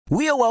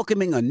We are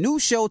welcoming a new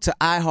show to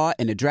iHeart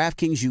and the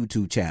DraftKings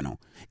YouTube channel.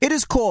 It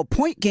is called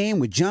Point Game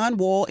with John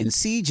Wall and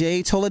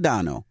CJ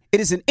Toledano. It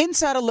is an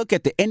insider look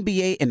at the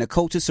NBA and the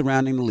coaches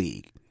surrounding the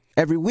league.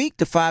 Every week,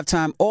 the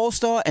 5-time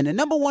All-Star and the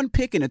number one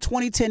pick in the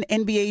 2010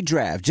 NBA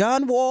Draft,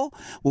 John Wall,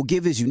 will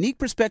give his unique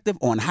perspective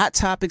on hot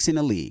topics in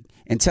the league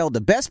and tell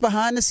the best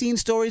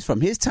behind-the-scenes stories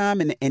from his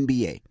time in the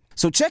NBA.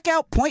 So check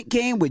out Point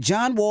Game with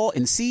John Wall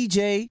and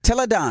CJ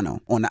Toledano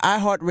on the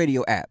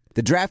iHeartRadio app,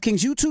 the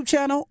DraftKings YouTube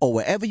channel, or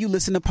wherever you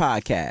listen to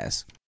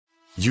podcasts.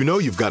 You know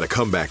you've got a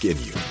comeback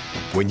in you.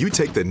 When you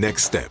take the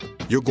next step,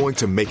 you're going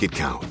to make it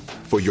count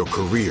for your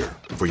career,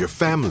 for your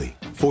family,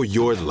 for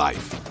your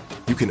life.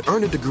 You can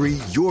earn a degree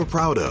you're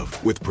proud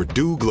of with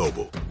Purdue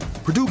Global.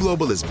 Purdue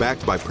Global is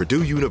backed by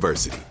Purdue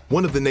University,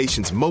 one of the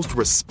nation's most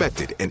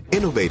respected and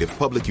innovative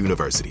public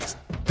universities.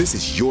 This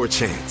is your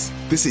chance.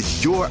 This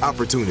is your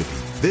opportunity.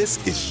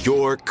 This is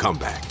your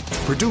comeback.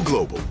 Purdue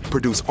Global,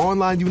 Purdue's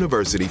online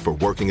university for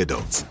working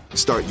adults.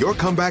 Start your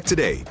comeback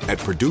today at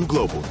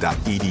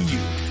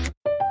purdueglobal.edu.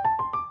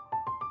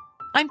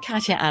 I'm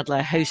Katya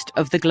Adler, host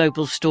of The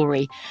Global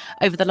Story.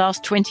 Over the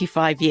last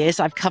 25 years,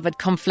 I've covered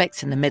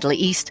conflicts in the Middle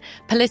East,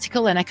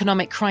 political and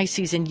economic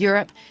crises in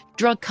Europe,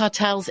 drug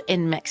cartels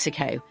in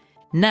Mexico.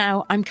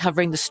 Now I'm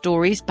covering the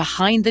stories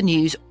behind the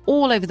news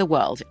all over the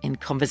world in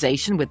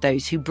conversation with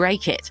those who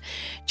break it.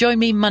 Join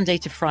me Monday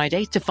to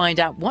Friday to find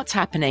out what's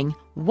happening,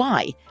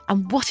 why,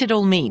 and what it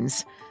all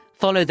means.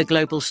 Follow The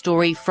Global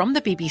Story from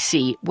the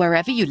BBC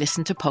wherever you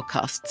listen to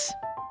podcasts.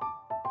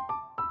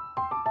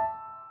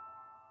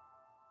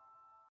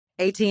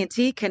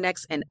 AT&T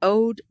connects an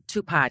ode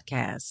to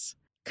podcasts.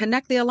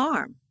 Connect the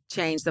alarm.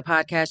 Change the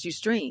podcast you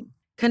stream.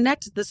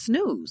 Connect the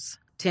snooze.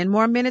 10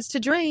 more minutes to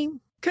dream.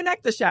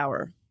 Connect the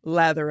shower.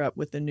 Lather up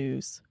with the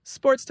news,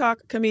 sports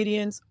talk,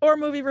 comedians, or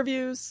movie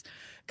reviews.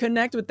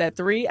 Connect with that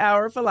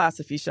 3-hour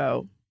philosophy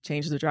show.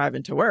 Change the drive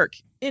into work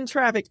in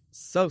traffic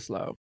so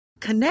slow.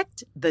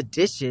 Connect the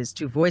dishes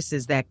to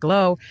voices that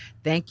glow.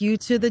 Thank you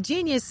to the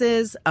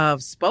geniuses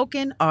of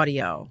spoken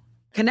audio.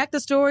 Connect the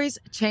stories,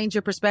 change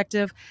your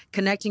perspective.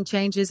 Connecting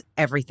changes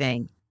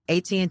everything.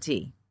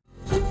 AT&T.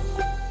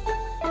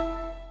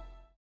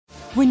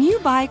 When you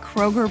buy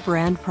Kroger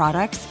brand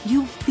products,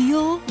 you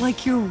feel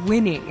like you're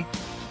winning.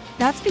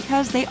 That's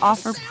because they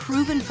offer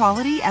proven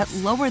quality at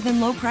lower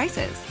than low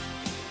prices.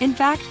 In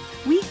fact,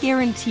 we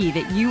guarantee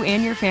that you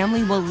and your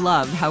family will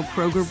love how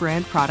Kroger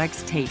brand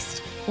products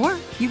taste, or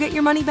you get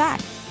your money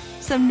back.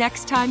 So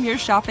next time you're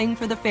shopping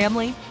for the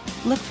family,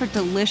 look for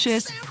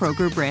delicious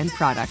Kroger brand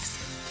products,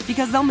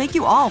 because they'll make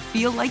you all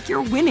feel like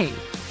you're winning.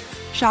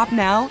 Shop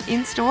now,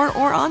 in-store,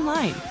 or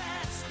online.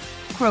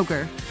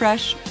 Kroger,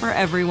 fresh for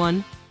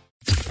everyone.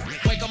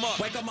 Wake 'em up,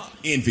 wake 'em up.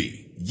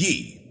 Envy,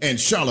 Yee, and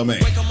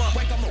Charlamagne.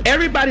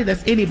 Everybody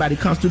that's anybody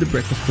comes through the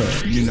Breakfast Club.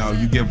 You know,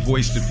 you give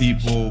voice to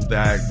people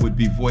that would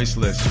be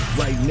voiceless.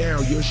 Right now,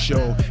 your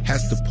show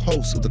has the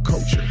pulse of the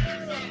culture.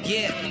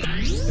 Yeah.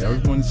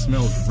 Everyone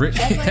smells rich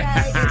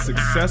and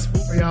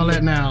successful. Where y'all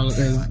at now?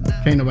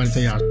 Can't nobody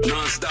tell y'all.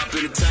 Non-stop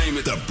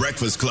entertainment. The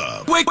Breakfast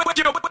Club.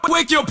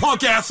 Wake your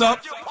punk ass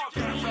up.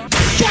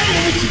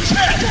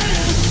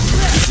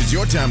 This is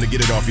your time to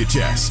get it off your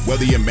chest,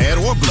 whether you're mad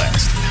or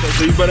blessed.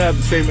 So you better have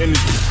the same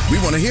energy. We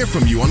want to hear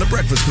from you on The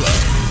Breakfast Club.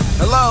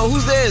 Hello,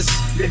 who's this?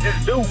 This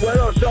is Duke. What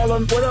up,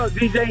 Charlamagne? What up,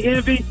 DJ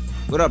Envy?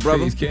 What up,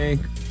 brother? Peace,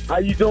 King. How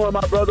you doing,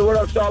 my brother? What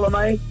up,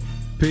 Charlamagne?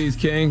 Peace,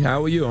 King.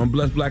 How are you? I'm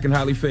blessed, black, and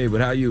highly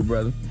favored. How you,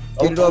 brother?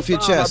 Get it off your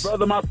chest. My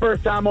brother, my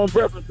first time on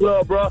Breakfast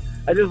Club, bro.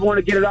 I just want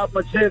to get it off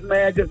my chest,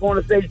 man. I just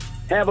want to say,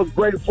 have a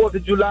great 4th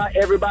of July.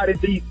 Everybody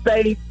be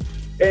safe,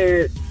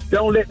 and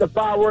don't let the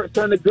fireworks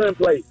turn to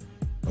gunplay.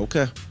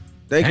 Okay.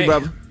 Thank you,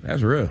 brother.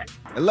 That's real.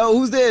 Hello,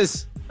 who's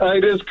this? Hey,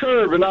 this is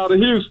Curvin out of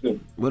Houston.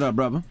 What up,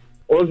 brother?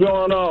 What's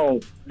going on?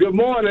 Good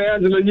morning,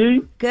 Angela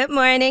Yee. Good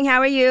morning. How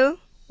are you?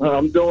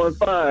 I'm doing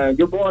fine.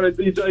 Good morning,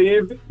 DJ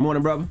Envy.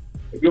 Morning, brother.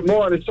 Good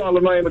morning,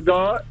 Charlamagne the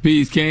God.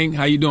 Peace, King.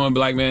 How you doing,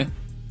 black man?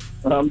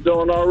 I'm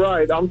doing all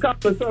right. I'm coming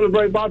to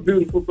celebrate my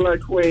beautiful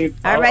black queen.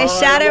 All right,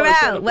 shout her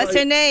out. What's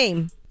her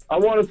name? I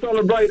want to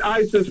celebrate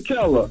Isis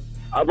Keller.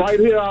 I'm right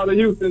here out of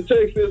Houston,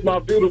 Texas, my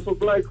beautiful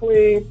black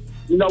queen.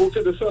 You know, we're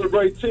going to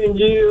celebrate 10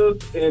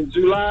 years in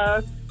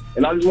July,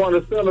 and I just want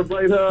to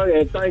celebrate her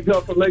and thank her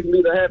for making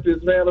me the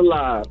happiest man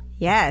alive.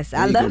 Yes,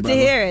 I love to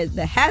hear it.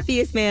 The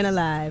happiest man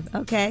alive.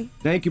 Okay.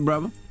 Thank you,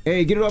 brother.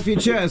 Hey, get it off your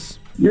chest.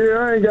 Yeah,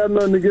 I ain't got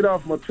nothing to get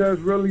off my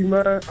chest, really,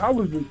 man. I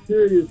was just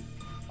serious.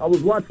 I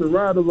was watching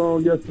Ride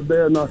Along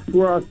yesterday, and I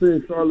swear I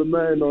seen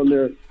Charlamagne on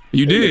there.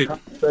 You did? The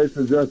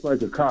conversation just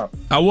like a cop.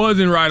 I was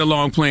in Ride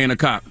Along playing a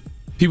cop.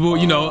 People,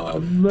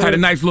 had a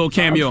nice little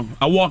cameo.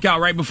 I walk out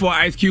right before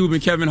Ice Cube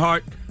and Kevin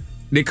Hart.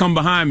 They come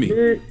behind me.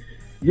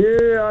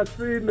 Yeah, I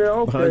see, man.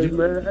 Okay,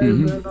 man. Hey,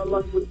 man, I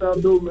like what y'all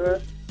do,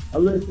 man. I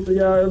listen to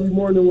y'all every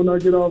morning when I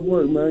get off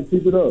work, man.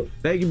 Keep it up.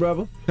 Thank you,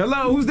 brother.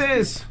 Hello, who's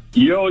this?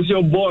 Yo, it's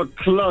your boy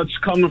Clutch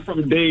coming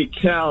from Dade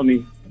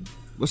County.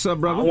 What's up,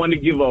 brother? I want to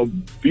give a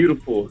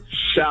beautiful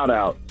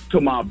shout-out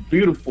to my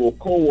beautiful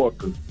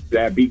co-worker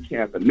that be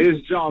camping.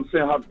 Ms.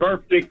 Johnson, her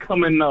birthday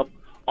coming up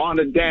on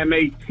the damn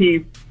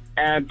 18th.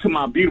 And to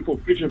my beautiful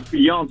future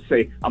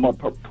fiance, I'm going to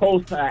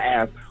propose to her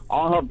ass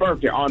on her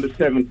birthday on the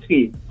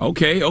 17th.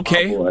 Okay. Oh,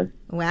 boy.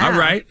 Wow.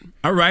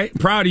 All right.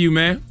 Proud of you,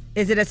 man.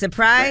 Is it a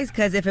surprise?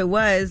 Because if it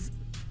was...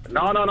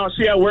 No.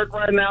 She at work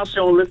right now. She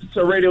don't listen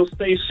to a radio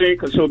station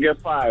because she'll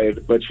get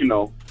fired. But, you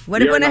know.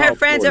 What if one of her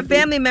friends or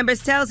family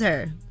members tells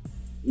her?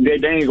 They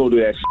ain't going to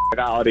do that shit. I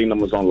got all their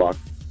numbers on lock.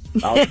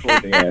 I was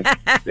told they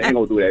ain't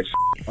going to do that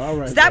shit. All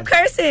right. Stop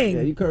cursing.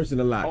 Yeah, you cursing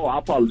a lot. Oh, I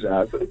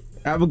apologize.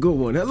 Have a good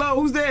one.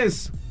 Hello, who's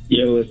this?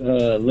 Yo, it's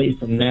Lee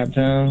from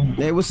Naptown.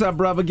 Hey, what's up,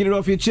 brother? Get it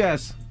off your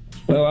chest.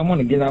 Well, I want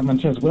to get off my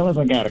chest. Well, as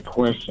I got a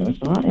question.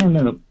 So I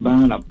ended up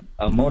buying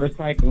a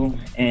motorcycle,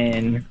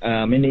 and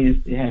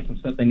it has some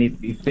stuff that needs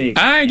to be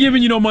fixed. I ain't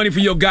giving you no money for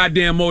your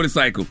goddamn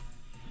motorcycle.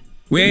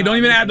 Don't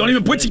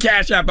even put your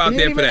Cash App out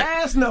there for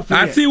that.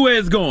 I see where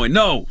it's going.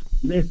 No.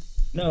 Listen.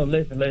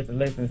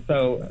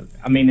 So,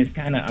 I mean,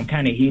 I'm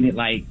kind of heated,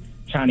 like,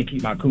 trying to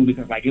keep my cool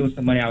because, like, it was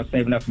some money I was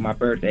saving up for my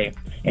birthday.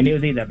 And it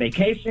was either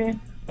vacation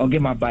or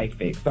get my bike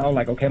fixed. So I was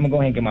like, okay, I'm going to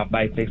go ahead and get my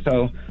bike fixed.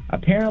 So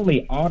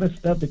apparently all the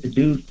stuff that the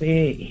dude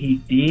said he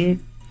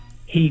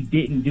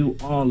didn't do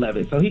all of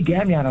it. So he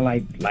got me out of,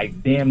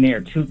 like damn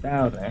near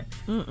 $2,000.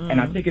 And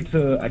I took it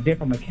to a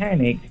different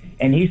mechanic,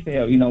 and he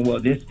said, well,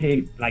 this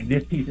piece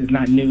is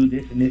not new,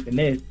 this and this and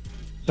this.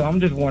 So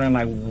I'm just wondering,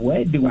 like,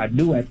 what do I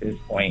do at this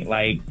point?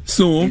 Like,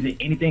 sue him. Is there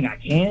anything I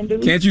can do?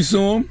 Can't you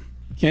sue him?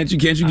 Can't you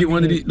get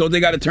one of these? Don't they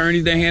got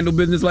attorneys that handle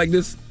business like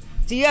this?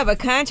 Do you have a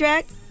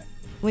contract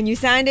when you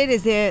signed it?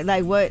 Is there,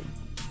 like, what?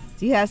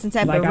 Do you have some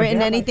type of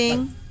written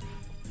anything?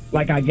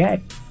 Like I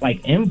got,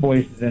 like,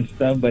 invoices and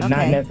stuff, but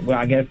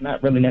I guess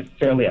not really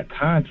necessarily a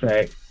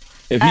contract.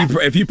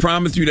 If he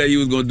promised you that he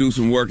was going to do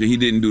some work and he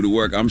didn't do the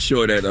work, I'm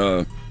sure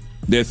that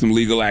there's some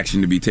legal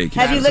action to be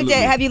taken.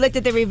 Have you looked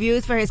at the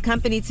reviews for his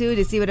company too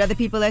to see what other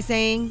people are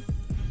saying?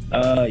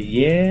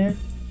 Yeah.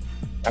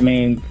 I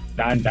mean,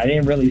 I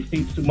didn't really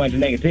see too much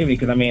negativity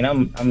because I mean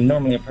I'm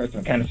normally a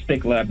person kind of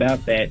stickler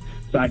about that.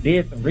 So I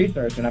did some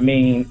research, and I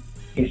mean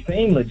it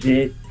seemed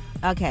legit.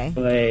 Okay.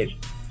 But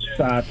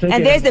so I took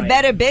and there's the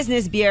Better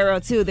Business Bureau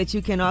too that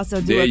you can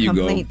also do a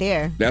complaint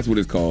there. That's what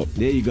it's called.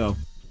 There you go.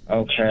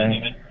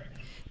 Okay.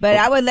 But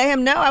I would let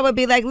him know. I would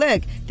be like,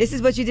 look, this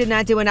is what you did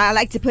not do. And I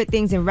like to put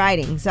things in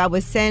writing. So I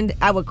would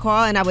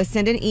call and I would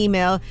send an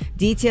email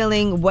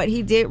detailing what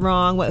he did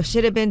wrong, what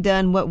should have been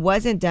done, what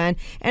wasn't done,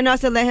 and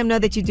also let him know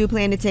that you do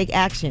plan to take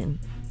action.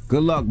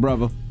 Good luck,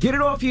 brother. Get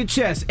it off your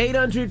chest.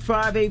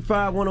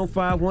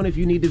 800-585-1051. If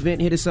you need to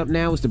vent, hit us up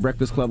now. It's The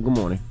Breakfast Club. Good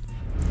morning.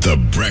 The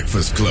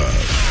Breakfast Club.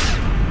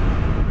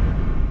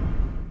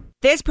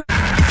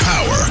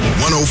 Power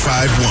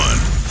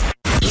 105.1.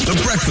 The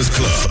Breakfast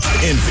Club.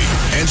 Envy,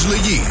 Angela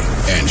Yee,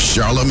 and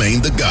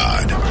Charlamagne the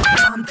God.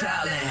 I'm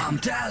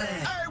dialing.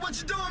 Hey, what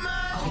you doing,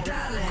 man? I'm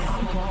dialing.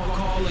 I'm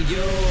calling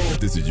you.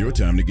 This is your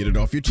time to get it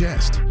off your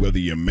chest, whether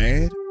you're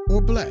mad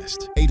or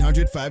blessed.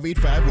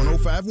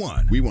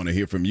 800-585-1051. We want to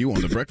hear from you on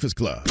The Breakfast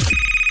Club.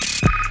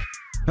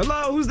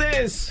 Hello, who's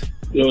this?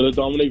 Yo, that's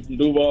Dominique from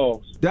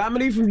Duval.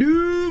 Dominique from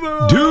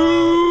Duval.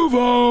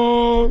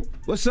 Duval.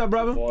 What's up,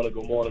 brother?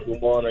 Good morning.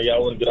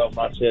 Y'all want to get off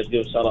my chest,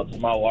 give a shout out to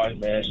my wife,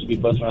 man. She be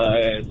busting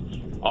her ass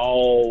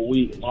all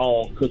week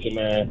long cooking,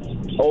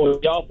 man. Oh,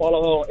 y'all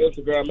follow her on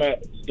Instagram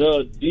at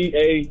the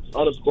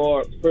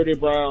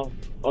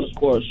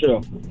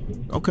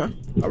DA_PrettyBrown_chef. Okay.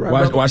 All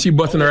right. Why she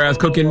busting her ass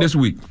cooking this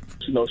week?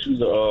 You know, she's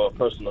a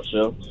personal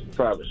chef,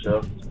 private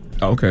chef.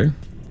 Okay.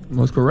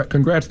 Well,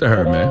 congrats to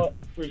her, man.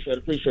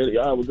 Appreciate it.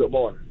 Y'all have a good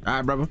morning. All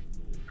right, brother.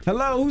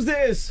 Hello, who's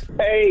this?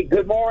 Hey,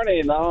 good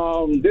morning.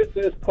 This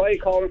is Clay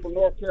calling from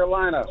North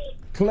Carolina.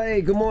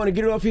 Clay, good morning.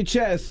 Get it off your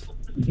chest.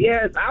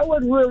 Yes, I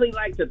would really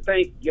like to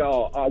thank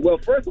y'all. Well,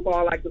 first of all,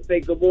 I'd like to say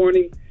good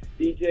morning,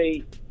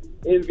 DJ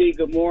Envy.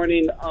 Good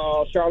morning,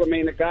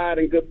 Charlamagne the God,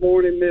 and good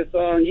morning, Miss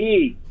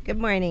Yee. Good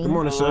morning. Good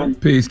morning, sir.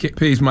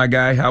 Peace, my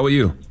guy. How are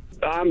you?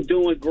 I'm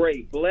doing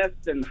great,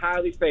 blessed and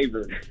highly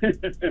favored.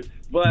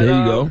 But there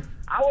you go.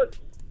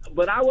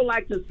 I would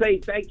like to say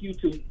thank you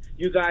to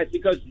you guys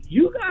because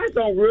you guys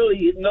don't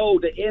really know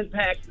the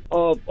impact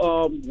of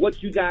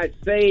what you guys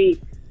say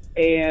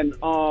and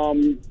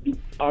on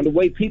the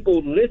way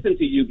people listen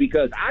to you.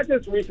 Because I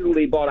just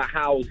recently bought a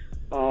house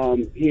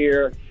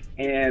here,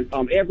 and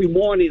every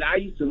morning I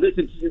used to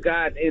listen to you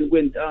guys. And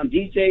when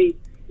DJ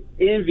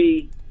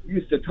Envy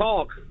used to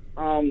talk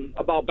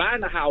about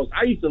buying a house,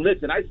 I used to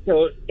listen. I used to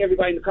tell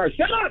everybody in the car,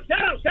 shut up.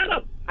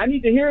 I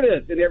need to hear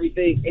this and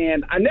everything.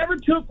 And I never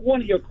took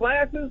one of your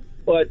classes,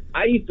 but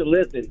I used to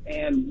listen.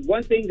 And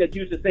one thing that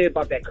you used to say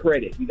about that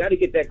credit, you got to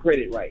get that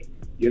credit right,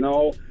 you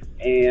know.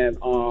 And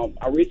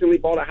I recently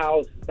bought a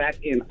house back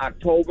in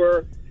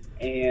October,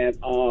 and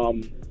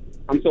I'm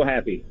so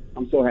happy.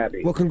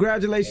 Well,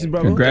 congratulations,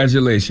 brother.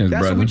 Congratulations,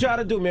 That's brother. what we try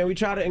to do, man. We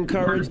try to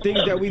encourage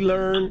things that we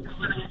learn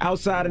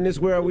outside in this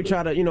world. We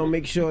try to,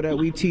 make sure that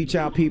we teach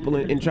our people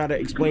and try to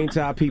explain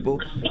to our people.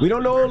 We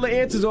don't know all the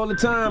answers all the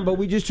time, but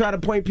we just try to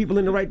point people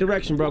in the right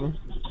direction, brother.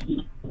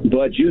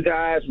 But you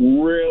guys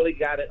really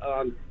got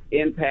an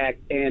impact.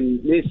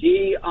 And Miss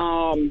Yee,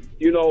 a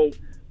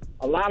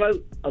lot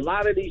of a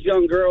lot of these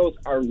young girls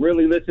are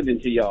really listening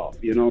to y'all.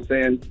 You know what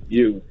I'm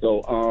saying?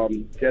 So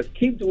just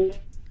keep doing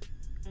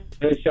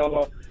this,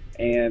 y'all.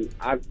 And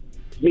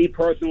me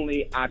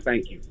personally, I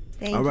thank you.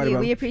 Thank you. Brother.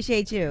 We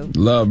appreciate you.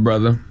 Love,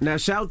 brother. Now,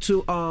 shout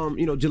to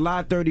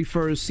July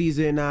 31st,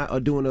 Caesar and I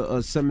are doing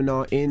a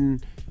seminar in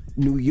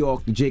New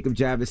York, the Jacob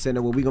Javits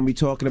Center, where we're going to be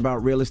talking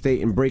about real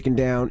estate and breaking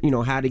down,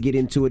 how to get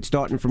into it,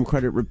 starting from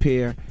credit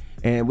repair.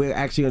 And we're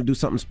actually going to do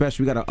something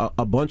special. We got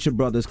a bunch of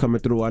brothers coming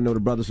through. I know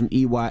the brothers from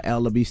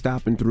EYL will be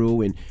stopping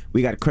through. And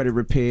we got credit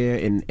repair.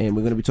 And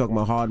we're going to be talking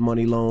about hard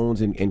money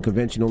loans and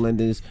conventional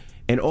lenders.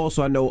 And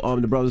also, I know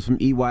the brothers from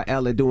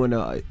EYL are doing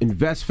a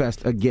Invest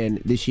Fest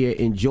again this year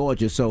in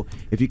Georgia. So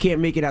if you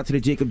can't make it out to the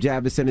Jacob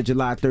Javits Center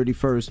July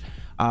 31st,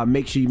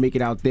 make sure you make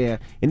it out there.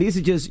 And these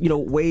are just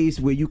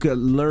ways where you could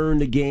learn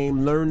the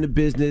game, learn the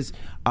business.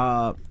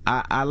 I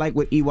like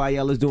what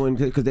EYL is doing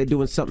because they're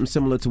doing something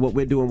similar to what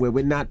we're doing, where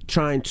we're not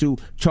trying to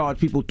charge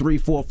people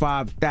 $3,000,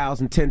 $4,000,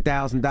 $5,000,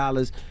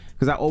 $10,000.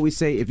 Because I always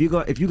say, if you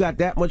got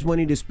that much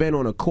money to spend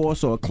on a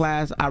course or a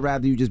class, I'd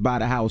rather you just buy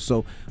the house.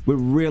 So we're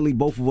really,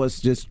 both of us,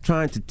 just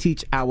trying to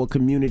teach our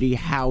community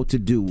how to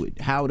do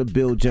it, how to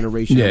build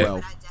generational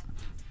wealth.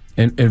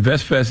 And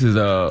InvestFest is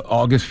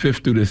August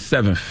 5th through the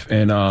 7th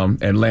in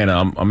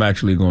Atlanta. I'm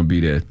actually going to be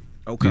there.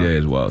 Okay. Be there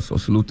as well. So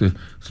salute to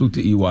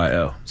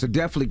EYL. So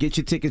definitely get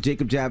your tickets,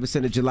 Jacob Javits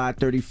Center, July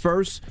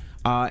 31st,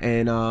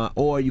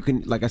 or you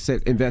can, like I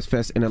said,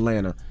 InvestFest in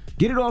Atlanta.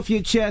 Get it off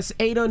your chest,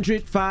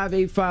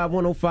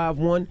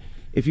 800-585-1051.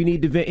 If you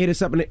need to hit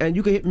us up, and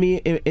you can hit me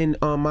in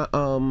my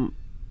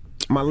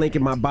link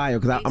in my bio,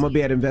 because I'm going to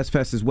be at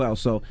InvestFest as well.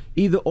 So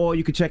either or,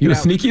 you can check it out. You a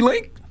sneaky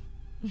link?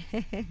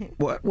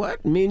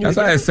 What? Me and you? That's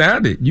how it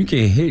sounded. You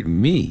can hit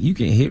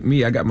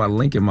me. I got my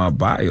link in my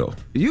bio.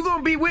 You going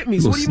to be with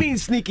me, so what do you mean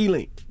sneaky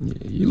link? Yeah,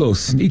 you little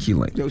sneaky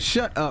link. Yo,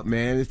 shut up,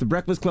 man. It's the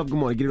Breakfast Club. Good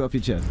morning. Get it off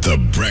your chest. The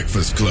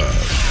Breakfast Club.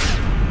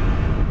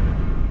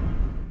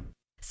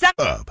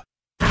 Up.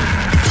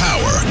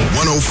 Power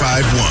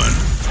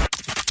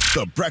 105.1.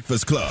 The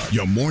Breakfast Club.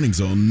 Your mornings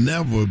will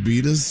never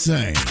be the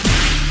same.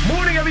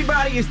 Morning,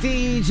 everybody. It's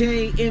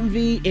DJ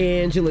Envy,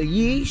 Angela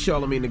Yee,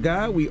 Charlamagne the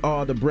Guy. We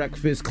are the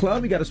Breakfast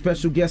Club. We got a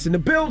special guest in the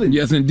building.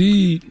 Yes,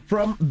 indeed.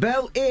 From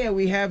Bel Air,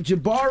 we have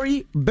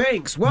Jabari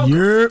Banks. Welcome.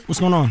 Yeah, what's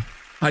going on?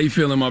 How you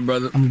feeling, my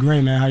brother? I'm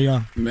great, man. How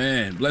y'all?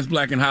 Man, blessed,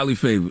 black, and highly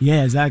favored.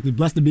 Yeah, exactly.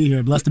 Blessed to be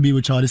here. Blessed to be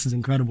with y'all. This is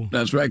incredible.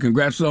 That's right.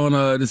 Congrats on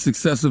the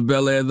success of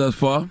Bel Air thus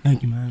far.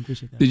 Thank you, man. I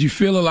appreciate that. Did you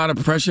feel a lot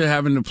of pressure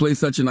having to play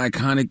such an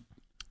iconic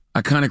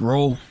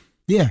role?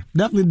 Yeah,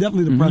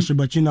 definitely the pressure.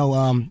 But,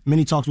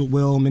 many talks with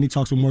Will, many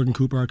talks with Morgan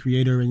Cooper, our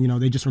creator,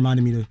 and, they just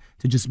reminded me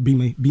to just be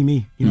me,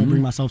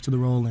 bring myself to the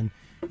role. And,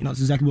 it's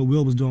exactly what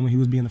Will was doing when he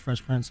was being the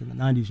Fresh Prince in the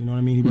 90s, you know what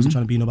I mean? He wasn't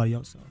trying to be nobody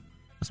else, so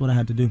that's what I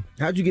had to do.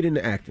 How'd you get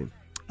into acting?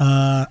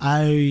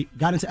 I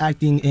got into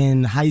acting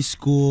in high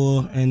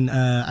school, and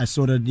I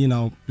sort of,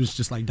 was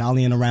just like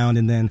dollying around,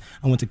 and then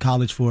I went to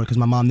college for it because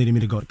my mom needed me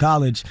to go to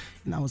college,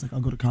 and I was like, I'll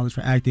go to college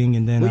for acting,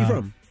 and then... Where you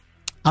from?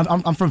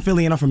 I'm from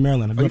Philly, and I'm from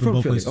Maryland. I grew up in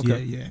both places.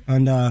 Okay. Yeah.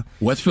 And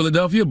West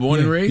Philadelphia,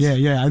 born and raised?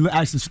 Yeah.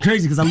 Actually, it's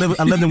crazy because I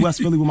lived in West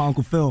Philly with my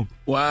Uncle Phil.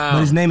 Wow.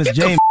 But his name is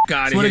James.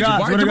 Swear to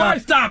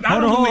God. Stop.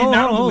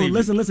 Hold.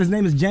 Listen. His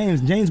name is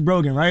James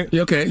Brogan, right?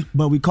 Okay.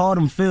 But we called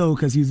him Phil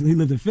because he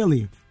lived in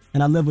Philly.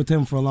 And I lived with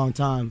him for a long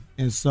time,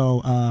 and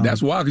so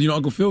that's why, because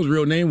Uncle Phil's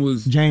real name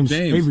was James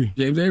Avery.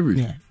 James Avery.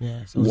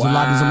 Yeah. So there's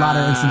a lot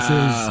of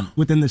instances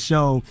within the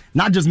show,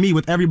 not just me,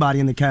 with everybody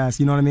in the cast.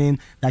 You know what I mean?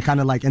 That kind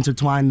of like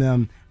intertwined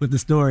them with the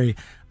story.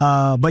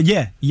 But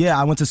yeah,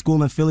 I went to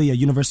school in Philly at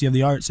University of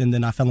the Arts, and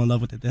then I fell in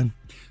love with it then.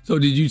 So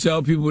did you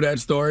tell people that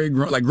story,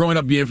 like growing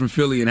up being from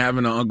Philly and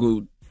having an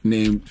uncle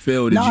named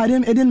Phil? No, it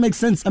didn't make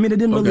sense. I mean, it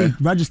didn't really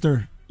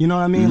register. You know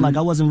what I mean? Mm-hmm. Like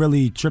I wasn't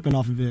really tripping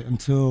off of it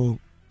until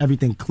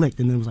everything clicked,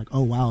 and then it was like,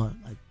 oh wow,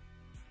 like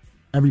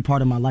every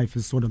part of my life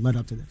has sort of led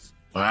up to this.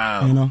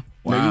 Wow.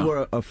 Wow. Now you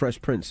were a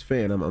Fresh Prince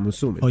fan, I'm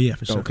assuming. Oh yeah,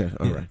 for sure. Okay,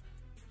 all right.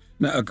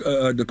 Now,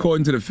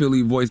 according to the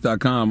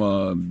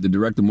PhillyVoice.com, the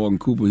director Morgan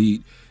Cooper,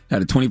 he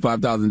had a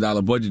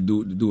 $25,000 budget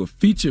to do a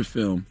feature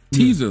film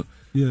teaser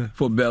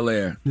for Bel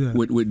Air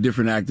with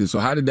different actors. So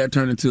how did that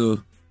turn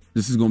into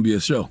this is going to be a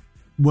show?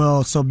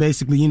 Well, so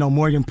basically,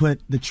 Morgan put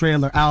the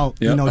trailer out,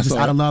 just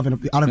out of love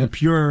and out of a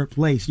pure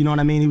place. You know what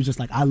I mean? He was just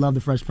like, I love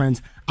the Fresh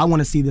Prince. I want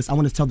to see this. I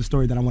want to tell the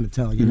story that I want to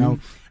tell, you know?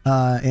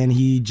 And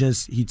he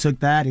took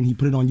that and he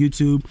put it on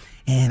YouTube.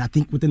 And I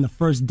think within the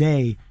first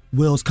day,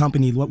 Will's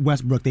company,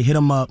 Westbrook, they hit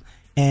him up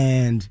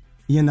and,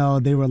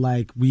 they were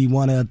like, we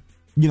want to,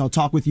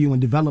 talk with you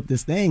and develop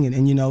this thing.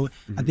 And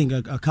I think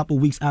a couple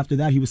weeks after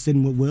that, he was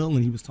sitting with Will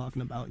and he was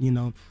talking about,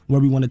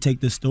 where we want to take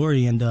this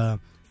story. And,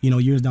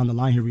 years down the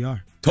line, here we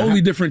are.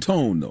 Totally different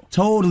tone, though.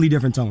 Totally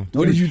different tone.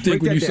 What did you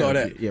think when you saw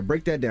that? Yeah,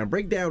 break that down.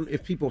 Break down,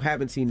 if people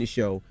haven't seen the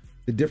show,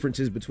 the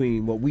differences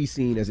between what we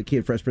seen as a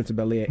kid, Fresh Prince of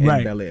Bel Air, and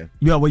Bel Air.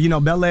 Yeah,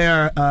 well, Bel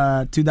Air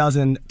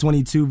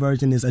 2022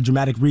 version is a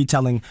dramatic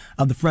retelling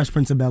of the Fresh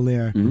Prince of Bel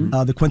Air,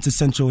 the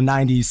quintessential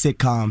 90s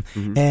sitcom.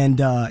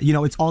 And,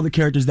 it's all the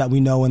characters that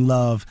we know and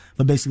love,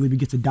 but basically we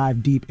get to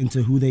dive deep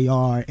into who they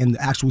are and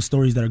the actual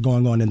stories that are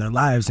going on in their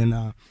lives.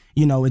 And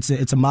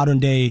it's a modern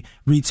day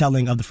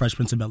retelling of the Fresh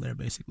Prince of Bel-Air,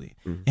 basically.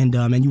 And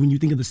when you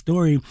think of the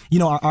story,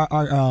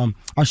 our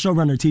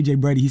showrunner TJ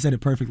Brady, he said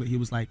it perfectly. He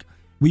was like,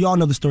 we all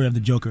know the story of the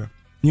Joker,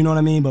 you know what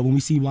I mean? But when we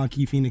see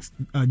Joaquin Phoenix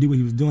do what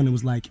he was doing, it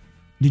was like,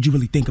 did you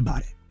really think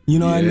about it? You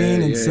know what I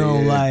mean?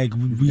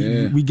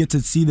 And we get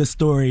to see the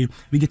story.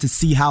 We get to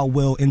see how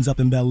Will ends up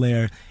in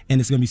Bel-Air, and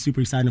it's gonna be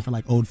super exciting for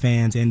like old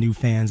fans and new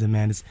fans. And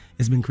man,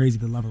 it's been crazy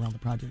the love around the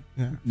project.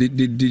 Yeah.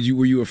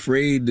 Were you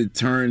afraid to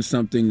turn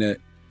something that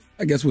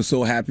I guess was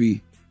so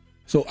happy?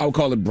 So I'll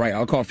call it bright.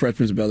 I'll call Fresh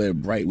Prince of Bel-Air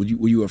bright. Were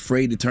you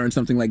afraid to turn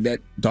something like that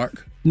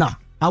dark? Nah,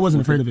 I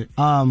wasn't afraid of it.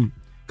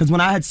 Because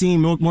when I had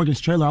seen Morgan's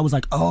trailer, I was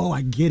like, oh,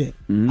 I get it.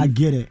 I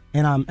get it.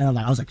 And I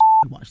was like,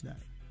 watch that.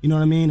 You know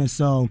what I mean? And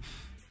so.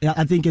 Yeah,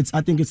 I think it's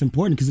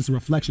important because it's a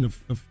reflection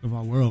of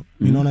our world.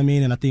 You know what I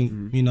mean? And I think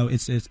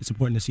it's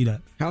important to see that.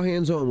 How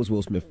hands-on was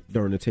Will Smith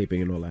during the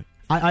taping and all that?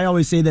 I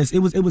always say this. It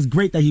was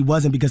great that he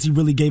wasn't, because he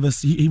really gave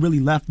us he really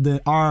left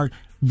our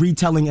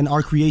retelling and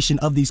our creation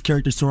of these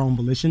characters to our own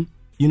volition.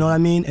 You know what I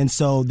mean? And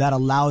so that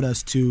allowed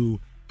us to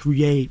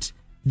create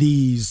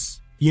these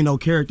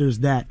characters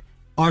that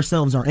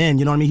ourselves are in.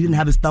 You know what I mean? He didn't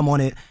have his thumb on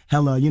it,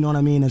 hella. You know what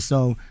I mean? And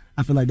so.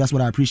 I feel like that's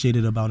what I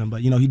appreciated about him.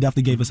 But, he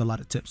definitely gave us a lot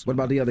of tips. What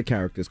about the other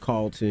characters,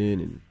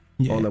 Carlton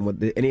and all them?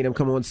 Did any of them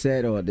come on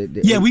set? Or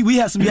yeah, we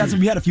had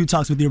a few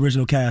talks with the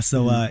original cast.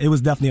 So it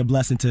was definitely a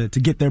blessing to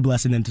get their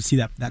blessing and to see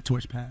that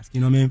torch pass.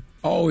 You know what I mean?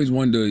 I always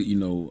wonder,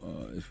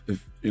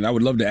 if and I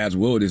would love to ask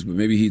Will this, but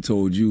maybe he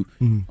told you.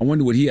 I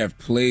wonder would he have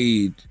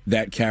played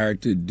that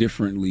character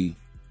differently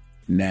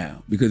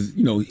now, because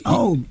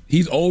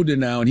he's older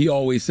now, and he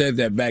always said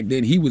that back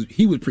then he was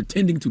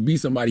pretending to be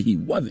somebody he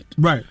wasn't.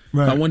 Right.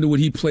 I wonder would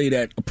he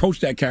approach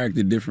that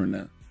character different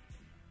now?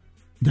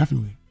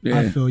 Definitely. Yeah.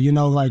 I feel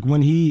like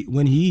when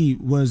he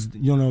was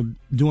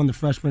doing the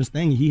Fresh Prince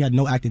thing, he had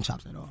no acting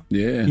chops at all.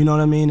 Yeah. You know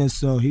what I mean? And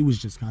so he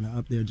was just kind of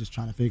up there just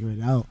trying to figure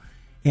it out.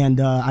 And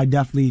I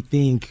definitely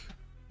think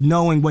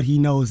knowing what he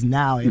knows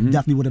now, it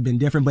definitely would have been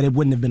different, but it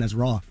wouldn't have been as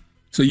raw.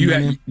 So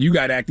you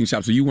got acting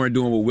chops. So you weren't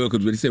doing what Will,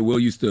 because they said Will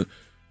used to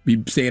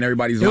be saying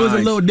everybody's lines. It was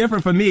a little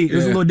different for me. It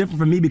was a little different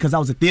for me because I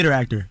was a theater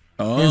actor.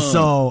 Oh. And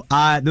so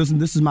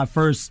this is my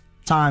first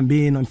time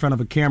being in front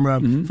of a camera,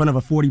 in front of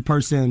a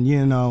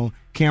 40-person,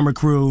 camera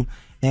crew,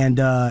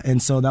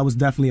 and so that was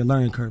definitely a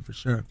learning curve for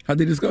sure. How'd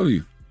they discover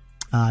you?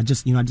 I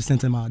just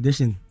sent in my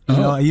audition.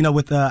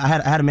 With I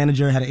had a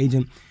manager, had an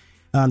agent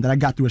that I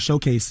got through a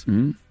showcase,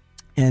 and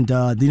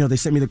they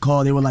sent me the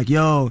call. They were like,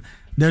 "Yo,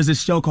 there's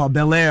this show called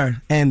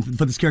Bel-Air, and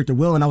for this character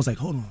Will," and I was like,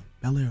 "Hold on,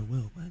 Bel-Air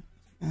Will,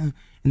 what?"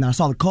 And then I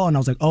saw the call, and I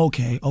was like,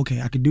 okay,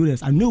 I could do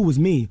this. I knew it was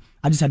me.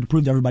 I just had to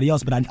prove to everybody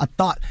else, but I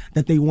thought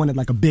that they wanted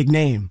like a big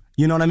name.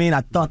 You know what I mean? I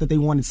thought that they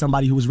wanted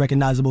somebody who was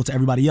recognizable to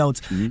everybody else.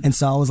 And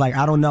so I was like,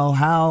 I don't know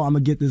how I'm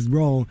going to get this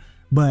role,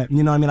 but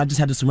you know what I mean? I just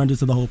had to surrender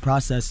to the whole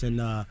process. And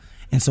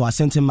so I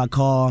sent him my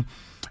call,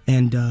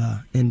 and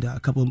a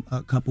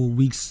couple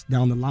weeks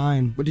down the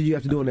line. What did you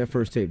have to do on that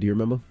first tape? Do you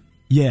remember?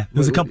 Yeah, it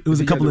was a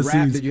couple of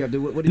scenes. Did you have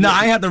to? No,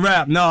 I ain't have to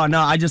rap. No,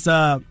 I just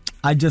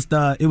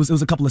it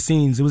was a couple of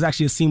scenes. It was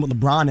actually a scene with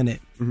LeBron in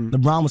it.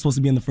 LeBron was supposed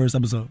to be in the first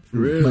episode.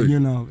 Really? But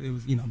it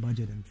was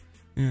budget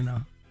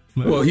and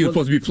Well, he was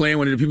supposed to be playing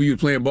one of the people you were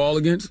playing ball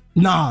against?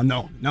 No.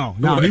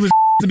 He was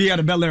to be at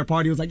a Bel-Air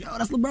party. He was like, yo,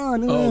 that's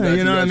LeBron.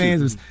 You know what I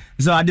mean?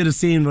 So I did a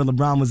scene where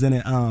LeBron was in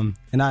it.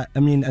 And I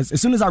mean, as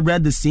soon as I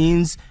read the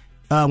scenes,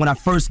 when I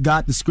first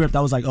got the script,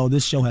 I was like, oh,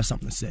 this show has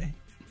something to say.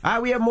 All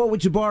right, we have more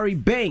with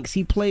Jabari Banks.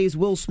 He plays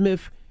Will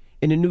Smith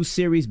in the new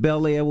series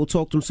Bel-Air. We'll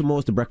talk to him some more.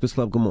 It's The Breakfast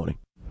Club. Good morning.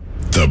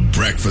 The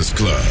Breakfast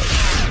Club.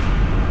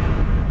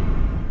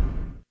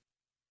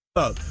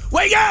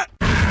 Wake up!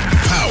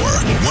 Power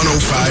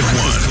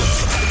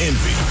 105.1.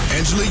 Envy,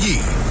 Angela Yee,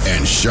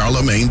 and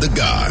Charlemagne the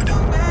God.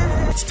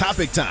 It's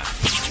topic time.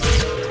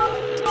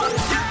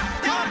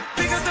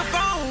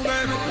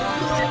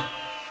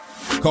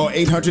 Call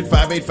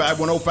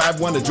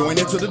 800-585-1051 to join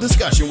into the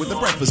discussion with The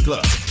Breakfast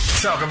Club.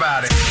 Talk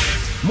about it.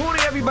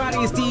 Morning, everybody.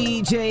 It's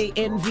DJ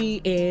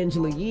Envy,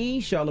 Angela Yee,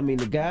 Charlemagne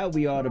the God.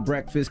 We are The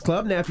Breakfast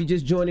Club. Now, if you're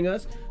just joining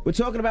us, we're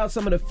talking about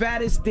some of the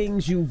fattest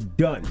things you've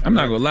done. I'm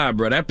not gonna lie,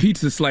 bro. That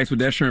pizza slice with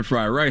that shrimp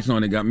fried rice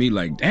on it got me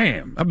like,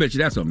 damn. I bet you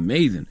that's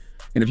amazing.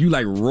 And if you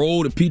like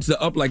roll the pizza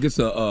up like it's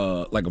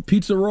a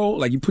pizza roll,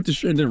 like you put the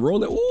shrimp and then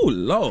roll it. Ooh,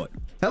 Lord.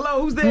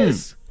 Hello, who's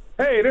this?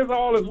 Hey, this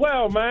all is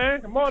well,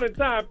 man. Good morning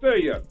time to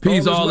you.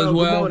 Peace, all is well.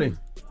 Good morning.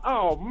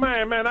 Oh,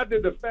 man, I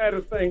did the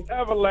fattest thing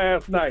ever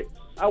last night.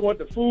 I went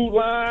to Food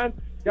Line,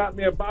 got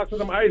me a box of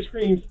them ice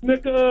cream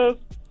Snickers.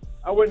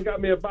 I went and got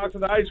me a box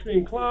of the ice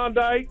cream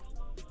Klondike.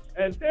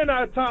 And then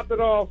I topped it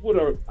off with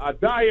a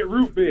diet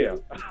root beer.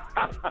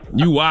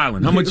 You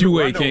wildin'. How much you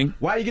weigh, King?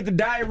 Why you get the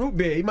diet root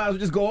beer? You might as well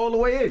just go all the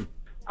way in.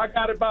 I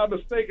got it by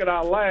mistake and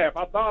I laughed.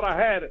 I thought I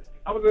had it.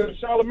 I was in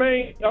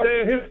Charlemagne,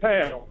 there in his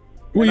town.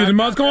 Were you in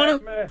Monk's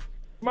Corner?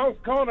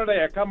 Monk's Corner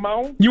there, come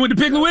on. You went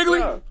to Piggly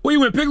Wiggly? Where you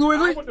went, Piggly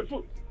Wiggly? I went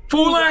to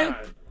Food Line?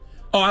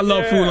 Oh, I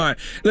love Food Line.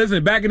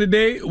 Listen, back in the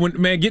day,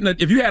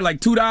 if you had like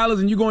 $2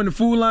 and you go in the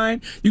Food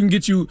Line, you can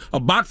get you a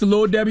box of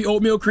Lil Debbie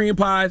oatmeal cream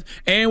pies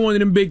and one of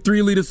them big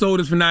 3-liter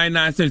sodas for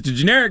 99 cents. The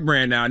generic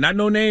brand now, not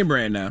no name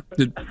brand now.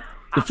 The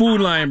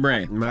Food Line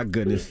brand. My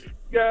goodness.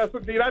 Yes,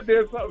 indeed. I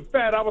did something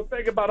fat. I was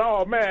thinking about,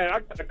 oh, man, I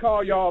got to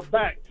call y'all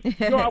back.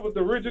 You know, I was the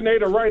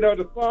originator, writer of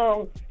the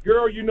song,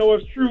 Girl, You Know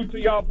It's True, to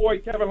y'all boy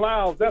Kevin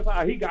Lyles. That's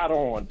how he got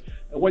on.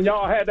 And when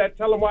y'all had that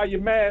Tell 'Em Why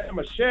You're Mad, I'm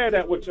going to share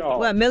that with y'all.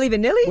 What, Milli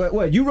Vanilli?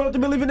 What, you wrote the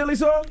Milli Vanilli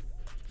song?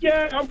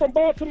 Yeah, I'm from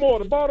Baltimore.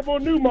 The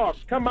Baltimore Newmarks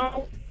come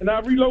out, and I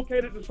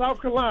relocated to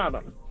South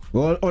Carolina.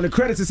 Well, on the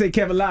credits it say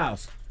Kevin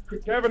Lyles.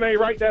 Kevin ain't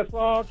write that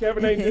song.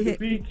 Kevin ain't did the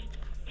beats.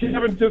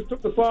 Kevin just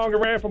took the song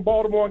and ran from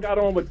Baltimore and got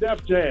on with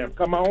Def Jam.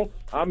 Come on.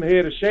 I'm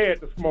here to share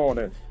it this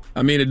morning.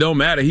 I mean, it don't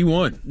matter. He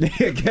won.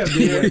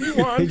 Kevin, he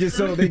won. They just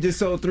sold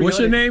 300. What's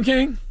your name,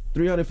 King?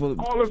 300 for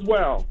All is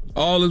well.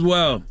 All is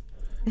well.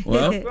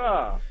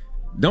 Well,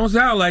 don't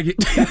sound like it.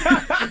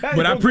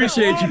 But I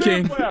appreciate you,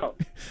 King. Well.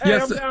 Hey,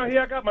 I'm down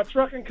here. I got my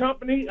trucking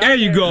company. There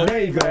you go. There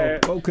you go.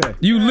 Okay.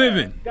 You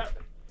living.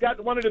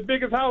 Got one of the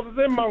biggest houses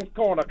in Monk's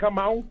Corner. Come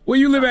on. Where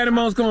you live at in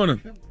Monk's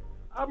Corner?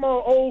 I'm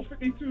on Old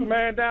 52,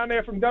 man, down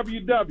there from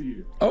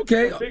WW.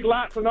 Okay. Big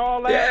lots and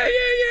all that.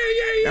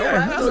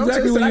 Yeah. I know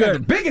exactly where you at. The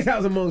biggest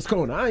house in Monk's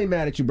Corner. I ain't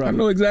mad at you, brother. I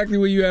know exactly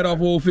where you at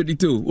off Old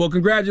 52. Well,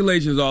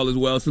 congratulations, all is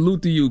well.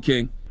 Salute to you,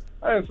 King.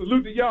 And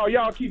salute to y'all.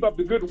 Y'all keep up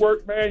the good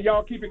work, man.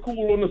 Y'all keep it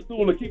cool on the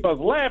stool and keep us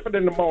laughing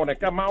in the morning.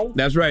 Come on.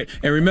 That's right.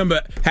 And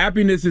remember,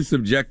 happiness is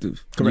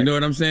subjective. Correct. You know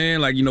what I'm saying?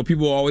 Like,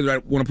 people always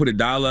want to put a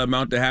dollar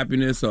amount to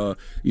happiness or,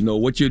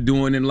 what you're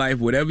doing in life.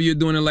 Whatever you're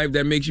doing in life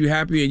that makes you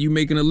happy and you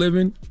making a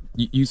living,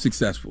 you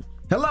successful.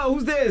 Hello,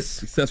 who's this?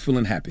 Successful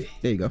and happy.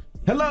 There you go.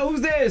 Hello, who's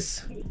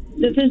this?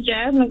 This is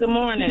Jasmine. Good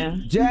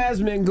morning.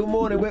 Jasmine, good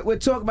morning. We're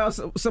talking about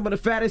some of the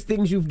fattest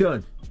things you've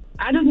done.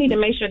 I just need to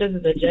make sure this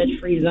is a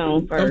judge-free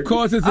zone first. Of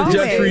course it's a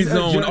judge-free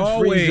zone,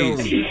 always.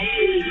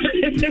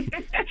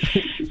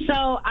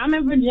 So I'm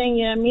in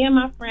Virginia. Me and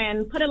my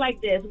friend, put it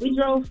like this. We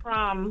drove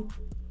from,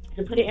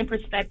 to put it in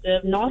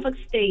perspective, Norfolk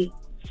State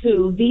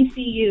to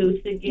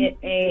VCU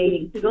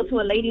to go to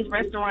a ladies'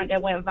 restaurant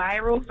that went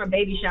viral for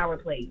baby shower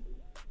plates.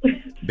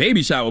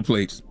 Baby shower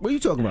plates? What are you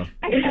talking about?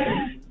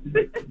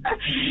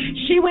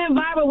 She went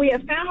viral. We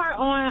found her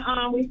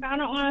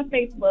on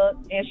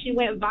Facebook, and she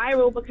went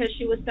viral because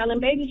she was selling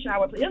baby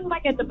shower plates. It was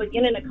like at the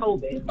beginning of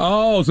COVID.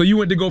 Oh, so you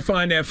went to go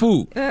find that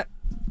food?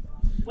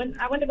 When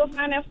I went to go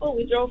find that food,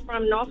 we drove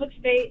from Norfolk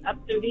State up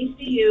to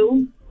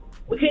VCU.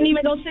 We couldn't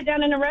even go sit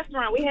down in the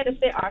restaurant. We had to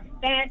sit our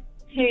fat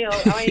tail.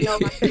 I don't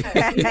know if I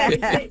said. We had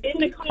to sit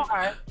in the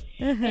car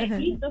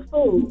and eat the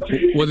food.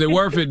 Was it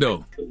worth it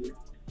though?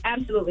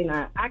 Absolutely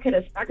not. I could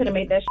have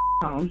made that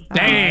home.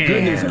 Damn.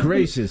 Goodness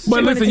gracious.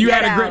 But listen, you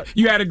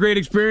had a great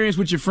experience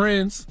with your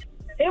friends.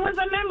 It was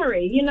a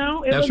memory, It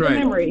was a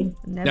memory.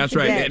 That's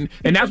right.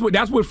 And that's what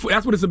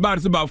it's about.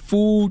 It's about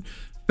food,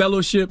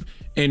 fellowship,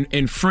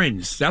 and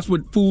friends. That's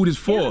what food is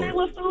for. Isn't that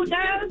what food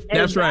does?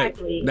 That's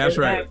exactly. Right. That's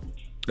right.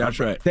 That's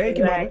right. Thank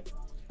you, man.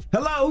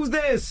 Hello, who's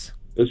this?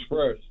 It's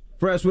Fresh.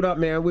 Fresh, what up,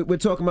 man? We're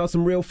talking about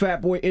some real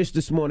fat boy ish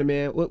this morning,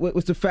 man.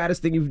 What's the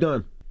fattest thing you've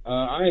done?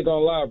 I ain't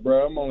gonna lie,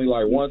 bro. I'm only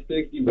like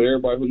 160, but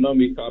everybody who know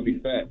me call me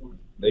fat.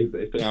 They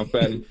say I'm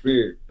fat in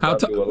spirit. How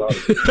do a lot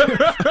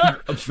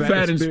of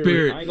fat in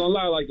spirit. I ain't gonna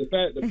lie, like the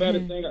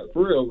fattest thing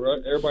for real,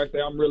 bro. Everybody say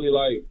I'm really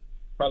like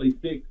probably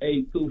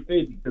 6'8",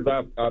 250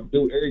 because I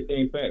do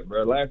everything fat,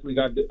 bro. Last week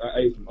I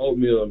ate some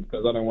oatmeal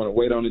because I didn't want to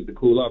wait on it to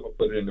cool off. I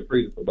put it in the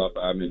freezer for about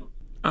 5 minutes.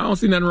 I don't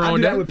see nothing wrong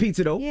with that. With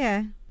pizza though.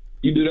 Yeah.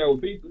 You do that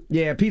with pizza?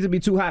 Yeah, pizza be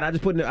too hot. I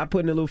put in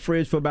a little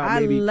fridge for about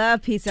maybe 20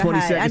 love Pizza Hut.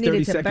 seconds, I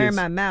needed to 30 burn seconds.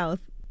 my mouth.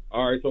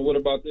 All right, so what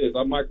about this?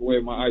 I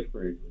microwave my ice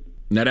cream.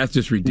 Now that's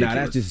just ridiculous.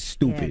 Nah, that's just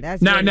stupid.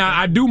 Now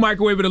I do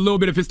microwave it a little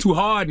bit if it's too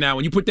hard. Now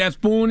when you put that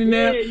spoon in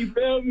there, yeah, you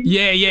feel me?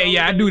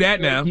 Yeah, I do that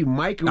now. You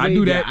microwave? I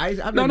do that.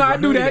 I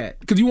do that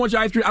because you want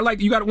your ice cream.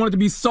 You want it to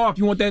be soft.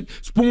 You want that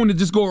spoon to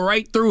just go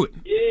right through it.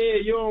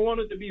 Yeah, you don't want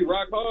it to be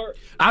rock hard.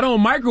 I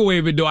don't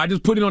microwave it though. I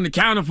just put it on the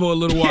counter for a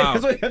little while. Yeah,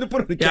 that's what you have to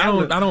put on the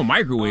counter. I don't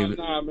microwave it.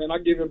 Nah, man, I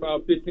give it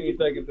about 15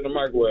 seconds in the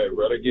microwave,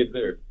 bro. To get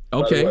there.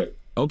 Okay.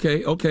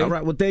 All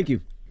right. Well, thank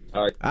you.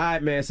 All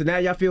right, man. So now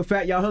y'all feel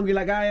fat? Y'all hungry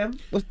like I am?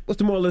 What's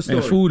the moral of the story?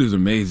 Man, food is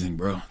amazing,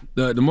 bro.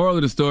 The moral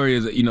of the story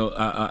is,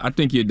 I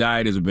think your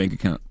diet is a bank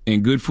account,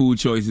 and good food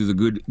choice is a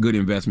good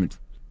investment.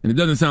 And it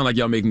doesn't sound like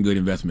y'all making good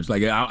investments.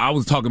 Like I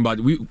was talking about,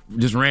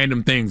 just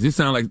random things. This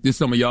sounds like this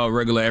some of y'all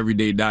regular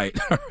everyday diet.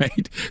 All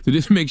right, so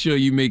just make sure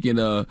you making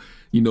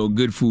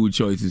good food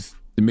choices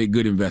to make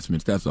good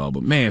investments. That's all.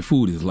 But man,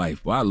 food is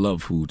life. Boy, I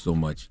love food so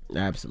much.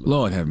 Absolutely.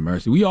 Lord have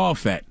mercy. We all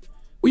fat.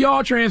 We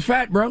all trans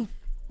fat, bro.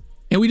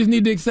 And we just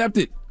need to accept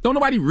it. Don't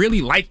nobody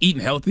really like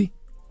eating healthy?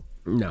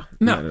 No.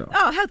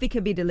 Oh, healthy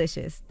could be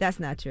delicious.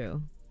 That's not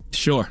true.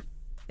 Sure.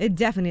 It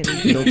definitely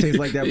It don't taste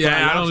like that. Yeah,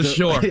 fried I'm lobster.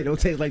 sure. It don't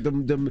taste like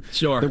them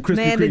Sure. Krispy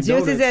Man, the Kreme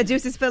juices donuts. at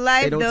Juices for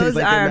Life, They don't those taste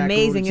like that are macaroni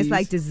amazing. cheese. It's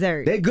like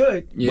dessert. They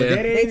good. Yeah. But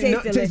that They ain't taste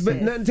nothing delicious.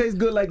 nothing tastes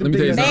good like the Let me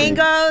tell you thing. something.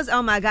 Mangoes,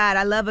 oh my God,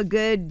 I love a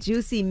good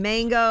juicy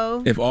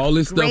mango. If all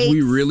this stuff we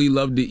Grapes. really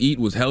love to eat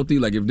was healthy,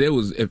 like if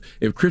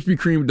Krispy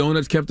Kreme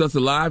donuts kept us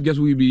alive, guess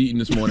what we'd be eating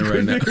this morning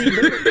right now?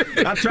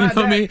 I tried You know what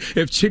I that. mean?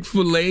 If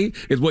Chick-fil-A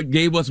is what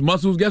gave us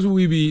muscles, guess what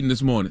we'd be eating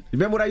this morning?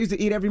 Remember what I used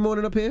to eat every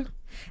morning up here?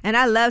 And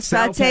I love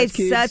Sour Patch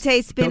Kids,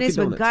 sauteed spinach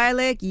Dunkin' with Donuts.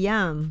 garlic.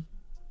 Yum.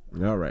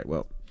 All right,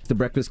 well, it's the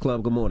Breakfast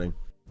Club. Good morning.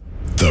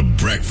 The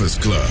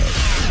Breakfast Club.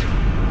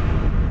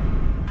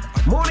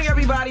 Morning,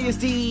 everybody. It's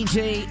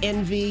DJ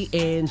Envy,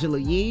 Angela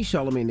Yee,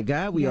 Charlamagne the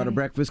Guy. We are the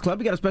Breakfast Club.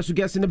 We got a special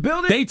guest in the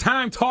building.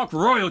 Daytime talk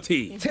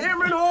royalty.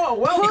 Tamron Hall,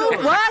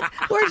 welcome. What?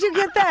 Where'd you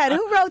get that?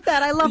 Who wrote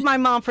that? I love my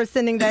mom for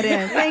sending that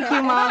in. Thank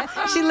you, Mom.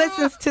 She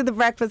listens to the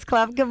Breakfast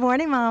Club. Good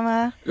morning,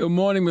 Mama. Good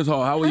morning, Ms.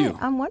 Hall. How are you?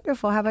 I'm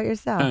wonderful. How about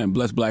yourself? I am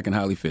blessed, black, and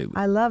highly favored.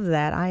 I love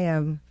that. I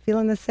am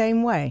feeling the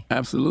same way.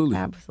 Absolutely.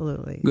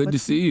 Absolutely. Good to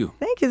see you.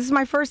 Thank you. This is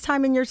my first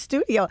time in your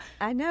studio.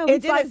 I know. We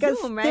It's did like a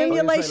Zoom, right?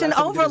 stimulation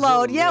Oh, you said like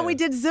overload. Zoom, yeah, yeah. we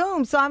did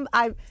Zoom. So I'm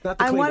the one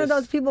of cleanest.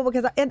 those people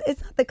because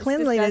it's not the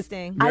cleanliness.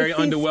 disgusting. Very I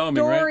see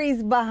underwhelming, right?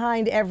 stories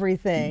behind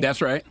everything.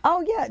 That's right.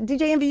 Oh yeah,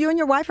 DJ Envy, you and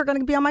your wife are going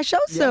to be on my show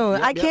soon.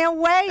 Yep, I yep. can't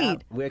wait.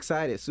 We're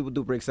excited. Super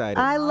duper excited.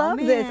 I love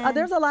this. man.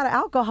 There's a lot of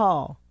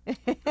alcohol,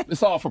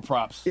 It's all for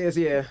props. Yes,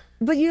 yeah.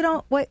 but you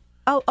don't. Wait.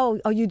 Oh!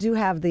 You do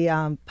have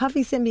the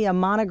Puffy sent me a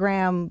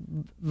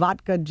monogram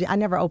vodka. I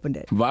never opened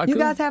it. Vodka? You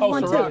guys have Oh,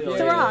 one Ciroc. too. Yeah,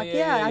 Ciroc,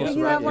 yeah. I think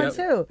you have one Yep.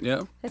 too.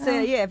 Yep. So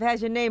yeah, if it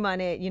has your name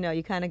on it,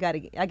 you kind of got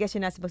to. I guess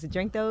you're not supposed to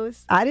drink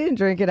those. I didn't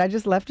drink it. I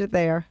just left it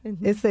there.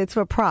 It's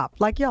for prop,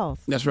 like y'all's.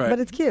 That's right. But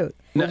it's cute.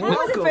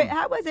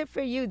 How was it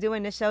for you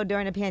doing the show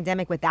during the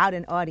pandemic without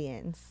an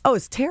audience? Oh,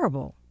 it's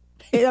terrible.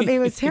 It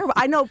was terrible.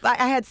 I know.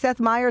 I had Seth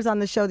Meyers on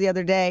the show the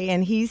other day,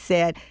 and he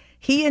said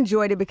he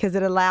enjoyed it because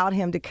it allowed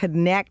him to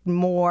connect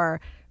more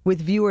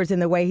with viewers in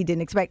the way he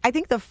didn't expect. I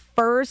think the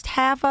first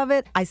half of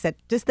it, I said,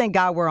 just thank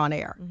God we're on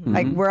air.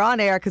 Like, we're on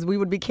air because we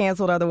would be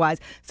canceled otherwise.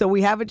 So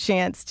we have a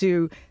chance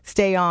to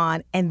stay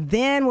on. And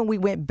then when we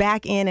went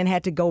back in and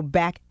had to go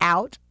back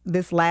out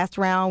this last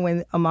round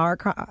when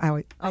Omicron. I'm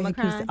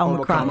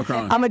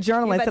a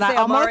journalist, and I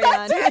almost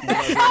I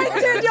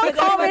did. Y'all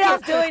call me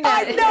out.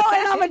 I know,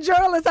 and I'm a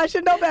journalist. I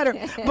should know better.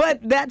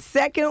 But that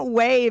second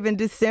wave in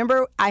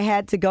December, I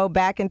had to go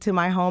back into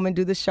my home and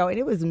do the show, and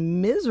it was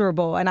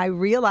miserable. And I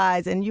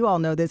realized, and you all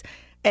know this,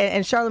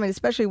 and Charlamagne,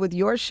 especially with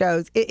your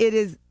shows, it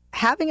is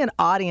having an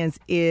audience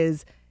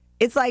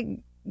it's like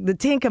the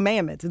 10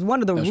 Commandments. It's one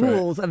of the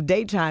rules of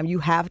daytime. You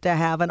have to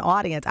have an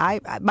audience.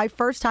 My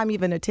first time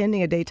even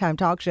attending a daytime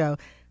talk show,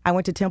 I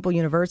went to Temple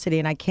University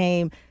and I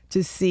came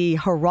to see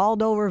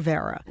Geraldo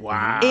Rivera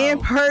in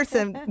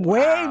person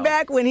way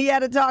back when he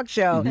had a talk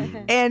show.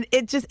 And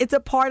it's a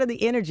part of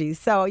the energy.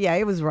 So yeah,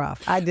 it was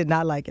rough. I did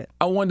not like it.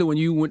 I wonder when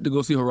you went to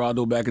go see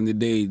Geraldo back in the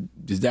day,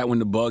 is that when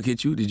the bug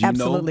hit you? Did you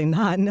Absolutely know?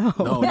 not, no.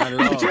 No, not at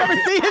all. Did you ever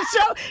see his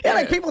show? Yeah,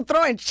 like people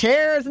throwing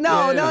chairs. No.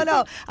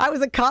 I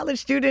was a college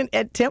student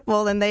at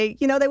Temple, and they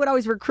would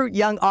always recruit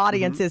young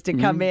audiences to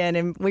come in,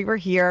 and we were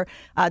here.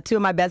 Two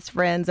of my best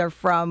friends are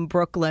from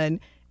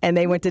Brooklyn, and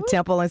they went to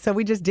Temple, and so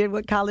we just did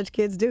what college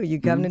kids do.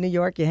 You come to New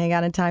York, you hang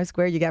out in Times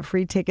Square, you got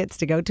free tickets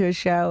to go to a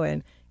show,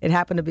 and it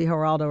happened to be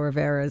Geraldo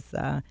Rivera's.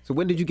 So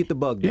when did you get the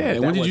bug? Yeah,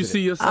 when did you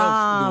see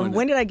yourself doing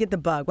when did I get the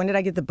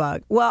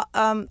bug? Well,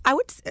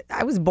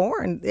 I was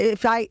born.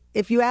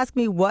 If you ask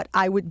me what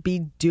I would be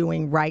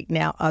doing right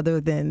now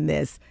other than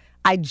this,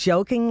 I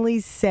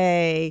jokingly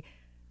say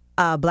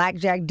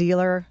blackjack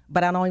dealer,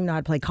 but I don't even know how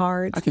to play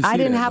cards. I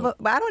don't even know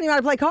how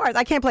to play cards.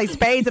 I can't play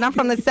spades, and I'm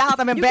from the South.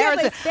 I'm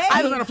embarrassed.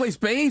 I don't know how to play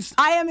spades.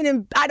 I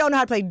don't know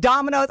how to play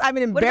dominoes. I'm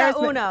an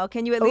embarrassment. What about Uno?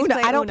 Can you at least play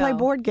Uno? I don't play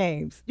board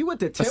games. You went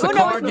to That's a Uno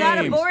card is not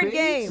a game. board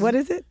game. What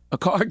is it? A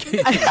card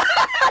game.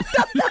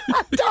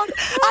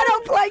 I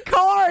don't play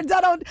cards.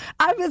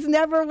 I was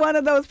never one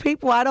of those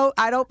people. I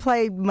don't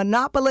play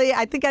Monopoly.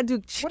 I think I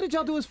do. What did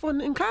y'all do as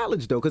fun in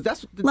college though? Because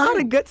that's a lot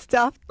of good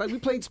stuff. Like we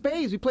played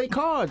spades, we played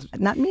cards.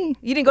 Not me.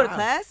 You didn't go to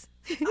class?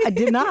 I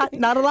did not.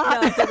 Not a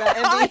lot. What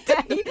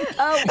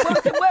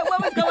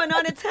was going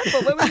on at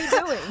Temple? What were you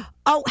doing?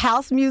 Oh,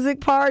 house music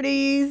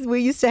parties.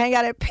 We used to hang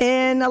out at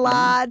Penn a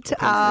lot.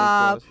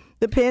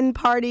 The Penn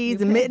parties,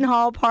 the Mitten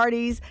Hall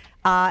parties.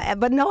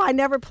 But no, I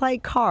never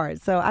played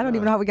cards, so I don't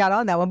even know how we got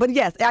on that one. But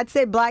yes, I'd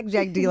say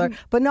blackjack dealer.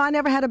 But no, I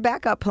never had a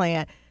backup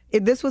plan.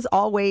 This was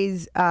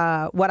always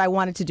what I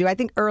wanted to do. I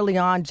think early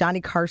on,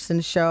 Johnny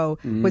Carson's show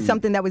was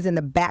something that was in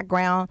the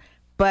background,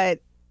 but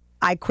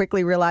I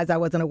quickly realized I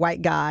wasn't a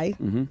white guy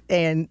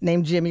and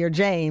named Jimmy or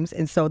James.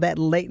 And so that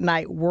late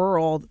night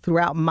world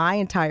throughout my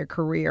entire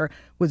career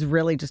was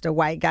really just a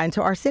white guy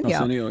until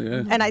Arsenio.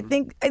 And I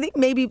think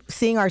maybe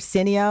seeing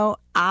Arsenio,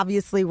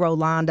 obviously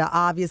Rolanda,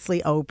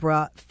 obviously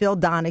Oprah, Phil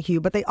Donahue,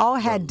 but they all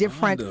had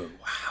different. Wow.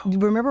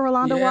 Remember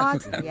Rolanda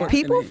Watts?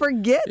 People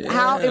forget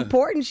how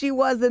important she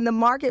was in the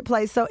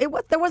marketplace. So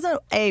there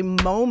wasn't a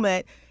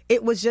moment.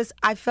 It was just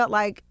I felt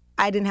like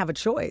I didn't have a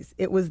choice.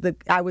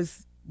 I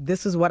was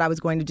this is what I was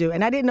going to do.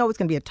 And I didn't know it was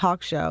going to be a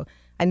talk show.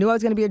 I knew I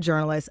was going to be a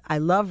journalist. I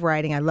love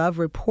writing. I love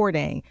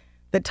reporting.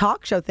 The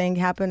talk show thing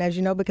happened, as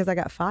you know, because I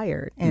got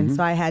fired. And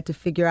so I had to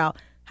figure out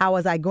how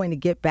was I going to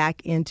get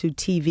back into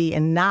TV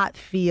and not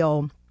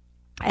feel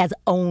as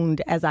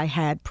owned as I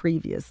had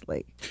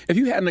previously. If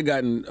you hadn't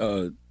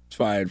gotten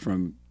fired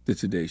from the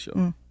Today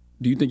Show,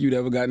 do you think you'd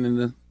ever gotten in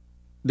the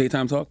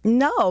daytime talk?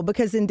 No,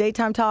 because in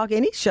daytime talk,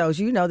 any shows,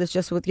 you know this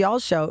just with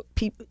y'all's show,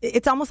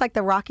 it's almost like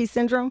the Rocky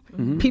syndrome.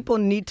 People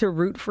need to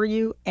root for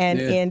you. And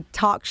in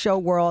talk show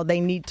world, they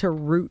need to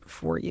root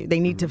for you. They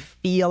need to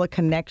feel a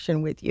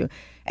connection with you.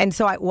 And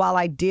so while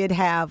I did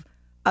have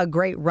a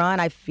great run,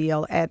 I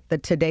feel, at the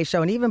Today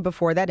Show, and even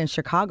before that in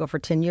Chicago for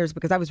 10 years,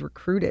 because I was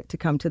recruited to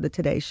come to the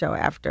Today Show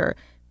after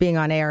being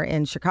on air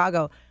in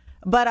Chicago.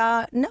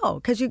 But no,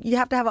 because you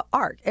have to have an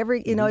arc.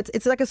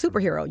 It's like a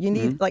superhero. You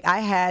need, like I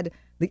had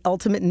the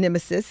ultimate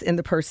nemesis in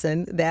the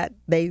person that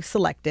they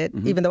selected,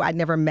 even though I'd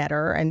never met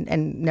her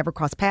and never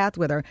crossed paths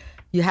with her.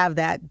 You have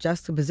that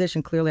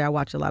juxtaposition. Clearly, I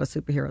watch a lot of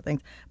superhero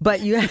things.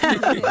 But you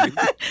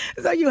have,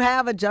 so you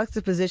have a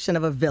juxtaposition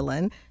of a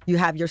villain. You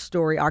have your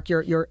story arc,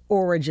 your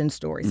origin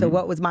story. So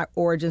what was my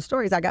origin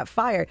story? Is I got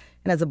fired.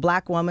 And as a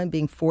black woman,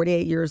 being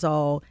 48 years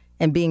old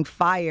and being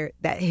fired,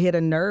 that hit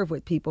a nerve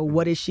with people.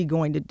 What is she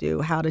going to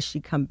do? How does she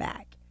come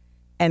back?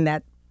 And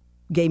that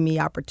gave me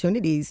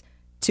opportunities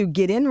to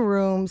get in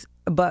rooms.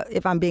 But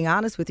if I'm being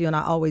honest with you, and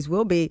I always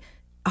will be,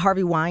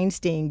 Harvey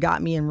Weinstein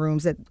got me in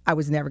rooms that I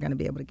was never going to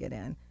be able to get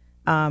in.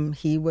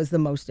 He was the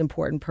most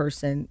important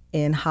person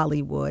in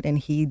Hollywood, and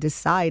he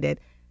decided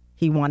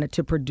he wanted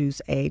to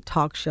produce a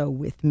talk show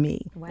with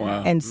me.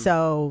 Wow. And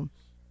so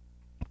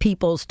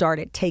people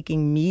started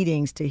taking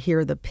meetings to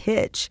hear the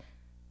pitch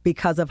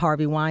because of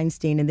Harvey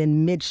Weinstein. And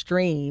then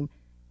midstream,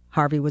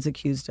 Harvey was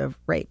accused of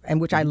rape,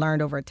 and which I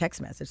learned over a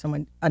text message.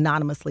 Someone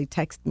anonymously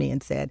texted me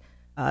and said,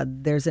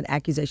 there's an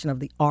accusation of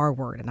the R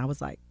word. And I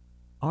was like,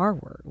 R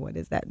word? What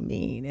does that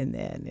mean? And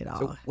then it all.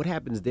 So what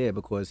happens there?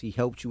 Because he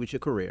helped you with your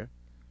career.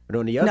 But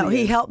on the other end,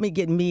 he helped me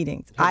get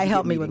meetings. I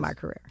helped me with my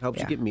career. Helped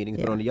you get meetings.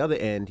 But on the other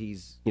end,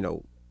 he's,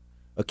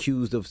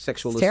 accused of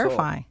sexual assault.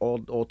 Terrifying. All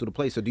through the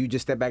place. So do you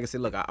just step back and say,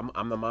 look, I'm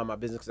going to mind my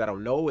business because I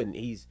don't know, and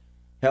he's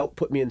helped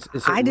put me in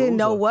certain I didn't rooms,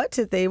 know what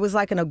to think. It was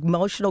like an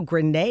emotional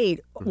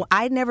grenade. Well,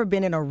 I'd never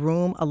been in a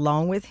room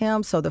alone with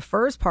him. So the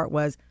first part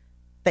was,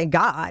 thank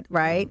God,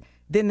 right?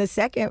 Then the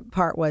second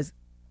part was,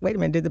 wait a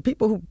minute, did the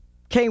people who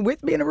came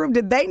with me in the room,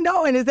 did they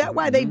know? And is that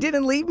why they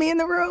didn't leave me in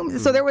the room?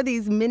 So there were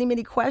these many,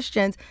 many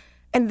questions.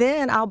 And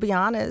then, I'll be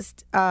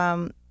honest,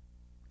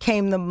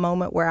 came the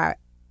moment where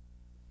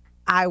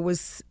I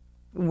was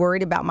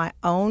worried about my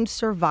own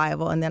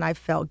survival, and then I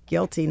felt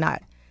guilty.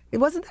 It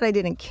wasn't that I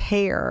didn't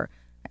care.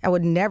 I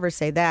would never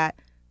say that.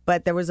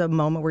 But there was a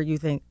moment where you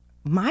think,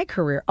 my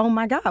career, oh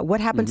my God,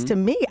 what happens to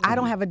me? I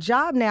don't have a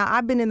job now.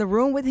 I've been in the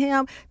room with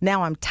him.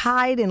 Now I'm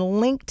tied and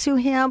linked to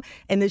him.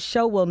 And this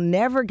show will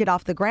never get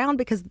off the ground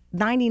because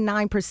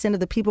 99% of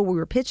the people we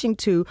were pitching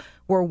to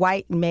were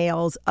white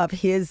males of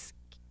his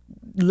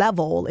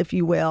level, if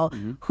you will,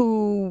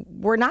 who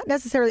were not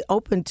necessarily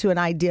open to an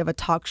idea of a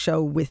talk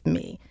show with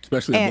me.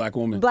 Especially a black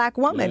woman. Black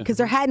woman, because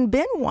there hadn't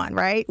been one,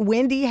 right?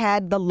 Wendy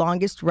had the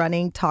longest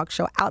running talk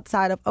show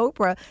outside of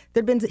Oprah.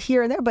 There'd been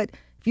here and there, but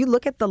if you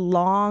look at the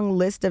long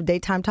list of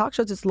daytime talk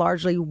shows, it's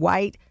largely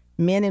white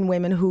men and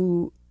women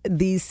who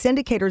these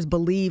syndicators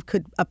believe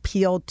could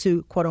appeal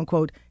to, quote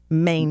unquote,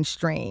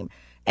 mainstream.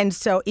 And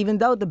so even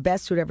though the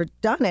best who'd ever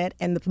done it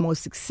and the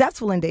most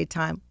successful in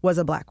daytime was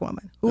a black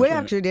woman who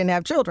actually didn't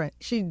have children,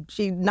 she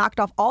knocked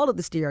off all of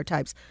the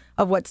stereotypes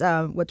of what's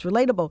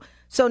relatable.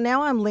 So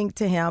now I'm linked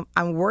to him.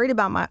 I'm worried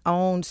about my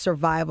own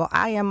survival.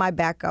 I am my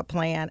backup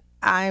plan.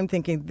 I'm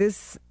thinking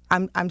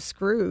I'm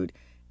screwed.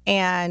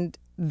 And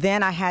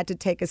then I had to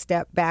take a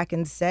step back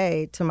and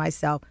say to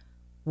myself,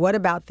 what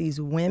about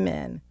these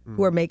women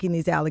who are making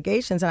these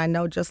allegations? And I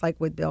know just like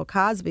with Bill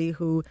Cosby,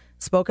 who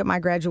spoke at my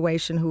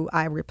graduation, who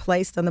I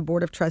replaced on the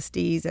board of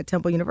trustees at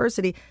Temple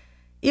University,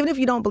 even if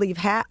you don't believe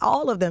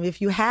all of them,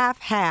 if you have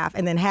half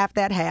and then half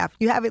that half,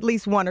 you have at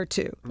least one or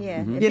two.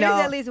 Yeah, if there's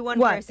at least one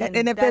person.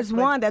 And if there's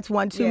one, that's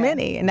one too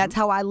many. And that's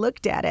how I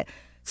looked at it.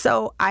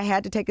 So I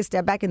had to take a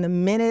step back. And the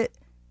minute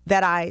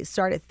that I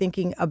started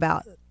thinking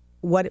about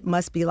what it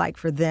must be like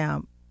for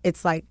them,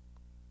 it's like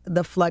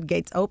the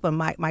floodgates open.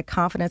 My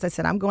confidence, I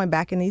said, I'm going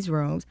back in these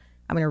rooms.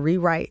 I'm going to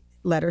rewrite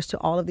letters to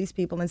all of these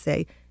people and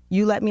say,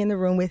 you let me in the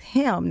room with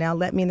him. Now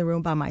let me in the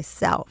room by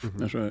myself.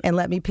 That's right. And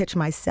let me pitch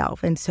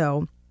myself. And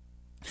so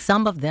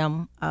some of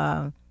them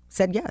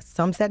said yes.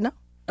 Some said no.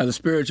 As a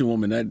spiritual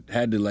woman, that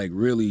had to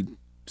really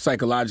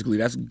psychologically,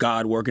 that's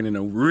God working in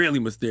a really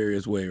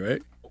mysterious way,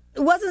 right?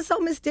 It wasn't so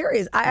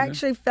mysterious. I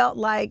actually felt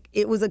like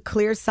it was a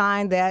clear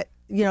sign that,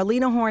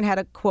 Lena Horne had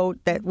a quote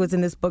that was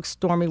in this book,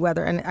 Stormy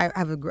Weather, and I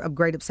have a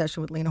great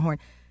obsession with Lena Horne.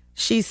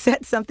 She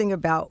said something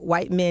about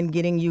white men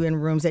getting you in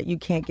rooms that you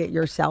can't get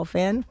yourself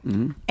in.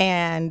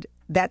 And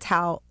that's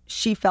how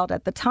she felt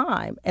at the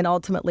time. And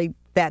ultimately,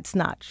 that's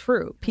not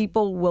true.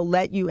 People will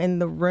let you in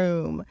the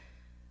room.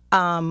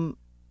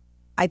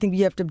 I I think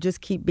you have to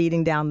just keep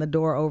beating down the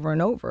door over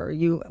and over.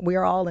 We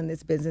are all in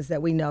this business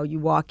that we know. You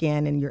walk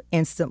in and you're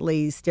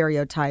instantly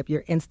stereotyped.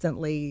 You're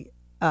instantly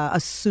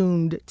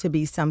assumed to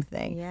be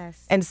something.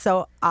 Yes. And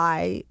so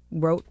I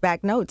wrote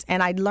back notes,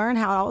 and I learned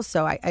how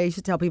also, I used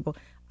to tell people,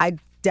 I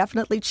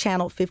definitely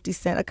channeled 50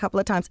 Cent a couple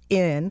of times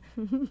in.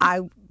 I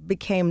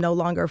became no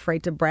longer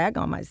afraid to brag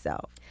on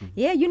myself.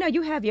 Yeah,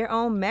 you have your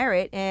own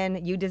merit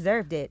and you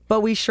deserved it. But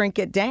we shrink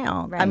it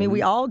down. Right. I mean,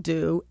 we all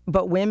do,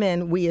 but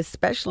women, we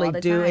especially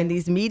do in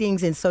these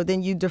meetings. And so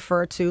then you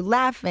defer to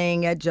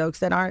laughing at jokes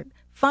that aren't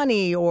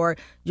funny, or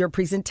your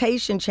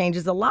presentation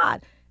changes a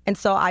lot. And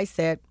so I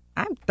said,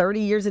 I'm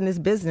 30 years in this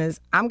business.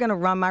 I'm going to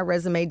run my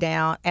resume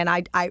down. And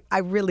I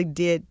really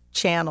did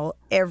channel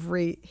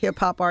every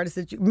hip-hop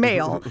artist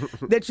male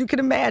that you could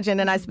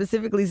imagine. And I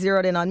specifically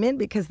zeroed in on men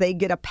because they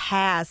get a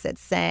pass at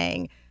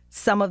saying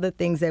some of the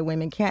things that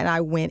women can't.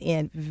 I went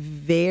in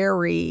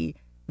very,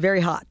 very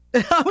hot.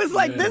 I was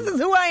like, this is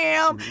who I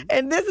am,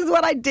 and this is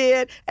what I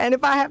did. And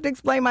if I have to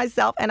explain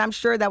myself, and I'm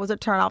sure that was a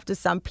turnoff to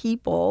some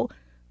people,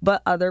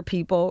 but other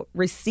people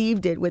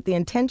received it with the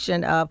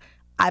intention of,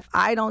 if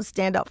I don't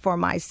stand up for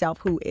myself,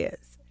 who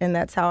is? And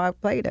that's how I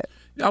played it.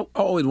 I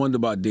always wondered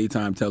about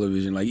daytime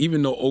television. Like,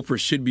 even though Oprah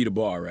should be the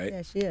bar, right?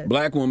 Yeah, she is.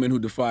 Black woman who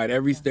defied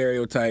every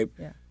stereotype,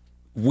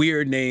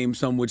 weird name,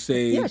 some would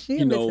say,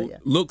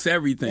 looks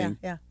everything.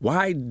 Yeah.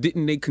 Why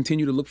didn't they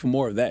continue to look for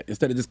more of that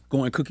instead of just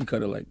going cookie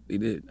cutter like they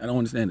did? I don't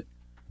understand it.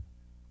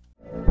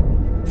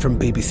 From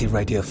BBC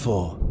Radio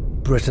 4,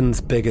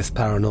 Britain's biggest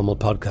paranormal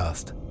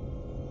podcast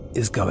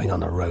is going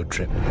on a road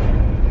trip.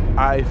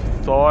 I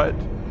thought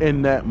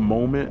in that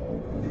moment,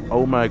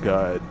 oh my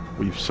God,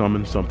 we've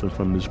summoned something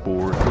from this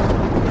board.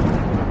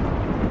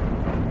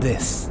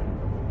 This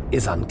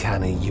is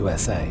Uncanny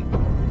USA.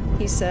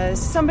 He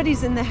says,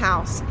 somebody's in the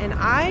house, and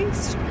I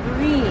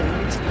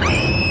screamed.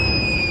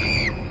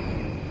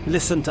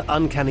 Listen to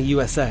Uncanny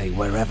USA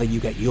wherever you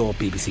get your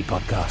BBC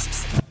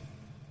podcasts,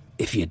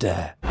 if you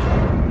dare.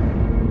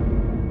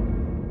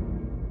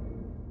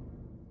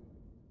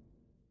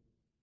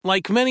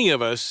 Like many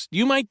of us,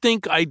 you might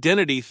think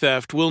identity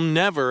theft will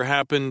never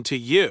happen to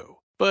you.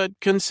 But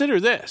consider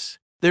this.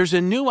 There's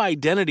a new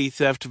identity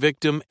theft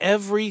victim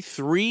every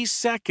 3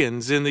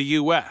 seconds in the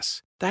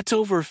U.S. That's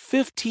over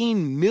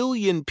 15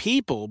 million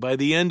people by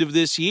the end of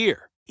this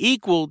year,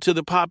 equal to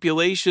the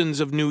populations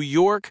of New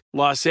York,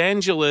 Los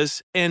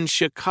Angeles, and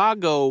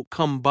Chicago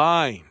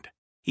combined.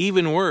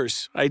 Even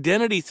worse,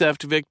 identity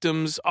theft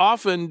victims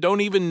often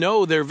don't even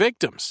know they're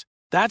victims.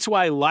 That's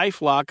why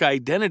LifeLock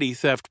Identity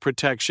Theft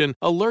Protection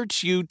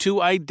alerts you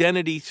to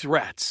identity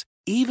threats,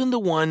 even the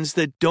ones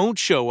that don't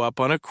show up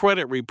on a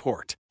credit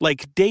report,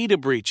 like data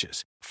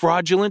breaches,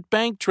 fraudulent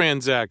bank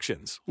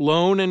transactions,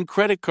 loan and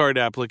credit card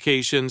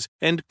applications,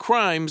 and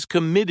crimes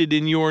committed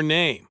in your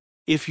name.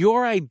 If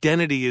your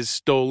identity is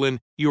stolen,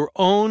 your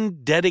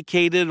own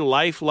dedicated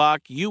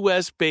LifeLock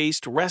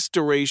U.S.-based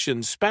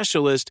restoration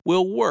specialist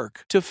will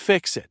work to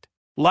fix it.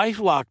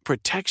 LifeLock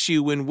protects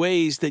you in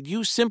ways that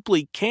you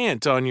simply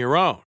can't on your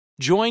own.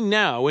 Join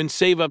now and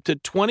save up to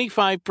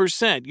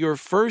 25% your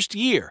first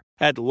year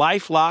at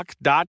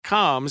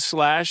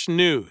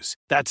LifeLock.com/news.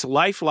 That's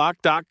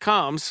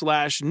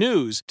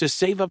LifeLock.com/news to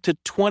save up to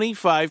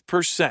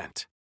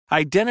 25%.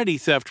 Identity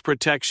theft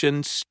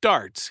protection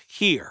starts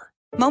here.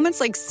 Moments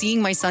like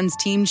seeing my son's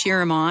team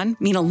cheer him on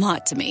mean a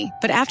lot to me.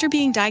 But after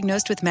being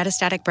diagnosed with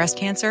metastatic breast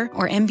cancer,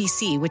 or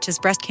MBC, which is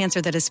breast cancer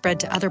that has spread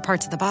to other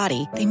parts of the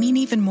body, they mean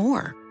even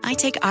more. I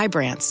take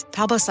Ibrance,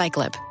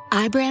 palbociclib.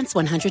 Ibrance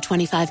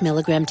 125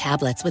 milligram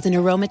tablets with an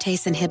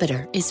aromatase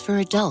inhibitor is for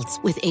adults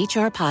with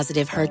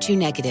HR-positive,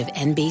 HER2-negative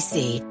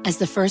MBC as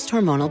the first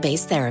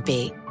hormonal-based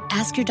therapy.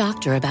 Ask your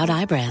doctor about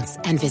Ibrance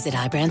and visit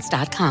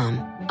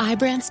Ibrance.com.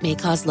 Ibrance may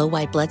cause low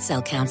white blood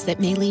cell counts that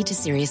may lead to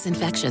serious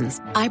infections.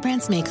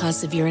 Ibrance may cause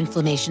severe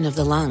inflammation of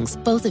the lungs.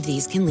 Both of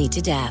these can lead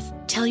to death.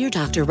 Tell your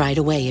doctor right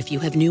away if you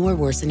have new or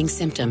worsening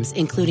symptoms,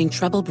 including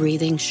trouble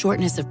breathing,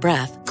 shortness of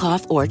breath,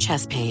 cough, or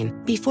chest pain.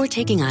 Before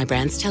taking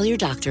Ibrance, tell your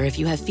doctor if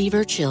you have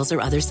fever, chills, or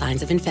other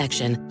signs of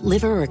infection,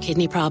 liver or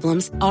kidney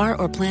problems, are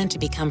or plan to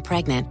become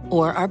pregnant,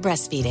 or are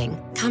breastfeeding.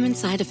 Common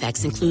side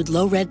effects include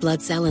low red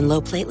blood cell and low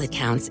platelet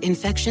counts,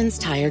 infections,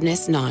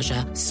 tiredness,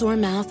 nausea, sore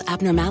mouth,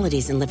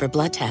 abnormalities in liver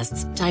blood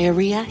tests,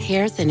 diarrhea,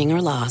 hair thinning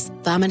or loss,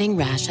 vomiting,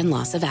 rash, and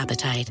loss of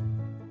appetite.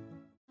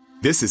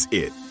 This is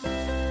it.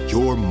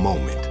 Your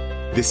moment.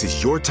 This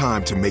is your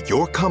time to make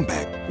your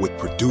comeback with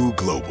Purdue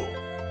Global.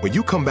 When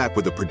you come back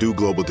with a Purdue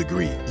Global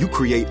degree, you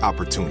create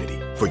opportunity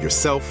for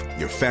yourself,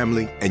 your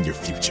family, and your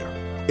future.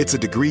 It's a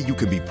degree you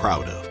can be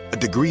proud of, a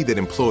degree that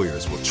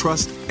employers will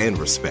trust and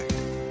respect.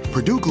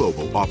 Purdue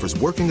Global offers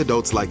working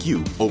adults like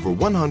you over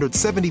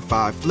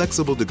 175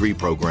 flexible degree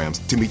programs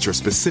to meet your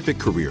specific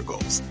career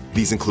goals.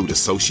 These include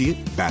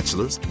associate,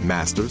 bachelor's,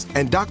 master's,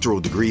 and doctoral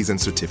degrees and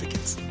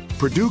certificates.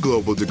 Purdue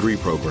Global degree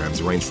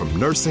programs range from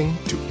nursing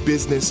to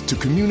business to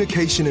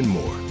communication and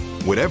more.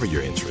 Whatever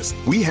your interest,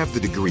 we have the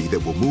degree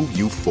that will move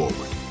you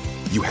forward.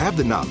 You have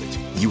the knowledge,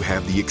 you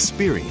have the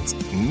experience.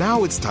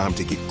 Now it's time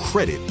to get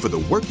credit for the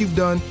work you've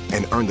done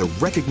and earn the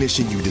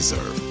recognition you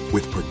deserve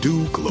with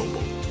Purdue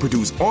Global.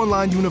 Purdue's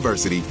online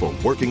university for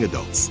working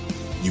adults.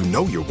 You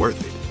know you're worth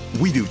it.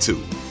 We do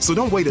too. So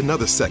don't wait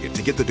another second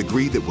to get the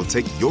degree that will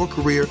take your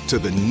career to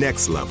the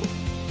next level.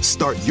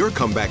 Start your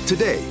comeback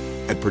today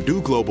at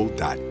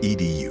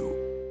PurdueGlobal.edu.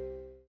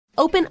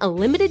 Open a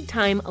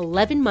limited-time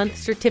 11-month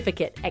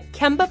certificate at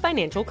Kemba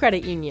Financial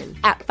Credit Union.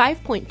 At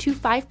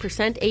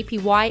 5.25%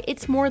 APY,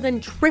 it's more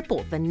than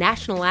triple the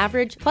national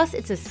average, plus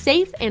it's a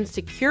safe and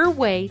secure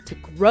way to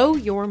grow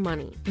your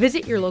money.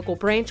 Visit your local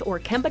branch or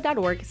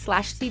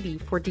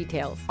kemba.org/cb for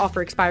details.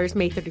 Offer expires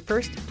May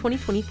 31st,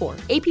 2024.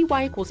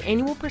 APY equals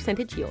annual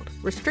percentage yield.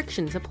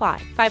 Restrictions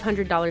apply.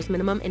 $500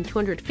 minimum and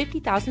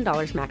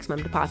 $250,000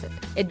 maximum deposit.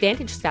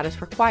 Advantage status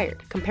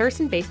required.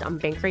 Comparison based on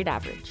bank rate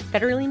average.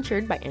 Federally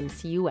insured by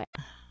NCUA.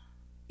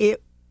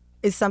 It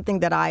is something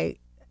that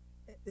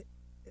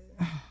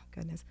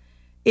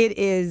it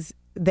is,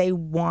 they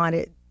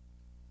wanted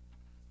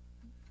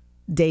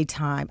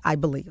daytime, I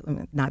believe,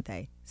 not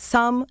they.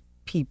 Some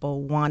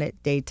people wanted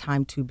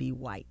daytime to be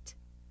white.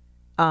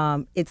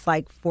 It's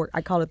like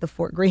I call it the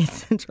Fort Greene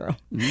syndrome.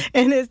 Mm-hmm.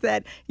 And it's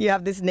that you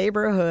have this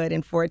neighborhood,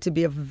 and for it to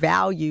be of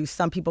value,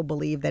 some people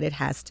believe that it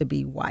has to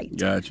be white.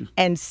 Gotcha.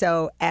 And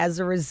so as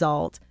a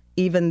result,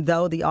 even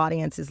though the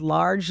audience is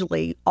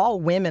largely all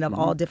women of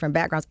all different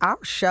backgrounds,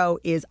 our show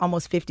is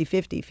almost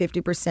 50-50,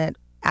 50%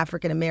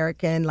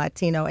 African-American,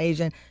 Latino,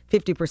 Asian,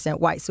 50%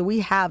 white. So we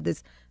have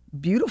this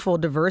beautiful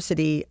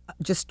diversity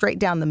just straight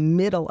down the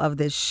middle of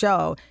this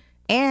show.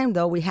 And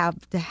though we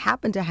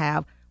happen to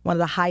have one of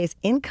the highest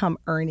income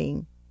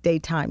earning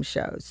daytime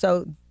shows.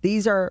 So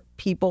these are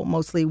people,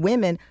 mostly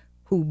women,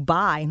 who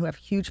buy and who have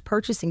huge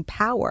purchasing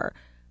power.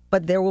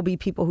 But there will be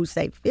people who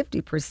say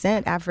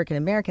 50% African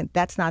American.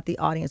 That's not the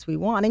audience we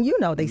want. And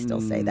they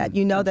still say that.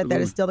 That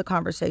is still the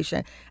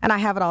conversation. And I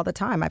have it all the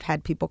time. I've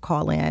had people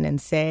call in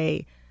and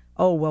say,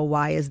 oh, well,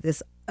 why is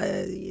this?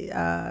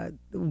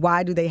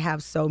 Why do they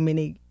have so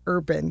many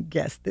urban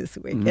guests this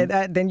week? Mm-hmm.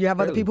 And then you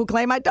have other people who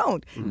claim I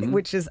don't,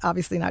 which is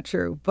obviously not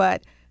true.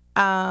 But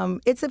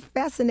it's a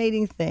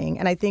fascinating thing.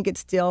 And I think it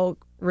still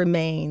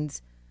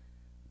remains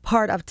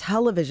part of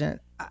television.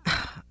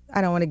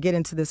 I don't want to get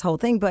into this whole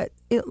thing, but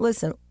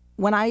listen,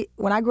 when I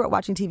grew up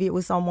watching TV, it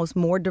was almost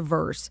more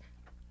diverse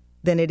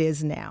than it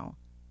is now.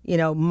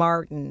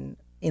 Martin,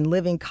 In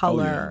Living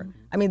Color. Oh, yeah.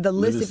 I mean, the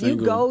list, if you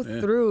go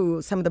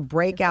through some of the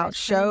breakout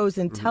shows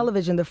in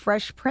television, The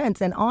Fresh Prince,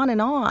 and on and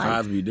on.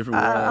 Cosby,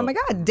 different world. Oh, my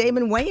God,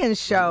 Damon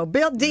Wayans show,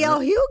 D.L.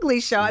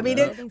 Hughley show. I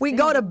mean, we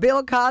go to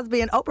Bill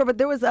Cosby and Oprah, but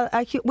there was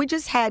we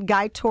just had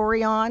Guy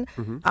Torry on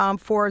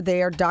for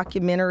their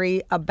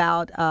documentary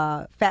about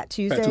Fat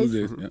Tuesdays. Fat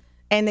Tuesdays, yeah.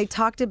 And they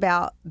talked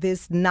about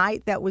this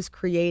night that was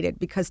created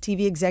because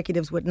TV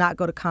executives would not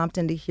go to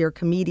Compton to hear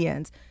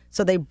comedians.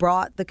 So they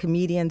brought the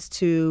comedians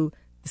to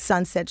the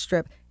Sunset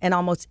Strip, and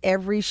almost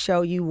every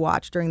show you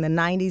watched during the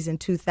 90s and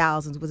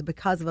 2000s was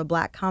because of a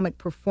black comic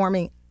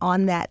performing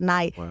on that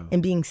night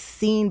and being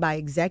seen by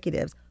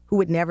executives who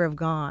would never have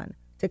gone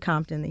to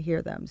Compton to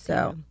hear them.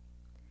 So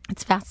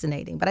it's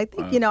fascinating. But I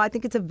think, I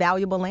think it's a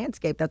valuable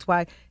landscape. That's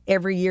why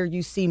every year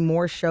you see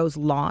more shows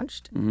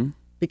launched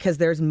because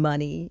there's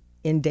money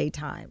in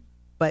daytime,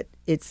 but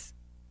it's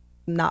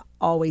not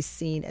always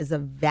seen as a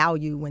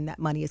value when that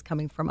money is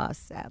coming from us,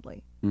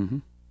 sadly. Mm-hmm.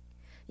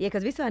 Yeah,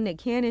 because we saw Nick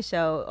Cannon's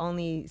show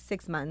only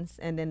 6 months,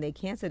 and then they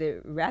canceled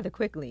it rather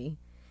quickly.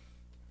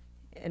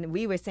 And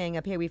we were saying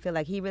up here, we feel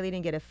like he really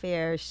didn't get a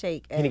fair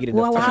shake.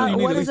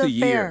 What is a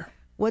fair?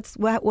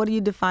 What do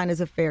you define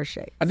as a fair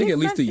shake? I think at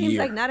least a year. Seems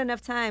like not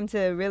enough time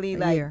to really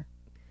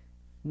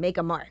make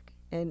a mark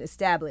and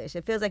establish.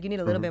 It feels like you need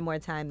a little bit more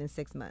time than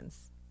 6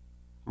 months.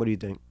 What do you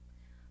think?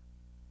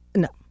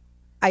 No,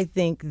 I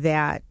think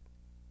that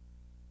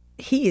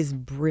he is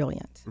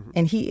brilliant,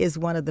 and he is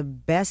one of the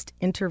best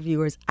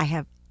interviewers I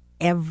have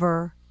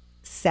ever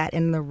sat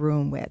in the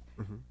room with.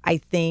 I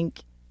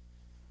think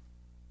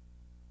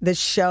the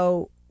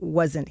show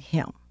wasn't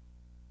him.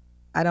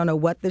 I don't know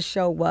what the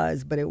show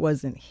was, but it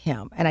wasn't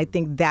him. And I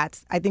think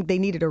they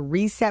needed a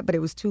reset, but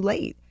it was too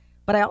late.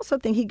 But I also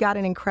think he got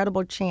an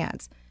incredible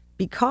chance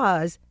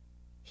because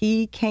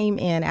he came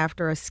in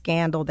after a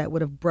scandal that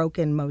would have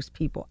broken most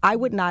people. I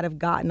would not have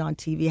gotten on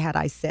TV had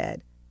I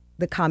said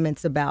the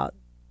comments about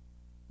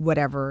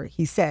whatever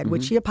he said,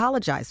 which he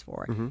apologized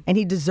for. And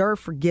he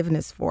deserved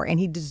forgiveness for,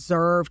 and he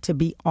deserved to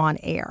be on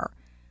air.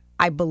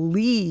 I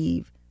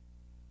believe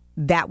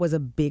that was a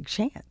big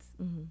chance.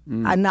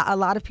 A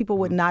lot of people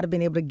would not have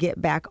been able to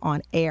get back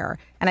on air.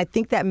 And I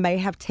think that may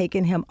have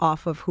taken him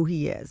off of who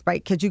he is,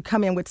 right? Because you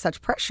come in with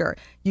such pressure.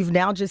 You've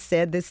now just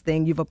said this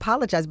thing, you've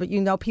apologized, but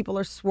people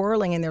are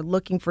swirling and they're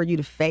looking for you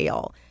to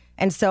fail.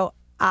 And so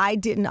I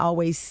didn't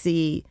always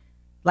see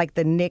like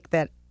the Nick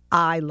that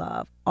I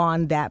love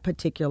on that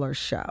particular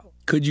show.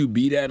 Could you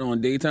be that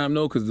on daytime,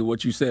 though? Because of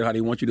what you said, how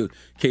they want you to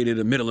cater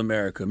to middle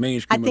America,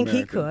 mainstream America. I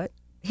think he could.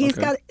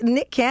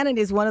 Nick Cannon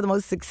is one of the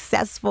most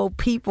successful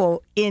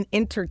people in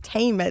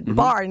entertainment,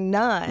 bar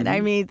none. I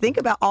mean, think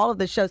about all of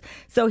the shows.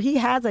 So he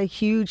has a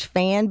huge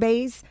fan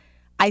base.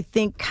 I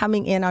think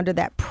coming in under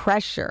that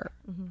pressure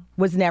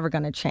was never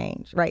going to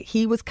change, right?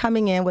 He was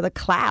coming in with a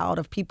cloud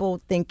of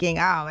people thinking,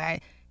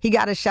 He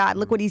got a shot.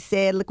 Look what he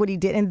said. Look what he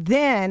did. And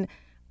then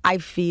I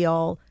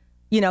feel,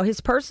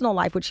 his personal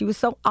life, which he was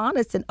so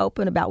honest and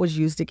open about, was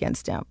used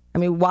against him. I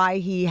mean, why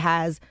he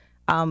has,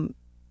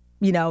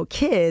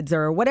 kids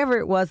or whatever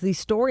it was,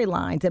 these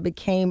storylines that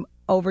became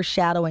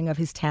overshadowing of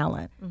his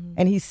talent.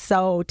 And he's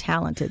so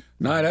talented.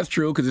 No, that's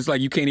true, because it's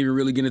like you can't even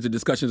really get into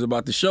discussions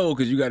about the show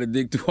because you got to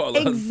dig through all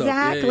that stuff.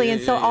 Exactly.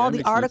 And so all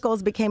the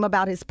articles became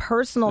about his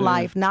personal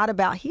life, not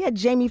about, he had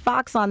Jamie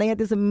Foxx on. They had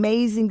this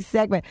amazing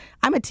segment.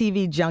 I'm a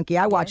TV junkie.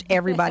 I watch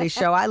everybody's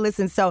show. I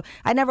listen. So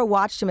I never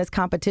watched him as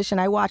competition.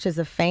 I watch as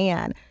a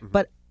fan.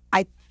 But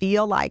I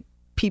feel like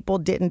people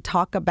didn't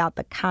talk about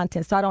the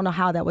content. So I don't know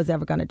how that was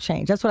ever going to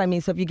change. That's what I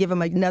mean. So if you give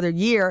them another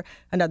year,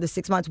 another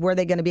 6 months, were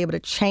they going to be able to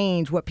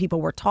change what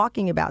people were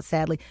talking about,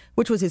 sadly,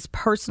 which was his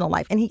personal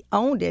life? And he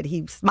owned it.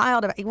 He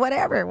smiled about it,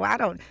 whatever.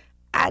 Well,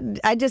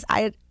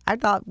 I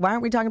thought, why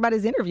aren't we talking about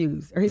his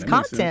interviews or his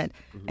content?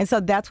 And so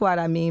that's what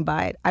I mean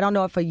by it. I don't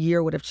know if a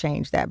year would have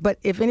changed that. But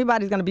if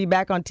anybody's going to be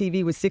back on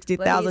TV with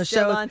 60,000 shows.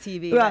 Still on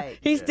TV, well, right.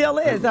 He still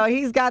is. So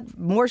he's got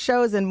more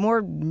shows and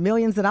more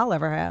millions than I'll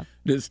ever have.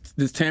 Does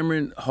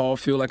Tamron Hall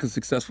feel like a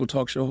successful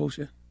talk show host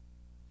yet?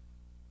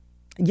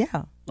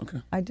 Yeah.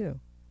 Okay. I do.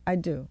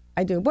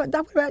 What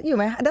about you,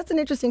 man? That's an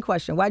interesting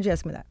question. Why'd you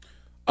ask me that?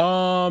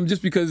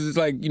 Just because it's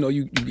like,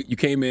 you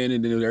came in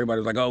and then everybody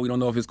was like, oh, we don't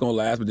know if it's going to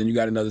last, but then you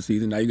got another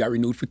season. Now you got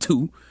renewed for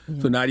 2.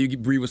 So now you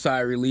breathe a sigh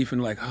of relief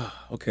and like, oh,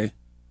 okay.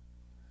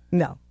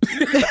 No.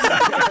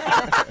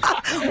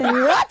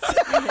 What?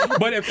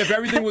 But if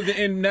everything was to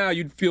end now,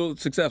 you'd feel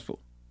successful.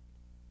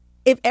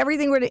 If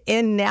everything were to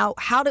end now,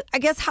 how do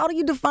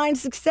you define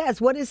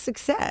success? What is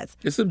success?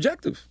 It's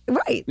subjective.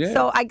 Right. Yeah.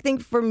 So I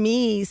think for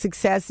me,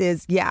 success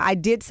is, I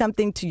did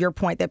something, to your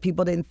point, that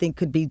people didn't think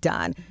could be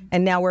done.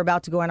 And now we're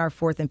about to go in our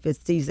 4th and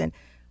 5th season.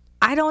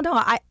 I don't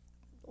know.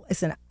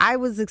 Listen, I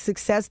was a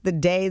success the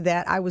day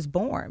that I was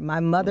born. My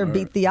mother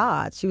beat the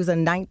odds. She was a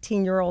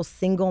 19-year-old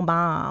single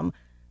mom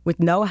with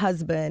no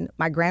husband.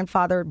 My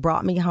grandfather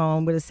brought me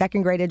home with a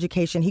 2nd grade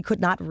education. He could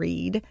not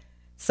read.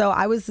 So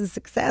I was a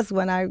success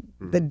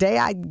the day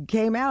I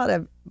came out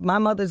of my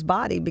mother's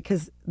body,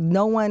 because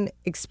no one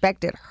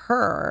expected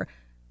her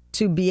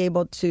to be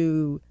able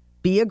to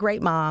be a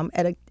great mom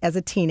as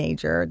a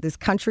teenager, this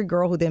country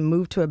girl who then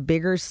moved to a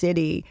bigger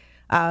city.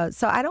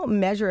 So I don't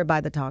measure it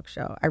by the talk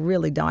show. I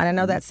really don't. And I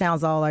know that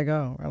sounds all like,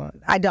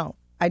 I don't.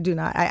 I do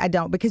not. I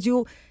don't, because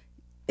you'll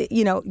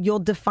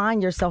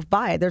define yourself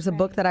by it. There's a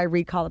book that I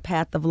read called A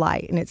Path of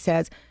Light, and it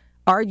says,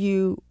 are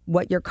you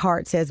what your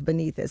card says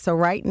beneath it? So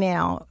right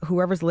now,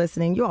 whoever's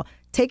listening, you all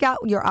take out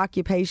your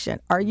occupation.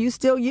 Are you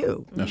still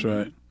you? That's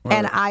right.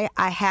 And I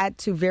had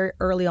to, very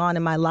early on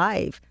in my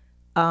life,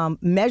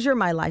 measure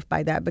my life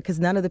by that, because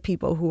none of the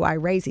people who I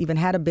raised even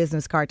had a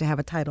business card to have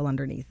a title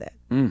underneath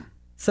it.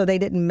 So they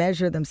didn't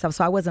measure themselves.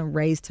 So I wasn't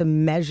raised to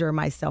measure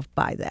myself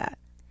by that.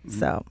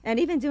 So, and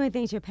even doing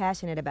things you're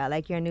passionate about,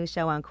 like your new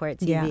show on Court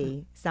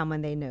TV,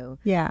 Someone They Knew.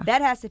 Yeah.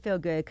 That has to feel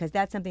good, because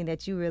that's something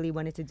that you really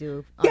wanted to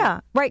do.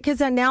 Yeah, right.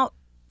 Because now,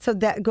 so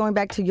that going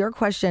back to your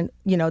question,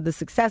 the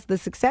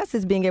success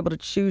is being able to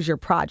choose your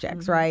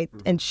projects, right?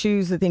 And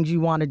choose the things you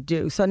want to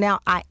do. So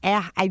now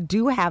I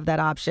do have that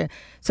option.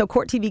 So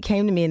Court TV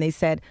came to me and they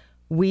said,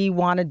 we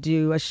want to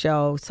do a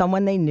show,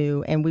 Someone They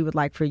Knew, and we would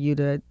like for you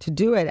to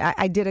do it.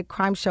 I did a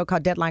crime show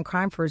called Deadline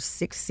Crime for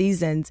 6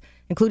 seasons,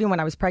 including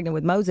when I was pregnant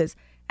with Moses.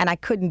 And I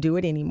couldn't do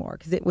it anymore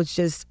because it was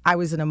just, I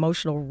was an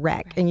emotional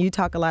wreck. And you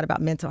talk a lot about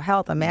mental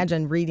health.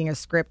 Imagine reading a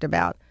script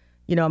about,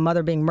 a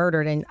mother being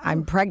murdered and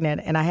I'm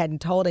pregnant and I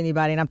hadn't told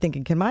anybody. And I'm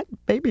thinking, can my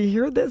baby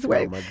hear this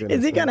way?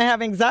 Is he going to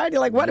have anxiety?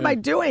 Like, what am I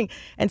doing?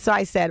 And so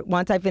I said,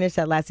 once I finished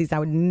that last season, I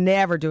would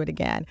never do it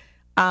again.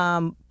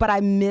 But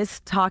I miss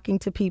talking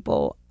to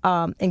people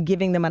and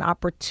giving them an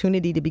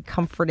opportunity to be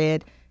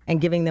comforted and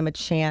giving them a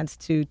chance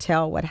to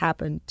tell what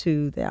happened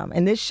to them.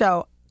 And this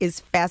show is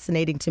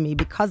fascinating to me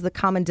because the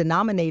common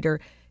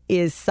denominator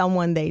is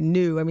someone they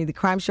knew. I mean, the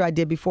crime show I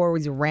did before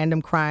was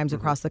random crimes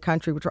across the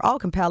country, which were all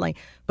compelling.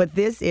 But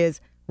this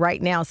is,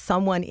 right now,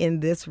 someone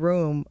in this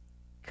room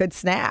could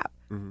snap.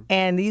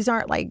 And these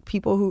aren't like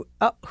people who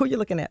are you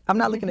looking at? I'm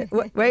not looking at,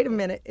 wait a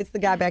minute. It's the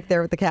guy back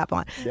there with the cap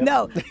on. Yep.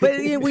 No, but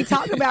we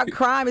talk about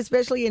crime,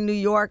 especially in New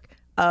York,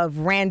 of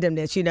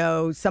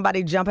randomness,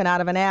 somebody jumping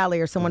out of an alley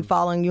or someone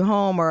following you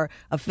home or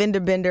a fender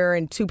bender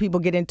and 2 people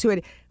get into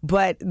it.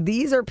 But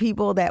these are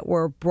people that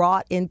were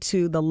brought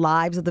into the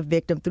lives of the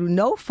victim through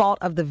no fault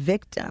of the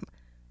victim.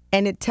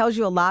 And it tells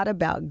you a lot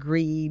about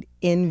greed,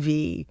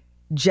 envy,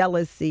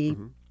 jealousy,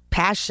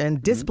 passion,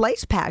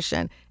 displaced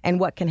passion, and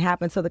what can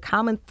happen. So the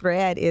common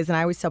thread is, and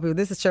I always tell people,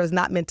 this show is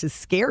not meant to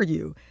scare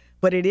you,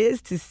 but it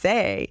is to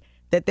say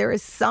that there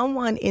is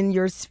someone in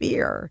your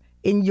sphere,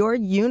 in your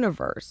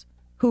universe,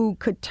 who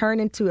could turn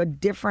into a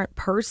different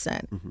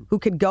person, who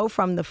could go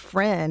from the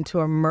friend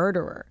to a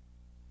murderer.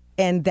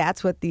 And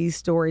that's what these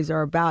stories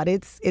are about.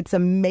 It's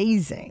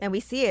amazing. And we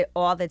see it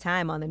all the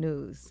time on the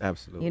news.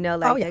 Absolutely.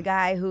 The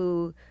guy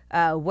who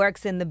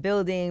works in the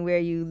building where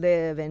you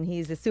live and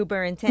he's a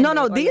superintendent.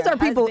 No, these are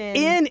people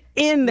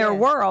in their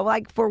world.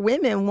 Like for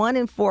women, 1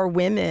 in 4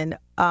 women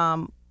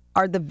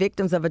are the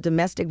victims of a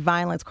domestic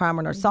violence, crime,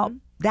 or assault,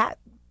 that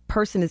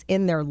person is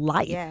in their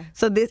life. Yeah.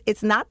 So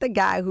it's not the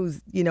guy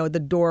who's,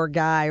 the door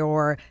guy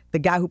or the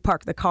guy who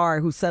parked the car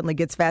who suddenly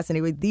gets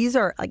fascinated. These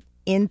are like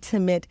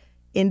intimate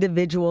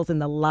individuals in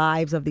the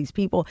lives of these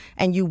people,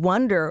 and you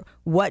wonder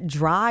what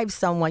drives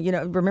someone.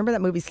 Remember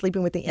that movie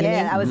Sleeping with the Enemy?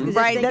 Yeah, I was just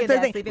thinking That's that,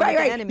 the thing. Sleeping with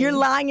the Enemy. You're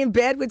lying in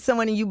bed with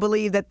someone and you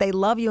believe that they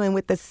love you, and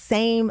with the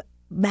same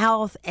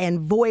mouth and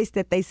voice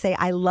that they say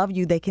I love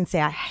you, they can say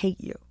I hate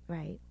you.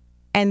 Right.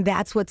 And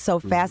that's what's so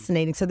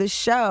fascinating. So this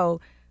show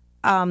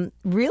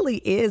really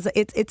is,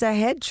 it's a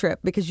head trip,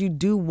 because you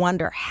do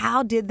wonder,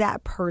 how did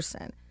that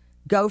person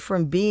go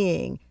from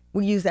being,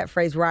 we use that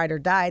phrase ride or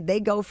die, they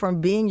go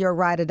from being your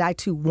ride or die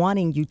to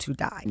wanting you to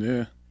die.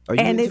 Yeah. Are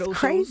you and into it's those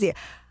crazy. shows?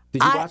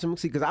 Did you watch them?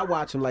 See, because I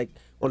watch them like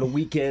on the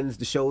weekends,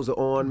 the shows are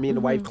on, me and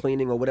the wife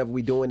cleaning or whatever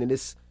we doing,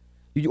 and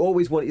you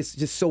always want, it's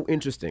just so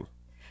interesting.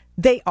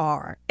 They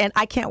are, and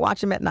I can't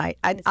watch them at night.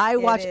 I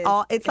watch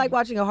all. It's like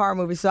watching a horror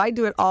movie, so I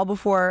do it all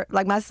before.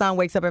 Like my son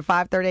wakes up at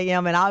 5:30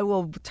 a.m. and I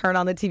will turn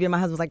on the TV. And my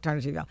husband's like, "Turn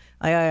the TV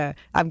on."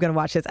 I'm gonna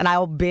watch this, and I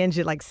will binge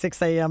it like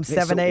 6 a.m.,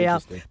 7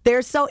 a.m.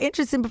 They're so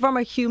interesting from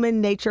a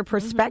human nature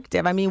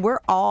perspective. I mean,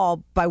 we're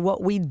all, by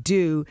what we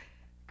do,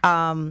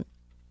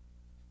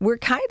 we're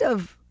kind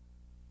of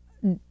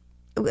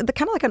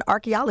like an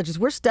archaeologist.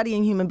 We're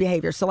studying human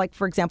behavior. So, like,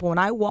 for example, when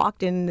I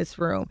walked in this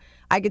room,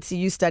 I could see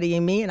you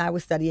studying me, and I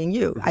was studying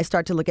you. I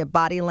start to look at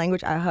body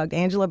language. I hugged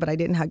Angela, but I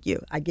didn't hug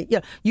you. I get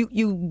you,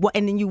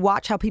 and then you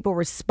watch how people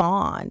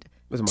respond.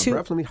 Was my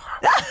breath? Let me.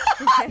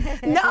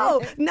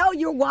 No,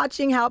 you're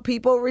watching how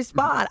people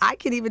respond. I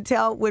can even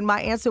tell when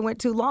my answer went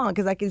too long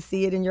because I can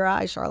see it in your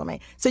eyes, Charlamagne.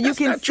 So you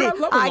can see.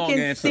 I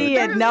can see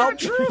it. No,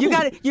 you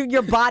got it.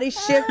 Your body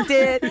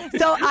shifted.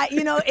 So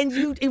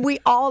we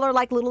all are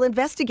like little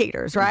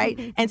investigators,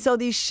 right? And so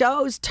these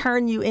shows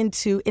turn you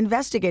into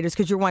investigators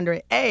because you're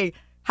wondering, A,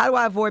 how do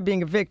I avoid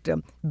being a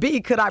victim? B,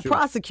 could I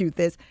prosecute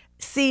this?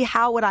 C,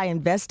 how would I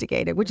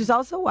investigate it? Which is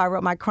also why I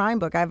wrote my crime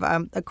book. I have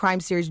a crime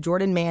series,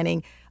 Jordan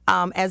Manning,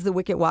 as the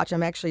Wicked Watch.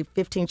 I'm actually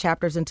 15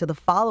 chapters into the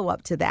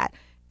follow-up to that.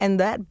 And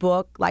that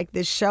book, like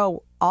this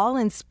show, all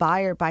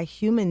inspired by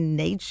human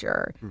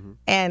nature.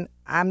 And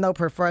I'm no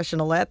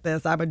professional at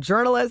this. I'm a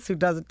journalist who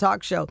does a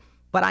talk show.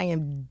 But I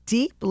am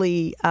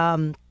deeply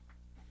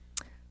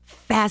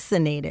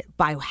fascinated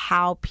by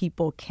how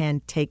people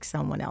can take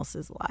someone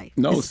else's life,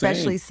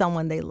 especially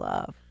someone they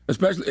love.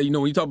 Especially,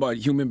 when you talk about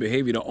human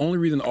behavior, the only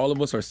reason all of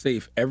us are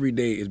safe every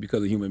day is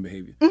because of human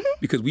behavior.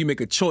 Because we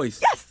make a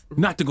choice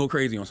not to go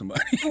crazy on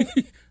somebody.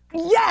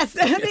 Yes.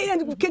 I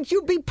mean, could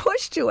you be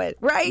pushed to it,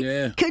 right?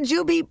 Yeah. Could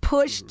you be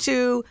pushed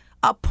to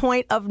a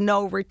point of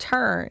no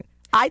return?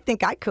 I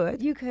think I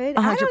could. You could.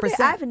 100%.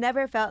 I've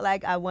never felt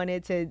like I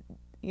wanted to,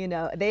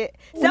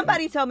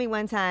 somebody told me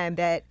one time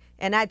that,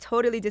 and I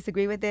totally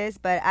disagree with this,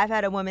 but I've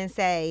had a woman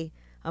say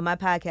on my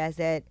podcast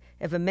that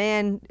if a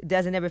man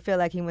doesn't ever feel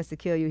like he wants to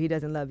kill you, he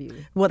doesn't love you.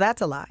 Well,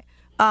 that's a lie.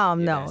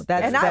 No,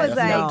 that's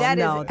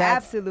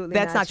absolutely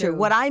that's not true.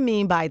 What I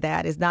mean by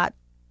that is not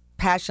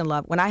passion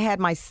love. When I had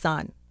my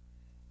son,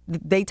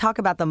 they talk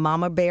about the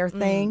mama bear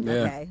thing.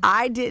 Okay.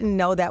 I didn't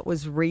know that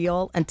was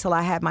real until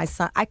I had my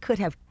son.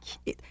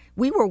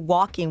 We were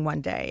walking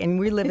one day, and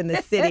we live in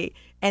the city,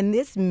 and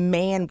this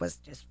man was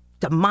just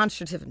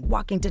demonstrative and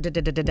walking,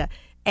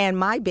 and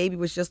my baby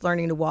was just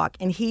learning to walk,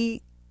 and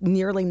he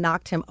nearly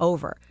knocked him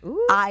over.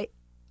 Ooh. I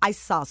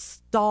saw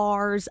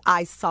stars.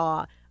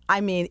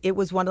 It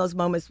was one of those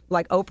moments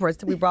like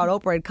Oprah. We brought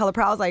Oprah in Color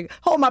Purple. I was like,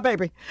 hold my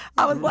baby.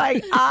 I was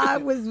like, I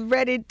was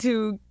ready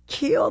to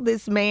kill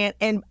this man.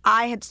 And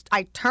I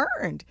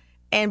turned.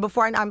 And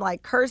before I'm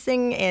like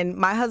cursing, and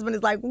my husband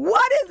is like,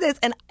 what is this?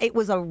 And it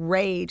was a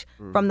rage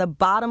from the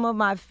bottom of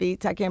my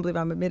feet, I can't believe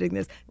I'm admitting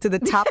this, to the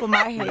top of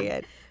my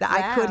head that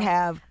I could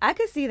have. I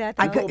could see that.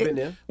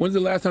 When's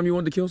the last time you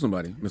wanted to kill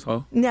somebody, Ms.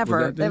 Hall?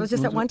 Never. That was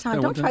just at one time.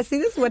 Don't try. See,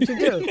 this is what you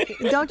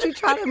do. Don't you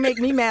try to make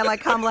me mad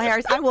like Kamala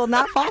Harris. I will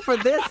not fall for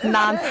this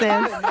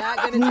nonsense.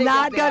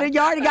 Not gonna.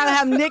 You already got to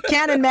have Nick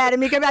Cannon mad at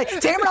me. Gonna be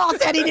like, Tamara Hall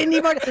said he didn't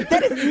even.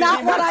 That is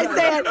not what I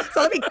said. So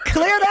let me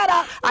clear that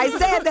up. I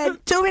said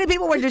that too many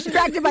people were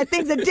distracted by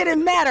things that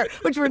didn't matter,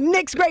 which were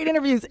Nick's great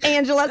interviews,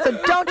 Angela. So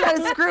don't try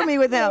to screw me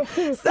with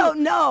him. So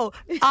no,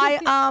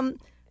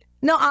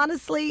 no,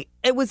 honestly,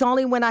 it was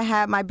only when I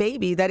had my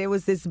baby that it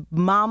was this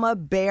mama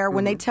bear.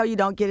 When they tell you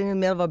don't get in the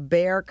middle of a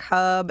bear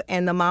cub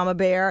and the mama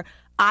bear,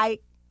 I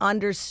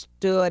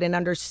understood and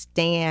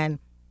understand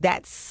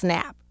that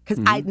snap.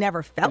 Because I'd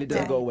never felt it. And it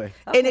doesn't go away.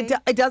 And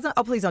it doesn't.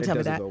 Oh, please don't tell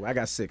me that. I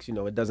got 6.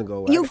 It doesn't go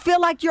away. You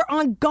feel like you're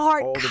on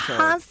guard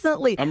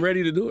constantly. I'm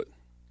ready to do it.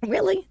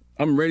 Really?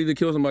 I'm ready to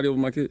kill somebody over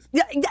my kids.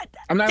 Yeah,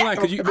 I'm not lying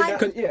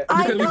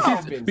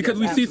because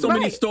we see so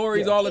many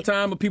stories all the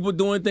time of people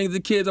doing things to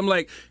kids. I'm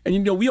like,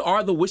 and we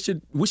are the wish a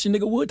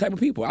nigga would type of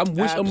people. I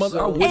wish a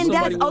mother. I wish and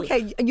somebody that's would.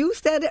 okay. You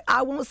said it.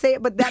 I won't say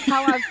it, but that's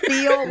how I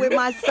feel with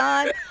my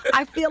son.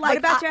 I feel like. What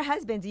about your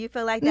husband? Do you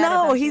feel like that?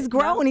 No, he's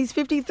grown. He's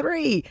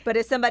 53. But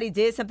if somebody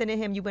did something to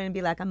him, you wouldn't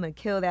be like, I'm gonna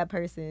kill that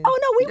person. Oh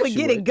no, we would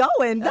get it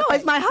going. No,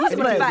 it's my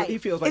husband. He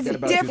feels like it's that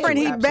about different.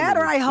 you too. He's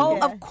better. I hope.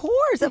 Yeah. Of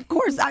course.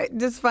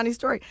 This funny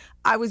story.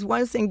 I was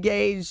once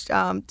engaged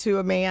to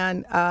a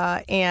man,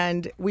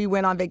 and we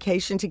went on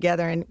vacation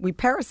together, and we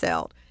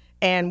parasailed,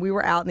 and we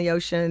were out in the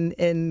ocean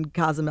in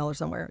Cozumel or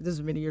somewhere. This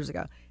was many years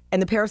ago,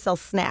 and the parasail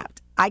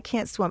snapped. I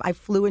can't swim. I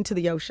flew into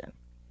the ocean.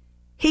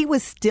 He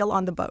was still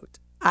on the boat.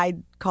 I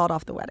called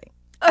off the wedding.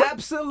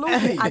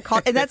 Absolutely.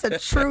 And that's a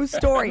true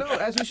story. No,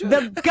 as you should.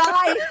 The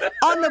guy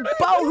on the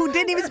boat who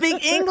didn't even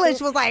speak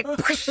English was like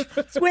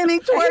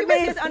swimming toward He me.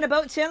 was just on the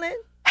boat chilling.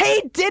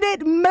 He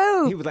didn't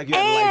move. He was like, you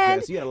had a life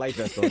vest. You had a life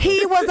vest on.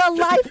 He was a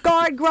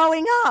lifeguard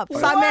growing up.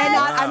 So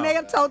I may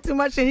have told too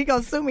much and he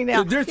gonna sue me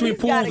now. There's between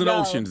pools and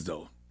oceans,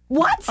 though.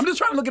 What? I'm just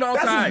trying to look at all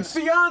sides. That's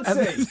his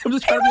fiance. I'm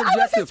just trying to be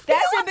objective.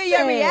 That should be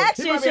your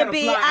reaction. Should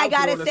be, I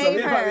gotta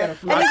save her.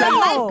 And he's a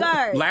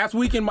lifeguard. Last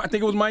weekend, I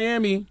think it was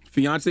Miami.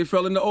 Fiance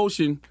fell in the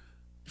ocean.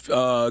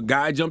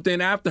 Guy jumped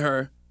in after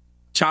her.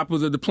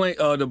 Choppers of the plane,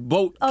 the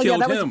boat killed him. Oh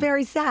yeah, that was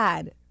very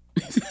sad.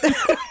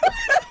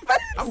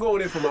 I'm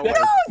going in for my wife.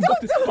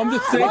 I'm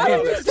just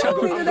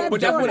saying. But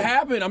that's what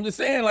happened. I'm just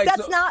saying. Like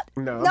that's not.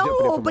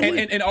 No, but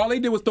and all they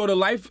did was throw the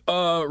life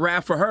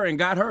raft for her and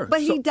got her. But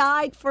he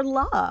died for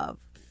love.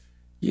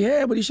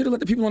 Yeah, but he should have let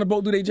the people on the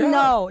boat do their job.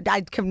 No,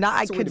 I could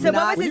not. So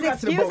what was his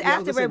excuse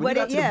afterward?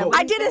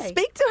 I didn't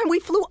speak to him.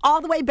 We flew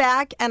all the way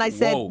back, and I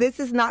said, "This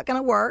is not going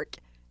to work."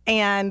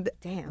 And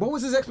damn, what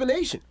was his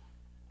explanation?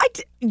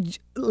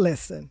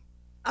 Listen.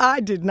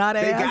 I did not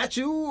ask. They got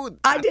you?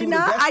 I did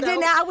not.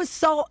 I was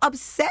so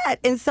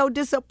upset and so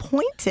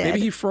disappointed.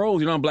 Maybe he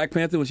froze. On Black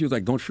Panther when she was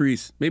like, "Don't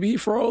freeze." Maybe he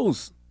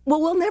froze. Well,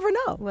 we'll never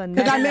know.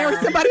 Because I married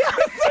somebody else.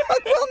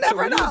 We'll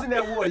never know. You was in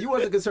that water. You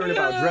wasn't concerned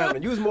about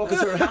drowning. You was more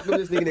concerned, how come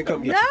this nigga didn't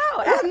come get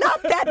you? No,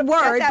 not that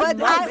word.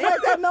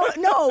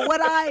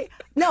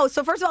 No.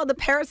 So first of all, the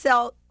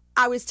parasail,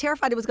 I was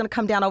terrified it was going to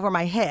come down over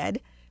my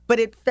head. But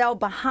it fell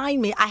behind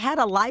me. I had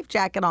a life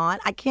jacket on.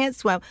 I can't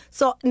swim.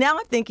 So now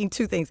I'm thinking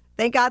two things.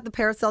 Thank God the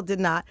parasail did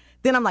not.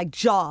 Then I'm like,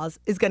 Jaws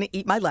is going to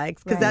eat my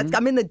legs because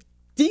I'm in the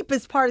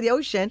deepest part of the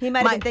ocean. He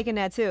might have been thinking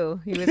that too.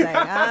 He was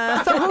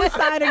like, So whose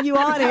side are you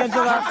on,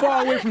 Angela? How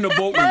far away from the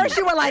boat were First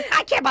you were like,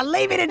 I can't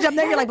believe it, and jump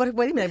there. You're like,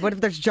 wait a minute, what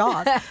if there's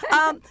Jaws?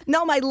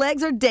 No, my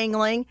legs are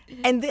dangling.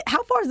 And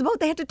how far is the boat?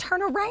 They had to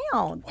turn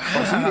around. Wow.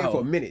 Oh, so you there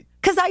for a minute.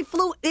 Because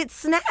it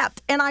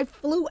snapped, and I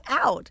flew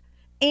out.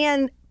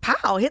 And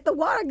pow, hit the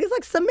water. It's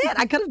like cement.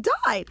 I could have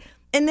died.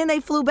 And then they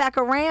flew back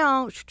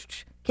around,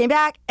 came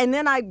back, and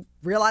then I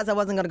realized I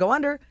wasn't going to go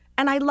under,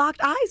 and I locked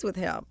eyes with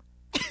him.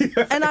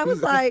 And I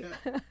was like,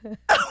 wait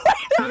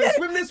a minute.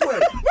 Swim this way.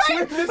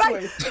 Swim this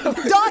way.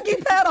 Doggy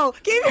paddle.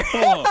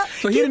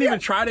 So he didn't even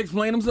try to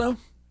explain himself?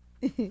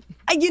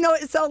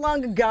 It's so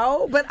long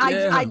ago, but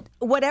I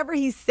whatever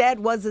he said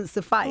wasn't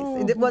suffice.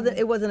 It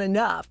wasn't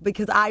enough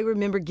because I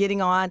remember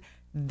getting on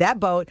that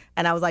boat,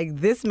 and I was like,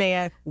 this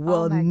man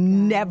will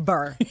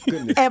never,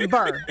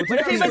 ever. What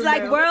if he was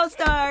like World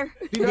Star?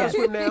 Yes,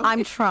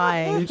 I'm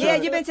trying. Yeah,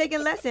 you've been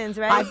taking lessons,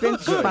 right? I've been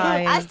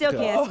trying. I still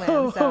can't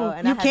swim. So,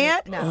 you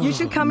can't? No. You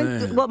should come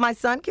well, my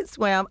son can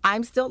swim.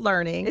 I'm still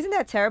learning. Isn't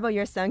that terrible?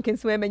 Your son can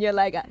swim, and you're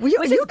like,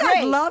 you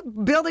guys love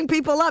building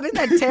people up. Isn't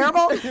that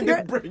terrible?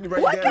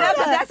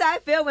 That's how I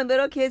feel when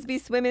little kids be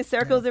swimming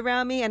circles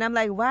around me, and I'm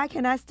like, why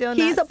can I still not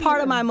He's a part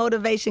see of my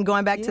motivation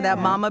going back to that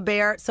mama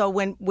bear. So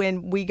when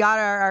we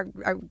got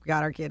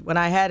our kid, when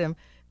I had him,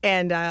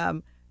 and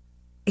I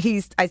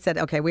said,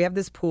 okay, we have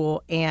this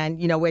pool, and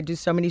we do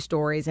so many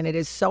stories, and it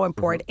is so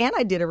important. And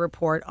I did a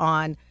report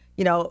on,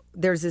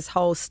 there's this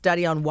whole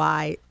study on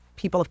why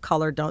people of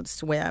color don't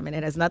swim, and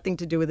it has nothing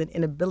to do with an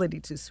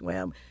inability to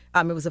swim.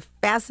 It was a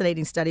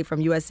fascinating study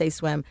from USA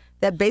Swim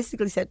that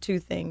basically said two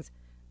things.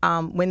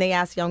 When they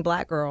asked young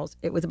black girls,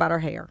 it was about her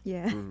hair.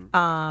 Yeah.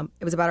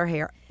 It was about her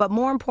hair. But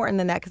more important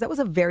than that, because that was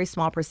a very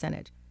small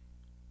percentage,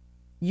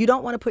 you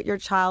don't want to put your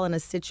child in a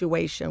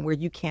situation where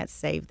you can't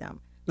save them.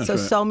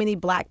 So many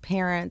black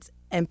parents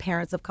and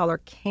parents of color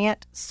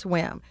can't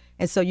swim.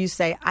 And so you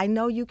say, I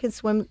know you can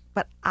swim,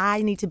 but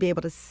I need to be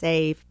able to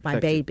save my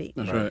baby.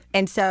 That's right.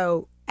 And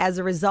so as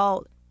a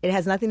result, it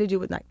has nothing to do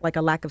with like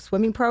a lack of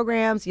swimming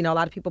programs. A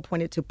lot of people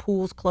pointed to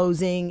pools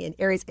closing in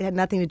areas. It had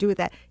nothing to do with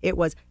that. It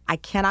was, I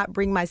cannot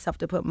bring myself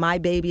to put my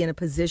baby in a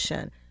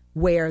position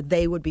where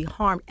they would be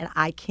harmed, and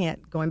I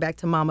can't, going back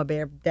to Mama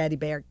Bear, Daddy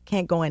Bear,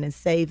 can't go in and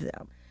save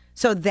them.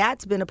 So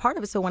that's been a part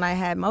of it. So when I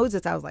had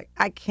Moses, I was like,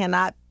 I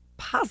cannot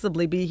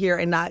possibly be here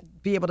and not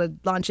be able to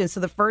launch in. So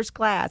the first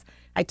class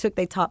I took,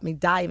 they taught me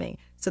diving.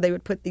 So they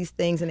would put these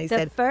things, and they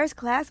said... The first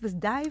class was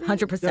diving?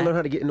 100%. You learn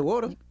how to get in the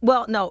water?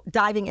 Well, no,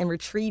 diving and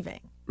retrieving.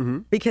 Mm-hmm.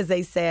 Because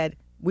they said,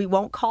 We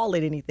won't call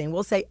it anything.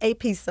 We'll say a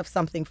piece of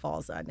something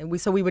falls on, and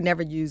we would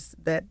never use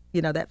that,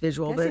 that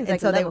visual. That seems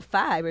like so a level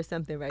 5 or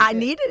something, right? I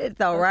needed it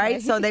though,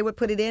 right? So they would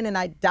put it in, and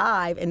I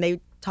dive, and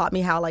they taught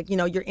me how,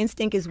 your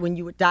instinct is when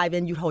you would dive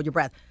in, you'd hold your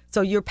breath.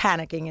 So you're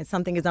panicking, and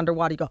something is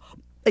underwater, you go,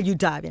 and you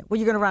dive in. Well,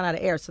 you're going to run out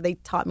of air. So they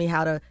taught me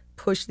how to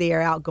push the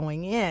air out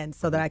going in,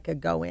 so that I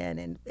could go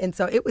in, and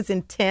so it was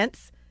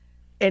intense,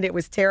 and it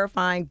was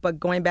terrifying. But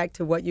going back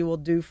to what you will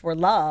do for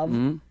love.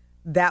 Mm-hmm.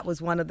 That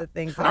was one of the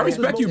things. I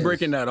respect you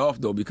breaking that off,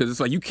 though, because it's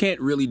like you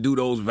can't really do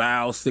those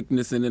vows,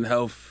 sickness and in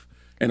health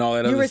and all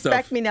that other stuff. You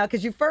respect me now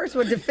because you first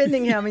were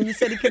defending him and you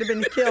said he could have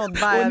been killed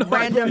by a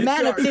random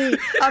manatee.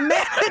 A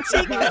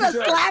manatee could have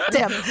slapped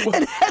him.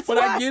 But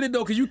I get it,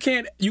 though, because you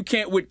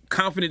can't with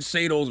confidence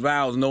say those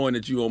vows knowing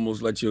that you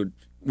almost let your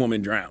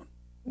woman drown.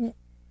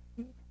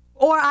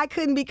 Or I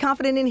couldn't be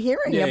confident in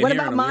hearing it. What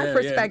about my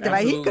perspective?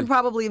 He could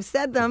probably have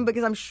said them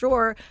because I'm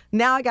sure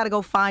now I got to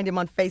go find him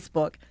on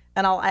Facebook.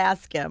 And I'll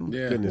ask him,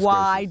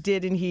 why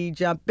didn't he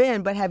jump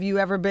in? But have you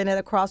ever been at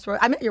a crossroad?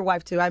 I met your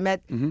wife, too. I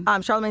met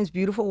Charlamagne's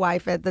beautiful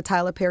wife at the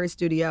Tyler Perry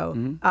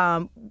studio.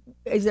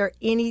 Is there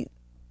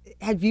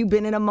have you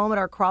been in a moment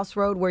or a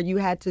crossroad where you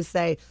had to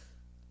say,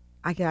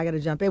 I got to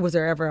jump in? Was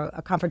there ever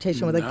a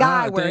confrontation with a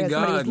guy where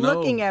somebody was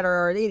looking at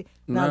her?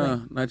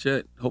 No, not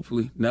yet.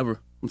 Hopefully,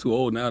 never. I'm too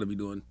old now to be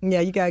doing. Yeah,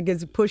 you got to get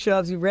some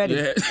push-ups. You ready?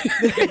 Yeah.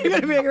 You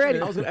got to be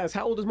ready. I was going to ask,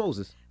 how old is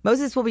Moses?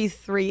 Moses will be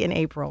 3 in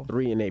April.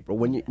 3 in April.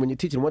 When you're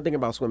teaching one thing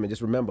about swimming,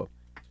 just remember,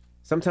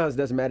 sometimes it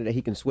doesn't matter that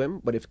he can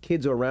swim, but if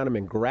kids are around him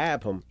and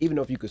grab him, even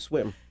though if you could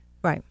swim.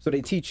 Right. So they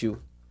teach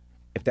you,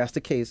 if that's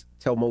the case,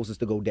 tell Moses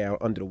to go down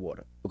under the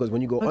water. Because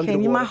when you go under the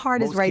water, my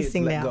heart is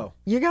racing now. Go.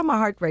 You got my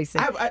heart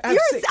racing. I have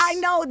 6. I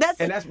know.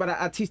 But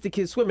I teach the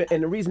kids swimming.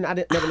 And the reason I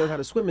never learned how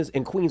to swim is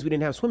in Queens, we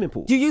didn't have swimming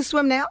pools. Do you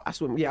swim now? I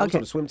swim. Yeah, I was on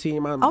the swim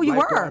team. You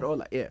were? All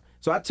that. Yeah.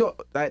 So I taught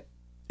that.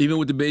 Even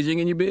with the Beijing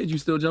in your bed, you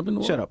still jump in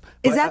the water? Shut up.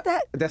 Is that?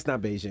 That's not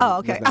Beijing. Oh,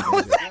 okay.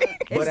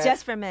 It's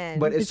just for men.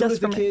 But as soon as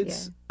the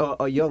kids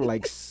are young,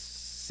 like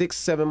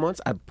 6-7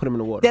 months, I put them in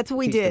the water. That's what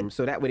we did. Them,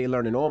 so that way they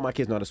learn, and all my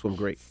kids know how to swim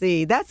great.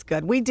 See, that's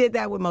good. We did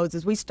that with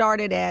Moses. We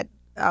started at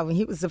when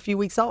he was a few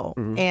weeks old.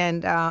 Mm-hmm.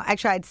 And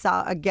actually, I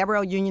saw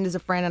Gabrielle Union is a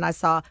friend, and I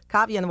saw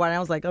Kavya in the water, and I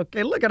was like,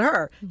 okay, look at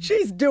her. Mm-hmm.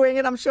 She's doing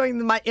it. I'm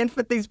showing my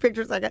infant these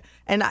pictures.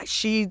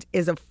 She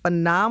is a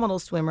phenomenal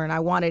swimmer, and I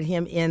wanted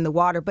him in the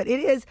water. But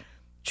it is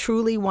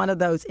truly one of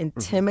those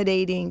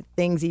intimidating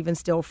things, even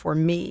still for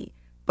me.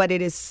 But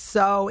it is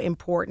so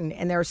important,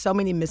 and there are so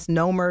many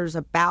misnomers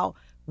about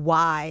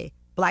why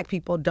Black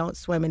people don't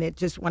swim. And it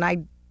just, when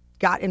I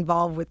got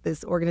involved with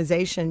this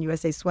organization,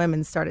 USA Swim,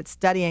 and started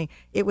studying,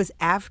 it was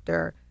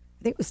after,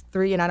 I think it was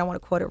 3, and I don't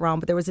want to quote it wrong,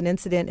 but there was an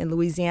incident in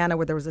Louisiana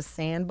where there was a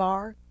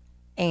sandbar,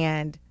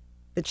 and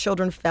the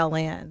children fell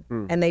in,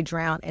 and they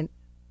drowned. And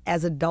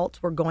as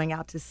adults were going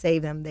out to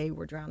save them, they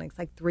were drowning. It's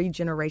like 3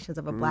 generations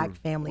of a Black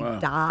family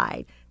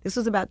died. This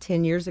was about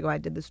 10 years ago I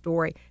did the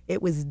story.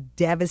 It was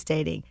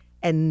devastating,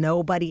 and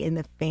nobody in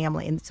the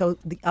family. And so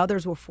the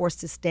others were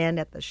forced to stand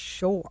at the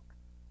shore.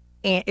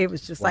 And it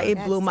was just it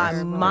blew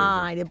my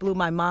mind. It blew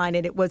my mind.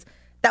 And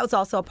that was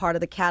also a part of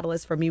the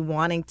catalyst for me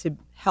wanting to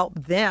help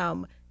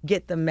them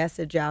get the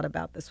message out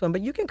about the swim.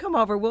 But you can come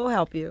over. We'll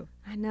help you.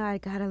 I know. I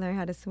got to learn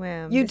how to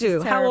swim. You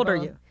do. How old are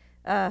you?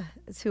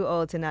 Too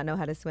old to not know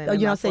how to swim. Oh,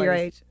 you don't say your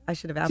age? I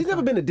should have asked. She's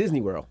never been to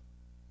Disney World.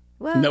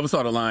 Well, never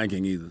saw The Lion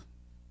King either.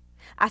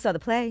 I saw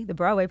the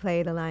Broadway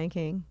play, The Lion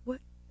King.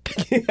 What?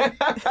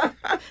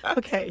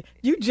 Okay,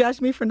 you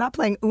judged me for not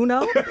playing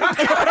Uno?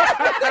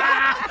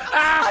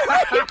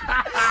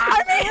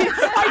 I mean,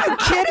 are you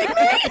kidding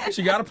me?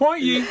 She got a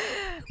point, Yee.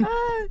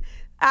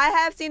 I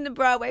have seen the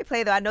Broadway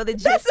play, though. I know the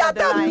gist That's of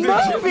not the movie.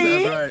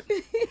 That's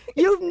right.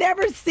 You've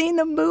never seen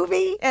the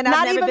movie? And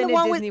not I've never even been the to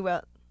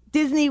one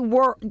Disney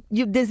World.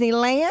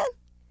 Disneyland?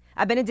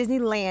 I've been to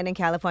Disneyland in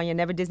California,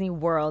 never Disney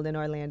World in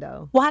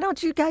Orlando. Why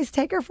don't you guys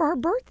take her for her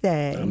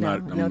birthday?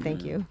 No,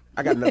 thank you.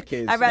 I got enough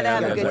kids. I'd rather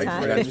have a good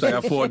time. I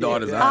got 4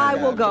 daughters. I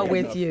will go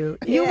with you.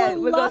 You will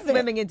we'll love go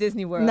swimming in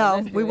Disney World. No,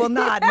 we will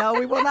not. No,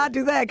 we will not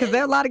do that because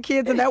there are a lot of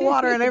kids in that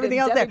water and everything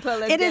else there.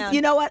 It is, you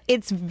know what?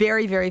 It's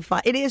very, very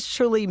fun. It is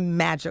truly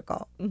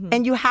magical. Mm-hmm.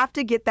 And you have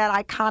to get that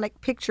iconic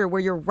picture where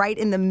you're right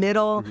in the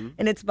middle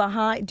and it's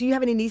behind. Do you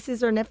have any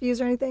nieces or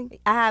nephews or anything?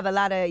 I have a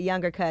lot of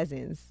younger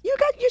cousins.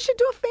 You should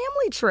do a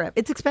family trip.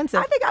 It's expensive.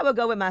 I think I would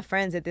go with my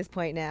friends at this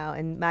point now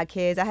and my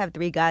kids. I have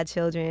 3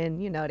 godchildren.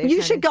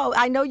 You should go.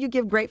 I know you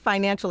give great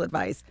financial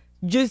advice.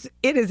 Just,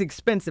 it is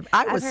expensive. She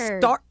got to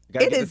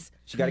get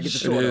the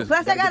tour.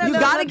 Plus, I got you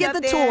got to get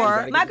the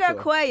tour. My girl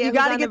Koya, you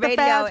got to get the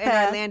radio fast in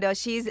Orlando.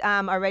 She's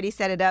already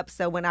set it up.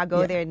 So when I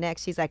go there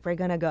next, she's like, "We're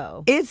gonna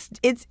go." It's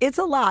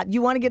a lot.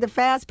 You want to get a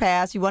fast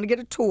pass. You want to get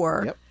a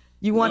tour. Yep.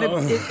 You want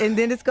to, and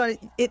then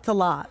it's a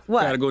lot.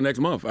 What? Got to go next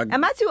month.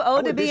 Am I too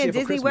old to be in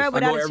Disney World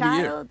without a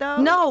child,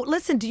 though? No,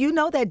 listen, do you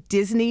know that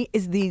Disney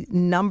is the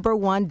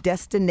 #1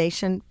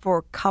 destination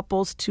for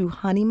couples to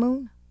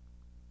honeymoon?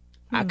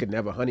 I could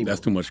never honeymoon. That's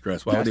too much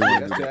stress. Why would they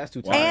want to do that? That's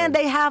too tired. And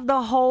they have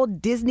the whole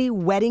Disney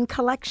wedding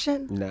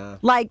collection. Nah.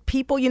 Like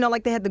people,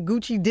 like they had the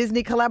Gucci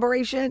Disney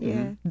collaboration.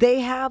 Yeah. They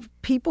have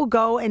people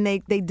go and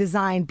they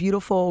design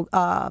beautiful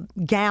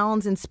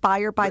gowns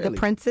inspired by the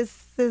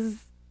princesses.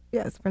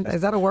 Yes,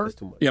 is that a word?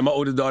 Yeah, my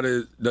oldest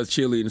daughter does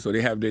cheerleading, so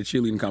they have their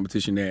cheerleading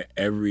competition there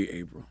every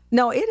April.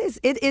 No, it is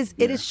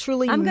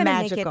truly I'm gonna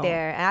magical. make it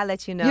there. I'll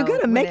let you know. You're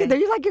gonna make it there.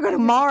 You're like you're going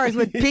to Mars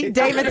with Pete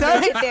Davidson.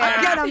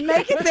 I'm gonna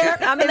make it there.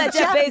 I'm gonna let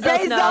Jeff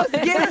Bezos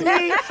gives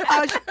me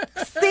a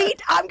seat.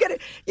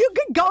 You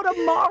could go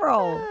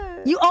tomorrow.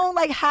 You own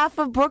like half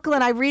of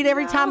Brooklyn. I read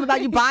every time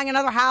about you buying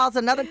another house,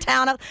 another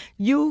town.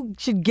 You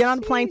should get on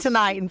a plane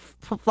tonight and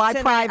fly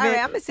private All right,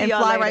 I'm gonna see and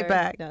y'all fly later. right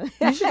back. No.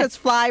 You should just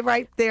fly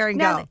right there and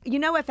Now, go. you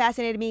know what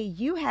fascinated me?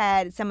 You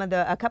had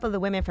a couple of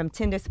the women from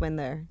Tinder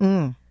Swindler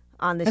on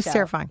the show. That's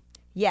terrifying.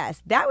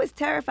 Yes, that was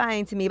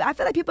terrifying to me. But I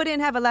feel like people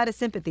didn't have a lot of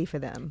sympathy for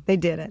them. They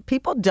didn't.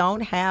 People don't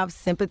have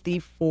sympathy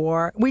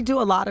for. We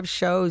do a lot of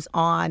shows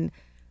on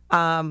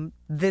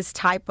this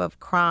type of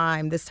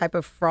crime, this type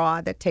of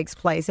fraud that takes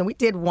place. And we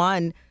did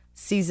one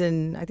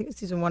season, I think it's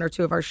season 1 or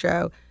 2 of our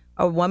show.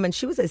 A woman,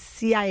 she was a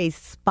CIA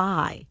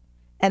spy,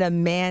 and a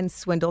man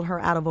swindled her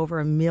out of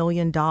over $1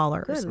 million.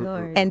 Good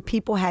Lord. And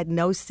people had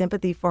no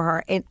sympathy for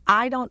her. And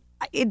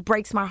it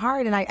breaks my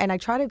heart. And I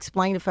try to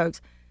explain to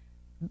folks,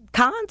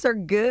 cons are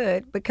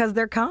good because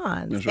they're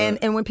cons. That's right.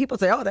 And when people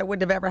say, oh, that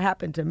wouldn't have ever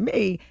happened to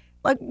me,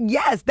 like,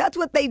 yes, that's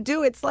what they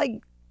do. It's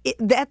like,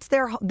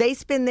 they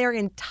spend their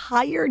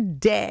entire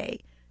day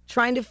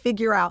trying to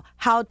figure out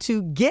how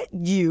to get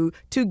you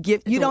to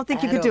give. You don't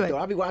think you could do it.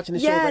 I'll be watching the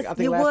show. Yes, I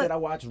think last night I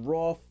watched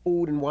Raw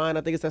Food and Wine.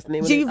 I think that's the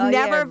name of it. You've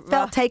never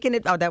felt taken.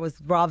 Oh, that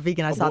was Raw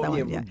Vegan. I saw that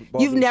one. Yeah.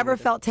 You've never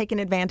felt taken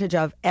advantage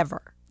of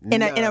ever.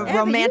 In a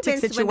romantic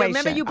situation.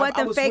 Remember you bought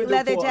them fake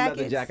leather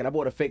jackets? I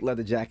bought a fake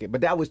leather jacket, but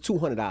that was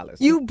 $200.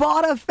 You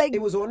bought a fake.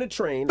 It was on the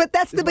train. But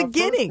that's the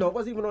beginning. No, it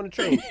wasn't even on the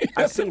train.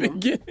 I seen him.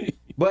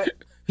 But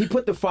he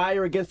put the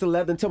fire against the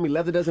leather and told me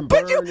leather doesn't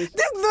burn. Okay,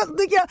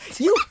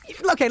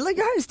 look,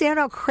 you understand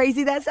how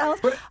crazy that sounds?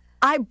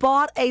 I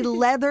bought a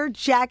leather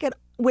jacket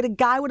with a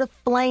guy with a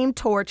flame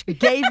torch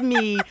gave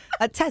me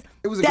a test.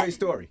 It was a great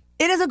story.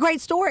 It is a great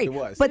story. It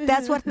was. But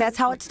that's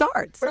how it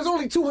starts. But it's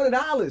only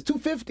 $200,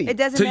 $250. It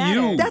doesn't matter.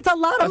 You. That's a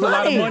lot of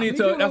money. That's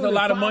a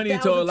lot of money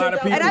to a lot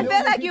of people. And I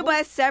feel like you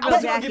bought several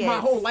jackets. I give my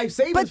whole life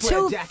savings But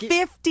for that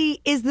jacket.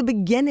 $250 is the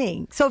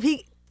beginning. So if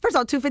he, first of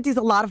all, $250 is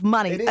a lot of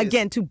money.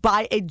 Again, to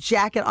buy a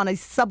jacket on a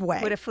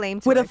subway with a flame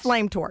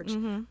torch.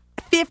 Mm-hmm.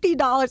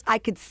 $50 I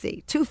could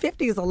see.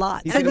 $250 is a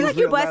lot. I feel like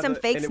you bought some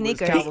fake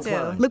sneakers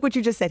too. Look what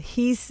you just said.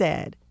 He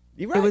said.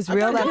 Right. It was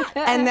real,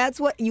 and that's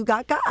what you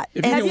got.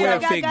 If you can wear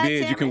fake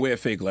beards, you can wear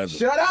fake leather.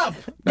 Shut up!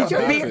 Is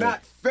your beard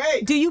not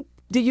fake? Do you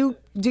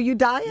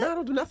dye it? No, I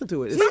don't do nothing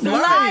to it. He's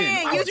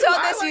lying. You told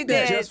us you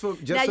did. Just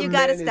now for you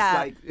gotta men,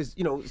 stop. It's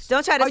like,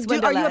 don't try to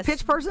swindle Are you a us.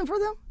 pitch person for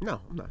them?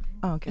 No, I'm not.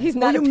 Oh, okay. He's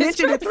not. You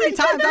mentioned it 3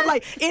 times. I'm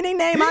like, any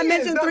name I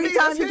mention 3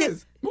 times, you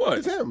get. What?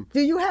 It's him.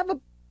 Do you have a?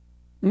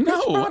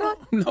 No.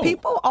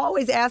 People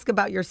always ask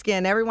about your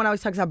skin. Everyone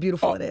always talks how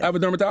beautiful it is. I have a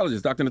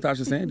dermatologist, Dr.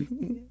 Natasha Sandy.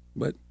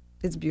 But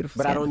it's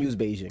beautiful. But I don't use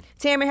Beijing.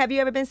 Tamara, have you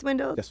ever been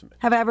swindled? Yes, ma'am.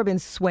 Have I ever been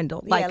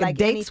swindled? Like a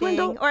date anything,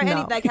 swindle? or no.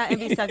 any like how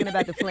Envy's talking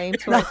about the flame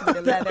torch with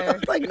the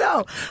leather? Like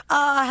no.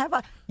 Have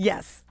I?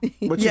 Yes.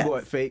 What you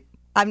bought fake?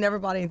 I've never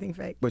bought anything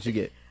fake. What you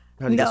get?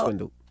 How do you get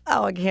swindled?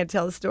 Oh, I can't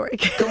tell the story.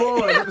 Come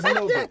on, give us a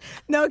little bit.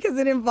 No, because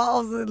it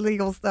involves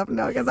illegal stuff.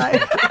 No, because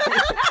I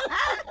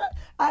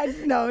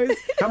know.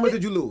 How much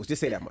did you lose?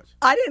 Just say that much.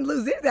 I didn't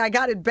lose anything. I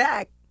got it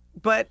back,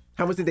 but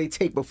how much did they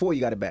take before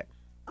you got it back?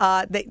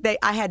 I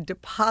had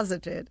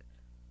deposited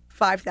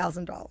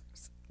 $5,000.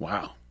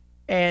 Wow.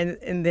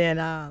 And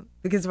then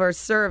because of our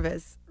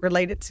service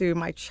related to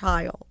my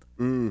child,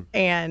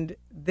 and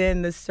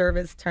then the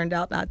service turned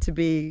out not to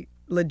be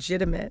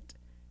legitimate,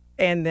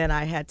 and then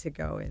I had to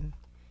go and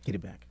get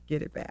it back.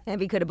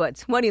 Envy could have bought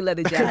 20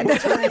 leather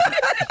jackets.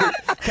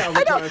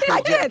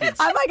 I did.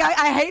 I'm like,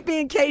 I hate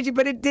being cagey,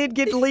 but it did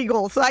get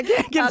legal, so I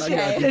can't get.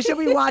 Okay. She'll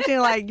be watching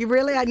like, you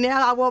really?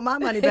 Now I want my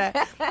money back.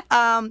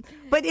 But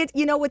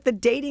with the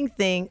dating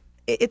thing,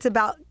 it's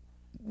about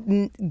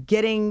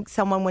getting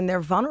someone when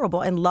they're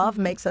vulnerable, and love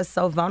makes us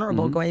so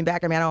vulnerable. Going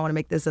back, I don't want to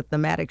make this a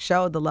thematic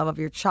show. The love of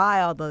your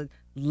child, the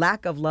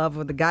lack of love,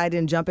 or the guy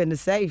didn't jump in to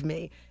save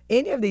me.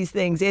 Any of these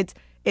things, it's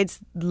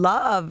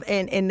love,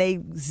 and they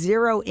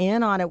zero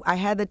in on it. I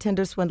had the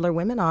Tinder swindler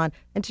women on,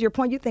 and to your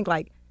point, you think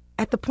like,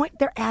 at the point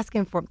they're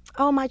asking for,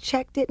 oh, my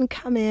check didn't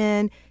come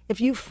in.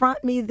 If you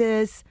front me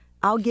this,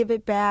 I'll give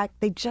it back.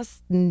 They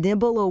just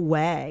nibble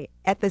away.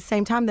 At the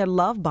same time, they're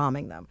love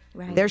bombing them.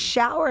 Right. They're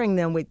showering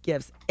them with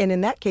gifts. And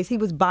in that case, he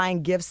was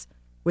buying gifts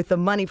with the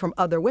money from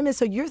other women.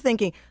 So you're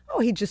thinking, oh,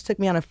 he just took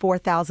me on a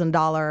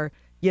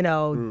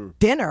 $4,000,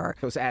 dinner.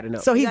 So it's adding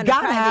up. So he's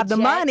got to have the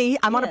money.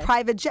 I'm on a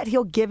private jet.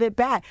 He'll give it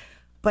back.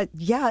 But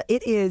yeah,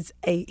 it is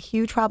a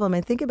huge problem.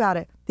 And think about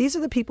it. These are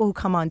the people who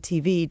come on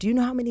TV. Do you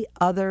know how many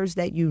others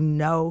that you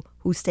know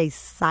who stay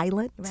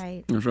silent?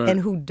 Right. That's right. And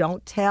who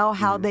don't tell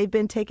how they've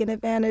been taken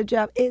advantage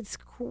of? It's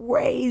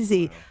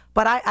crazy.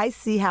 But I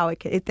see how it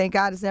can. Thank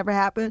God it's never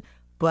happened.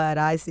 But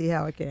I see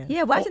how it can.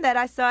 Yeah, watching that,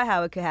 I saw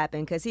how it could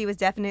happen because he was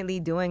definitely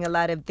doing a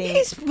lot of things.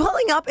 He's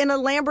pulling up in a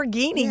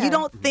Lamborghini. Yeah. You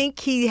don't think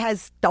he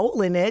has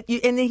stolen it.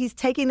 And then he's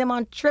taking them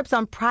on trips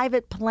on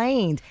private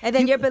planes. And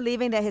then you're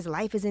believing that his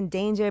life is in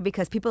danger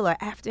because people are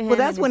after him. Well,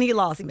 that's and when his he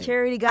lost me.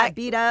 Security got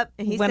beat up.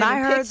 And he's when I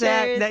heard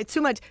pictures. that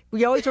too much,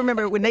 we always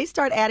remember when they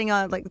start adding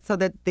on, like, so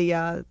that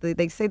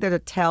they say there are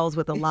tells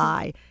with a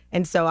lie.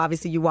 And so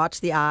obviously you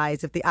watch the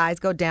eyes. If the eyes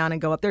go down and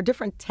go up, there are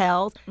different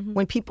tells.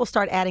 When people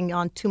start adding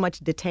on too much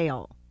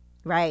detail.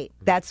 Right.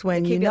 That's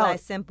when keep you know. your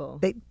life simple.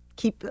 They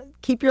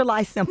keep your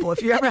life simple.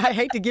 If you ever, I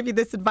hate to give you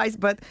this advice,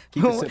 but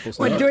Keep it simple,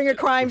 when Steve. doing a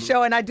crime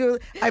show, and I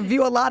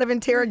view a lot of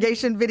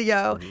interrogation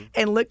video,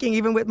 and looking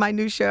even with my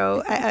new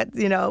show,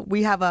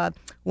 we have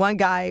one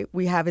guy,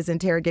 we have his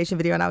interrogation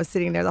video, and I was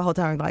sitting there the whole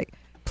time like,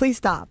 please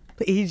stop.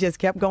 He just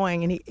kept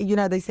going,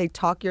 and they say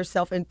talk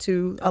yourself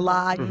into a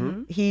lie.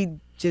 He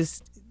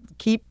just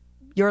keep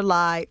your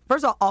lie.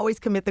 First of all, always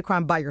commit the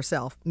crime by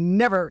yourself.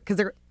 Never, because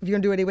if you're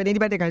going to do it with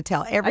anybody, they're going to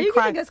tell. Every Are you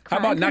crime. giving us How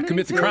crime about not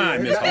commit the committing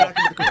crime, Miss Hall?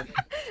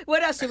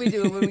 What else should we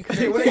do when we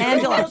commit?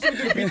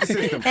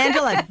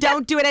 Angela,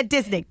 don't do it at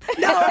Disney.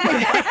 No.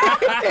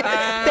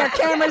 There are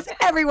cameras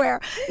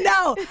everywhere.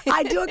 No,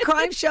 I do a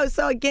crime show.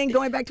 So again,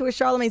 going back to what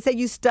Charlamagne said,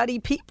 you study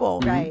people.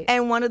 Right.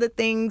 And one of the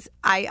things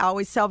I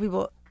always tell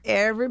people,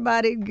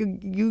 everybody,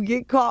 you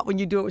get caught when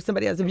you do it with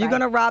somebody else. If you're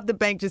going to rob the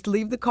bank, just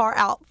leave the car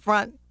out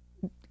front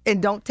and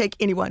don't take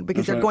anyone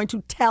because they're going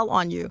to tell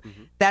on you.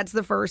 That's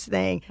the first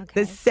thing.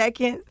 The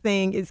second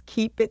thing is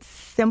keep it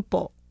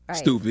simple. Right.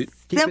 Stupid.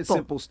 Keep it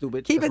simple,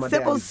 stupid. Keep That's it my dad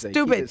simple, used to say.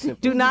 stupid. Keep it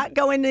simple. Do not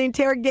go in the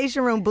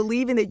interrogation room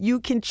believing that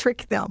you can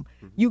trick them.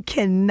 You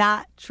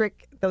cannot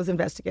trick those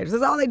investigators.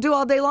 That's all they do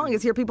all day long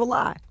is hear people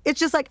lie. It's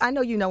just like, I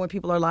know when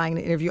people are lying in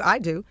an interview. I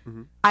do.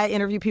 I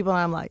interview people and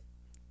I'm like,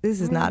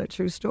 this is not a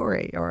true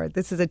story, or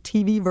this is a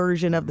TV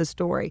version of the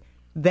story.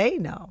 They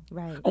know.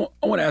 Right.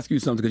 I want to ask you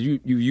something because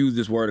you used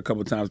this word a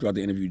couple of times throughout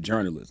the interview,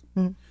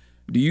 journalism.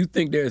 Do you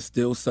think there is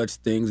still such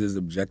things as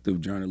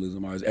objective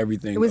journalism, or is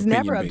everything It was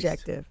never opinion-based?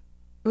 objective.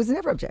 It was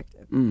never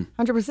objective.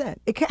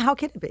 100%. How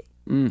can it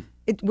be?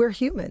 We're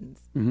humans.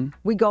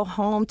 We go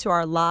home to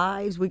our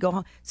lives. We go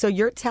home. So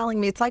you're telling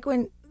me, it's like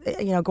when,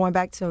 going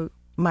back to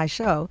my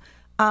show,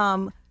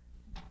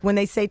 when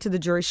they say to the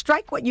jury,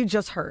 strike what you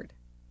just heard.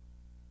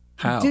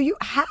 How?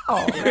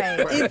 How?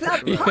 Right. It's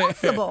not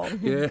possible.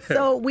 Yeah.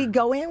 So we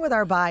go in with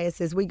our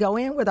biases. We go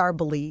in with our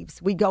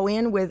beliefs. We go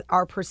in with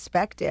our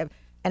perspective.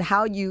 And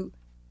how you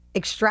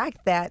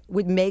extract that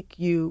would make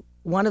you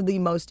one of the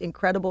most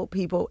incredible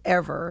people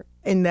ever.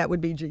 And that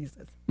would be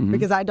Jesus.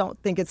 Because I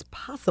don't think it's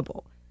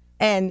possible.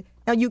 And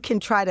now you can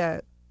try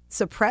to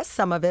suppress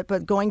some of it.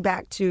 But going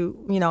back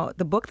to,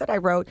 the book that I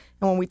wrote,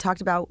 and when we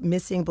talked about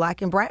missing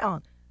black and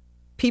brown,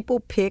 people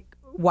pick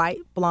white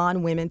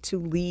blonde women to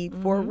lead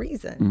for a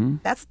reason.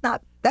 That's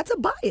a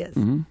bias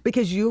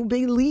because you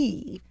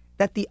believe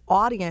that the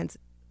audience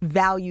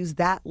values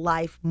that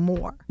life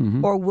more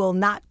or will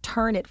not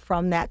turn it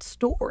from that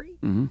story.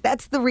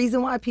 That's the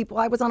reason why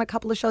I was on a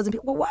couple of shows and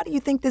people, well, why do you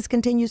think this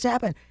continues to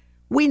happen?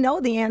 We know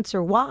the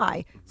answer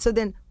why. So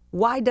then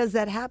why does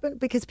that happen?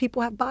 Because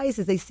people have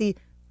biases. They see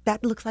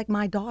that looks like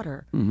my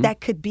daughter.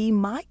 That could be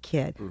my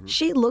kid.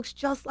 She looks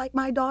just like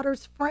my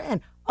daughter's friend.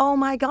 Oh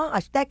my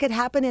gosh, that could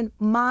happen in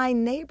my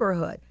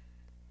neighborhood.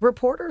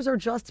 Reporters are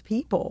just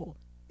people.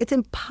 It's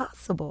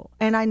impossible.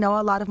 And I know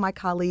a lot of my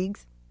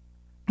colleagues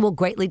will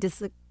greatly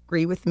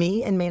disagree with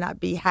me and may not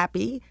be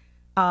happy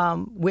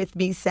with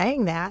me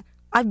saying that.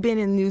 I've been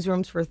in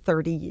newsrooms for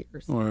 30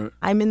 years. Right.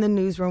 I'm in the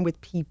newsroom with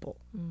people,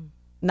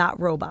 not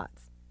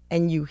robots.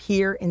 And you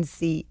hear and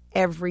see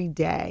every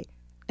day.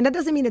 And that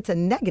doesn't mean it's a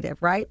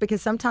negative, right?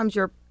 Because sometimes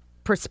your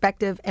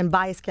perspective and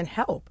bias can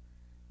help.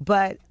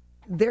 But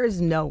there's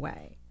no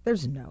way.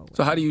 There's no way.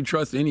 So how do you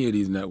trust any of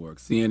these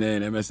networks,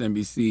 CNN,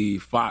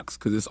 MSNBC, Fox?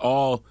 Because it's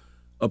all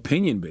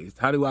opinion-based.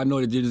 How do I know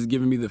that you're just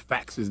giving me the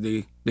facts as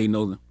they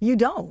know them? You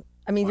don't.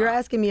 I mean, you're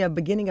asking me a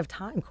beginning of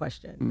time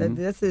question.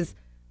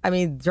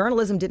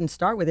 Journalism didn't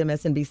start with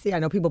MSNBC. I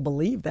know people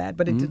believe that,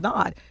 but it did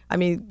not. I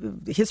mean,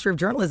 the history of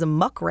journalism,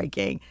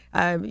 muckraking.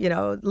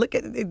 Look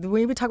at,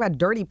 when we talk about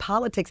dirty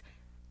politics,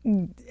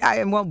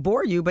 I won't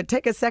bore you, but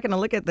take a second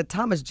and look at the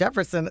Thomas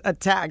Jefferson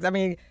attacks. I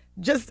mean,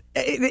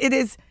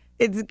 it's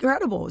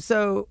incredible.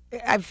 So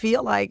I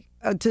feel like,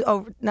 not to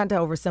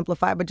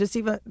oversimplify, but just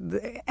even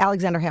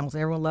Alexander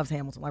Hamilton. Everyone loves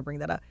Hamilton. I bring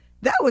that up.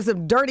 That was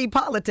some dirty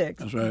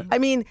politics. That's right. I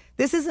mean,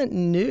 this isn't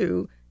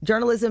new.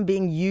 Journalism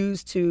being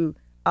used to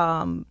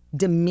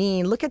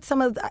demean. Look at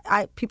some of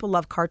people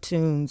love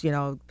cartoons,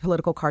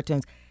 political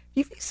cartoons.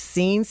 You've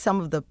seen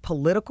some of the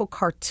political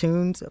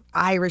cartoons of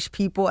Irish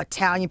people,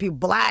 Italian people,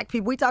 black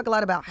people. We talk a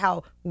lot about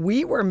how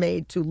we were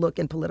made to look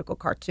in political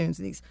cartoons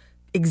in these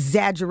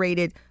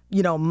exaggerated,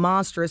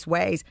 monstrous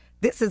ways.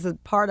 this is a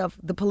part of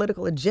the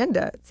political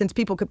agenda since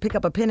people could pick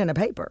up a pen and a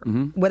paper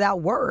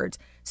without words.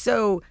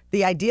 So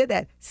the idea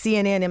that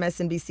CNN,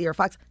 MSNBC, or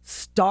Fox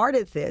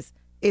started this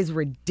is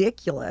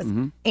ridiculous.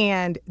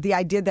 And the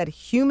idea that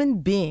human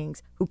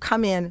beings who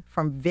come in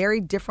from very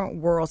different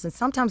worlds, and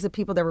sometimes the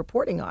people they're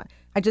reporting on,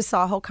 I just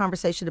saw a whole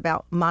conversation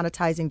about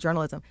monetizing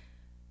journalism.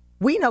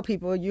 We know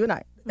people, you and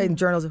I, in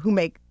journalism who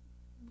make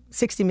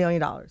 $60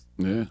 million.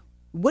 Yeah.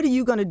 What are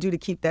you going to do to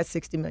keep that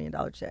 $60 million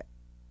check?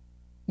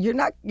 You're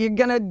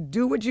going to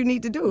do what you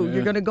need to do. Yeah.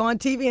 You're going to go on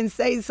TV and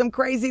say some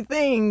crazy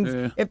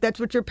things if that's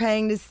what you're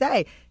paying to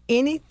say.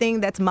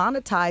 Anything that's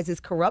monetized is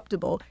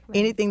corruptible. Right.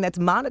 Anything that's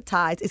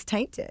monetized is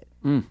tainted.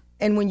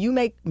 And when you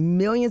make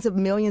millions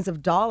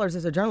of dollars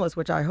as a journalist,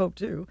 which I hope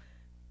to,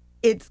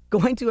 it's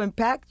going to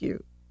impact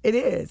you. It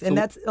is. And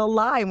that's a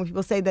lie when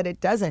people say that it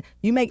doesn't.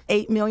 You make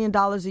 $8 million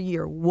a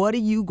year. What are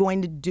you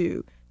going to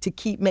do to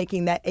keep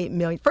making that $8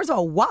 million? First of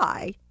all,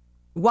 why?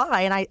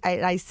 Why? And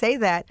I say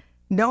that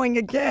knowing,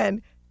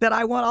 again, that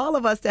I want all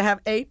of us to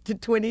have $8 to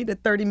 $20 to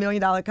 $30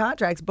 million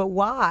contracts. But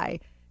why?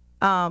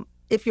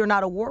 If you're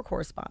not a war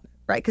correspondent,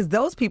 right? Because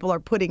those people are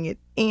putting it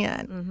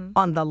in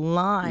on the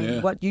line.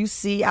 Yeah. What you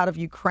see out of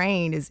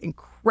Ukraine is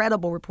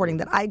incredible reporting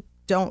that I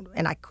don't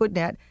and I could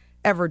not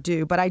ever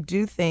do. But I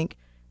do think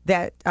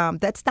that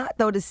that's not,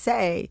 though, to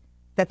say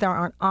that there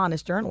aren't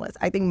honest journalists.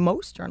 I think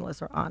most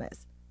journalists are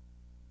honest.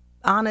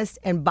 Honest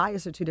and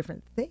biased are two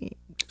different things.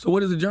 So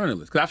what is a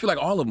journalist? Because I feel like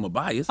all of them are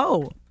biased.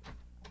 Oh,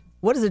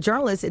 what is a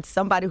journalist? It's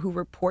somebody who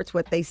reports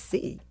what they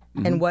see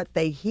and what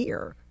they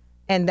hear.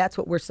 And that's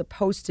what we're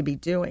supposed to be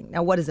doing.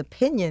 Now, what is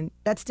opinion?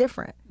 That's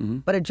different.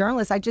 But a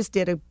journalist, I just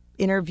did an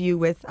interview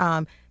with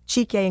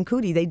Chike and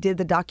Kuti. They did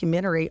the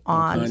documentary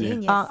on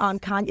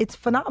Kanye. It's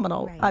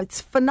phenomenal. Right.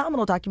 It's a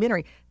phenomenal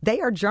documentary.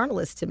 They are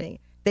journalists to me.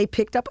 They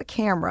picked up a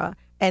camera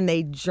and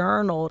they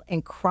journaled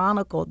and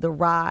chronicled the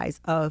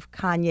rise of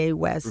Kanye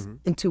West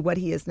into what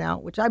he is now,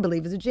 which I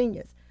believe is a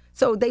genius.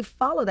 So they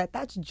follow that.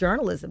 That's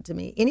journalism to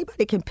me.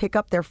 Anybody can pick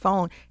up their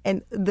phone.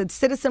 And the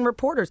citizen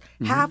reporters,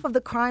 half of the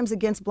crimes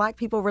against black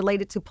people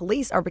related to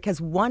police are because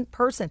one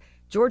person,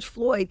 George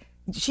Floyd,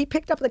 she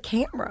picked up the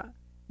camera.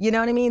 You know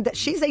what I mean? That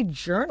she's a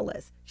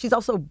journalist. She's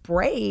also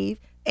brave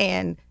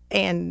and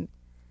a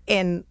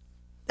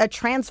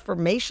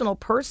transformational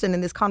person in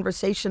this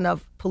conversation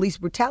of police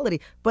brutality.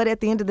 But at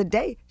the end of the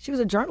day, she was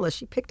a journalist.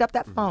 She picked up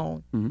that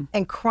phone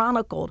and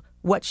chronicled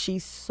what she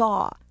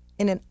saw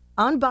in an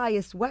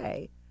unbiased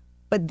way,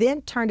 but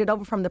then turned it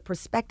over from the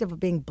perspective of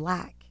being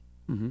black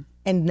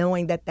and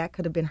knowing that that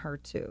could have been her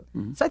too.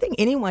 So I think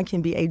anyone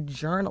can be a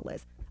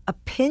journalist.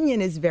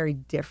 Opinion is very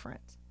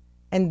different.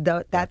 And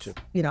that's,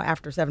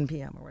 after 7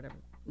 p.m. or whatever.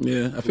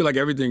 Yeah, I feel like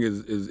everything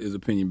is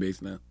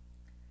opinion-based now.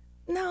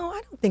 No,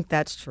 I don't think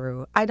that's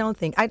true. I don't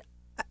think.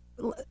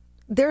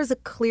 There's a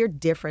clear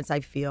difference, I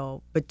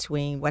feel,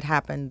 between what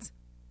happens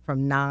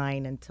from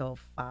 9 until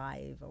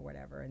 5 or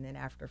whatever, and then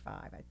after 5,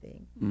 I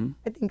think.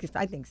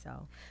 I think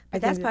so.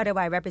 But that's part of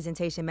why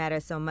representation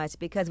matters so much,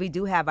 because we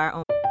do have our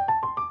own.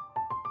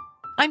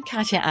 I'm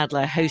Katya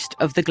Adler, host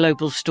of The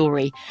Global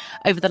Story.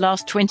 Over the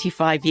last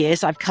 25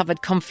 years, I've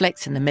covered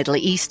conflicts in the Middle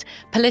East,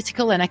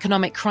 political and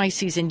economic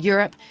crises in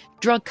Europe,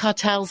 drug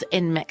cartels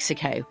in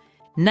Mexico.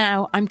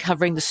 Now I'm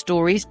covering the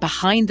stories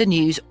behind the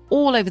news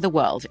all over the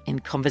world in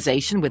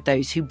conversation with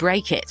those who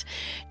break it.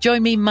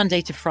 Join me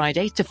Monday to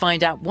Friday to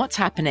find out what's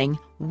happening,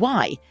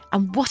 why,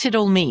 and what it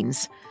all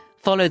means.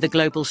 Follow The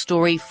Global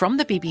Story from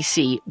the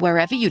BBC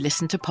wherever you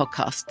listen to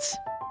podcasts.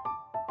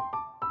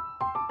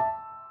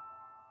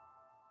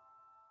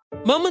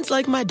 Moments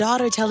like my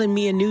daughter telling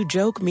me a new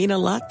joke mean a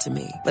lot to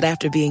me. But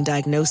after being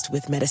diagnosed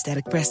with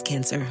metastatic breast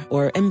cancer,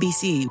 or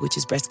MBC, which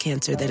is breast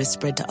cancer that is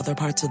spread to other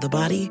parts of the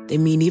body, they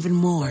mean even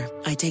more.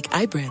 I take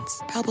Ibrance,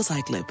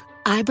 palbociclib.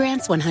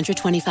 Ibrance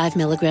 125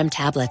 milligram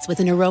tablets with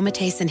an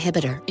aromatase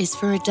inhibitor is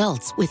for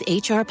adults with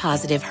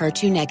HR-positive,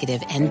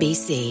 HER2-negative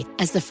MBC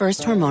as the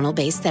first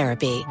hormonal-based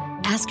therapy.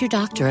 Ask your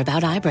doctor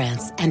about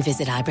Ibrance and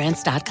visit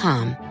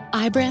Ibrance.com.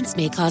 Ibrance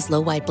may cause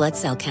low white blood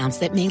cell counts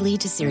that may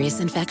lead to serious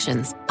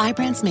infections.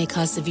 Ibrance may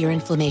cause severe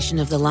inflammation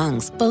of the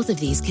lungs. Both of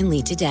these can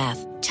lead to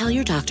death. Tell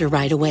your doctor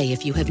right away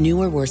if you have new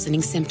or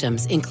worsening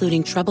symptoms,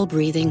 including trouble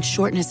breathing,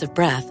 shortness of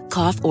breath,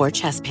 cough, or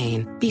chest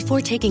pain.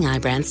 Before taking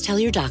Ibrance, tell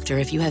your doctor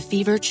if you have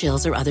fever,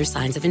 chills, or other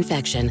signs of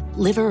infection,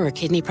 liver or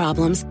kidney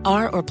problems,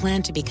 are or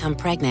plan to become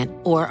pregnant,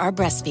 or are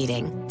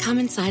breastfeeding.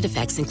 Common side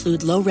effects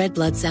include low red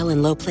blood cell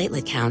and low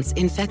platelet counts,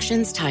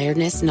 infections,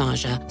 tiredness,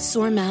 nausea,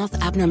 sore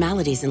mouth,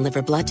 abnormalities in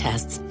liver blood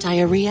tests,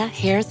 diarrhea,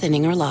 hair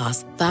thinning or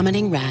loss,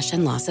 vomiting, rash,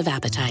 and loss of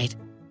appetite.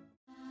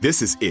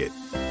 This is it.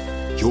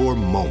 Your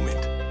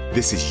moment.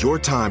 This is your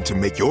time to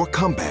make your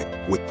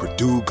comeback with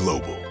Purdue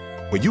Global.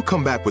 When you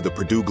come back with a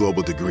Purdue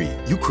Global degree,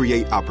 you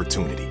create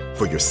opportunity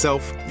for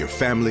yourself, your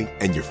family,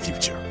 and your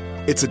future.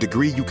 It's a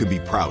degree you can be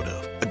proud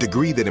of, a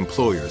degree that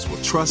employers will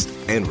trust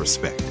and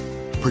respect.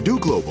 Purdue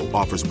Global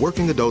offers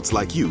working adults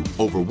like you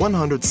over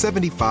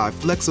 175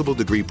 flexible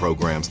degree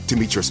programs to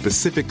meet your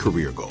specific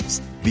career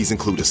goals. These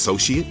include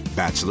associate,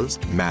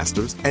 bachelor's,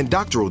 master's, and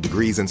doctoral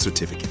degrees and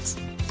certificates.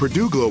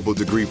 Purdue Global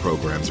degree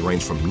programs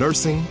range from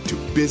nursing to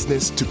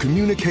business to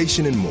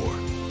communication and more.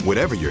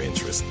 Whatever your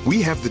interest,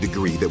 we have the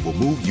degree that will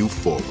move you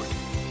forward.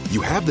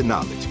 You have the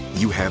knowledge,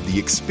 you have the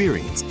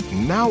experience.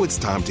 Now it's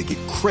time to get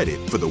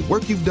credit for the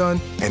work you've done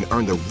and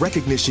earn the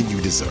recognition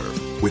you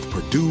deserve with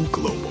Purdue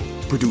Global,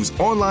 Purdue's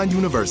online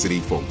university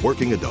for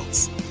working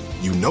adults.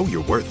 You know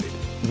you're worth it.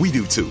 We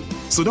do too.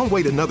 So don't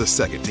wait another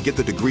second to get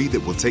the degree that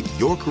will take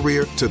your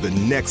career to the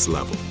next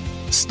level.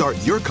 Start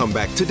your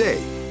comeback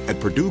today at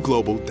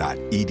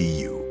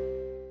purdueglobal.edu.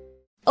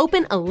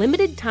 Open a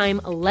limited-time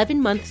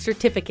 11-month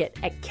certificate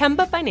at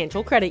Kemba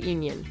Financial Credit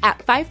Union. At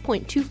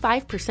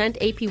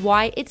 5.25%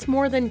 APY, it's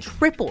more than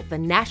triple the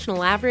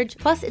national average,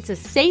 plus it's a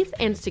safe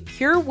and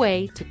secure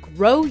way to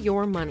grow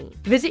your money.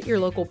 Visit your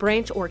local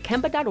branch or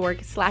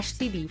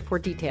kemba.org/CD for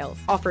details.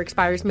 Offer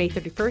expires May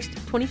 31st,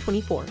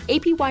 2024.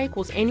 APY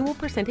equals annual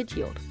percentage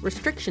yield.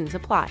 Restrictions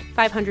apply.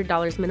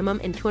 $500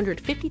 minimum and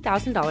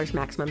 $250,000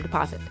 maximum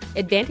deposit.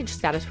 Advantage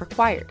status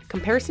required.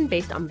 Comparison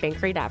based on bank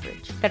rate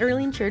average.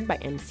 Federally insured by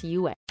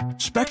NCUA.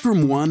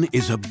 Spectrum One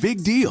is a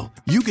big deal.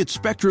 You get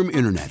Spectrum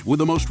Internet with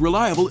the most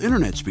reliable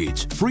internet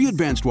speeds, free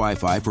advanced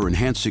Wi-Fi for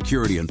enhanced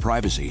security and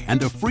privacy,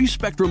 and a free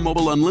Spectrum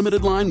Mobile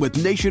Unlimited line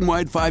with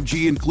nationwide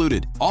 5G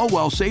included, all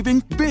while saving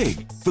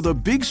big. For the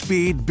big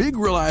speed, big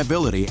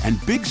reliability,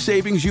 and big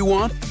savings you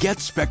want, get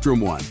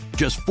Spectrum One.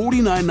 Just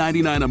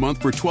 $49.99 a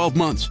month for 12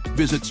 months.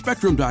 Visit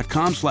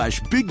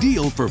spectrum.com/big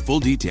deal for full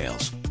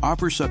details.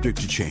 Offer subject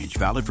to change.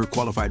 Valid for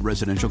qualified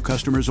residential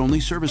customers only.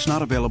 Service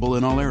not available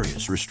in all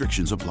areas.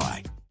 Restrictions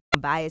apply.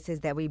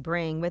 Biases that we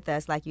bring with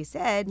us, like you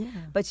said,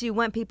 but you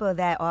want people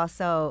that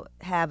also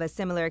have a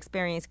similar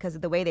experience because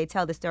the way they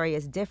tell the story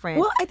is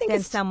different I think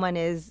than someone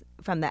is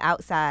from the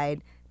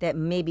outside that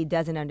maybe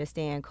doesn't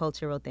understand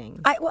cultural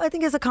things. I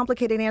think it's a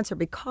complicated answer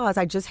because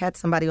I just had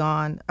somebody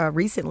on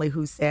recently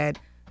who said,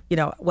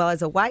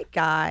 as a white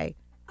guy,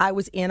 I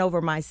was in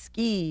over my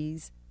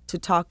skis to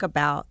talk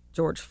about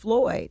George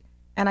Floyd.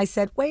 And I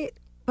said, wait,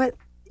 but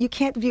you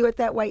can't view it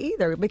that way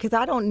either because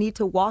I don't need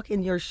to walk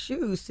in your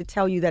shoes to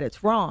tell you that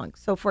it's wrong.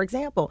 So, for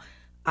example,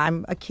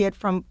 I'm a kid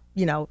from,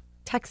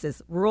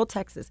 Texas, rural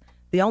Texas.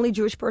 The only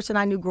Jewish person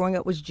I knew growing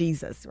up was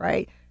Jesus,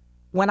 right?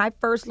 When I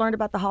first learned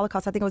about the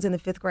Holocaust, I think I was in the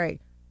 5th grade.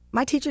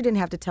 My teacher didn't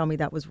have to tell me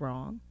that was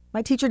wrong.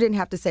 My teacher didn't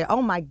have to say,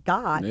 oh, my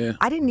God. Yeah.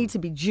 I didn't need to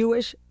be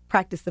Jewish,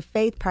 practice the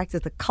faith,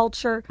 practice the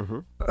culture,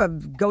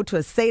 go to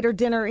a Seder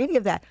dinner, any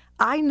of that.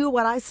 I knew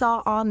what I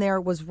saw on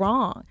there was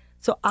wrong.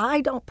 So I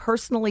don't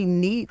personally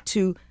need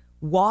to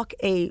walk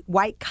a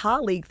white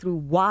colleague through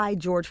why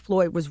George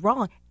Floyd was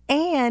wrong.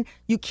 And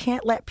you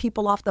can't let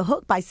people off the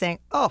hook by saying,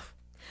 oh.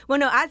 Well,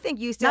 no, I think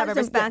you still have a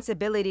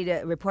responsibility to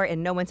report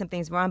and know when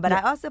something's wrong. But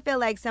I also feel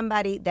like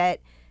somebody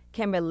that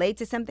can relate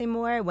to something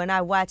more when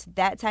I watch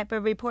that type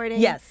of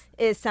reporting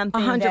is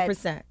something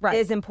 100%, that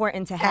is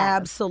important to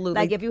have. Absolutely.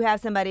 Like if you have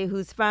somebody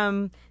who's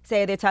from,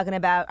 say they're talking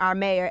about our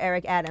mayor,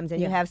 Eric Adams,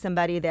 and you have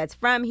somebody that's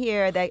from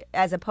here that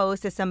as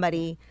opposed to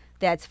somebody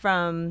that's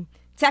from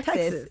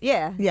Texas.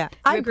 Yeah.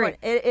 I agree.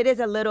 It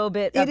is a little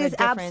bit of a difference. It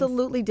is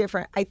absolutely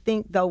different. I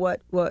think, though,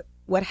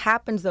 what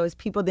happens, though, is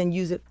people then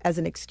use it as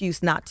an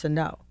excuse not to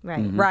know.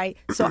 Right. Right?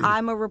 So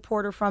I'm a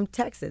reporter from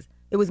Texas.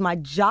 It was my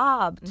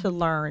job to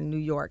learn New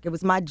York. It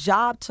was my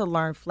job to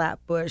learn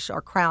Flatbush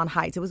or Crown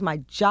Heights. It was my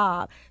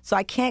job. So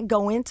I can't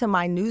go into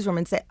my newsroom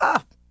and say,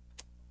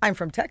 I'm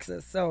from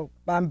Texas, so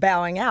I'm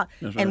bowing out.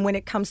 That's right. And when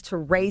it comes to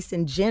race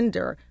and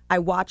gender, I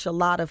watch a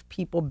lot of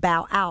people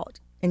bow out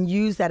and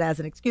use that as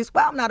an excuse.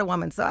 Well, I'm not a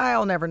woman, so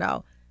I'll never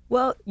know.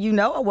 Well, you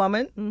know a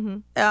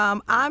woman.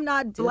 I'm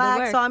not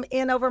black, so I'm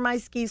in over my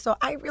skis. So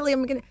I really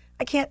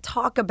I can't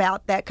talk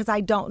about that because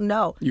I don't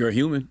know. You're a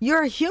human.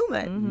 You're a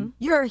human.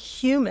 You're a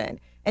human.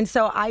 And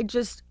so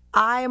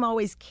I am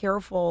always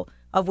careful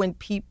of when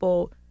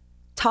people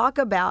talk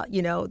about,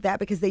 that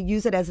because they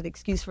use it as an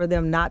excuse for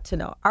them not to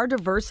know. Our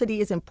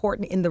diversity is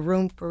important in the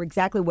room for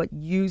exactly what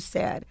you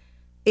said.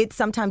 It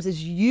sometimes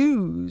is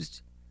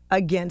used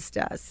against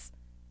us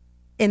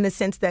in the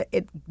sense that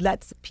it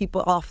lets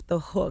people off the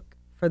hook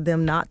for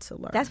them not to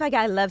learn. That's why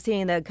I love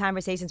seeing the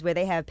conversations where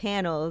they have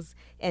panels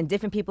and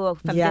different people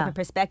from different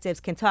perspectives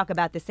can talk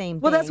about the same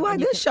thing. Well, that's why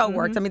this show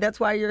works. I mean, that's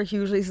why you're a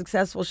hugely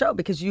successful show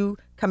because you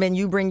come in,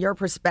 you bring your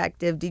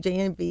perspective, DJ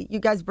Envy, you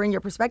guys bring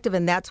your perspective,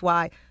 and that's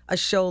why a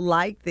show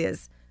like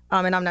this,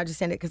 and I'm not just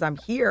saying it because I'm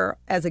here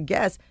as a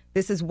guest,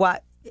 this is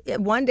what,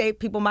 one day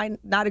people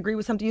might not agree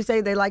with something you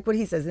say, they like what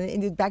he says,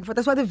 and back and forth.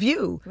 That's why The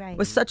View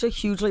was such a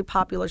hugely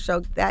popular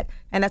show,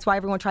 and that's why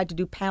everyone tried to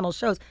do panel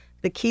shows.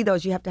 The key, though,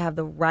 is you have to have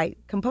the right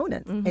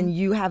components, and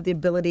you have the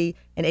ability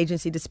and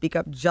agency to speak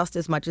up just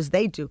as much as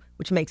they do,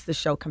 which makes the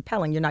show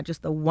compelling. You're not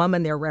just the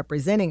woman there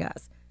representing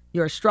us.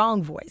 You're a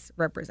strong voice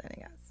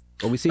representing us.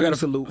 Well, we see you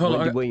salute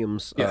Wendy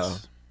Williams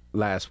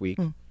last week.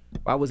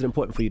 Why was it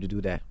important for you to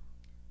do that?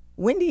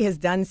 Wendy has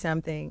done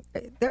something.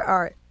 There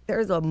are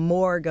there's a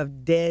morgue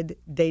of dead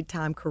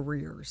daytime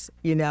careers,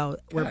 you know,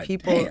 where God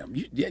people. Damn,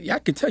 I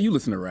can tell you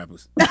listen to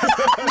rappers.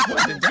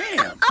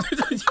 Damn,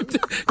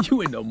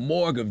 you in the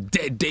morgue of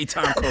dead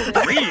daytime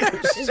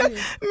careers.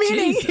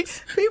 Meaning,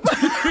 people.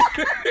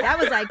 That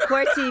was like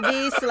Court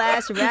TV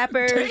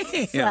 /rappers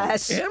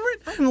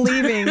 / I'm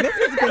leaving. This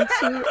has been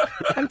too.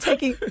 I'm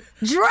taking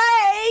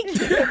Drake.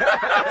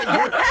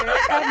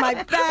 Got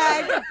my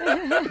bag.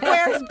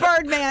 Where's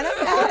Birdman?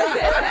 I'm out of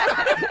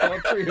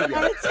here. I'm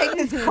gonna take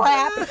this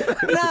crap.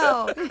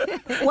 No,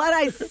 what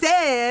I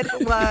said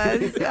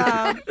was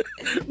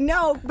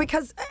no,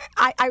 because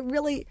I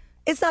really.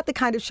 It's not the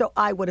kind of show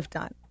I would have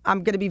done.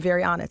 I'm going to be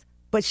very honest.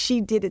 But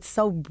she did it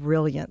so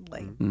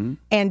brilliantly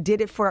and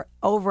did it for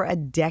over a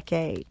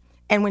decade.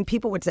 And when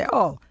people would say,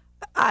 oh,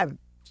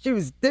 she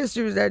was this,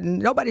 she was that, and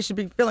nobody should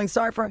be feeling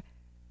sorry for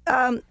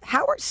her.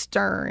 Howard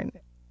Stern,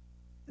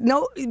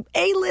 no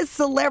A-list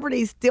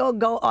celebrities still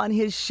go on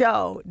his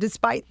show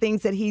despite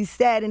things that he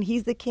said, and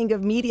he's the king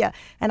of media.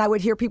 And I would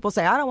hear people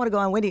say, I don't want to go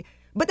on Wendy,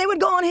 but they would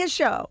go on his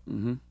show.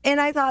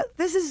 And I thought,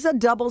 this is a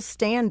double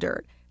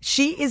standard.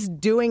 She is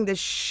doing this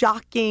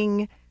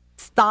shocking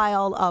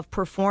style of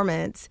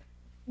performance,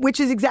 which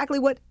is exactly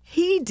what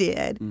he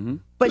did,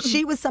 but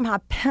she was somehow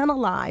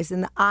penalized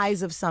in the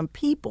eyes of some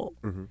people.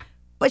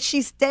 But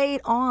she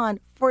stayed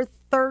on for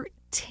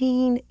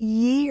 13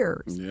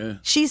 years. Yeah.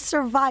 She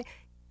survived.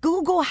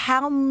 Google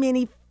how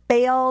many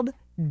failed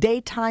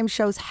daytime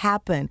shows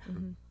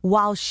happened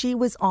while she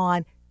was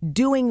on,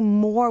 doing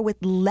more with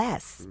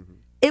less.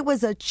 It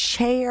was a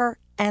chair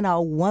and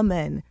a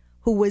woman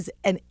who was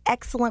an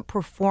excellent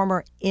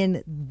performer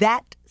in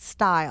that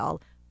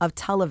style of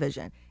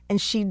television.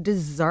 And she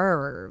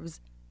deserves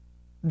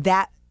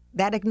that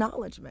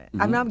acknowledgement.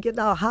 I mean, I'm getting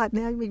all hot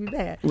now. You make me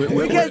mad.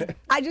 Because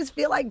I just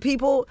feel like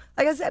people,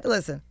 like I said,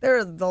 listen,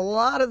 there's a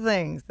lot of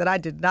things that I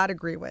did not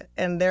agree with.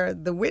 And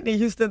the Whitney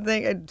Houston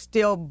thing, it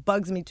still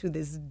bugs me to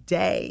this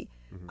day.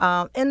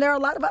 And there are a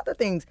lot of other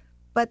things.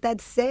 But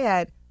that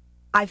said,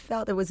 I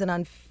felt there was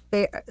a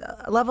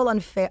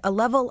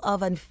level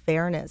of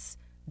unfairness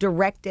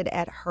directed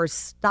at her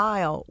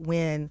style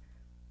when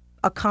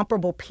a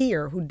comparable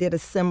peer who did a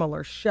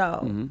similar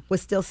show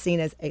was still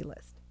seen as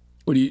A-list.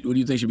 What do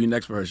you think should be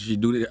next for her? Should she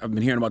do it? I've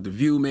been hearing about The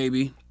View,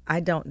 maybe. I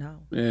don't know.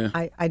 Yeah.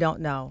 I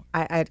don't know.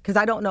 Because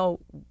I don't know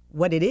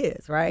what it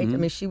is, right? I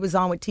mean, she was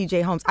on with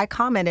T.J. Holmes. I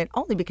commented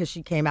only because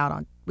she came out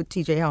on with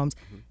T.J. Holmes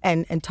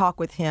and talked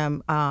with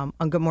him on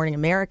Good Morning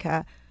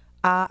America.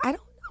 I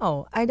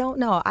don't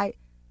know.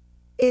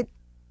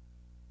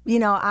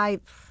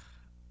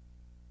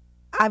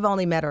 I've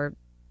only met her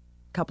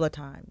a couple of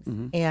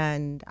times,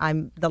 and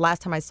the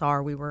last time I saw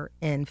her, we were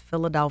in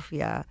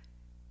Philadelphia,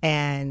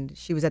 and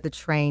she was at the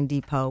train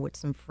depot with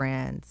some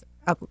friends.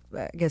 I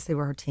guess they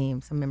were her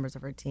team, some members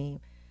of her team,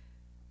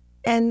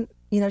 and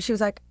she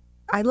was like,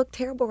 "I look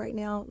terrible right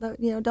now.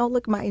 Don't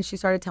look at my." And she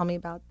started telling me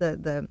about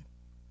the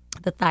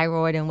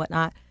thyroid and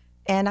whatnot,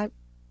 and I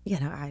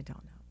don't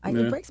know.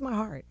 It breaks my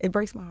heart. It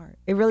breaks my heart.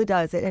 It really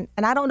does. And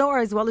I don't know her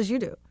as well as you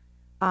do,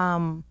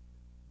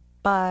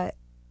 but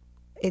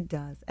it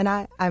does. And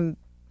I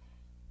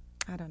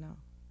don't know.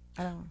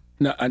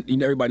 Now,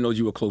 everybody knows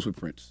you were close with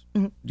Prince.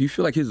 Do you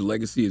feel like his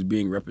legacy is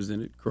being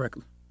represented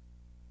correctly?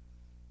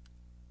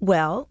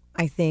 Well,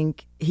 I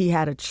think he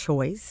had a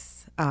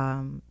choice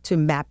to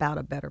map out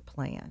a better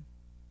plan,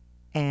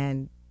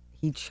 and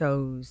he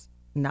chose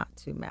not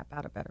to map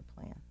out a better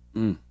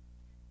plan.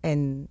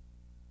 And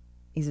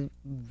he's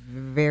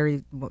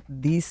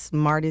the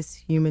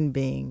smartest human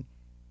being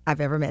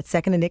I've ever met.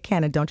 Second to Nick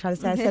Cannon. Don't try to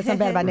say I said something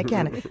bad about Nick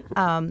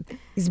Cannon.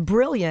 He's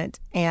brilliant,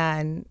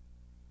 and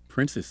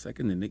Prince is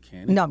second to Nick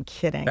Cannon? No, I'm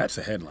kidding. That's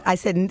a headline. I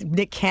said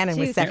Nick Cannon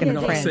was second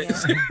to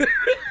Prince.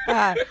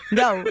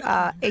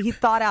 He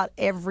thought out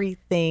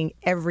everything,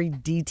 every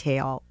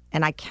detail,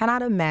 and I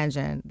cannot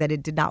imagine that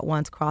it did not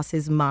once cross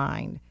his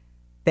mind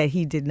that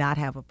he did not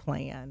have a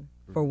plan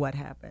for what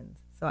happens.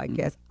 So I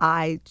guess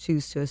I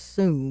choose to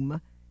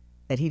assume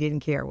that he didn't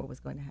care what was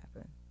going to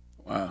happen.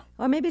 Wow.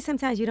 Or maybe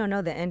sometimes you don't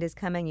know the end is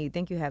coming. You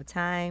think you have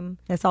time.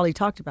 That's all he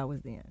talked about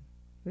was the end.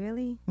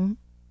 Really?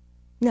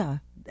 No.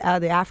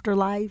 The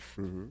afterlife.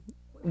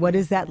 What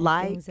is that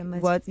like?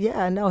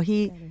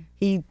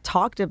 He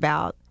talked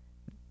about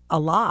a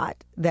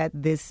lot that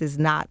this is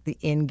not the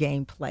end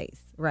game place,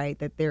 right?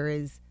 That there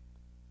is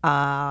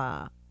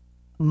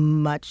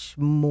much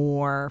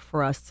more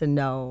for us to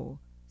know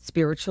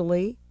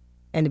spiritually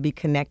and to be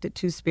connected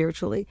to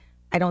spiritually.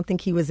 I don't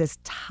think he was as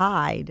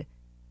tied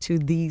to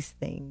these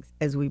things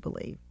as we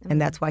believe. And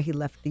that's why he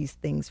left these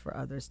things for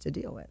others to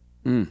deal with.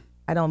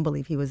 I don't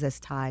believe he was as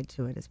tied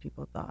to it as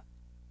people thought.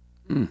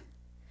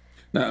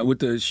 Now, with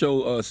the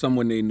show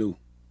Someone They Knew,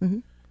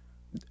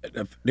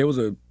 there was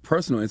a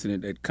personal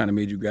incident that kind of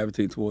made you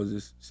gravitate towards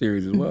this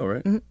series as well,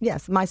 right?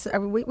 Yes.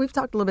 We've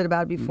talked a little bit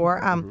about it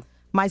before.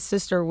 My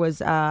sister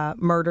was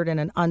murdered in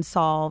an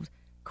unsolved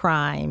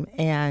crime,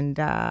 and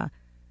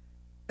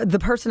the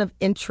person of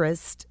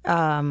interest,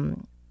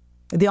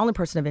 the only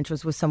person of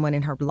interest was someone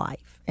in her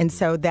life. And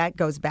so that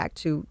goes back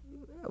to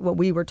what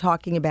we were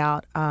talking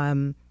about.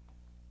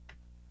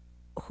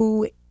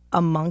 who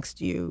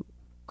amongst you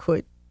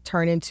could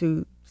turn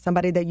into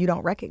somebody that you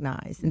don't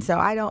recognize. And so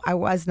I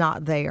was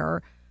not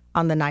there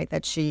on the night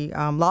that she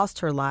lost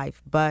her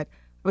life, but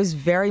I was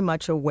very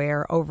much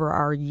aware over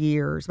our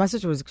years. My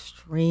sister was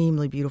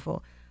extremely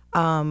beautiful,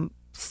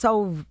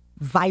 so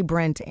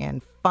vibrant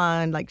and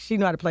fun. Like, she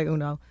knew how to play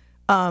Uno,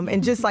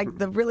 and just like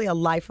really a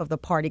life of the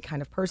party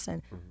kind of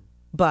person.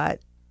 But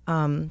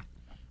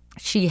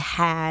she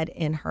had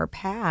in her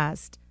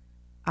past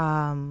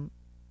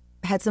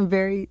had some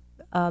very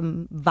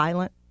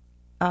violent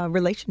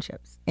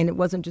relationships, and it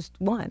wasn't just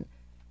one.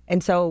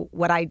 And so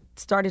what I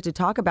started to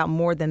talk about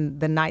more than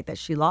the night that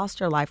she lost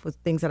her life was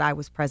things that I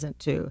was present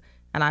to,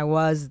 and I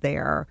was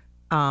there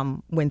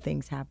when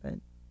things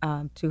happened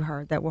to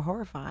her that were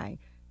horrifying.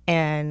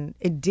 And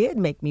it did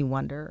make me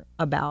wonder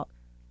about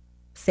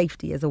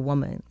safety as a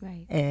woman,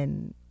 right,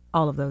 and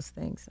all of those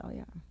things. So,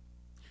 yeah.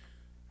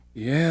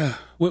 Yeah.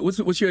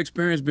 What's your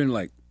experience been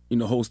like,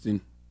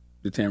 hosting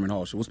the Tamron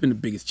Hall Show? What's been the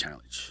biggest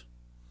challenge?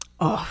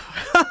 Oh,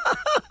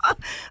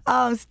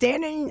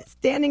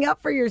 standing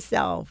up for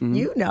yourself.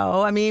 Mm-hmm.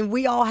 I mean,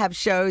 we all have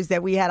shows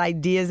that we had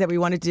ideas that we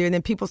wanted to do, and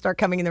then people start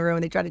coming in the room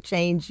and they try to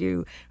change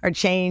you or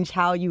change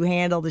how you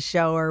handle the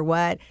show or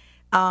what.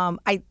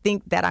 I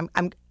think that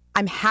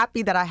I'm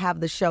happy that I have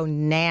the show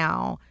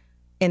now,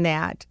 in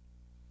that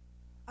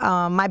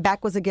my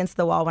back was against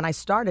the wall when I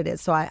started it,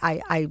 so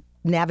I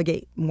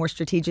navigate more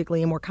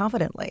strategically and more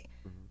confidently.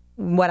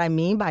 Mm-hmm. What I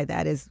mean by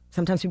that is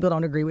sometimes people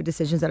don't agree with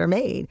decisions that are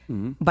made,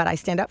 mm-hmm, but I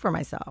stand up for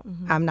myself.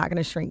 Mm-hmm. I'm not going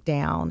to shrink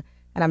down,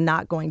 and I'm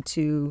not going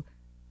to.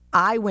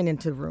 I went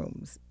into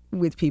rooms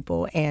with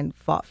people and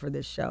fought for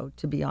this show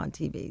to be on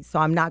TV, so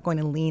I'm not going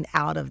to lean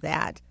out of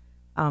that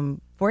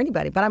for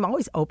anybody. But I'm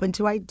always open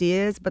to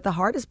ideas. But the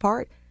hardest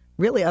part,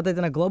 really, other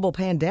than a global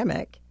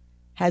pandemic,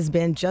 has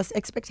been just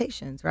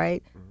expectations,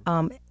 right?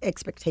 Mm-hmm.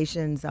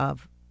 Expectations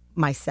of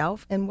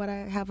myself and what I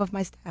have of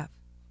my staff.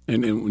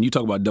 And when you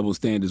talk about double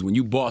standards, when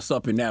you boss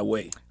up in that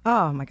way,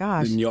 oh my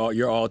gosh, then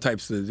you're all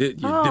types of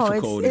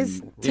difficult.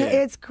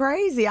 It's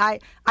crazy. I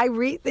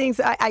read things.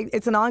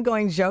 It's an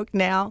ongoing joke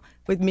now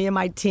with me and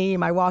my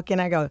team. I walk in,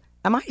 I go,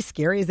 "Am I as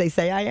scary as they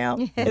say I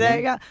am?" Mm-hmm. There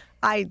you go.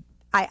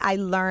 I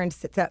learned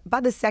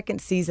by the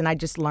second season. I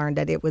just learned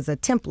that it was a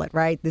template,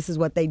 right? This is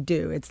what they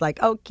do. It's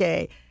like,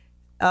 okay,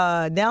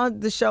 now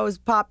the show is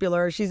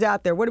popular. She's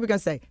out there. What are we gonna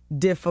say?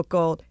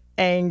 Difficult,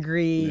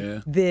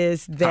 angry,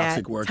 this,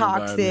 that,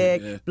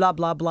 toxic, blah,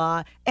 blah,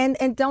 blah.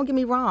 And don't get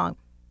me wrong,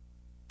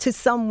 to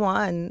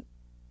someone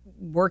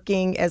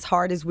working as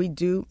hard as we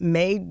do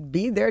may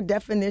be their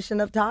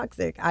definition of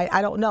toxic.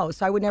 I don't know.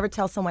 So I would never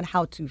tell someone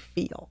how to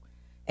feel.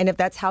 And if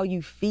that's how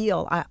you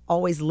feel, I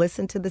always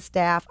listen to the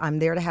staff. I'm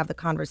there to have the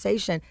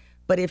conversation.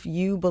 But if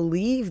you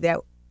believe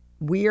that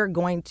we're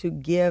going to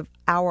give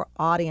our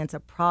audience a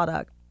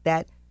product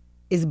that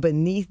is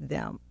beneath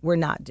them, we're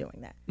not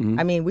doing that. Mm-hmm.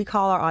 I mean, we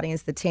call our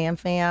audience the Tam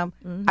Fam.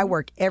 Mm-hmm. I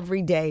work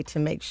every day to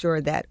make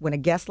sure that when a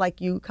guest like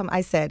you come,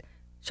 I said,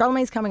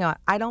 Charlamagne's coming on.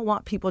 I don't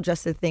want people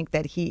just to think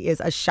that he is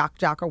a shock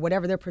jock or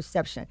whatever their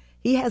perception.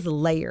 He has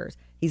layers.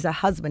 He's a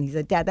husband. He's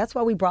a dad. That's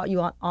why we brought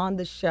you on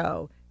the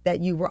show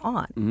that you were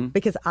on. Mm-hmm.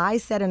 Because I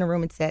sat in a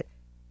room and said,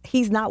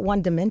 he's not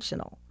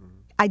one-dimensional. Mm-hmm.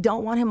 I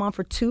don't want him on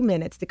for 2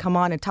 minutes to come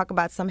on and talk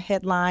about some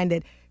headline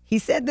that he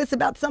said this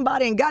about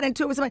somebody and got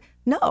into it with somebody.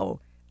 No.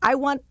 I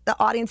want the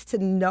audience to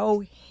know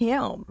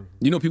him.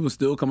 People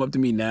still come up to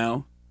me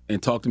now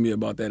and talk to me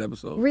about that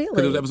episode. Really?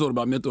 Because it was an episode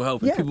about mental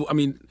health. And people,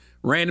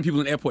 random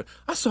people in the airport,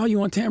 I saw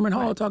you on Tamron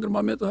Hall talking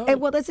about mental health.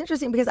 Well, that's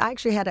interesting because I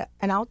actually had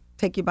and I'll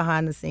take you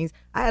behind the scenes.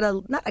 I had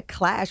not a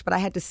clash, but I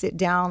had to sit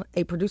down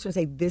a producer and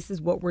say, this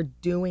is what we're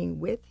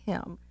doing with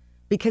him.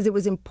 Because it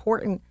was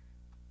important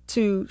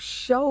to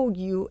show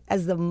you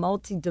as the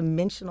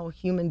multidimensional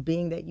human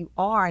being that you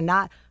are,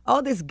 not,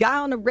 this guy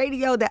on the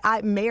radio that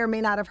I may or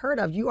may not have heard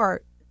of. You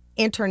are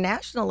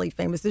internationally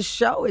famous. This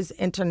show is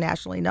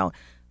internationally known.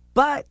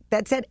 But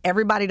that said,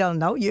 everybody don't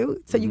know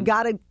you. So you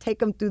got to take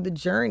them through the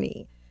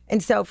journey.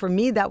 And so for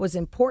me, that was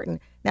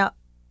important. Now,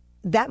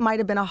 that might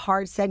have been a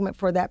hard segment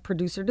for that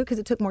producer to do because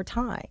it took more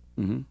time.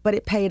 Mm-hmm. But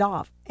it paid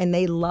off. And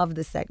they loved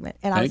the segment.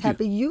 And I was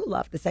happy you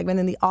loved the segment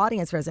and the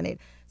audience resonated.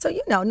 So,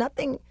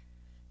 nothing...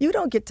 You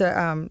don't get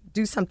to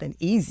do something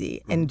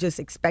easy and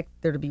just expect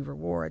there to be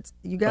rewards.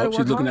 You got to work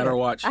she's looking harder. at her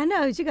watch. I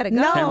know. You got to go.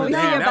 No,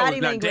 your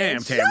body language. Damn,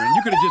 Tamron.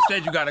 You could have just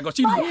said you got to go.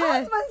 My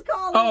husband's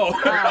calling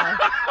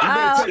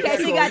me. Okay,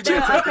 so you got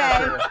to,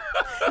 okay.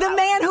 The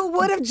man who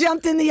would have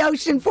jumped in the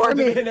ocean for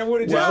me. We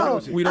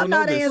don't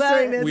know this.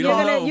 Answering this. We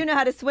don't know. You know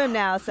how to swim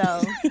now,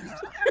 so...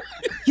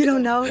 You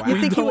don't know? Wow.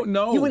 We don't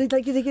know.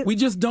 We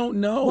just don't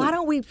know. Why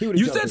don't we?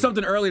 You said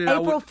something earlier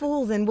that April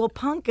Fools and we'll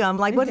punk them.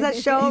 Like, what is that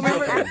show?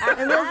 Remember?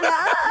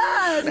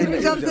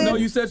 No,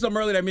 you said something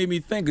earlier that made me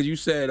think because you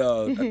said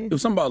it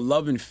was something about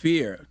love and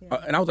fear.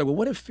 And I was like, well,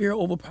 what if fear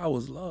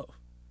overpowers love?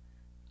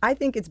 I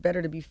think it's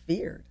better to be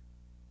feared.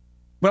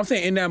 But I'm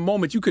saying in that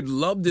moment, you could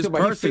love this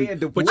person,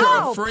 but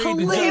you're afraid to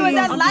do it. He was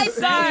a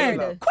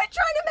lifeguard. Quit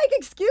trying to make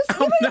excuses.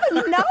 You don't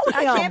even know him.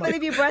 I can't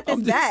believe you brought this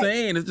back. I'm just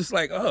saying. It's just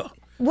like,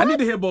 I need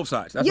to hear both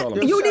sides. That's all I'm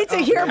saying. You need to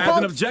hear both. As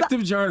an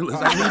objective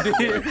journalist, I need to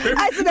hear.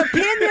 As an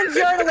opinion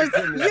journalist,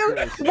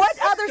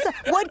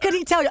 what could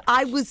he tell you?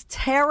 I was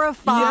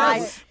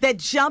terrified that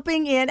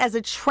jumping in as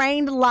a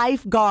trained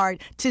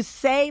lifeguard to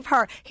save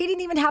her, he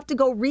didn't even have to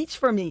go reach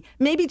for me.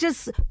 Maybe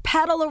just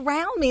pedal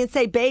around me and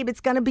say, babe,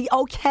 it's going to be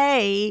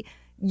okay.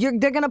 They're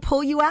going to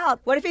pull you out.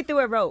 What if he threw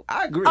a rope?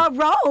 I agree. A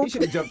rope? He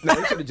should have jumped. No,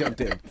 he should have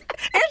jumped in.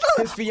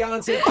 His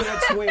fiance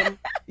can't swim.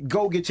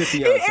 Go get your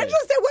fiance. Angela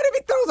said, what if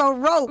he throws a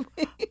rope?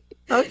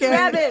 Okay.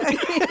 Grab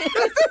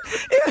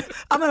it.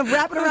 I'm going to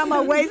wrap it around my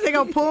waist. They're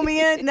going to pull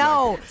me in?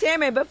 No.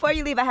 Tamron, before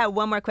you leave, I have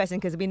one more question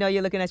because we know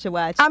you're looking at your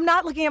watch. I'm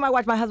not looking at my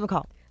watch. My husband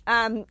called.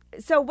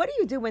 So what do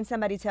you do when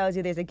somebody tells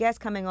you there's a guest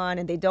coming on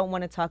and they don't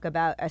want to talk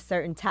about a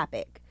certain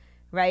topic,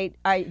 right?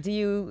 Do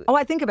you... Oh,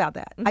 I think about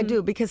that. I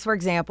do because, for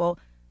example...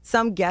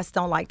 Some guests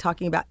don't like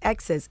talking about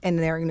exes and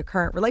they're in a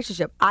current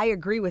relationship. I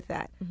agree with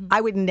that.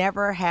 I would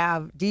never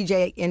have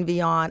DJ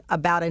Envy on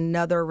about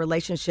another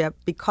relationship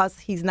because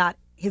his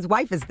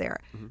wife is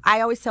there.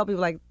 I always tell people,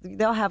 like,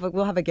 we'll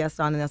have a guest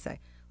on and they'll say,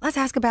 let's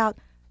ask about,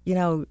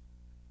 the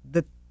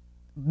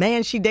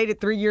man she dated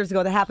 3 years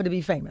ago that happened to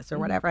be famous or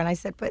whatever. And I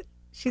said, but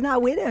she's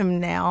not with him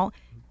now.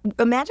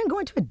 Imagine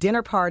going to a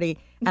dinner party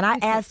and I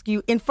ask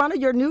you in front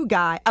of your new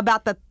guy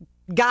about the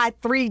guy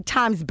 3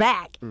 times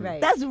back.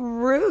 Right. That's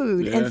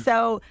rude. Yeah. And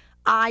so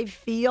I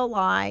feel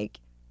like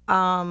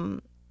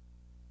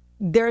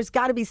there's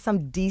got to be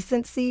some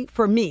decency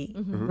for me,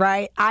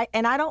 right? I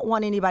don't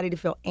want anybody to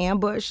feel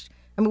ambushed.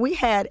 I mean, we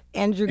had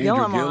Andrew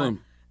Gillum on.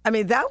 I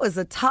mean, that was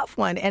a tough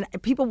one. And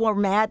people were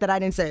mad that I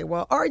didn't say,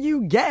 well, are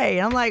you gay?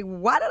 I'm like,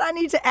 why did I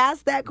need to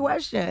ask that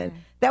question?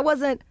 That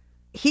wasn't,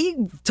 he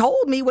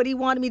told me what he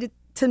wanted me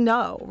to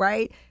know,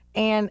 right?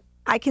 And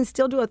I can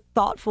still do a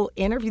thoughtful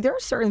interview. There are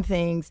certain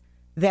things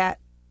that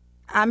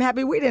I'm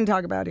happy we didn't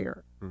talk about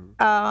here.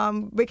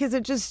 Because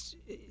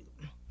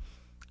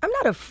I'm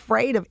not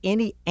afraid of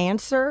any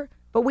answer,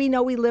 but we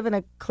know we live in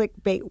a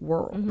clickbait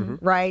world,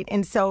 right?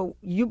 And so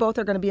you both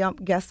are going to be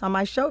guests on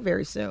my show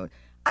very soon.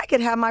 I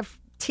could have my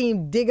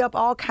team dig up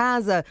all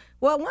kinds of,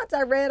 well, once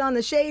I read on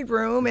the Shade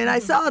Room and I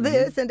saw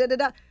this and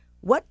da-da-da.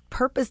 What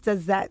purpose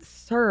does that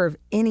serve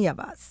any of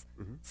us?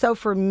 So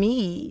for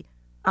me,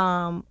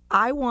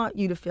 I want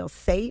you to feel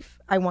safe.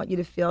 I want you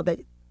to feel that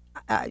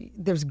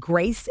there's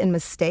grace in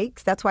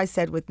mistakes. That's why I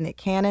said with Nick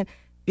Cannon,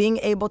 being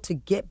able to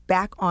get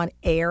back on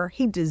air,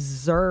 he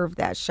deserved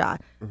that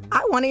shot.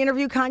 I want to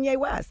interview Kanye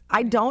West.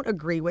 I don't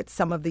agree with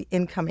some of the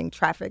incoming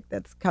traffic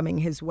that's coming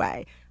his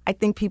way. I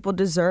think people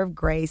deserve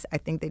grace. I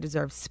think they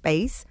deserve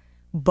space.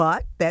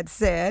 But that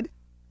said,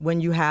 when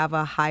you have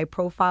a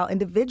high-profile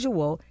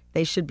individual,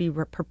 they should be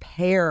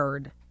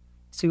prepared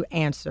to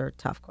answer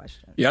tough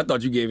questions. Yeah, I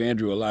thought you gave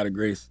Andrew a lot of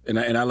grace. And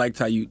I liked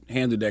how you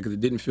handled that because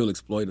it didn't feel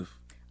exploitive.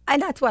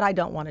 And that's what I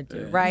don't want to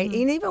do, right?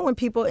 And even when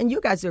people, and you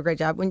guys do a great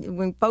job,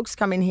 when folks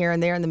come in here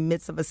and they're in the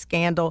midst of a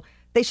scandal,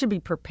 they should be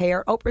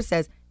prepared. Oprah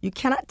says, you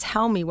cannot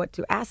tell me what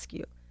to ask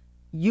you.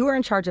 You are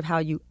in charge of how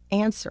you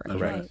answer it.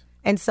 Right.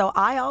 And so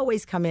I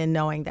always come in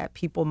knowing that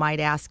people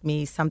might ask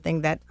me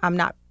something that I'm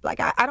not,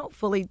 like I don't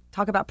fully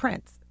talk about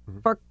Prince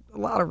for a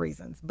lot of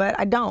reasons, but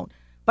I don't.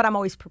 But I'm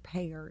always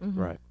prepared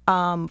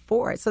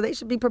for it. So they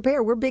should be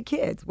prepared. We're big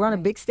kids. We're on a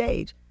big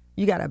stage.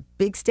 You got a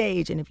big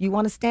stage, and if you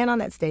want to stand on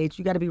that stage,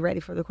 you got to be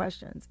ready for the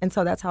questions. And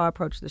so that's how I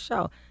approach the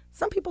show.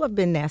 Some people have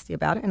been nasty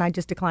about it, and I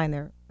just decline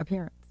their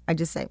appearance. I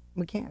just say,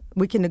 we can't.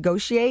 We can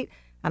negotiate,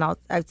 and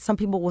some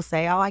people will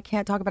say, oh, I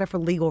can't talk about it for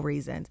legal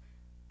reasons.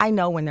 I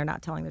know when they're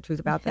not telling the truth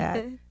about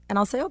that. And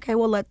I'll say, okay,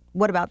 well,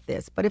 what about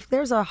this? But if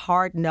there's a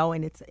hard no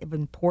and it's of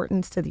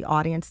importance to the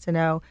audience to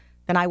know,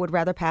 then I would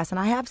rather pass. And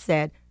I have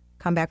said,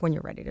 come back when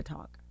you're ready to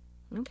talk.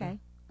 Okay.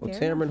 Well,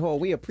 Tamron Hall,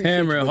 we appreciate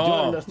you for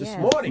joining us this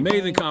morning.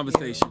 Amazing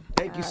conversation.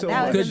 Thank you so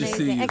that much. Was Good amazing.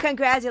 to see you. And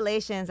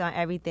congratulations on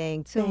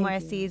everything. Two more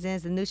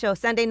seasons, the new show,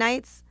 Sunday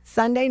nights.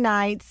 Sunday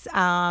nights,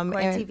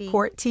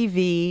 Court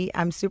TV.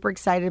 I'm super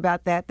excited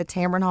about that. The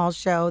Tamron Hall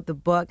show, the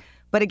book.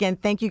 But again,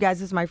 thank you guys.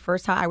 This is my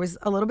first time. I was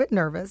a little bit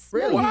nervous.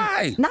 Really?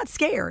 Why? Not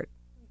scared.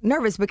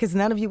 Nervous because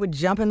none of you would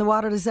jump in the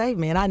water to save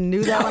me, and I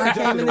knew that when I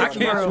came in this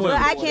room. Well,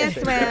 I can't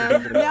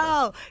swim.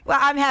 No. Well,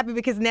 I'm happy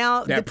because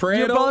now you're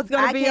both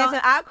going to be on.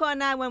 I'll call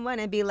 911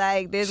 and be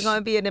like, there's going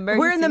to be an emergency.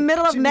 We're in the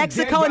middle of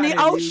Mexico in the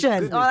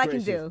ocean. That's all I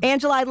can do.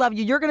 Angela, I love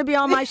you. You're going to be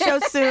on my show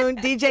soon.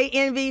 DJ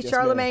Envy, yes,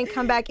 Charlamagne,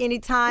 come back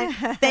anytime.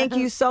 Thank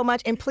you so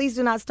much. And please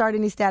do not start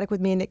any static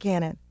with me and Nick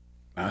Cannon.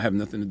 I have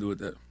nothing to do with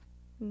that.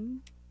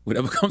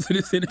 Whatever comes to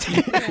this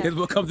interview is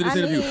what comes to this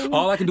interview.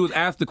 All I can do is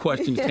ask the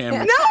questions,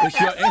 Tamron. No, it's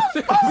your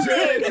answer.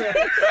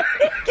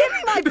 Give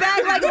me my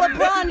bag like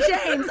LeBron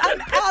James.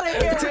 I'm out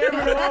of here.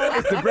 Tamron Hall,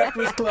 it's The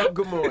Breakfast Club.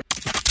 Good morning.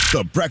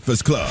 The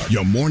Breakfast Club.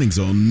 Your mornings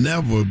will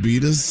never be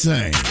the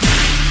same.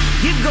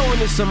 Get going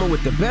this summer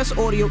with the best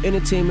audio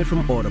entertainment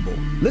from Audible.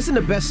 Listen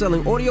to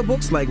best-selling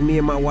audiobooks like Me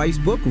and My Wife's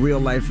Book, Real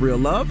Life, Real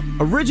Love,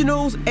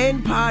 originals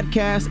and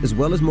podcasts, as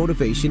well as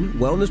motivation,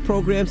 wellness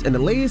programs, and the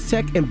latest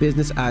tech and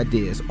business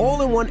ideas,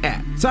 all in one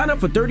app. Sign up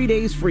for 30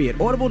 days free at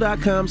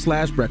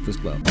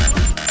audible.com/breakfastclub.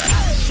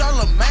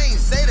 Charlamagne,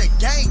 say the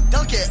game. Hey,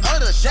 donkey of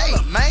the day,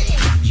 man.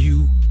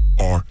 You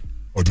are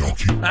a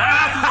donkey.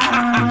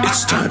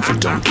 It's time for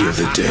Donkey of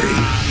the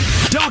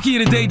Day. Donkey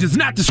of the Day does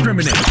not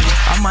discriminate.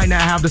 I might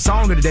not have the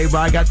song of the day, but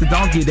I got the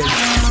donkey of the day.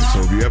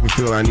 So if you ever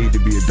feel I need to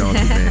be a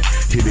donkey, man,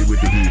 hit it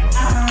with the heat.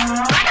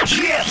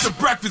 Yeah, it's the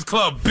Breakfast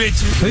Club,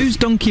 bitches. Who's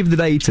Donkey of the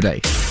Day today?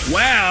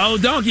 Well,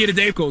 Donkey of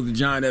the Day goes to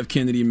John F.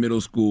 Kennedy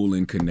Middle School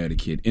in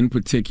Connecticut. In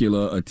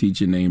particular, a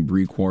teacher named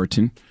Bree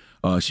Quarton.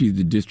 She's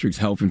the district's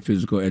health and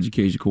physical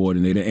education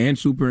coordinator, and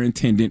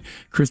superintendent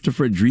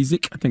Christopher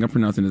Dresick. I think I'm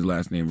pronouncing his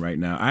last name right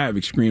now. I have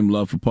extreme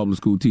love for public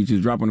school teachers.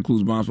 Dropping the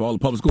clues bombs for all the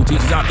public school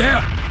teachers out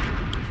there.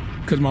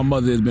 Because my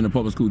mother has been a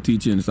public school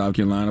teacher in South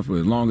Carolina for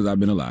as long as I've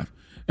been alive.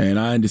 And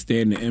I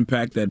understand the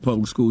impact that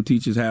public school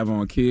teachers have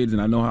on kids,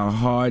 and I know how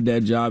hard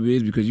that job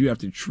is because you have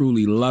to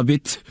truly love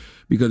it,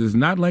 because it's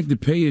not like the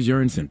pay is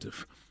your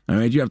incentive. All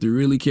right, you have to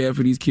really care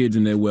for these kids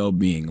and their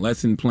well-being.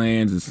 Lesson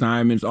plans,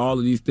 assignments, all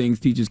of these things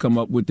teachers come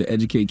up with to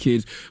educate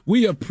kids.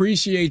 We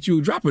appreciate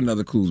you. Drop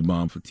another clues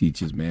bomb for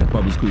teachers, man,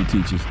 public school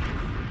teachers.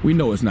 We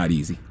know it's not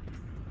easy.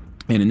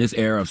 And in this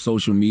era of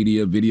social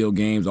media, video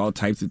games, all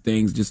types of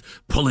things, just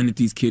pulling at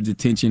these kids'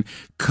 attention,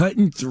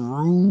 cutting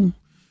through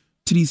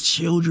to these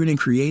children and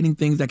creating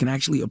things that can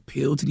actually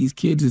appeal to these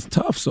kids is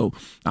tough. So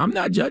I'm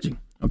not judging.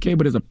 Okay,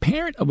 but as a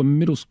parent of a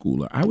middle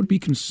schooler, I would be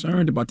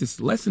concerned about this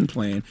lesson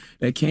plan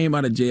that came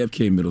out of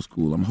JFK Middle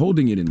School. I'm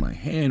holding it in my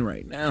hand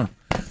right now,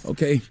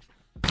 okay?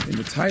 And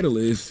the title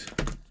is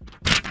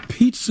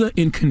Pizza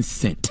and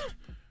Consent.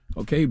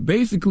 Okay,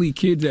 basically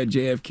kids at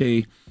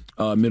JFK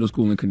Middle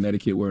School in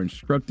Connecticut were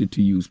instructed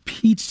to use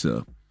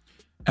pizza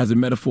as a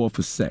metaphor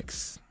for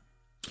sex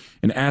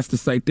and asked to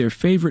cite their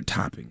favorite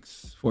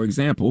toppings. For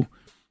example,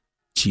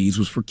 cheese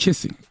was for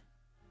kissing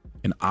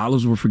and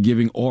olives were for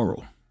giving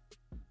oral.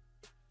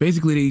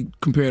 Basically, they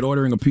compared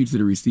ordering a pizza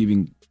to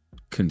receiving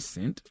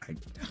consent.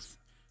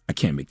 I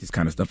can't make this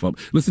kind of stuff up.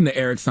 Listen to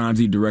Eric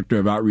Sanzi, Director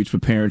of Outreach for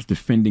Parents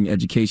Defending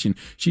Education.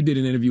 She did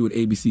an interview with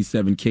ABC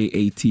 7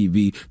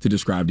 KATV to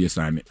describe the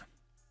assignment.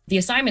 The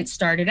assignment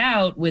started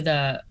out with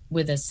a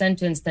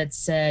sentence that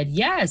said,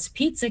 yes,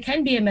 pizza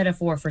can be a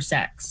metaphor for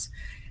sex.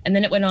 And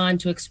then it went on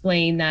to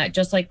explain that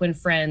just like when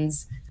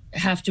friends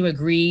have to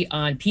agree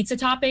on pizza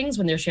toppings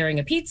when they're sharing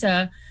a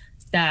pizza,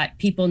 that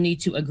people need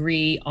to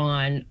agree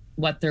on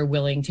what they're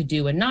willing to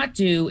do and not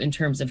do in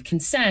terms of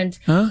consent.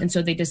 And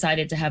so they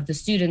decided to have the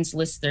students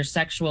list their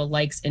sexual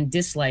likes and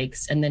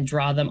dislikes and then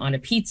draw them on a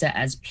pizza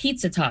as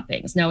pizza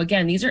toppings. Now,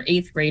 again, these are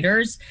 8th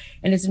graders,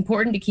 and it's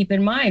important to keep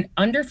in mind,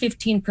 under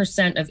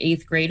 15% of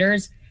 8th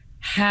graders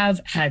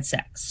have had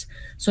sex.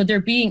 So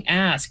they're being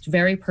asked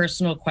very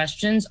personal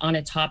questions on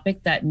a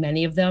topic that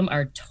many of them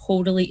are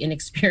totally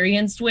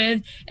inexperienced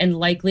with and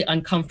likely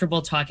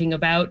uncomfortable talking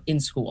about in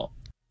school.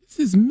 This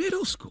is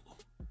middle school.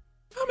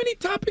 How many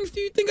toppings do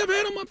you think I've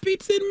had on my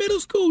pizza in middle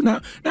school?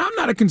 Now, I'm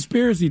not a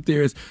conspiracy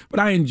theorist, but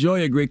I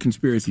enjoy a great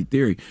conspiracy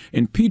theory.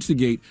 And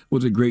Pizzagate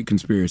was a great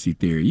conspiracy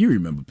theory. You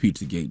remember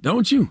Pizzagate,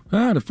 don't you?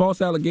 The false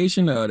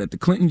allegation that the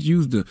Clintons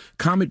used the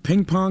Comet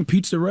Ping Pong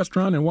Pizza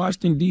restaurant in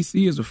Washington,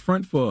 D.C. as a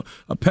front for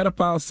a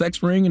pedophile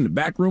sex ring, and the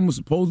back room was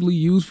supposedly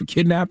used for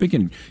kidnapping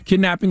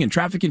and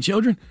trafficking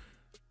children.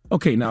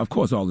 Okay, now, of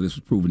course, all of this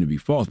was proven to be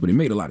false, but it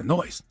made a lot of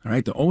noise, all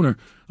right? The owner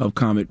of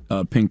Comet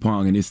Ping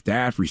Pong and his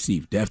staff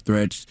received death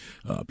threats.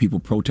 People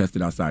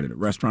protested outside of the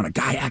restaurant. A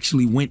guy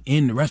actually went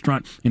in the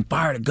restaurant and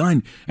fired a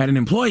gun at an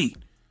employee.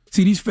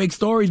 See, these fake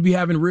stories be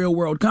having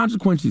real-world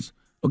consequences,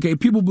 okay?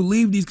 People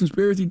believe these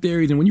conspiracy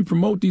theories, and when you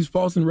promote these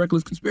false and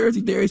reckless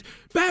conspiracy theories,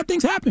 bad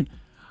things happen.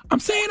 I'm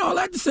saying all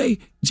that to say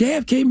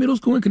JFK Middle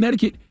School in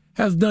Connecticut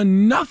has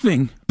done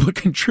nothing but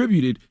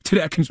contributed to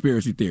that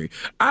conspiracy theory.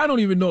 I don't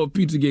even know if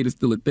Pizzagate is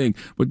still a thing,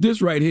 but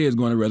this right here is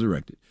going to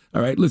resurrect it.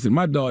 All right, listen,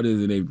 my daughter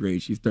is in 8th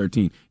grade. She's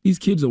 13. These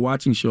kids are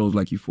watching shows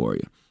like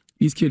Euphoria.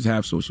 These kids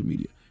have social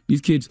media.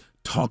 These kids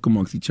talk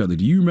amongst each other.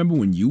 Do you remember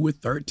when you were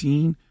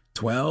 13,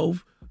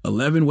 12,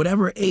 11,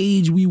 whatever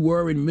age we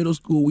were in middle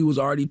school, we was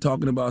already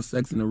talking about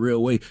sex in a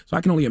real way. So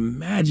I can only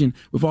imagine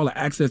with all the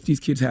access these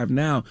kids have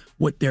now,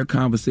 what their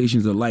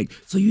conversations are like.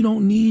 So you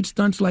don't need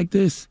stunts like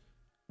this.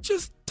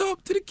 Just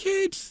talk to the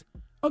kids,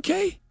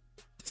 okay?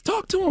 Just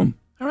talk to them,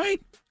 all right?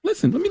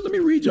 Listen, let me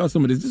read y'all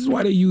some of this. This is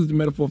why they use the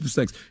metaphor for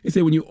sex. They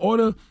say when you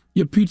order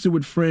your pizza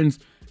with friends,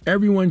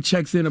 everyone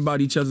checks in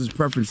about each other's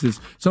preferences.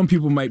 Some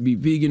people might be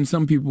vegan.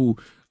 Some people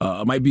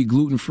might be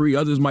gluten-free.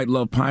 Others might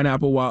love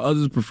pineapple, while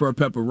others prefer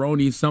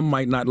pepperoni. Some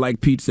might not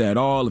like pizza at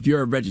all. If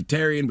you're a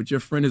vegetarian, but your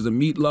friend is a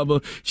meat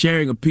lover,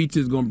 sharing a pizza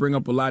is going to bring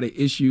up a lot of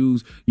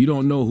issues. You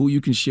don't know who you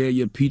can share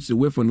your pizza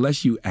with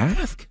unless you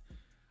ask.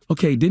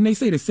 Okay, didn't they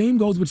say the same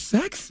goes with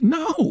sex?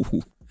 No.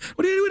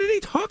 What are they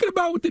talking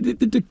about with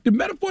the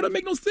metaphor? That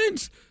make no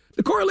sense.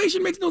 The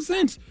correlation makes no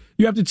sense.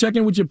 You have to check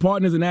in with your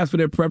partners and ask for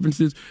their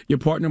preferences. Your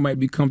partner might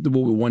be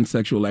comfortable with one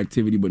sexual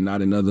activity but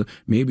not another.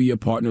 Maybe your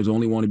partners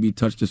only want to be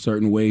touched a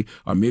certain way,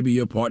 or maybe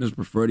your partners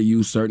prefer to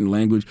use certain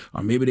language,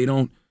 or maybe they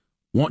don't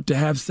want to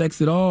have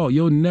sex at all.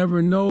 You'll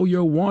never know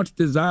your wants,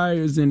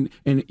 desires, and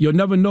you'll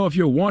never know if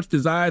your wants,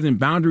 desires, and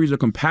boundaries are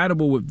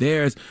compatible with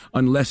theirs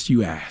unless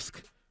you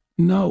ask.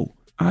 No.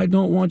 I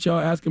don't want y'all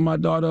asking my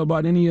daughter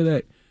about any of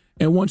that.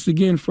 And once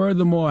again,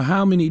 furthermore,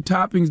 how many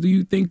toppings do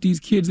you think these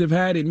kids have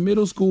had in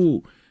middle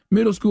school?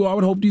 Middle school, I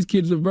would hope these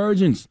kids are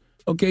virgins.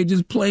 Okay,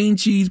 just plain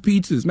cheese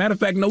pizzas. Matter of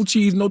fact, no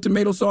cheese, no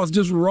tomato sauce,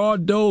 just raw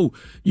dough,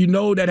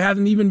 that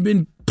hasn't even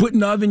been put in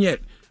the oven yet.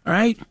 All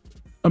right?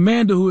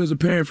 Amanda, who is a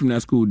parent from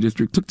that school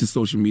district, took to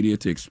social media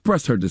to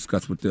express her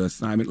disgust with the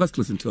assignment. Let's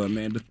listen to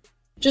Amanda.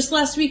 Just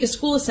last week, a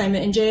school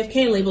assignment in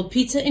JFK labeled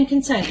Pizza and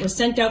Consent was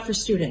sent out for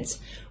students.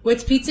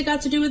 What's pizza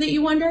got to do with it,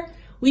 you wonder?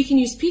 We can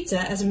use pizza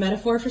as a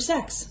metaphor for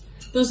sex.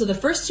 Those are the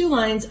first 2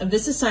 lines of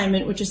this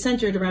assignment, which is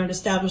centered around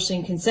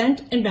establishing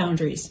consent and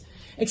boundaries.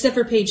 Except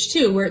for page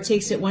 2, where it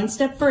takes it one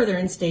step further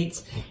and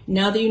states,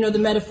 now that you know the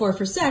metaphor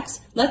for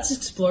sex, let's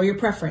explore your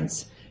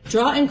preference.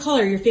 Draw and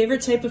color your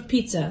favorite type of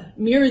pizza.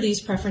 Mirror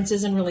these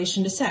preferences in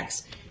relation to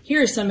sex.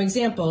 Here are some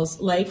examples.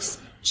 Likes,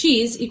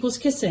 cheese equals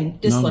kissing.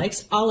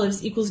 Dislikes,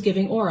 olives equals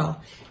giving oral.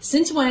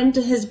 Since when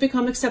has it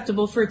become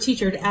acceptable for a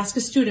teacher to ask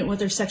a student what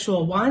their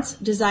sexual wants,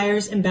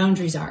 desires, and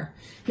boundaries are?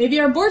 Maybe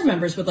our board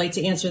members would like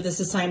to answer this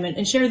assignment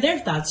and share their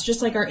thoughts,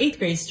 just like our 8th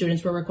grade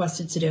students were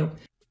requested to do.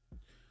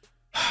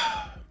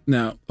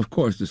 Now, of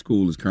course, the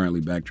school is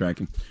currently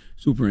backtracking.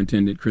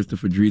 Superintendent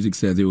Christopher Drezig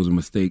says it was a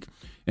mistake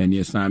and the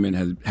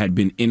assignment had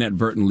been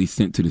inadvertently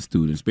sent to the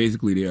students.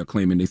 Basically, they are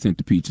claiming they sent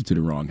the pizza to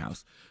the wrong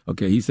house.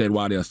 Okay, he said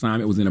while the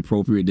assignment was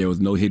inappropriate, there was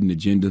no hidden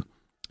agenda.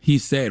 He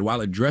said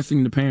while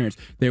addressing the parents,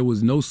 there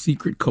was no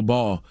secret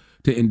cabal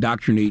to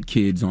indoctrinate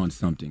kids on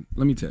something.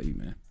 Let me tell you,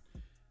 man,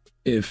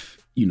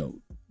 if,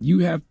 you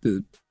have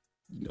to,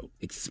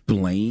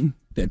 explain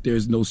that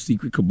there's no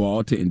secret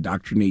cabal to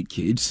indoctrinate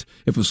kids,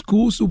 if a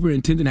school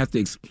superintendent has to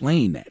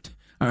explain that,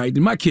 all right,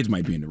 then my kids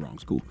might be in the wrong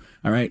school,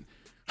 all right?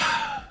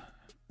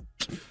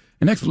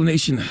 An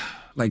explanation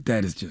like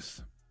that is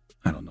just,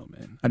 I don't know,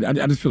 man.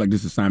 I just feel like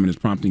this assignment is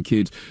prompting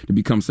kids to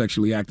become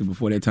sexually active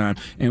before their time.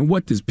 And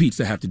what does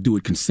pizza have to do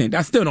with consent?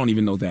 I still don't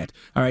even know that,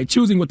 all right?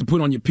 Choosing what to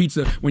put on your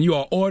pizza when you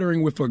are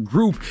ordering with a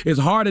group is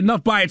hard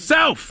enough by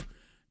itself.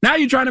 Now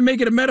you're trying to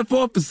make it a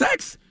metaphor for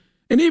sex?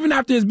 And even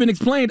after it's been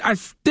explained, I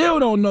still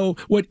don't know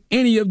what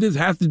any of this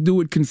has to do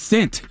with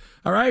consent,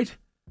 all right?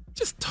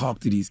 Just talk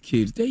to these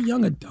kids. They're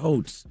young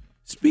adults.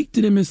 Speak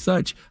to them as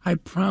such. I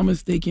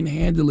promise they can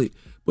handle it.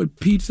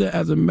 But pizza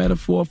as a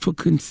metaphor for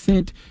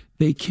consent,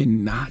 they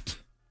cannot.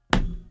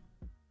 And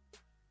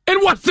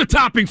what's the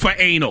topping for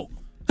anal?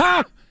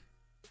 Huh?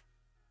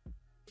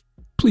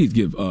 Please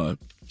give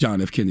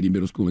John F. Kennedy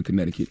Middle School in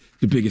Connecticut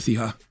the biggest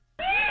hee-haw.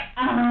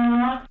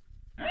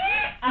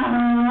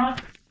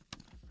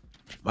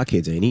 My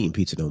kids ain't eating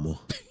pizza no more.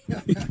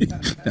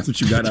 That's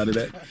what you got out of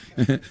that?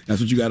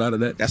 That's what you got out of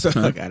that? That's what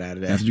I got out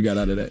of that. That's what you got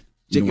out of that?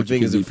 Chicken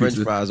fingers and french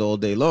fries all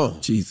day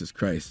long. Jesus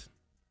Christ.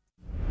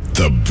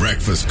 The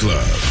Breakfast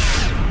Club.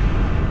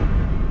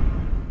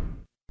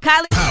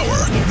 Kylie. Power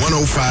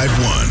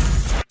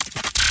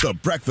 105.1. The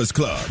Breakfast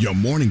Club. Your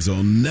mornings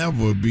will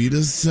never be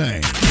the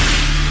same.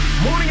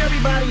 Morning,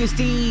 everybody. It's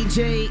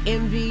DJ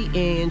Envy,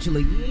 Angela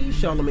Yee,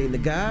 Charlamagne the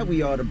Guy.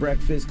 We are the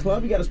Breakfast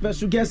Club. We got a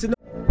special guest in the...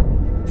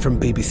 From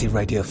BBC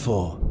Radio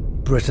 4,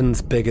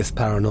 Britain's biggest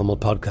paranormal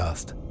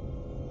podcast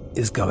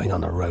is going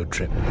on a road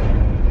trip.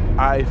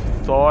 I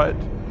thought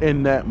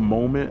in that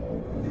moment,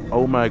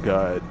 oh my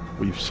God,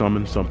 we've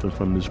summoned something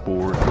from this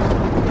board.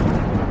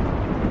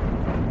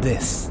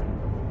 This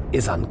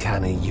is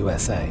Uncanny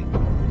USA.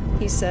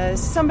 He says,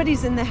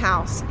 somebody's in the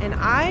house, and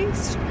I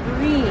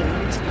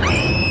screamed.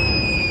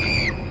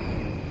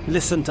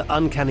 Listen to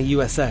Uncanny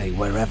USA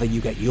wherever you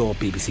get your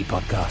BBC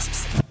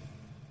podcasts,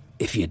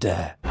 if you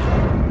dare.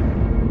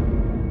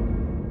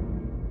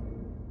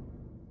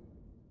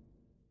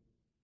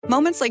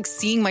 Moments like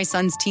seeing my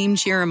son's team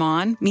cheer him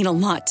on mean a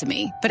lot to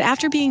me. But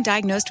after being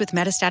diagnosed with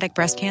metastatic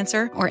breast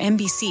cancer, or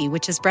MBC,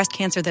 which is breast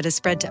cancer that has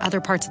spread to other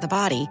parts of the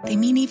body, they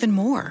mean even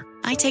more.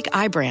 I take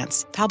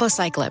Ibrance,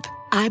 palbociclib.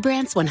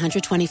 Ibrance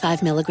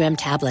 125 milligram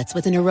tablets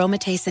with an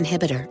aromatase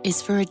inhibitor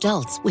is for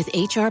adults with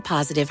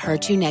HR-positive,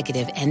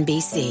 HER2-negative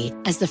MBC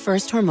as the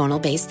first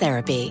hormonal-based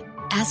therapy.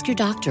 Ask your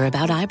doctor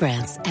about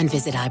Ibrance and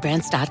visit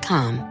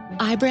Ibrance.com.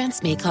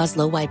 Ibrance may cause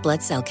low white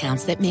blood cell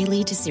counts that may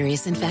lead to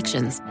serious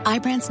infections.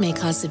 Ibrance may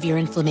cause severe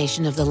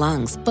inflammation of the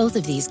lungs. Both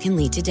of these can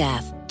lead to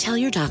death. Tell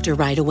your doctor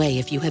right away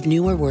if you have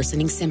new or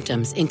worsening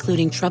symptoms,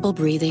 including trouble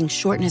breathing,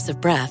 shortness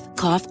of breath,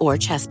 cough, or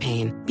chest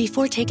pain.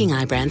 Before taking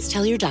Ibrance,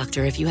 tell your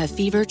doctor if you have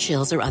fever,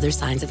 chills, or other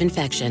signs of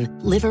infection,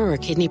 liver or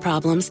kidney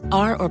problems,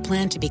 are or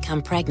plan to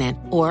become pregnant,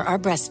 or are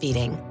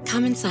breastfeeding.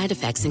 Common side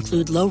effects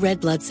include low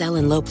red blood cell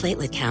and low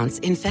platelet counts,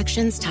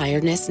 infections,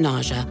 tiredness,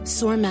 nausea,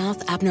 sore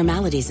mouth,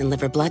 abnormalities in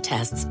liver blood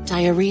tests,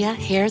 diarrhea,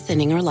 hair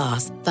thinning or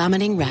loss,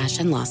 vomiting, rash,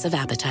 and loss of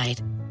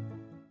appetite.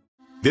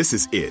 This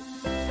is it.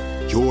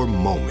 Your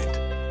moment.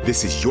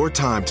 This is your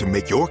time to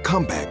make your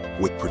comeback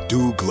with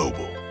Purdue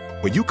Global.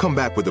 When you come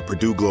back with a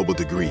Purdue Global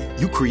degree,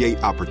 you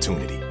create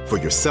opportunity for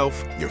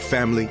yourself, your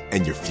family,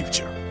 and your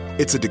future.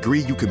 It's a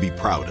degree you can be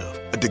proud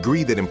of, a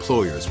degree that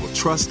employers will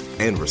trust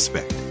and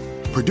respect.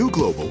 Purdue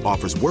Global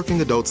offers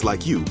working adults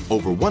like you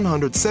over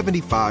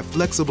 175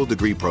 flexible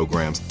degree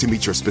programs to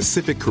meet your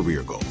specific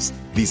career goals.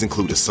 These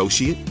include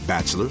associate,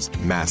 bachelor's,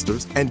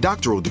 master's, and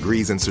doctoral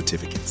degrees and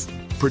certificates.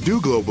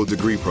 Purdue Global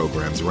degree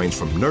programs range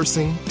from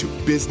nursing to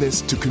business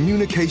to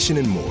communication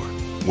and more.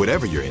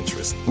 Whatever your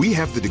interest, we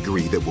have the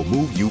degree that will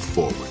move you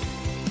forward.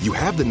 You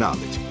have the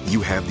knowledge,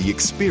 you have the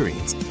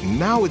experience.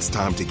 Now it's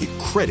time to get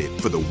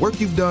credit for the work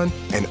you've done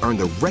and earn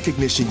the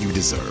recognition you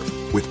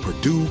deserve with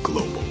Purdue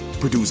Global,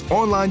 Purdue's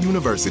online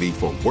university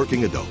for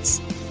working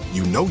adults.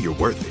 You know you're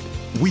worth it.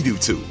 We do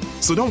too.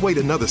 So don't wait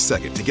another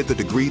second to get the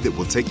degree that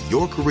will take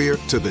your career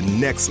to the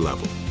next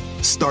level.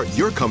 Start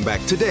your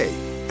comeback today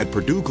at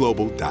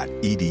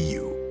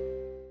purdueglobal.edu.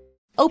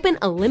 Open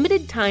a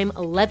limited-time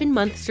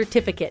 11-month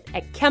certificate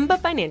at Kemba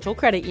Financial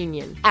Credit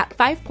Union. At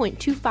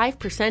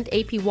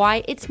 5.25%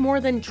 APY, it's more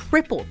than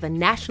triple the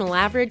national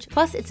average,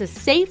 plus it's a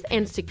safe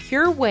and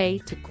secure way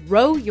to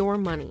grow your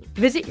money.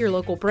 Visit your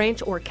local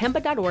branch or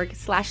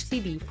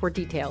kemba.org/CD for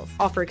details.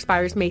 Offer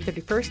expires May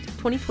 31st,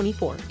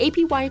 2024.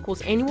 APY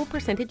equals annual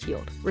percentage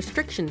yield.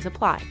 Restrictions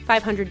apply.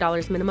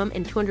 $500 minimum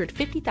and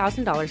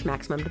 $250,000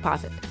 maximum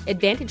deposit.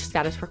 Advantage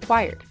status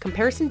required.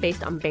 Comparison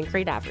based on bank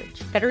rate average.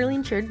 Federally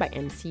insured by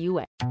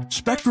NCUA.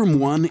 Spectrum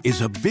One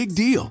is a big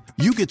deal.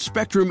 You get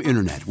Spectrum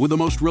Internet with the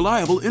most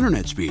reliable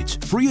internet speeds,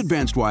 free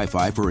advanced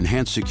Wi-Fi for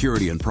enhanced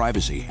security and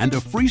privacy, and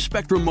a free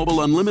Spectrum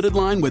Mobile Unlimited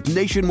line with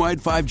nationwide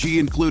 5G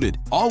included,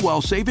 all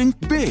while saving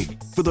big.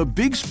 For the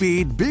big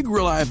speed, big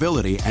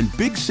reliability, and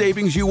big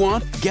savings you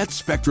want, get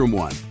Spectrum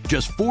One.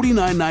 Just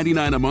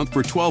 $49.99 a month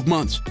for 12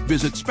 months.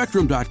 Visit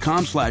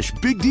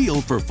spectrum.com/big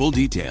deal for full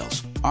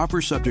details.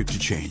 Offer subject to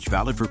change.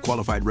 Valid for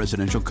qualified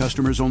residential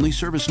customers only.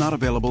 Service not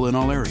available in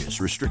all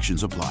areas.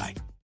 Restrictions apply.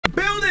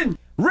 Building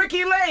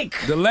Ricky Lake,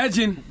 the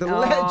legend. The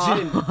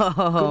legend.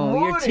 Oh,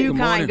 you're too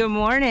kind. Good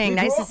morning.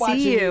 Nice to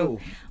see you.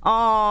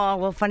 Oh,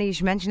 well, funny you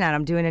should mention that.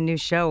 I'm doing a new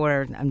show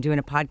where I'm doing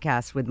a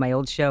podcast with my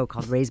old show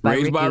called Raised by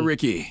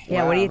Ricky.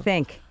 Yeah, wow. What do you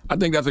think? I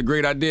think that's a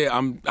great idea.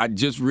 I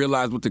just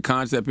realized what the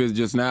concept is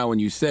just now when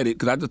you said it,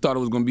 because I just thought it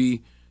was going to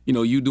be,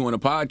 you doing a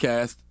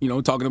podcast,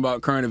 talking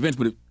about current events,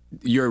 but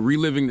you're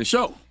reliving the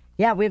show.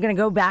 Yeah, we're going to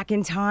go back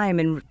in time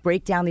and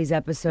break down these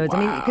episodes.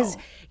 Wow. I mean, because,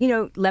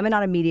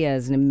 Lemonada Media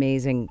is an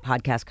amazing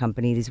podcast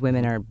company. These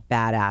women are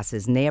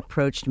badasses. And they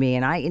approached me.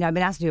 And I've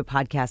been asked to do a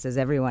podcast, as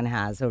everyone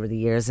has over the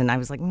years. And I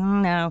was like,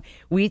 no.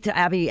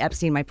 Abby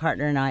Epstein, my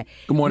partner, and I.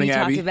 Good morning, we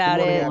Abby. talked about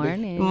Good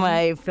morning, it.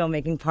 My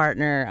filmmaking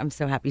partner. I'm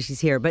so happy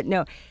she's here. But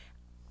no,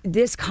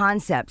 this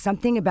concept,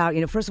 something about,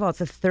 first of all,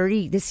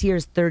 this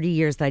year's 30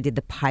 years that I did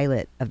the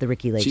pilot of the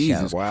Ricky Lake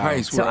Jesus Show. Wow.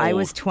 Christ, so I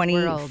was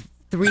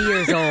 23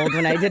 years old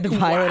when I did the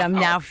pilot. Wow. I'm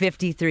now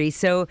 53.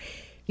 So,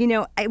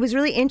 it was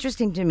really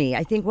interesting to me.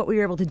 I think what we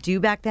were able to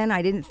do back then,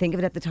 I didn't think of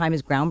it at the time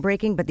as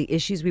groundbreaking, but the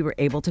issues we were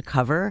able to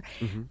cover,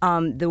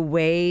 the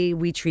way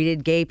we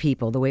treated gay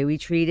people, the way we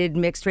treated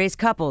mixed race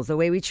couples, the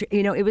way we,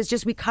 it was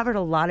just, we covered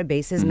a lot of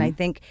bases. And I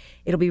think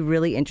it'll be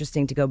really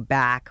interesting to go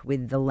back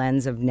with the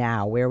lens of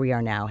now, where we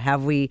are now.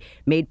 Have we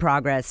made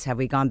progress? Have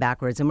we gone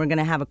backwards? And we're going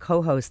to have a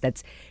co-host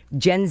that's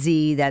Gen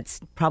Z, that's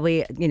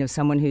probably,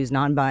 someone who's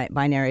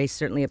non-binary,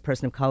 certainly a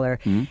person of color,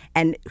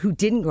 and who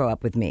didn't grow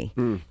up with me,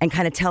 and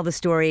kind of tell the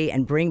story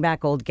and bring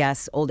back old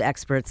guests, old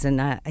experts,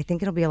 and I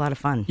think it'll be a lot of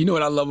fun. You know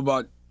what I love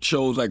about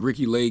shows like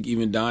Ricky Lake,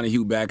 even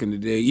Donahue back in the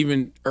day,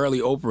 even early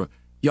Oprah?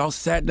 Y'all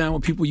sat down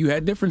with people you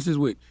had differences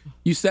with.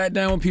 You sat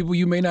down with people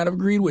you may not have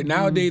agreed with.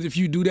 Nowadays, if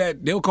you do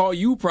that, they'll call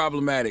you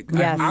problematic.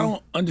 Yes. I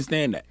don't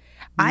understand that.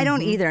 I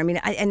don't either. I mean,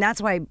 and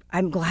that's why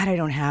I'm glad I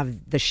don't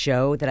have the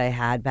show that I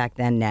had back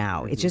then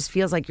now. It just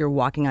feels like you're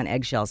walking on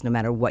eggshells no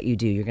matter what you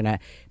do. You're going to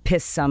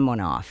piss someone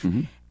off.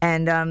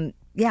 And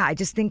I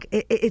just think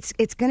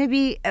it's going to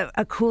be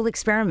a cool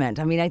experiment.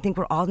 I mean, I think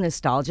we're all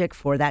nostalgic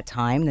for that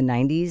time, the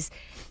 90s,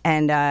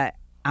 and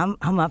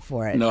I'm up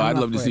for it. No, I'd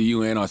love to see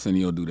you and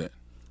Arsenio do that.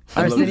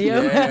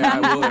 Arsenio? Yeah,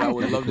 I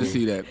would love to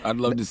see that. I'd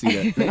love to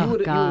see that. Oh,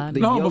 God.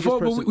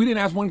 But we didn't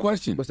ask one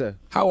question. What's that?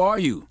 How are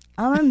you?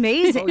 I'm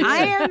amazing. I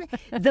am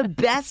the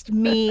best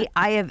me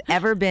I have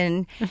ever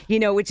been,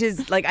 which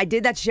is like I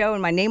did that show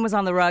and my name was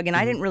on the rug and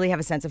I didn't really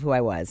have a sense of who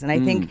I was. And I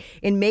think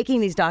in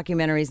making these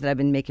documentaries that I've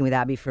been making with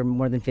Abby for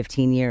more than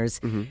 15 years,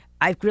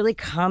 I've really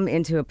come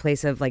into a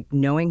place of like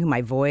knowing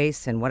my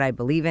voice and what I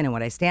believe in and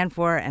what I stand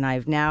for. And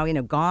I've now,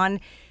 gone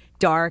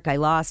dark. I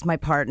lost my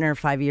partner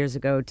 5 years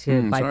ago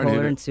to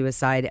bipolar and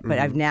suicide, but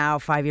I've now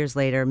 5 years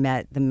later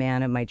met the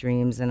man of my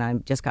dreams, and I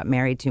just got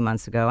married 2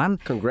 months ago. I'm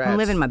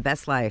living my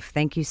best life.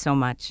 Thank you so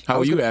much.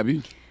 How are you,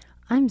 Abby?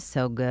 I'm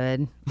so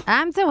good.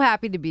 I'm so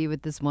happy to be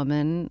with this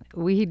woman.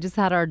 We just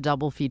had our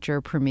double feature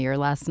premiere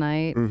last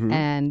night,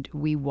 and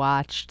we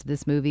watched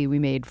this movie we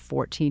made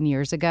 14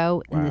 years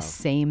ago in the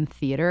same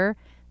theater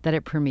that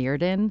it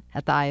premiered in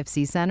at the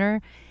IFC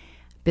Center.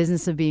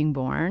 Business of Being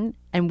Born.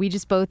 And we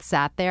just both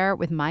sat there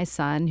with my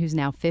son, who's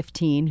now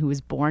 15, who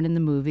was born in the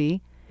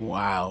movie.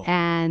 Wow.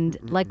 And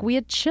like we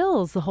had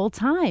chills the whole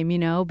time,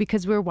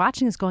 because we were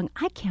watching this going,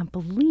 I can't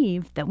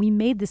believe that we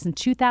made this in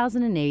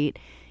 2008.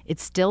 It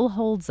still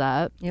holds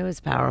up. It was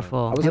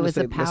powerful. Let's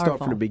start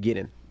from the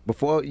beginning.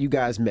 Before you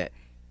guys met,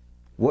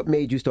 What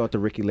made you start the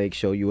Ricky Lake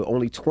Show? You were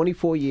only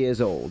 24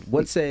 years old.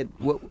 What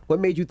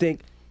made you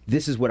think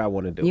this is what I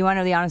want to do? You want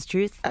to know the honest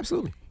truth?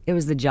 Absolutely. It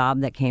was the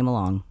job that came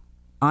along.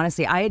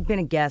 Honestly, I had been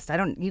a guest.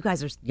 You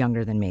guys are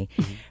younger than me,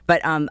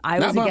 but I was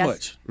Not a by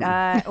guest.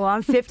 Well,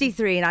 I'm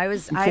 53, and I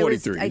was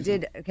 43. I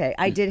did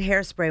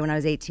Hairspray when I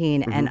was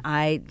 18, and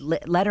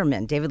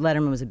David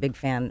Letterman was a big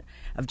fan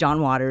of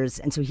John Waters,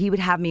 and so he would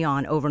have me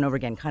on over and over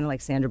again, kind of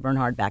like Sandra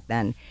Bernhard back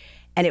then.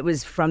 And it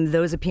was from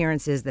those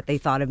appearances that they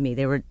thought of me.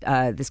 They were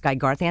this guy,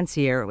 Garth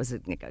Ancier, was a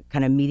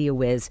kind of media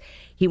whiz.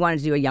 He wanted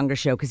to do a younger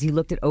show because he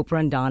looked at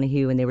Oprah and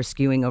Donahue, and they were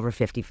skewing over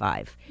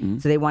 55. Mm-hmm.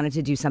 So they wanted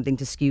to do something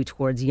to skew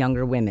towards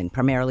younger women,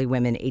 primarily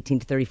women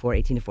 18 to 34,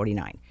 18 to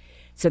 49.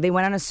 So they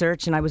went on a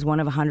search, and I was one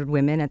of 100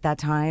 women at that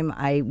time.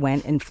 I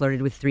went and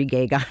flirted with 3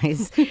 gay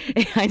guys.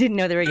 I didn't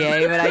know they were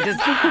gay, but I just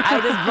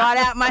brought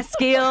out my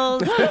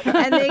skills,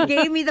 and they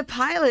gave me the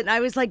pilot. And I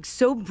was like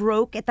so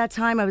broke at that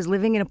time. I was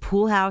living in a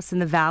pool house in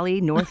the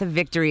valley north of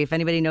Victory, if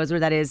anybody knows where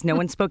that is. No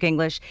one spoke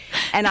English.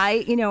 And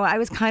I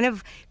was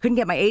couldn't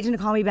get my agent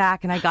to call me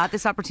back, and I got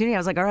this opportunity. I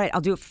was like, all right,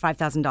 I'll do it for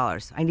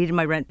 $5,000. I needed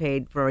my rent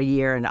paid for a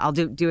year, and I'll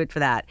do it for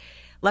that.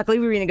 Luckily,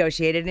 we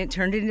renegotiated, and it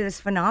turned into this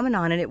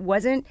phenomenon, and it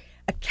wasn't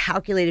a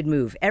calculated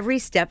move. Every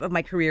step of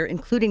my career,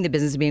 including the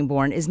business of being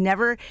born, is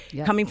never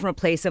coming from a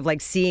place of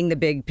like seeing the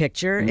big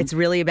picture. Mm-hmm. It's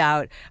really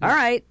about, all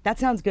right, that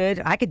sounds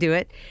good. I could do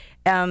it.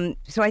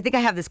 So I think I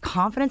have this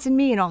confidence in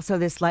me and also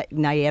this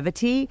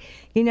naivety,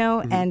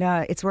 and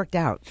it's worked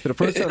out. So the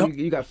first time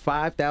you got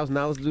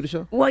 $5,000 to do the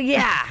show? Well,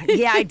 yeah,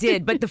 I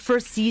did. But the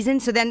first season,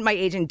 so then my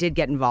agent did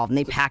get involved, and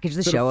they packaged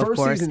the show, of course.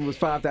 The first season was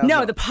 $5,000?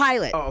 No, the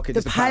pilot. Oh, okay.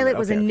 The pilot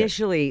was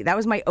initially, that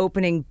was my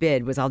opening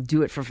bid, was I'll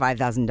do it for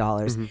 $5,000.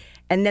 Mm-hmm.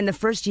 And then the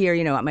first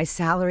year, my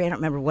salary, I don't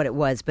remember what it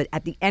was, but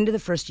at the end of the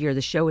first year,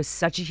 the show was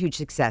such a huge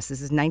success.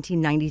 This is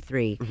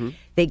 1993. Mm-hmm.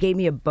 They gave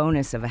me a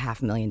bonus of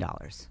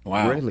 $500,000.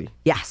 Wow. Really?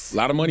 Yes. A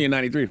lot of money in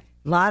 93.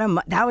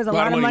 That was a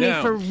lot of money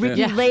for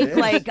Ricky Lake.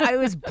 Like, I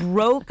was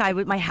broke.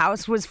 My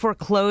house was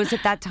foreclosed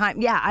at that time.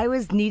 Yeah, I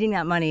was needing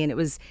that money. And it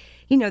was,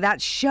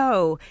 that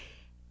show,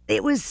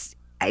 it was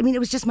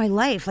just my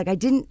life. Like, I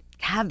didn't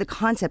have the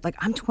concept. Like,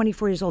 I'm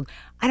 24 years old.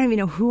 I don't even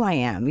know who I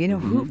am.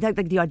 Who,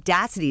 like the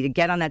audacity to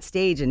get on that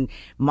stage and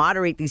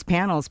moderate these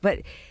panels.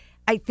 But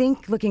I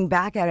think looking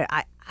back at it,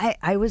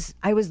 I was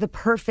the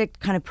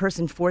perfect kind of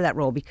person for that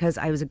role because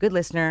I was a good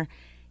listener.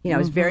 I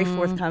was very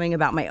forthcoming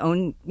about my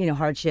own,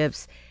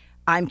 hardships.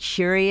 I'm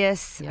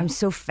curious. Yeah. I'm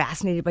so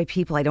fascinated by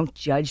people. I don't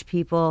judge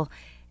people.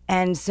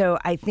 And so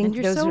I think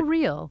you're so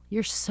real.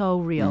 You're so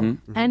real.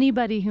 Mm-hmm.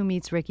 Anybody who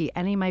meets Ricky,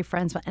 any of my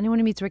friends, anyone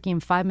who meets Ricky in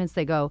 5 minutes,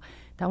 they go,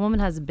 that woman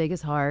has the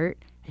biggest heart,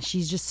 and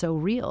she's just so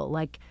real.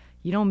 Like,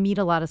 you don't meet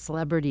a lot of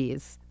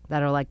celebrities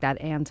that are like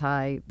that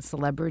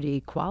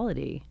anti-celebrity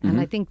quality. Mm-hmm.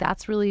 And I think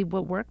that's really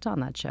what worked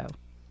on that show.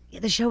 Yeah,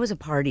 the show was a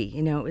party.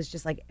 It was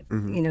just like,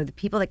 the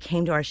people that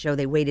came to our show,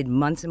 they waited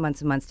months and months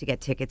and months to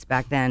get tickets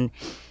back then.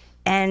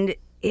 And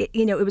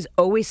it was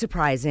always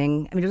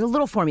surprising. I mean, it was a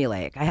little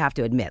formulaic, I have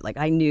to admit. Like,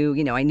 I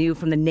knew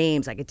from the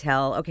names, I could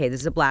tell, okay,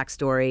 this is a black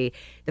story.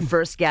 The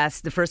first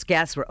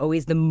guests were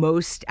always the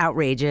most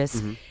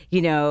outrageous, and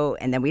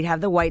then we'd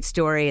have the white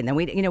story, and then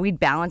we'd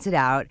balance it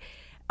out.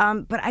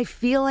 But I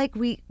feel like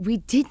we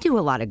did do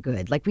a lot of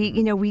good. Like,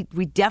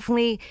 we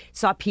definitely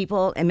saw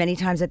people, and many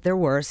times at their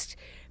worst.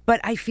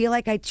 But I feel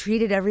like I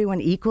treated everyone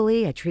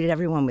equally. I treated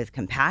everyone with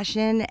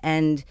compassion,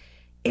 and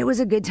it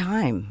was a good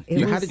time.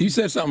 You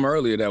said something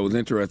earlier that was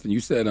interesting. You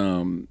said,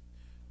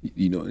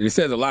 it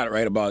says a lot,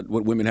 right, about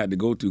what women had to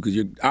go through because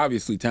you're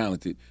obviously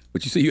talented.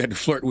 But you said you had to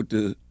flirt with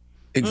the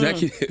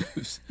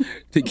executives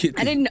to get.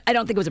 I don't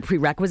think it was a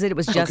prerequisite. It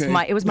was just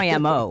my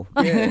MO.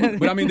 Yeah.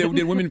 But I mean,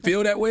 did women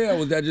feel that way, or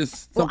was that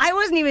just? Well, I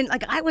wasn't even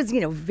I was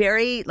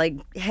very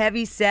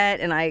heavy set,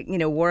 and I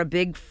wore a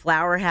big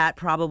flower hat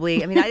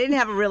probably. I mean, I didn't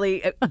have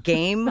a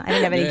game. I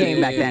didn't have any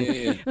game back then.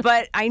 Yeah.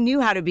 But I knew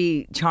how to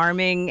be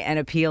charming and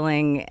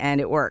appealing,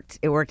 and it worked.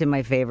 It worked in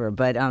my favor.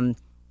 But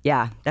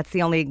yeah, that's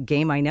the only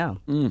game I know.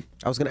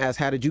 I was going to ask,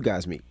 how did you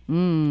guys meet?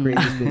 Creating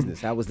this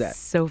business. How was that?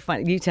 So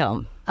fun. You tell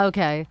them.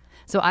 Okay.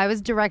 So I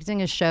was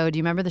directing a show. Do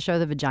you remember the show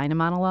The Vagina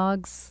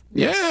Monologues?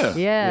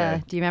 Yeah.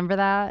 Do you remember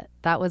that?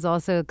 That was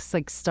also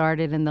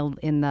started in the was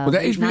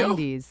that late HBO?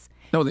 90s.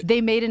 No,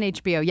 they made an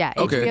HBO. Yeah,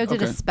 okay, HBO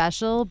did a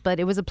special, but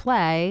it was a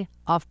play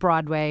off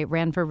Broadway,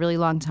 ran for a really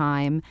long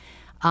time.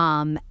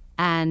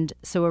 And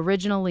so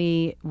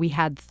originally we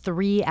had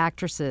 3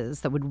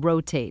 actresses that would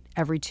rotate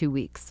every 2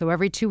 weeks. So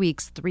every 2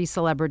 weeks, 3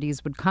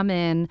 celebrities would come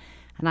in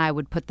and I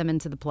would put them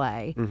into the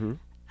play. Mm-hmm.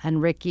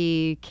 And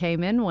Ricky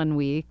came in one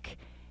week.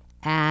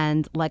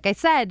 And like I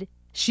said,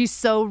 she's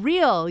so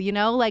real,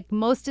 like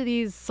most of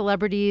these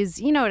celebrities,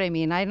 you know what I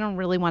mean? I don't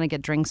really want to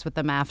get drinks with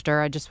them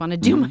after. I just want to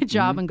do my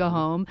job and go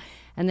home.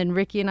 And then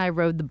Ricky and I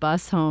rode the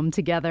bus home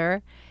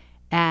together.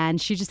 And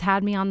she just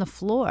had me on the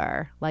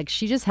floor. Like,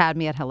 she just had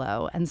me at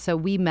hello. And so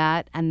we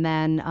met. And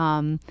then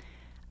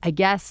I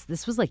guess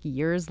this was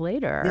years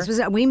later.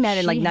 We met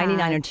in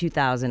 99 or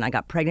 2000. I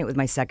got pregnant with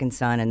my second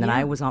son. And then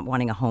I was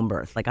wanting a home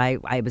birth. Like,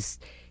 I was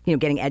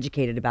getting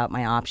educated about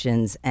my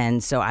options.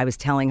 And so I was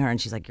telling her,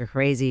 and she's like, "You're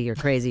crazy, you're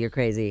crazy, you're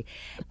crazy."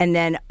 And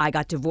then I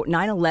got divorced.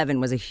 9/11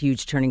 was a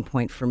huge turning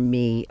point for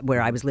me,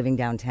 where I was living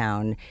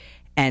downtown,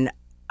 and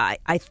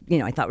I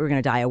thought we were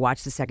going to die. I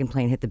watched the second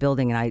plane hit the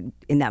building, and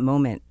in that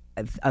moment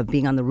of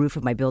being on the roof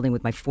of my building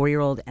with my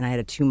 4-year-old, and I had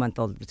a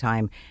 2-month-old at the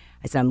time,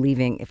 I said, I'm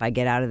leaving. If I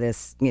get out of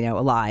this,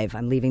 alive,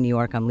 I'm leaving New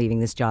York, I'm leaving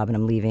this job, and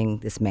I'm leaving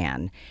this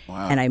man.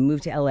 Wow. And I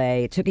moved to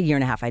LA. It took a year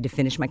and a half. I had to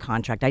finish my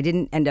contract. I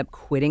didn't end up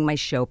quitting my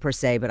show per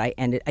se, but I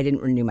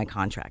didn't renew my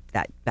contract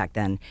back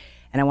then.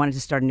 And I wanted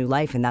to start a new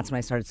life, and that's when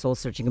I started soul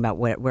searching about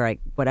what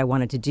I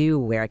wanted to do,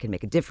 where I could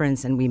make a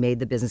difference, and we made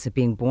the Business of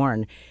Being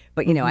Born.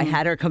 But I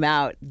had her come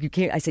out.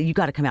 I said, you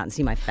got to come out and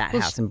see my fat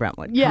house in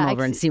Brentwood. Come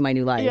over and see my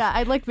new life. Yeah,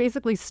 I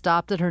basically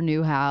stopped at her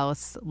new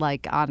house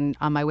on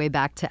my way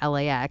back to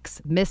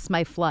LAX, missed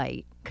my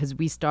flight because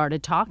we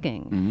started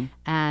talking. Mm-hmm.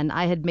 And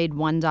I had made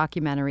one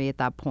documentary at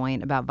that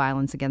point about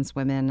violence against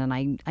women, and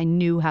I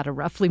knew how to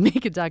roughly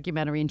make a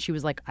documentary. And she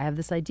was like, I have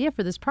this idea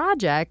for this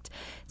project.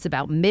 It's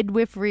about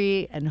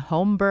midwifery and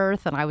home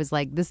birth. And I was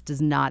like, this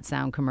does not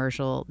sound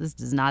commercial. This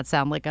does not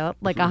sound like a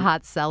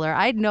hot seller.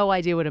 I had no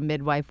idea what a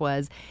midwife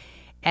was.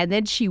 And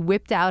then she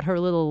whipped out her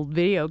little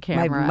video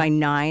camera. My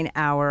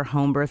 9-hour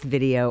home birth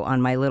video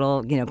on my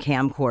little,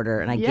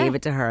 camcorder, and I gave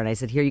it to her. And I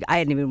said, "Here you." I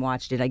hadn't even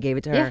watched it. I gave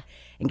it to her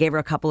and gave her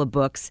a couple of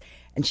books.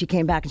 And she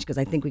came back and she goes,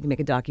 "I think we can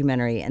make a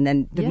documentary." And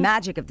then the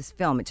magic of this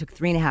film, it took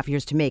 3.5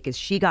 years to make, is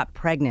she got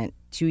pregnant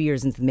 2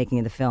 years into the making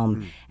of the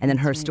film, and then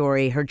her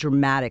story, her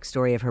dramatic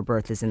story of her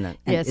birth, is the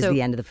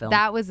end of the film.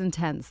 That was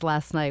intense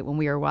last night when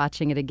we were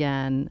watching it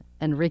again,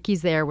 and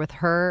Ricky's there with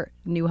her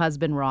new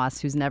husband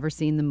Ross, who's never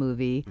seen the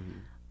movie.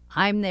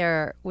 I'm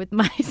there with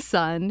my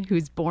son,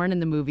 who's born in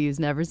the movie, who's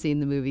never seen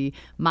the movie.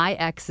 My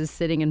ex is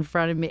sitting in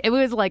front of me. It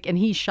was and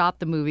he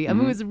shot the movie. I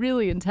mean, it was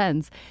really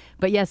intense.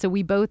 But yeah, so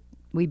we both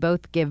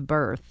give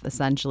birth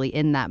essentially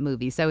in that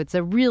movie. So it's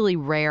a really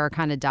rare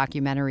kind of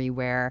documentary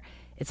where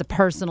it's a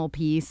personal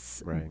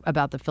piece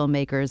about the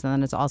filmmakers, and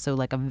then it's also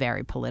a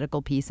very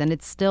political piece, and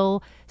it's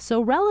still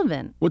so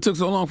relevant. What took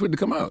so long for it to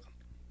come out?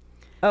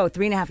 Oh,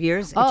 3.5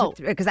 years?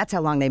 Because that's how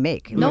long they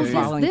make. No,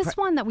 this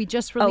one that we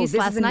just released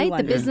last night,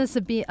 The Business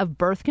of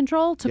Birth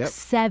Control, took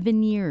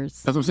 7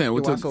 years. That's what I'm saying.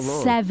 What took so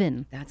long?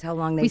 7. That's how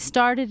long they... We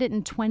started it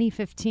in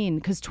 2015,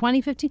 because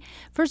 2015...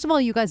 First of all,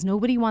 you guys,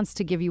 nobody wants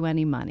to give you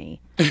any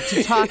money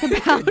to talk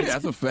about...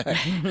 That's a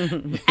fact.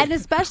 And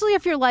especially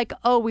if you're like,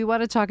 oh, we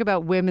want to talk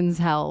about women's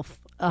health.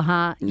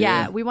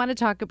 Yeah, we want to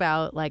talk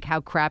about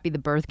how crappy the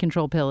birth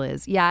control pill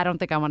is. Yeah, I don't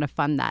think I want to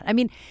fund that. I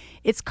mean,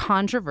 it's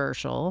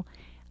controversial.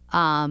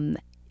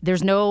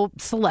 There's no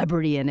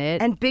celebrity in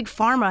it. And Big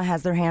Pharma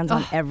has their hands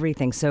on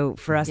everything. So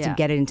for us to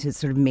get it into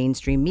sort of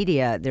mainstream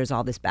media, there's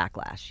all this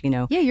backlash,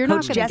 Yeah, you're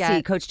not going to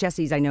get... Coach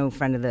Jessie's, I know, a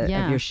friend of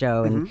your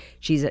show, and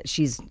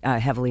she's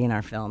heavily in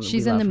our film.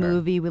 She's in the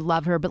movie. We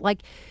love her.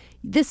 But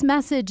this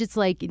message, it's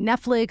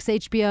Netflix,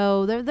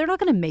 HBO, they're not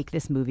going to make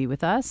this movie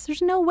with us.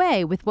 There's no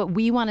way. With what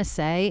we want to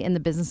say in the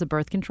business of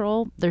birth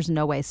control, there's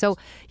no way. So,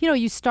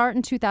 you start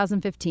in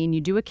 2015, you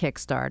do a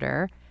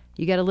Kickstarter.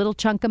 You get a little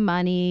chunk of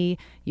money,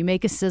 you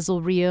make a sizzle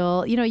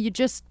reel,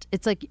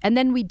 and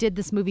then we did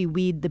this movie,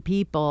 Weed the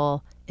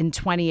People, in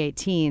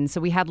 2018. So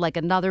we had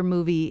another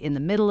movie in the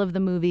middle of the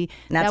movie.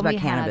 And that's about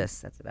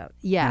cannabis. That's about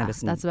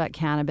cannabis. That's about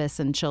cannabis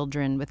and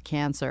children with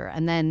cancer.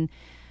 And then,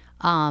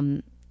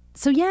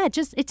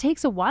 it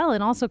takes a while.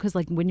 And also because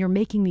when you're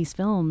making these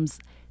films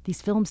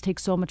take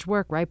so much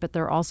work, right? But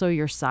they're also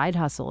your side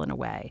hustle in a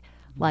way.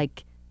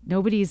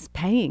 Nobody's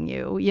paying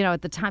you,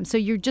 at the time. So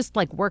you're just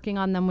working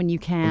on them when you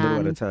can. A little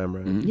at a time,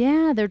 right? Mm-hmm.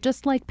 Yeah, they're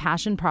just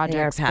passion projects.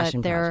 They are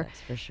passion projects,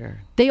 for sure.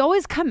 They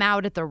always come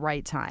out at the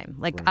right time.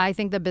 I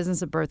think the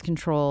Business of Birth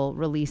Control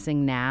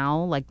releasing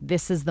now,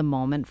 this is the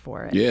moment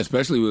for it. Yeah,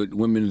 especially with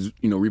women's,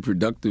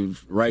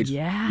 reproductive rights,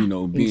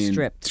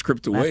 being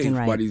stripped away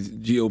by these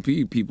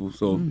GOP people.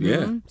 So,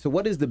 So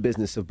what is the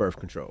business of birth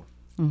control?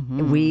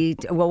 Mm-hmm.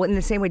 In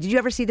the same way, did you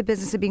ever see The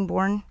Business of Being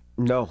Born?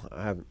 No,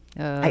 I haven't.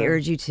 I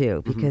urge you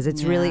to, because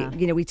it's really,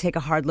 we take a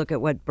hard look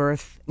at what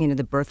birth, the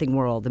birthing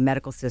world, the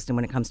medical system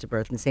when it comes to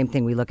birth. And the same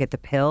thing, we look at the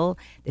pill,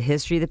 the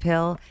history of the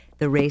pill,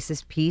 the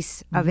racist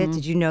piece of it.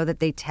 Did you know that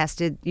they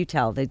tested the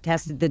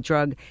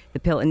drug, the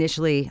pill,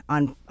 initially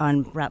on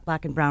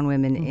black and brown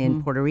women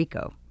in Puerto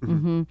Rico?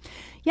 Mm-hmm.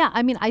 Yeah,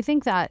 I mean, I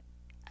think that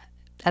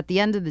at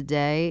the end of the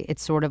day,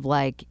 it's sort of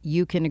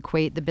you can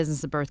equate the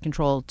business of birth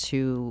control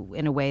to,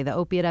 in a way, the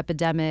opiate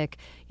epidemic.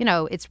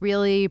 It's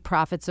really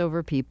profits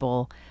over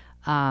people.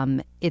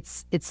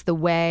 It's the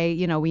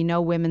way, we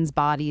know women's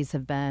bodies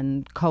have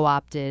been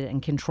co-opted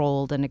and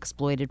controlled and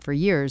exploited for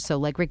years. So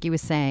like Ricky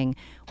was saying,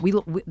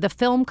 the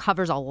film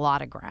covers a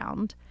lot of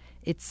ground.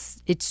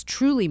 It's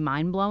truly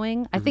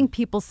mind-blowing. I think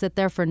people sit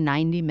there for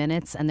 90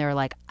 minutes and they're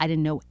like, I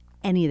didn't know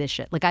any of this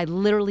shit. I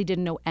literally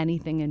didn't know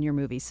anything in your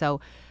movie.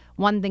 So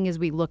one thing is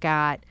we look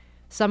at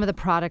some of the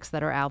products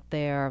that are out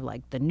there,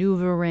 like the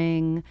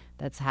NuvaRing,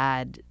 that's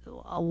had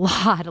a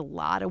lot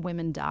of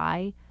women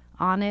die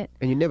on it.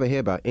 And you never hear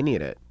about any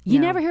of that. You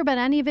never hear about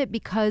any of it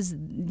because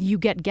you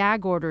get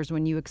gag orders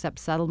when you accept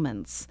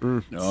settlements.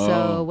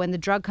 So when the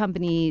drug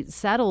company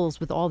settles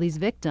with all these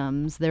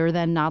victims, they're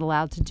then not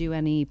allowed to do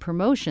any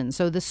promotion.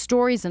 So the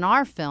stories in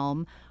our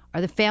film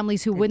are the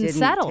families who wouldn't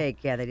settle. They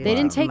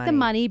didn't take the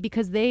money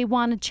because they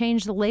want to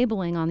change the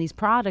labeling on these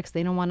products.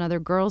 They don't want other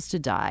girls to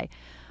die.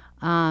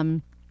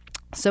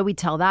 So we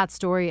tell that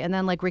story. And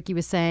then like Ricky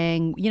was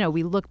saying,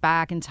 we look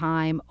back in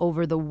time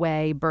over the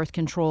way birth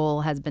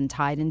control has been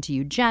tied into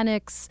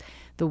eugenics,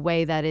 the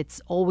way that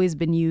it's always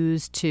been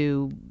used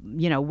to,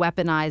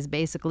 weaponize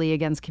basically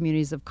against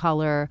communities of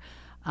color,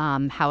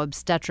 how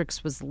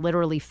obstetrics was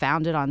literally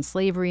founded on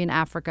slavery in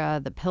Africa.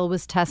 The pill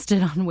was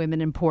tested on women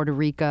in Puerto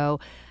Rico,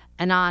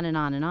 and on and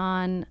on and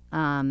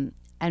on.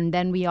 And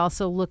then we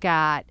also look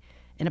at,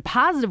 in a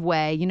positive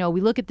way,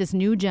 we look at this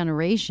new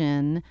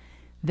generation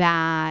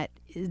that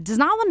does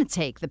not want to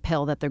take the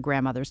pill that their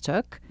grandmothers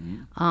took.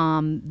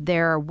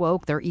 They're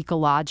woke, they're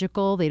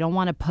ecological. They don't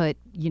want to put,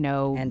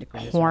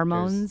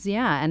 hormones,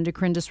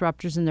 endocrine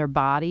disruptors in their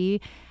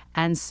body.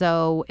 And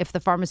so if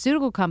the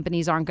pharmaceutical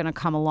companies aren't going to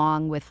come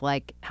along with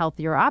like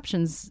healthier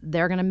options,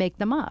 they're going to make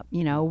them up.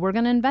 We're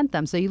going to invent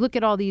them. So you look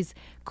at all these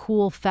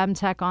cool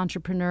femtech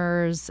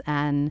entrepreneurs,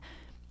 and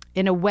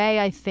in a way,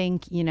 I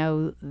think,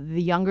 the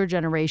younger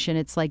generation,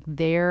 it's like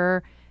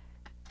they're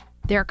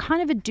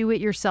kind of a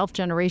do-it-yourself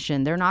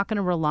generation. They're not going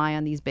to rely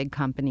on these big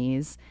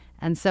companies.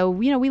 And so,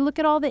 we look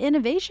at all the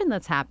innovation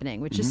that's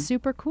happening, which is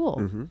super cool.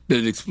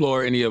 Did it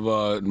explore any of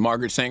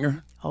Margaret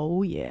Sanger?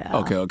 Oh, yeah.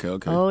 Okay.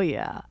 Oh,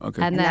 yeah.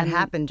 Okay. And that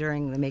happened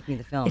during the making of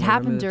the film. It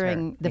happened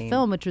during the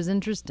film, which was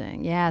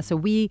interesting. Yeah, so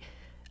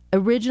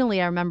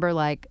originally, I remember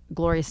like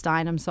Gloria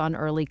Steinem saw an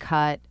early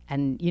cut,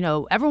 and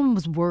everyone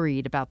was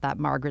worried about that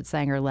Margaret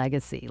Sanger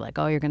legacy. Like,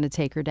 oh, you're going to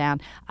take her down.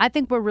 I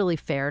think we're really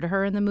fair to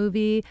her in the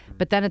movie.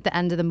 But then at the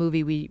end of the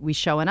movie, we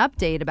show an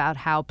update about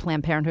how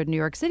Planned Parenthood New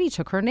York City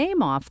took her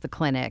name off the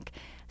clinic.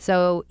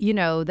 So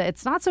that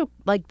it's not so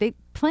like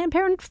Planned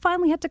Parenthood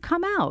finally had to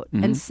come out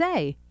and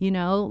say,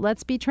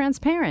 let's be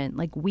transparent.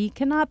 Like, we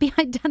cannot be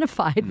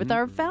identified with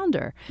our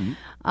founder.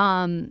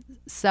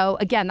 So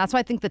again, that's why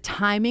I think the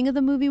timing of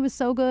the movie was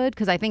so good,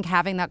 because I think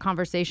having that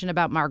conversation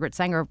about Margaret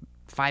Sanger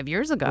 5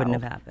 years ago wouldn't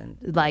have happened.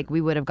 Like,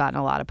 we would have gotten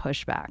a lot of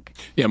pushback.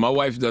 Yeah, my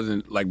wife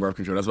doesn't like birth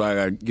control. That's why I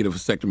got to get a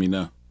vasectomy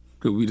now.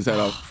 Because we just had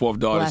our fourth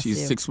daughter. Bless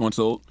She's you. 6 months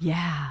old.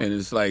 Yeah. And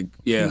it's like,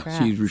 Congrats.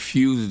 she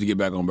refuses to get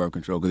back on birth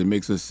control because it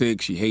makes her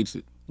sick. She hates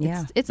it.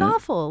 Yeah. It's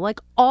awful. Like,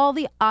 all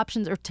the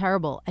options are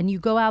terrible. And you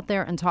go out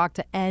there and talk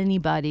to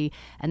anybody,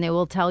 and they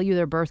will tell you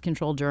their birth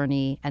control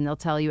journey, and they'll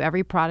tell you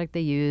every product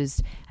they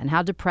used and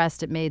how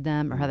depressed it made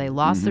them, or how they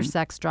lost their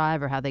sex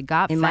drive, or how they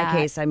got In fat. my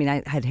case,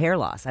 I had hair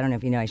loss. I don't know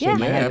if you know, I shaved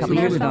my head a couple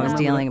years ago. I was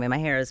dealing. My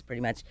hair is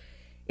pretty much,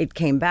 it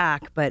came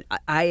back, but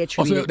I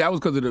attribute Also, that was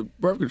because of the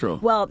birth control.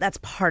 Well, that's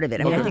part of it.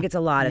 I mean, I think it's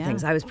a lot of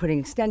things. I was putting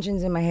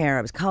extensions in my hair.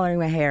 I was coloring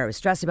my hair. I was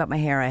stressed about my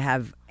hair. I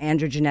have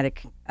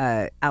androgenetic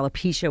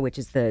alopecia, which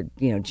is the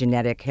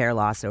genetic hair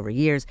loss over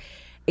years.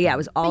 Yeah, it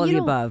was all of the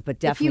above, but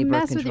definitely if you birth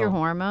mess control. with your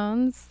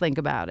hormones, think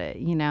about it,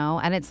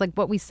 And it's like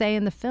what we say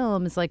in the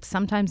film is like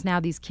sometimes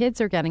now these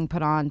kids are getting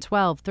put on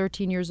 12,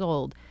 13 years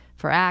old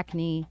for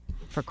acne,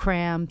 for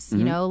cramps,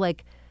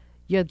 like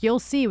you'll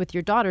see with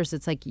your daughters,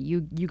 it's like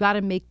you got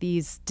to make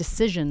these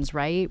decisions,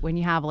 right? When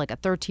you have like a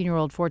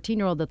 13-year-old,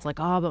 14-year-old that's like,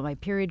 oh, but my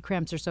period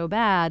cramps are so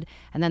bad.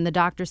 And then the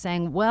doctor's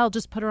saying, well,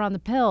 just put her on the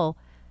pill.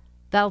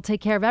 That'll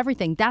take care of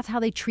everything. That's how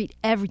they treat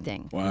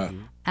everything. Wow.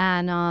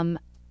 And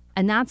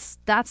that's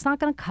not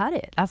going to cut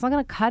it. That's not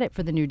going to cut it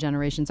for the new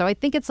generation. So I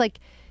think it's like,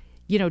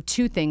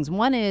 two things.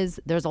 One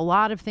is there's a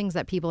lot of things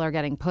that people are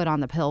getting put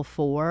on the pill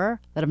for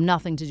that have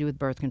nothing to do with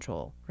birth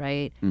control,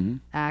 right?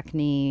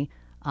 Acne,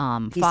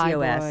 PCOS.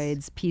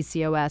 fibroids,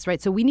 PCOS,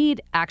 right? So we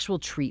need actual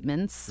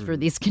treatments for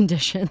these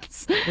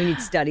conditions. We need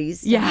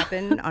studies to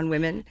happen on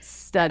women.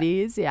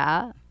 Studies,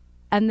 yeah.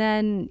 And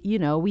then,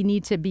 we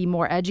need to be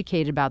more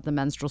educated about the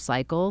menstrual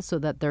cycle so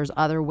that there's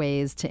other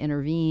ways to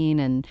intervene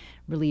and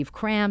relieve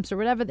cramps or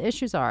whatever the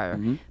issues are.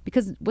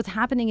 Because what's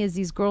happening is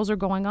these girls are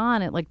going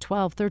on at like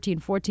 12, 13,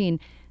 14.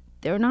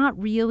 They're not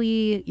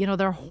really,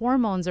 their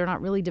hormones are not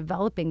really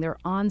developing. They're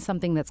on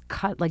something that's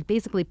cut, like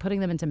basically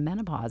putting them into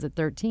menopause at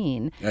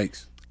 13.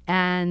 Yikes.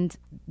 And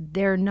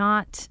they're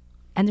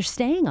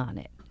staying on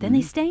it. Then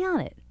they stay on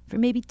it for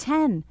maybe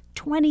 10,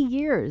 20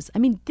 years. I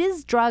mean,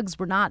 these drugs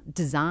were not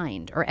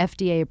designed or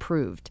FDA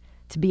approved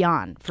to be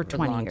on for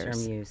 20 long-term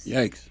years. use.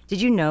 Yikes.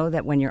 Did you know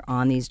that when you're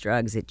on these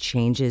drugs, it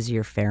changes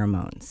your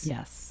pheromones?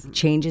 Yes. It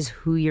changes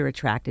who you're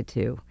attracted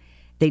to.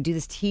 They do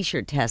this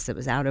T-shirt test that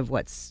was out of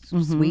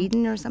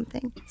Sweden or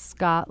something?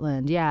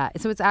 Scotland, yeah.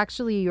 So it's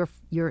actually your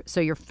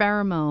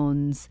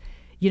pheromones.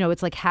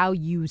 It's like how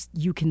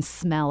you can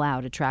smell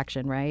out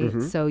attraction,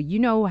 right? So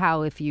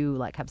how if you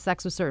like have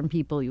sex with certain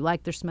people, you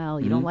like their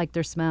smell, you don't like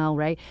their smell,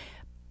 right?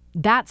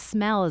 That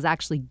smell is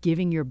actually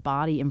giving your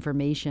body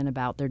information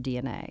about their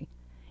DNA.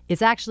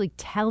 It's actually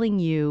telling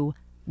you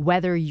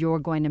whether you're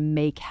going to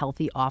make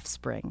healthy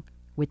offspring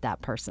with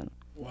that person.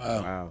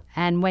 Wow.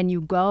 And when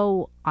you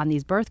go on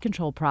these birth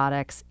control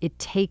products, it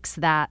takes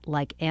that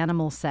like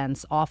animal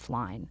sense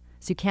offline.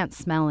 so you can't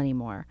smell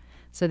anymore.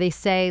 So they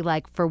say,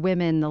 like, for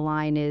women, the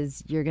line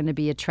is you're going to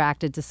be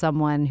attracted to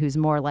someone who's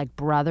more like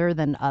brother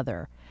than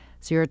other.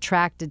 So you're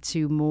attracted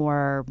to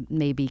more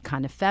maybe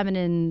kind of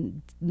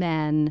feminine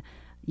men,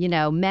 you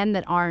know, men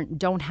that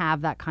don't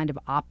have that kind of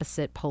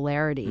opposite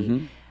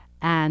polarity.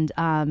 And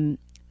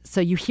so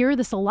you hear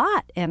this a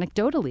lot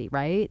anecdotally,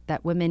 right?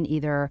 That women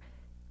either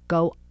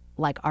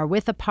are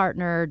with a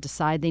partner,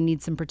 decide they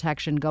need some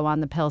protection, go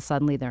on the pill,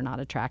 suddenly they're not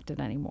attratected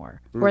anymore.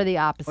 Or the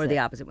opposite. Or the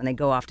opposite. When they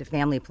go off to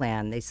family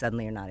plan, they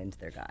suddenly are not into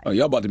their guy. Oh,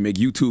 y'all about to make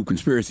YouTube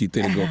conspiracy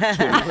theory go crazy.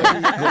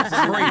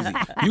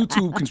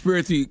 YouTube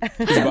conspiracy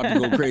is about to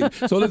go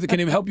crazy. So listen,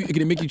 can it help you?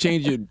 Can it make you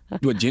change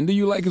what gender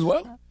you like as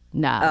well?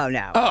 No. Oh,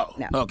 no. Oh,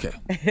 no. Okay.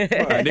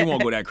 All right, they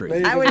won't go that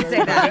crazy. I wouldn't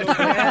say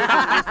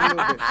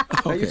that.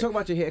 Now, you talk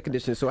about your hair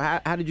condition. So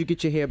how did you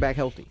get your hair back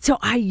healthy? So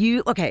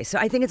so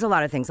I think it's a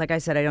lot of things. Like I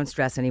said, I don't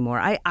stress anymore.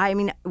 I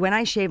mean, when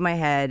I shaved my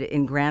head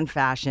in grand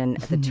fashion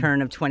at the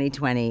turn of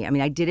 2020, I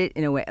mean, I did it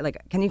in a way, like,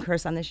 can you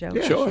curse on this show?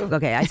 Yeah, sure.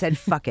 Okay, I said,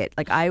 fuck it.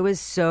 Like, I was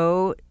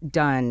so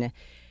done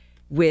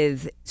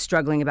with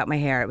struggling about my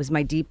hair. It was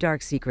my deep,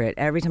 dark secret.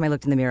 Every time I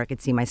looked in the mirror, I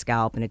could see my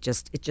scalp, and it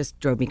just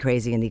drove me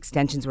crazy. And the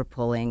extensions were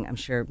pulling. I'm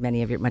sure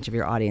much of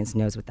your audience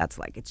knows what that's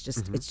like.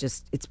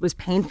 It was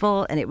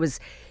painful, and it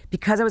was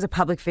because I was a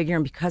public figure,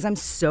 and because I'm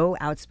so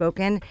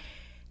outspoken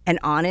and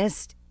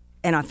honest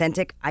and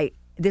authentic.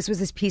 This was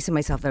this piece of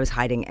myself that I was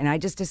hiding, and I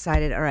just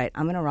decided, all right,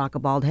 I'm going to rock a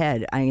bald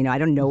head. I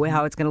don't know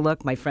how it's going to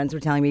look. My friends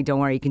were telling me, don't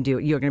worry, you can do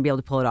it. You're going to be able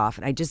to pull it off.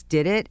 And I just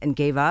did it and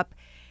gave up.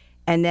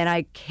 And then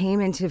I came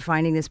into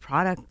finding this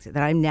product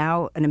that I'm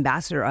now an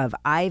ambassador of.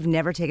 I've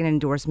never taken an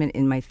endorsement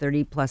in my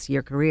 30-plus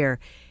year career.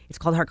 It's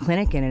called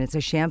Harklinikin, and it's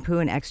a shampoo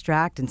and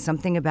extract and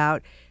something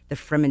about the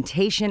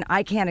fermentation.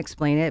 I can't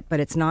explain it, but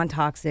it's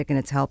non-toxic, and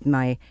it's helped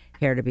my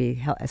hair to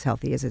be as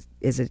healthy as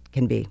it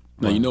can be.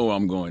 Now, you know where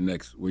I'm going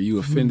next. Were you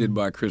offended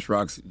by Chris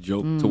Rock's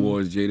joke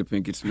towards Jada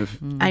Pinkett Smith?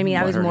 I mean,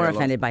 I was more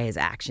offended by his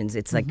actions.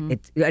 It's like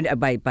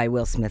by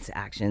Will Smith's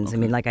actions. Okay. I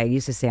mean, like I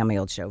used to say on my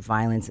old show,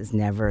 violence is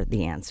never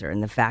the answer.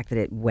 And the fact that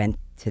it went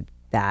to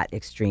that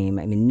extreme,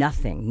 I mean,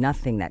 nothing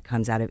that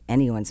comes out of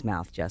anyone's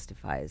mouth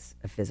justifies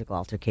a physical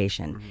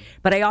altercation.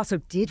 But I also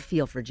did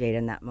feel for Jada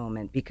in that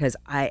moment because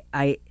I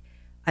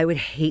would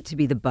hate to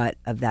be the butt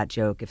of that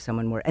joke if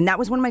someone were. And that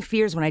was one of my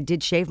fears when I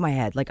did shave my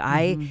head. Like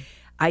I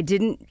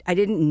didn't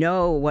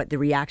know what the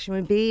reaction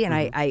would be, and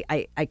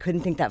I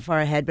couldn't think that far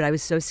ahead. But I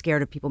was so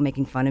scared of people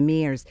making fun of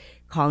me or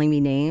calling me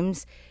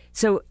names.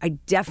 So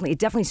it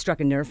definitely struck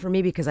a nerve for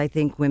me because I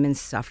think women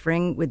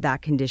suffering with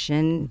that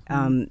condition,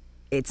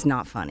 it's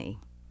not funny.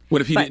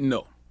 What if he didn't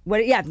know?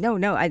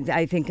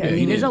 I think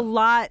there's a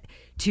lot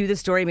to the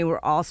story. I mean, we're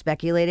all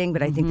speculating,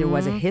 but I think there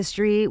was a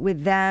history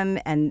with them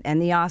and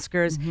the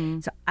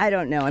Oscars. So I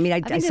don't know. I mean,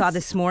 I saw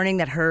this morning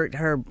that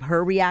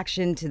her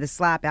reaction to the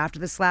slap, after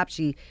the slap,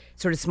 she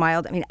sort of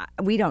smiled. I mean,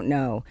 we don't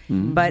know,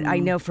 but I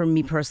know for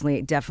me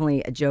personally,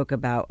 definitely a joke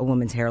about a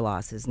woman's hair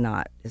loss is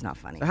not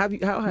funny. So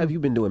how have you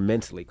been doing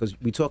mentally? Because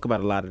we talk about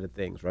a lot of the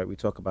things, right? We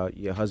talk about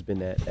your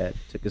husband that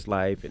took his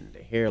life and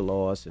the hair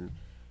loss and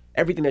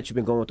everything that you've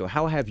been going through.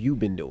 How have you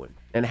been doing?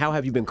 And how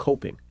have you been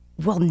coping?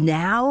 Well,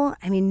 now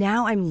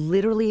I'm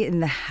literally in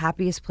the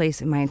happiest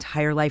place in my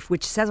entire life,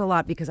 which says a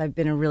lot because I've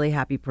been a really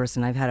happy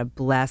person. I've had a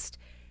blessed,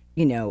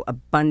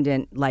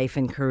 abundant life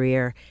and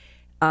career.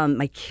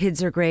 My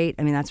kids are great.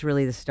 I mean, that's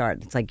really the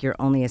start. It's like you're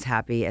only as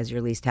happy as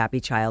your least happy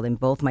child. And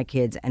both my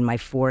kids and my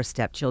 4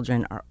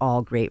 stepchildren are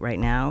all great right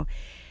now.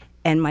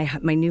 And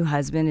my new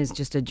husband is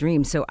just a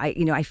dream. So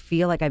I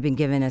feel like I've been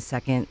given a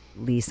second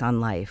lease on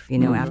life.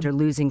 After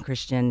losing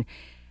Christian,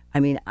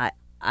 I mean, I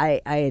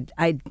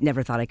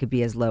never thought I could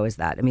be as low as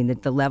that. I mean,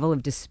 the level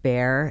of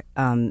despair.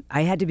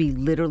 I had to be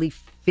literally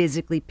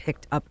physically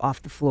picked up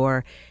off the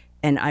floor.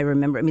 And I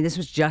remember, I mean, this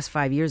was just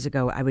 5 years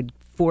ago. I would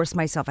force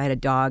myself. I had a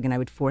dog, and I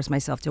would force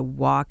myself to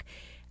walk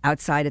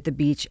outside at the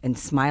beach and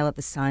smile at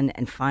the sun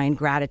and find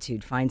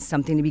gratitude, find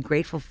something to be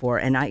grateful for.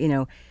 And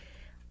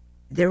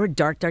there were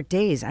dark, dark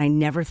days. I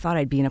never thought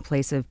I'd be in a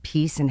place of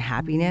peace and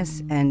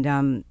happiness. And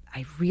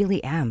I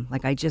really am.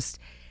 Like I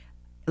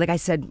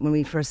said when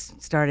we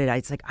first started,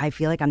 it's like I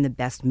feel like I'm the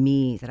best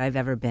me that I've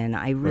ever been.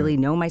 I really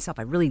know myself.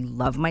 I really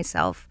love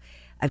myself.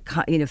 I've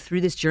through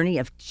this journey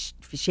of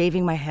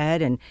shaving my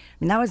head, and I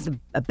mean that was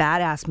a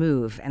badass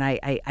move, and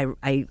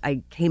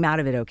I came out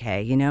of it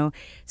okay,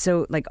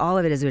 So like all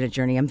of it has been a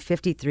journey. I'm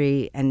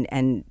 53,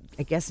 and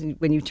I guess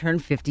when you turn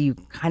 50, you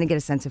kind of get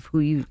a sense of who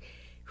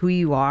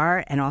you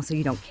are, and also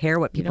you don't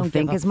care what people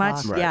think as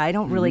much. Right. Yeah, I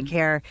don't really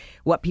care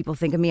what people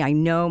think of me. I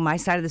know my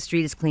side of the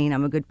street is clean.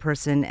 I'm a good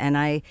person, and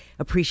I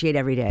appreciate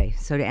every day.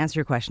 So to answer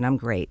your question, I'm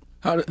great.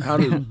 How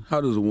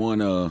does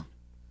one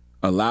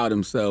allow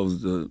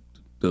themselves to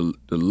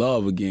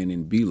love again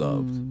and be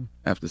loved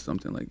after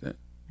something like that?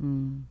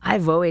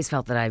 I've always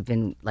felt that I've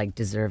been like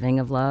deserving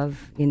of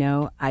love.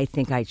 I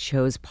think I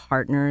chose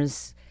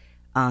partners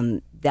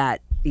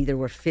that either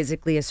were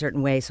physically a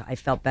certain way, so I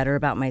felt better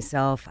about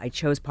myself. I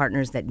chose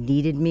partners that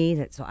needed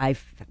me, so I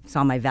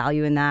saw my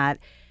value in that.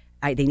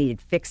 they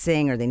needed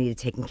fixing or they needed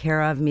taken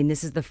care of. I mean,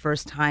 this is the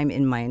first time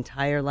in my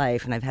entire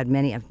life, and I've had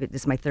many.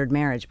 This is my third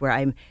marriage where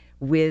I'm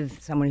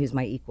with someone who's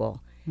my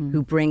equal,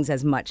 who brings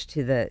as much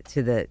to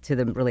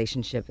the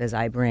relationship as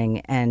I bring,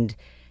 and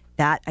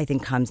that I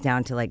think comes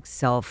down to like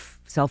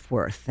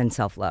self-worth and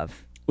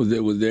self-love. Was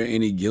there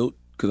any guilt?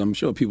 Because I'm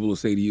sure people will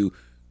say to you,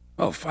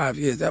 "Oh, 5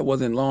 years, that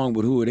wasn't long,"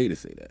 but who are they to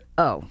say that?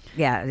 Oh,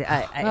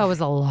 yeah. That was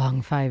a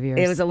long 5 years.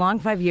 It was a long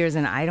 5 years,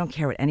 and I don't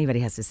care what anybody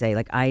has to say.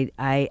 Like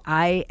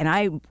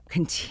I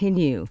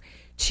continue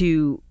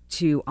to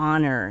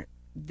honor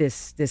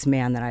this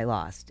man that I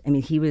lost. I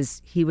mean, he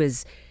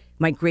was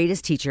my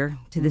greatest teacher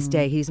to this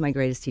day. He's my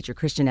greatest teacher.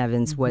 Christian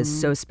Evans was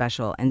so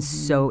special and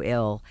so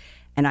ill.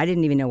 And I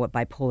didn't even know what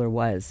bipolar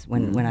was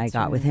when I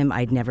got with him.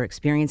 I'd never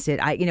experienced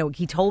it.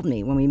 He told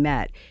me when we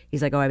met,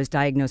 he's like, "Oh, I was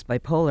diagnosed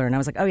bipolar." And I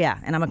was like, "Oh yeah,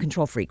 and I'm a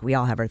control freak. We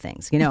all have our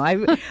things."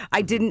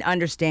 I didn't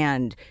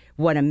understand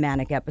what a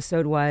manic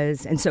episode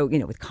was. And so,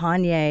 with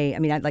Kanye, I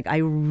mean,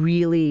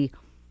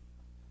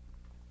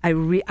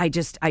 I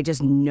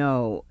just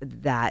know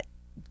that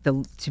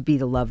to be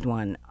the loved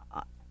one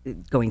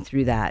going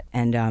through that,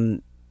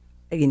 and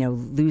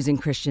losing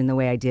Christian the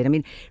way I did. I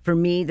mean, for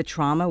me, the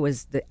trauma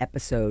was the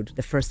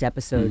first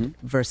episode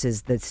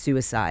versus the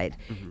suicide,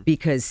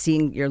 because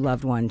seeing your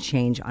loved one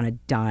change on a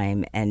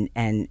dime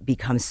and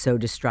become so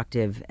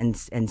destructive and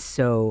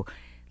so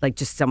like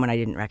just someone I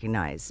didn't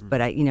recognize. But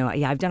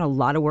I've done a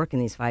lot of work in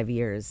these 5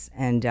 years,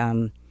 and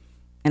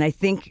I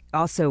think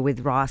also with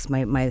Ross,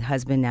 my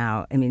husband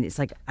now, I mean, it's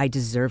like I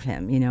deserve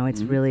him.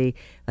 It's really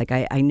like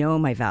I know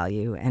my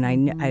value, and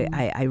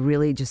I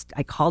really just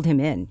I called him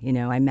in.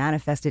 I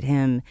manifested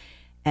him,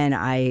 and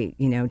I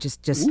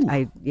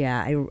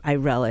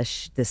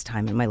relish this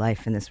time in my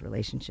life in this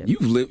relationship.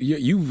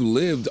 You've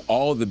lived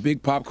all the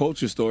big pop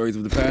culture stories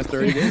of the past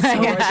 30 days.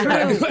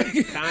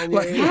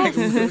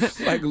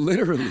 Like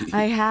literally.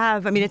 I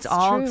have. I mean, it's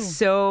all true.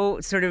 So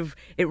sort of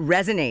it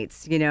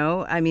resonates.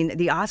 I mean,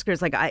 the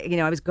Oscars. Like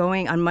I was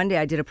going on Monday.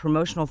 I did a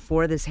promotional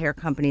for this hair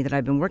company that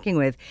I've been working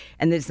with,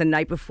 and it's the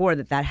night before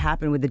that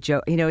happened with the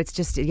Joe. It's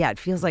just it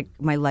feels like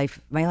my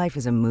life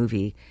is a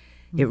movie.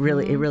 It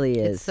really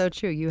is. It's so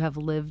true. You have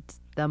lived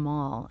them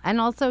all, and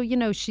also,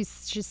 she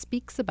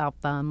speaks about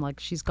them.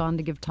 Like she's gone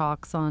to give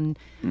talks on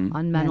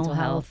mental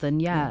health,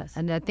 and yes,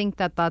 and I think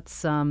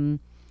that's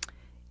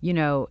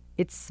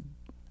it's.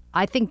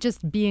 I think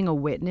just being a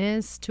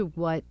witness to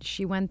what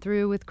she went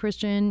through with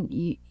Christian,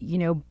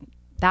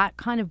 that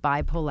kind of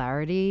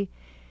bipolarity.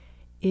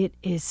 It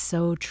is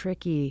so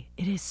tricky.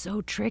 It is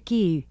so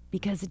tricky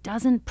because it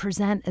doesn't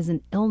present as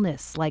an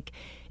illness. Like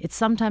it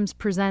sometimes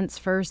presents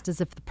first as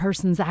if the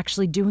person's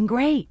actually doing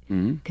great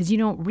because you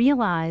don't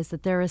realize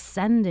that they're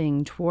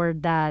ascending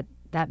toward that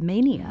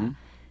mania.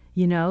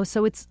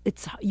 So it's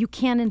you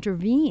can't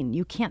intervene.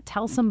 You can't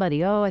tell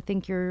somebody, "Oh, I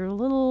think you're a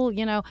little,"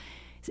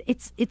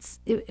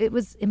 It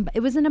was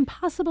an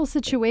impossible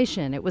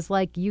situation. It was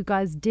like you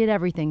guys did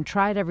everything,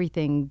 tried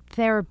everything,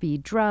 therapy,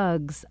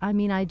 drugs. I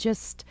mean,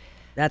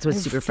 that's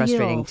what's super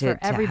frustrating to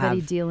everybody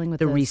have dealing with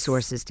the this.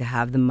 resources, to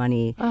have the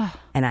money.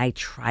 And I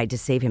tried to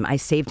save him. I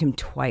saved him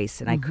twice,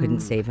 and I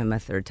couldn't save him a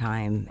third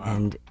time. Wow.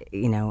 And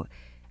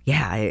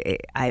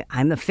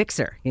I'm the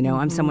fixer.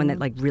 I'm someone that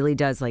like really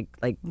does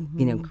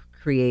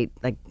create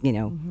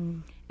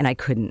and I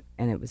couldn't,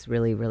 and it was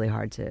really, really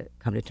hard to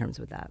come to terms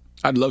with that.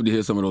 I'd love to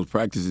hear some of those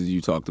practices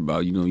you talked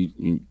about.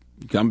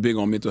 I'm big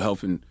on mental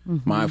health and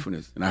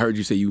mindfulness, and I heard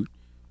you say you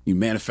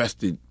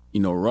manifested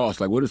Ross.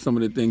 Like, what are some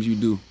of the things you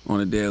do on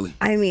a daily?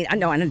 I mean,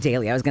 no, on a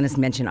daily. I was going to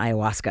mention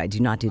ayahuasca. I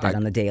do not do that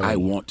on the daily. I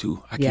want to.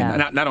 I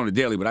can't. Not on a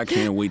daily, but I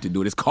can't wait to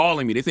do it. It's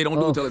calling me. They say don't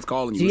do it until it's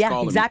calling you. Yeah,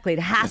 exactly. It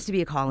has to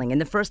be a calling. And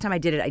the first time I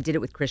did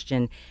it with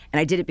Christian, and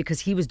I did it because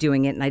he was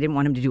doing it, and I didn't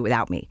want him to do it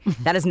without me.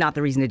 That is not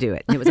the reason to do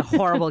it. It was a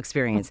horrible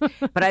experience.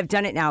 But I've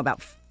done it now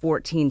about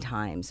 14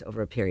 times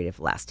over a period of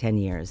the last 10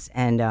 years.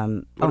 And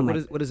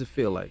what does it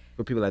feel like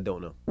for people that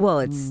don't know? Well,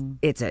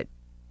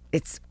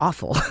 it's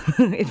awful.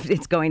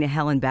 It's going to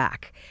hell and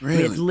back. Really?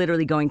 I mean, it's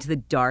literally going to the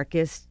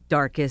darkest.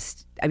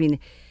 I mean,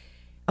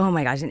 oh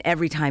my gosh! And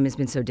every time has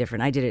been so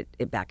different. I did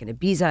it back in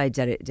Ibiza. I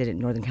did it in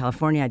Northern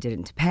California. I did it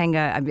in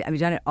Topanga. I've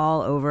done it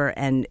all over.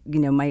 And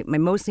my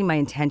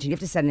intention. You have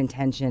to set an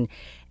intention,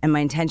 and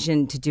my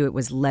intention to do it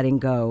was letting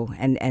go.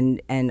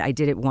 And I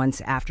did it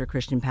twice after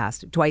Christian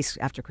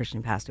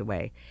passed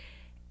away.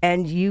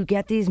 And you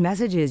get these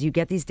messages, you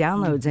get these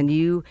downloads, and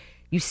you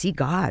see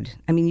God.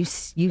 I mean, you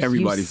see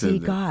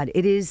God.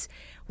 It is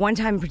one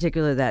time in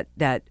particular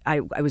that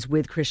I was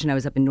with Christian. I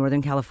was up in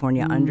Northern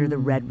California under the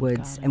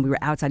redwoods, and we were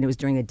outside. And it was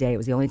during the day. It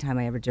was the only time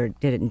I ever did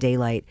it in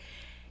daylight.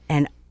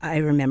 And I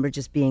remember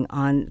just being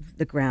on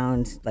the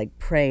ground, like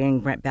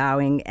praying,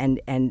 bowing,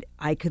 and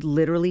I could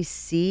literally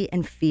see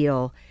and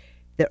feel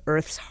the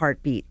earth's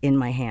heartbeat in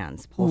my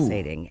hands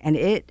pulsating. Ooh. And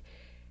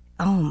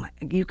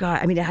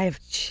I have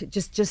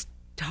just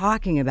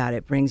talking about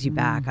it brings you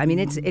back. I mean,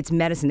 it's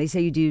medicine. They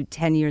say you do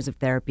 10 years of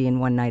therapy in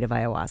one night of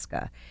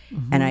ayahuasca.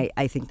 And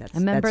I think that's I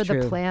remember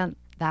true. the plant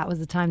that was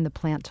the time the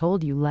plant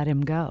told you, let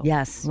him go.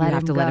 Yes, you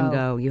have to let him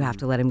go. You have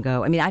to let him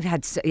go. I mean, I've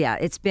had,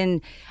 it's been,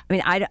 I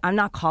mean, I'm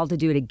not called to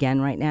do it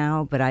again right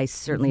now, but I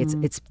certainly,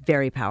 it's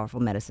very powerful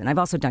medicine. I've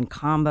also done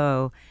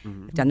combo.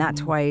 I've done that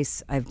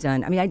twice. I've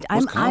done, I mean,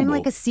 I'm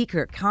like a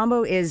seeker.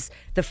 Combo is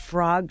the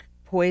frog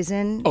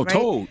poison. Oh, right?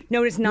 toad.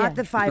 No, it's not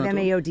the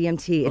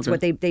 5-MeO-DMT. It's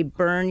what they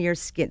burn your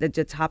skin, the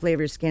top layer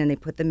of your skin, and they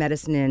put the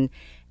medicine in,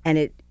 and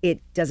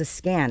it does a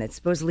scan. It's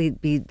supposedly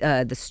be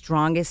the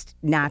strongest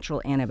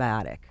natural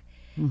antibiotic.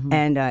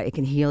 And it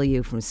can heal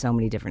you from so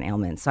many different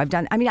ailments. So I've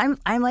done. I mean,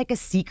 I'm like a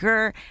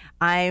seeker.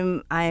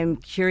 I'm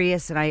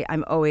curious, and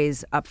I'm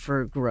always up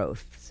for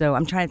growth. So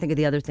I'm trying to think of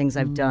the other things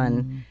I've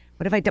done.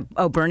 What have I done?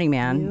 Oh, Burning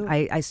Man.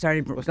 I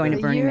started going to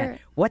Burning Man.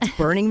 What's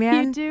Burning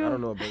Man? You do. I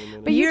don't know Burning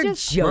Man. But you're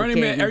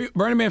joking.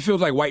 Burning Man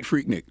feels like White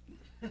Freaknik.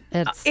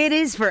 It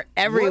is for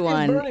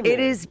everyone. What is Burning Man? It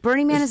is.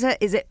 Burning Man is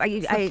a.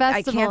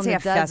 I can't say a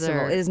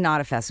festival. It is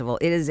not a festival.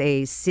 It is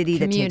a city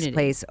that takes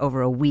place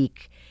over a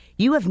week.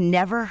 You have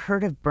never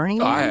heard of Burning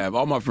Man? I have.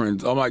 All my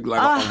friends. I'm going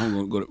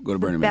to go to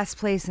Burning Man. Best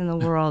place in the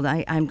world.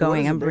 I'm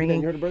going. I'm bringing.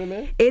 You heard of Burning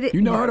Man?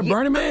 You never heard of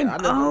Burning Man?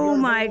 Oh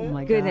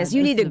my goodness!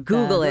 You need to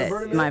Google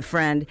it, my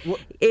friend.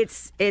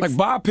 It's like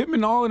Bob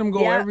Pittman. All of them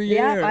go every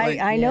year.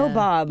 Yeah, I know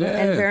Bob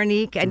and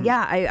Veronique, and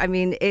I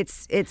mean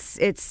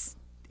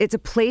it's a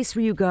place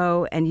where you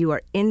go and you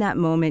are in that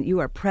moment. You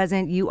are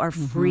present. You are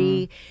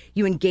free.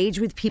 You engage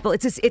with people.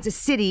 It's a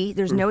city.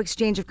 There's no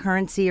exchange of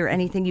currency or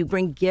anything. You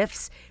bring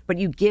gifts, but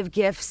you give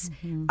gifts,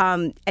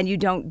 and you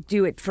don't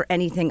do it for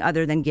anything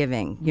other than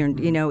giving.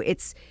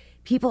 It's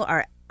people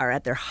are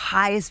at their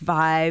highest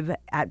vibe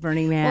at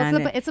Burning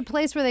Man. Well, it's a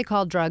place where they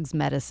call drugs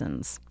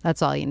medicines.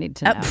 That's all you need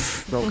to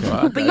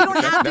know. But you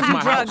don't have to do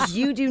drugs.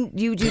 You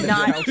do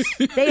not.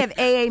 They have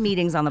AA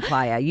meetings on the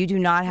playa. You do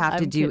not have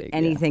to do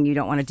anything you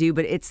don't want to do.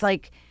 But it's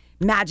like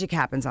magic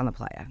happens on the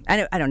playa.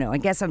 I don't know. I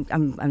guess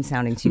I'm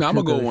sounding too. No, I'm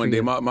gonna go one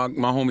day. My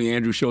homie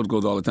Andrew Schultz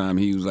goes all the time.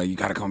 He was like, "You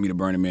gotta come meet a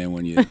Burning Man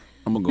one year."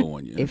 I'm gonna go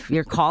one year. If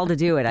you're called to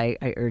do it, I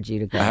urge you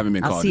to go. I haven't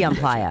been called. I'll see you on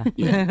Playa.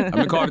 I've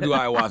been called to do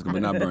ayahuasca,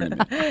 but not Burning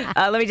Man.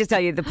 Let me just tell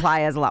you, the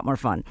Playa is a lot more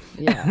fun.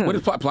 Yeah. What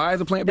is Playa? Playa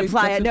is a plant-based?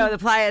 The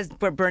Playa is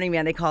Burning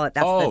Man. They call it.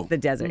 That's the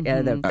desert,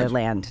 the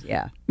land.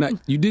 Yeah. Now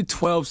you did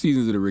 12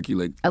 seasons of the Ricky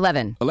Lake.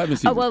 11. 11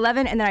 seasons. Oh well,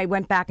 11, and then I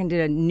went back and did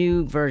a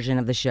new version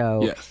of the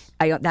show. Yes.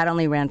 That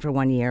only ran for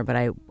 1 year, but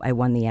I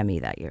won the Emmy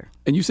that year.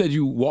 And you said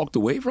you walked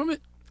away from it?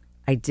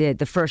 I did.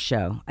 The first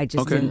show. I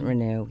just didn't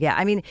renew. Yeah,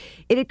 I mean,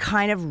 it had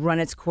kind of run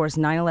its course.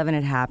 9/11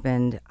 had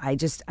happened.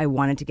 I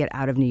wanted to get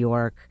out of New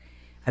York.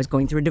 I was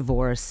going through a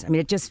divorce. I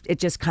mean, it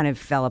just kind of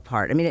fell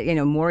apart. I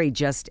mean, Maury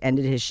just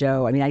ended his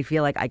show. I mean, I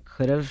feel like I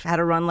could have had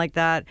a run like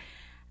that.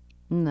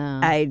 No,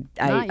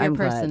 not your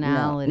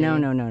personality.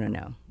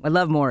 No. I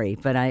love Maury,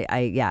 but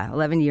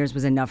 11 years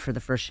was enough for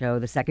the first show.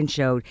 The second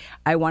show,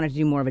 I wanted to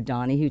do more of a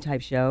Donahue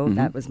type show.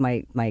 That was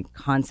my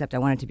concept. I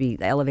wanted to be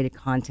elevated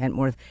content,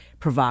 more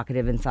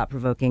provocative and thought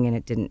provoking, and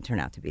it didn't turn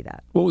out to be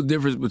that. What was the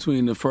difference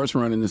between the first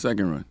run and the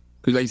second run?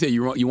 Because like you said,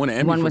 you won an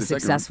Emmy one for was the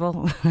second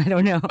successful. I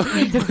don't know.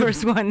 The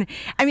first one.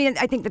 I mean,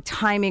 I think the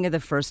timing of the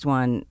first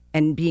one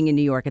and being in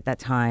New York at that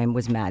time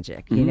was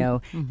magic. The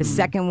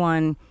second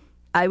one,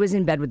 I was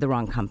in bed with the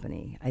wrong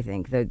company, I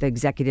think. The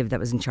executive that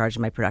was in charge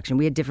of my production.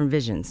 We had different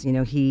visions.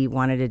 He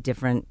wanted a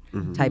different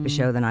type of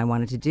show than I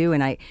wanted to do.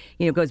 And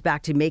it goes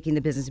back to making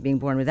the business of being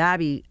born with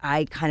Abby.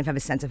 I kind of have a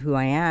sense of who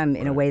I am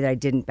in a way that I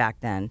didn't back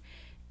then.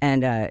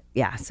 And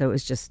so it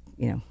was just,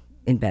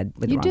 in bed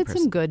with the wrong person. You did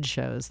some good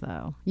shows,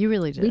 though. You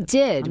really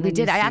did. We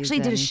did. I actually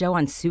did a show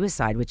on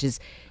suicide, which is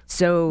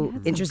so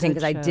interesting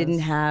because I didn't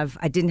have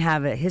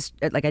a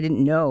history. Like I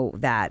didn't know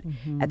that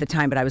at the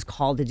time, but I was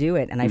called to do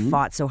it, and I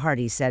fought so hard.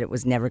 He said it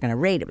was never going to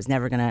rate. It was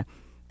never going to,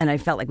 and I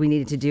felt like we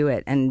needed to do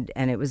it, and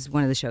it was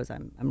one of the shows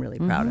I'm really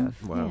proud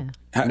of. Wow.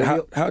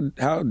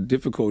 How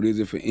difficult is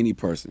it for any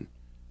person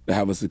to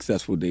have a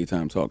successful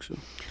daytime talk show?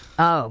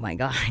 Oh my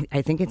God,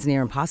 I think it's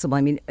near impossible.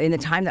 I mean, in the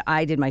time that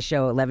I did my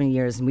show, 11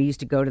 years, and we used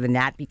to go to the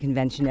NATPE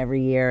convention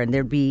every year, and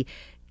there'd be,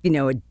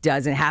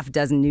 half a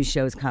dozen new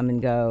shows come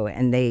and go,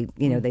 and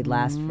they'd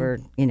last for,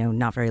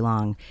 not very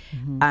long.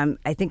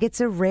 I think it's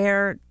a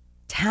rare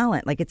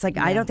talent. Like, it's like,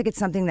 I don't think it's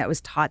something that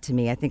was taught to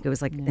me. I think it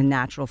was like a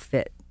natural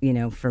fit,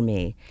 for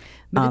me.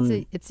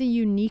 But it's a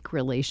unique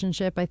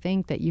relationship, I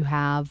think, that you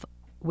have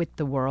with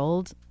the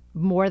world,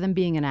 more than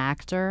being an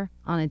actor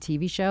on a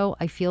TV show.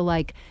 I feel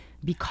like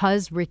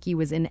because Ricky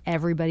was in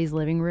everybody's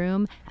living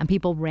room and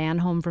people ran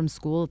home from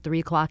school at 3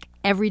 o'clock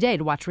every day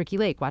to watch Ricky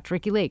Lake,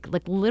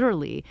 like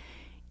literally,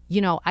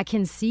 I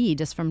can see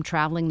just from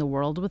traveling the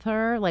world with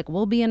her, like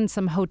we'll be in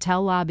some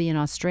hotel lobby in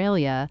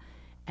Australia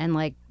and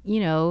like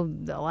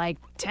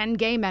 10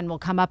 gay men will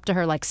come up to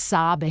her like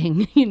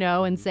sobbing,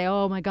 and say,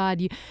 oh my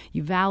God,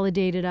 you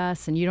validated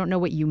us and you don't know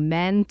what you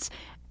meant.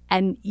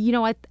 And,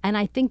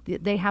 I think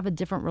that they have a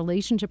different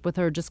relationship with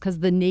her just because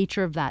the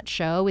nature of that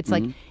show. It's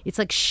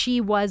like she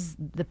was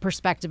the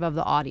perspective of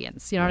the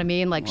audience. You know what I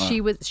mean? Like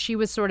she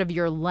was sort of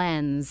your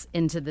lens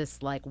into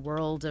this like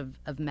world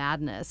of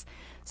madness.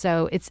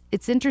 So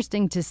it's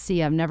interesting to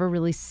see. I've never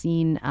really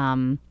seen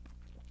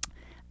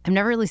I've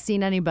never really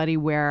seen anybody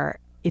where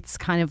it's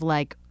kind of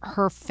like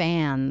her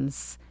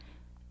fans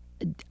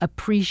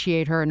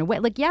appreciate her in a way.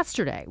 Like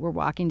yesterday, we're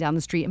walking down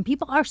the street and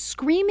people are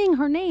screaming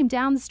her name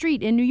down the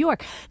street in New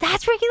York.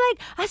 That's Ricki Lake.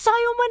 I saw you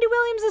on Wendy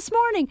Williams this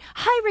morning.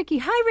 Hi, Ricki.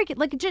 Hi, Ricki.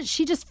 Like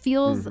she just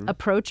feels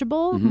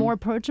approachable, more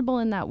approachable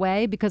in that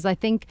way, because I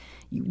think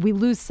we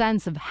lose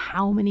sense of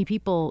how many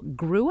people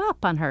grew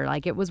up on her.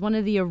 Like it was one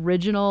of the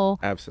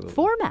original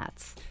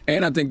formats.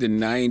 And I think the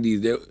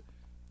 90s,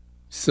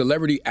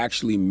 celebrity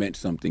actually meant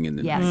something in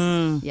the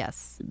 90s.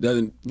 Yes. It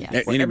doesn't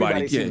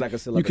anybody seems like a you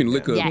celebrity can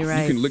lick you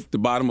can lick the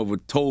bottom of a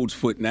toad's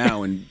foot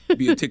now and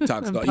be a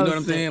TikTok star. You know what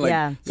I'm saying?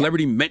 Like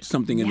celebrity meant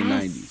something in the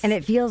 90s. And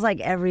it feels like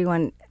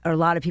everyone or a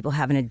lot of people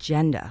have an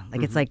agenda.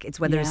 Like it's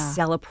whether to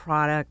sell a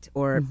product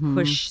or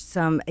push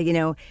some,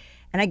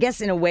 and I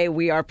guess in a way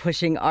we are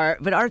pushing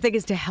but our thing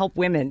is to help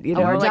women,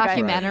 Our like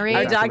documentary.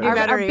 Our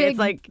documentary. Our big...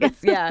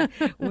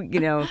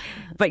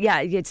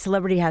 But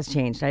celebrity has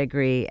changed. I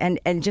agree.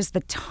 And just the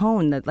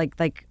tone that like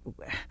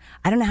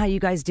I don't know how you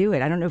guys do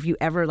it. I don't know if you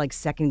ever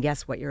second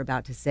guess what you're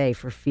about to say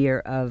for fear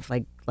of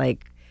like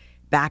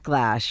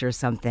backlash or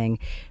something.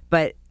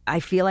 But I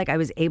feel like I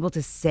was able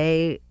to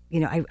say,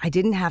 I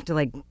didn't have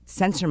to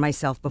censor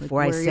myself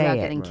before I say it.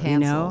 Getting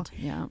canceled.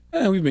 Yeah,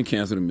 we've been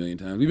canceled a million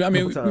times. We've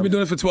been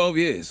doing it for 12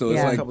 years, so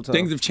it's like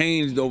things have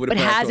changed over the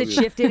past 12 years. But has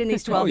it shifted in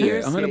these 12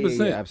 years?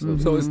 100%. Yeah,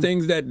 absolutely. So it's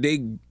things that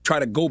they try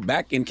to go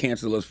back and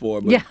cancel us for.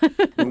 But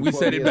when we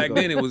said it back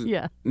then, it was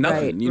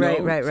nothing.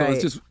 Right. So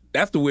it's just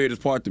that's the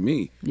weirdest part to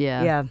me.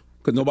 Yeah.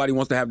 Because nobody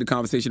wants to have the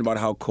conversation about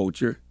how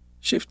culture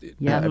shifted.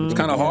 Yeah. It's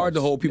kind of hard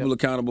to hold people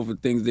accountable for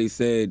things they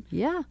said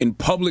in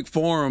public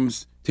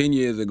forums 10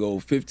 years ago,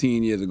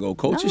 15 years ago.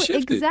 Culture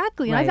shifted.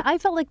 Exactly. Right. I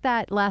felt like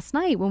that last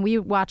night when we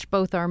watched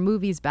both our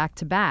movies back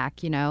to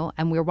back,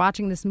 and we were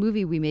watching this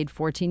movie we made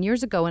 14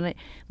 years ago, and I'm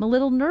a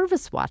little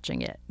nervous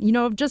watching it,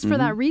 just for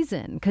that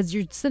reason, because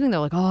you're sitting there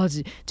like, oh,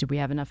 did we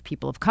have enough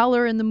people of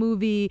color in the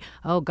movie?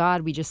 Oh,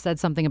 God, we just said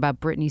something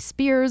about Britney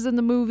Spears in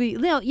the movie.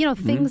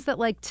 Things that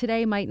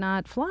today might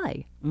not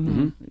fly.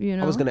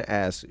 I was going to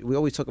ask, we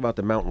always talk about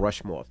the Mount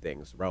Rushmore of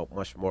things, Mount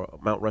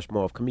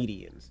Rushmore of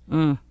comedians.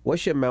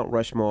 What's your Mount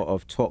Rushmore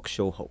of talk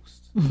show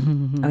hosts?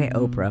 Okay,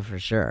 Oprah for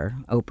sure.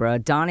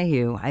 Oprah.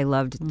 Donahue. I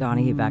loved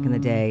Donahue back in the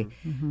day.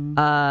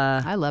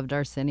 I loved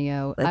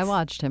Arsenio. I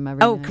watched him every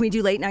night. Can we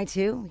do late night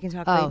too? We can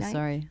talk late night? Oh,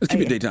 sorry. Let's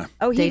keep it daytime.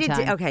 Oh, he did.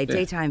 Okay,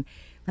 daytime.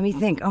 Let me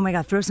think. Oh my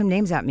God, throw some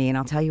names at me and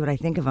I'll tell you what I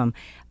think of them.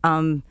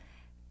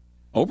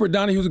 Oprah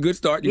Donahue's a good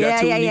start. You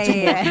got two.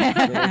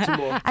 Yeah. Two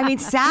more. I mean,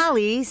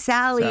 Sally,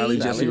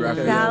 Jesse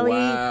Raphael.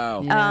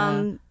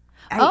 Wow.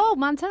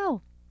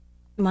 Montel.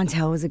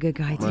 Montel was a good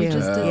guy too. You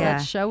just did that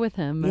show with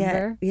him,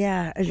 remember?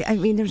 Yeah. I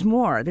mean, there's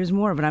more,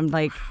 but I'm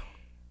like,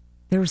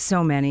 there were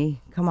so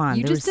many. Come on.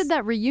 You just did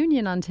that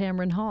reunion on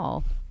Tamron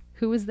Hall.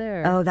 Who was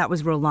there? Oh, that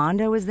was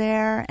Rolanda was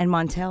there and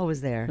Montel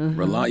was there.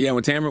 Rolanda,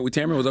 when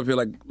Tamron was up here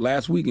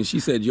last week and she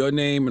said your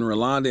name and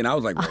Rolanda, and I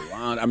was like,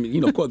 Rolanda. I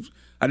mean, of course.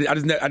 I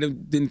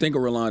didn't think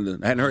of Rolanda.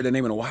 I hadn't heard that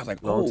name in a while. I was like,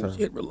 oh,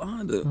 shit,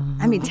 Rolanda.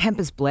 I mean,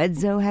 Tempest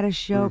Bledsoe had a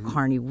show.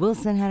 Carney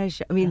Wilson had a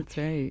show. I mean, that's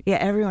right. Yeah,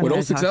 everyone were had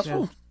those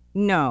successful?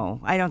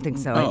 No, I don't think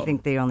so. I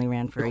think they only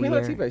ran for a year.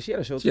 Queen Latifah, she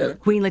had a show too.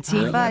 Queen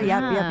Latifah,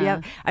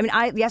 yep. I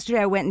mean,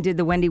 yesterday I went and did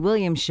the Wendy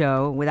Williams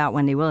show without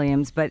Wendy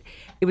Williams, but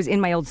it was in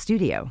my old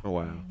studio. Oh,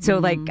 wow.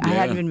 So, I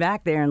hadn't been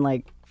back there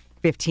in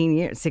 15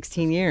 years,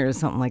 16 years,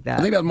 something like that.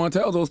 I think that was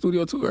Montel's old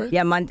studio too, right?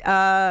 Yeah,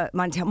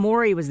 Montel.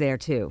 Maury was there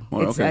too.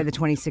 It's the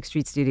 26th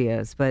Street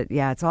Studios. But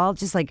yeah, it's all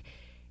just it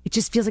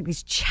just feels like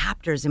these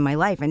chapters in my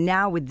life. And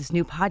now with this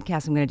new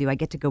podcast I'm going to do, I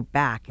get to go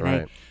back. And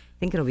I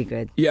think it'll be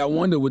good. Yeah, I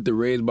wonder with the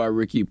Raised by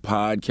Ricki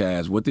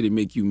podcast, what did it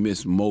make you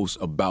miss most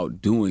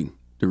about doing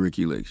the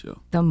Ricki Lake Show?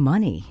 The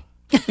money.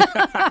 The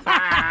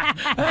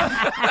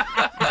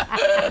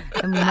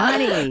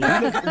money. You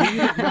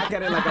look back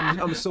at it like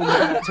I'm so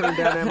mad I turned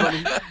down that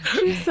money.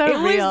 She's so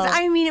real.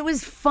 It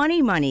was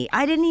funny money.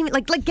 I didn't even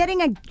like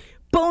getting a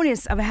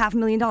bonus of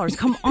 $500,000.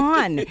 Come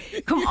on.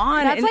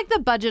 That's like the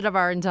budget of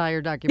our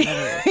entire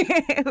documentary.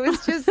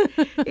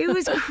 It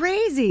was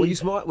crazy. Were you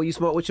smart? Were you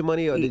smart with your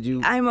money, or did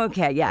you? I'm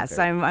okay. Yes,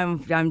 okay.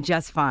 I'm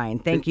just fine.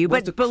 Thank you.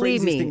 What's but the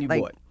believe me, thing you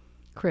bought?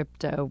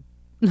 Crypto.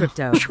 Really?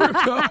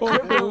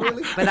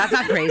 But that's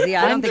not crazy.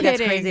 I don't think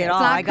that's crazy at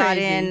all. I got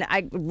crazy. in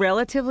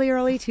relatively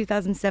early,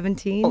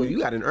 2017. Oh, you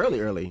got in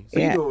early. So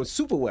you're doing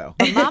super well.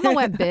 But Mama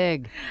went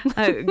big.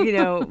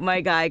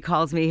 My guy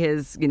calls me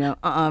his,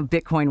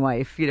 Bitcoin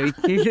wife.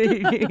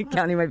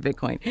 Counting my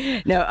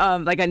Bitcoin.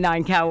 No, like a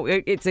 9-cow.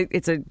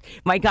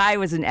 My guy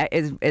was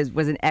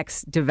an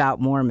ex-devout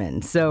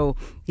Mormon, so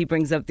he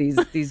brings up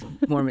these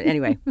Mormon.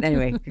 Anyway,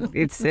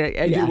 it's you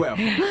did well.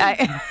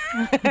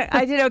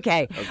 I did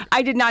okay.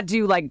 I did not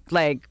do like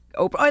Oprah.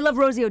 Oh, I love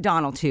Rosie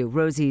O'Donnell too.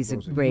 Rosie's a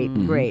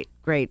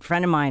great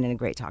friend of mine and a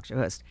great talk show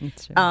host.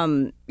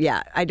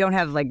 I don't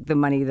have the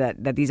money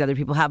that these other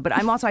people have, but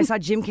I saw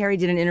Jim Carrey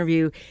did an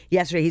interview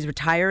yesterday. He's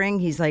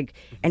retiring.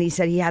 And he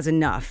said he has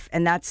enough,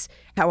 and that's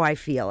how I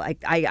feel.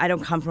 I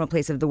don't come from a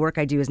place of the work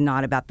I do is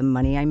not about the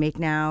money I make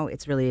now.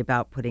 It's really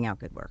about putting out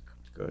good work.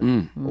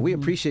 Well, we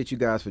appreciate you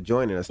guys for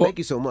joining us. Thank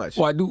you so much.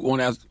 Well, I do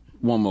want to ask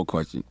one more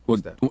question. Well,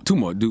 two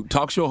more. Do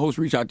talk show hosts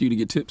reach out to you to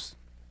get tips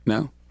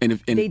now?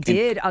 They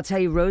did. I'll tell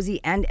you, Rosie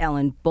and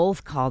Ellen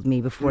both called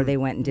me before they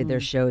went and did their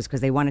shows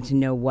because they wanted to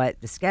know what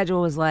the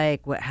schedule was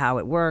like, how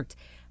it worked.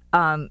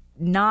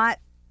 Not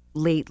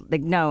late,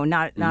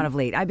 not of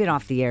late. I've been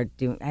off the air.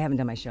 I haven't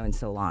done my show in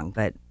so long,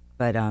 but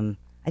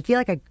I feel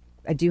like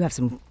I do have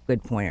some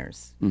good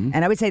pointers.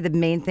 And I would say the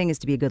main thing is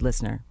to be a good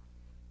listener.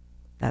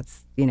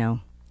 That's,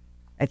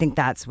 I think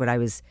that's what I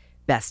was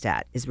best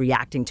at, is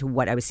reacting to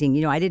what I was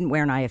seeing. I didn't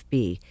wear an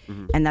IFB,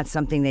 and that's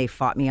something they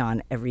fought me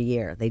on every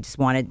year. They just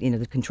wanted,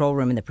 the control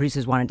room and the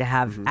producers wanted to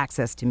have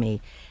access to me,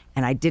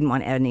 and I didn't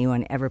want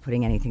anyone ever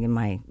putting anything in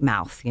my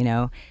mouth,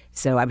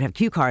 So I would have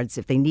cue cards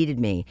if they needed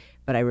me,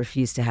 but I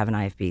refused to have an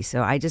IFB.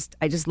 So I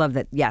just love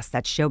that. Yes,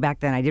 that show back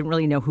then, I didn't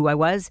really know who I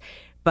was,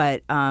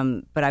 but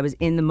I was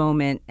in the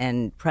moment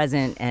and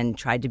present and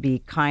tried to be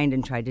kind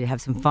and tried to have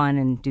some fun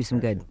and do some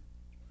good.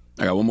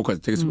 I got one more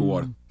question. Take a sip of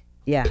water.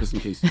 Yeah. Just in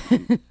case.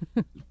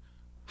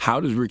 How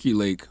does Ricky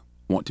Lake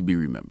want to be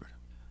remembered?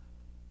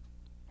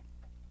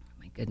 Oh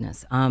my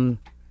goodness.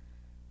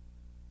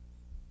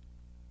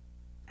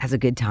 Has a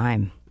good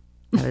time.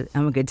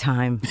 I'm a good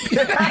time.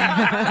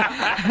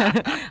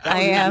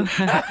 I am.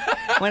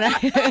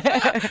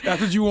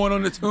 That's what you want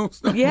on the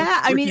tombstone?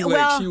 Yeah, I mean, Ricky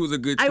Lake, she was a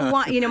good time.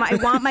 I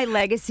want my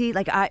legacy.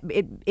 Like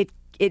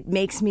it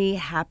makes me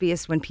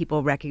happiest when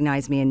people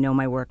recognize me and know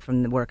my work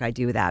from the work I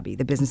do with Abby,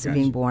 The Business of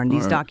Being Born.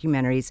 These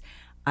documentaries,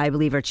 I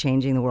believe, are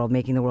changing the world,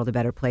 making the world a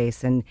better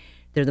place, and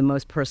they're the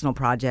most personal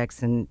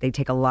projects, and they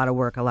take a lot of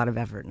work, a lot of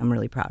effort, and I'm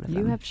really proud of them.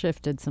 You have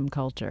shifted some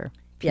culture.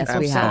 Yes,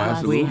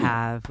 Absolutely. we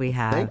have.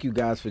 Thank you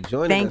guys for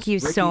joining us. Thank you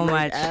so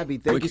much. Abby,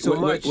 thank you so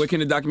much. Where can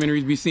the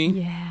documentaries be seen?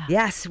 Yeah.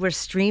 Yes, we're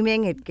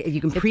streaming.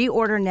 You can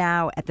pre-order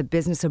now at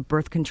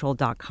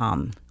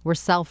thebusinessofbirthcontrol.com. We're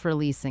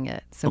self-releasing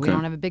it, so we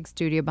don't have a big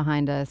studio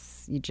behind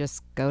us. You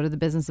just go to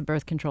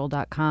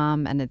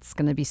thebusinessofbirthcontrol.com, and it's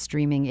going to be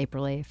streaming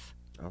April 8th.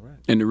 All right.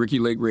 And the Ricky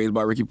Lake Raised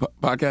by Ricky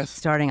podcast?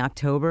 Starting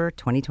October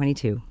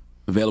 2022.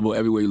 Available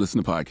everywhere you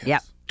listen to podcasts.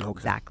 Yep,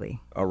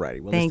 exactly. All righty.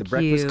 Well, Thank it's the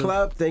Breakfast you.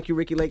 Club. Thank you,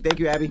 Ricky Lake. Thank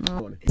you, Abby.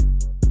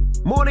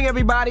 Morning,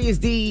 everybody. It's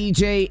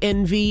DJ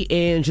NV,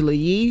 Angela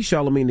Yee,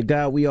 Charlamagne the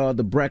God. We are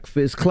the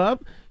Breakfast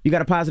Club. You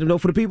got a positive note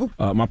for the people?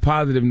 My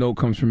positive note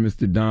comes from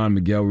Mr. Don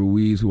Miguel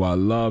Ruiz, who I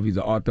love. He's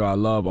an author I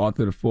love,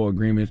 author of the 4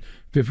 Agreements,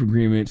 5th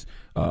Agreements,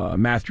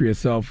 Mastery of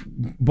Self,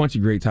 bunch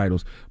of great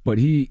titles. But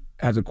he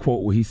has a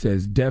quote where he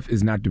says, "Death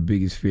is not the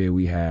biggest fear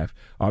we have.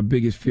 Our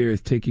biggest fear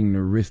is taking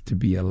the risk to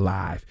be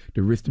alive,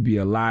 the risk to be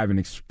alive and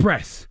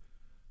express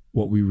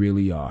what we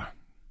really are."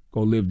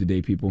 Go live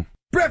today, people.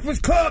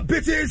 Breakfast Club,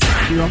 bitches!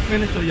 Y'all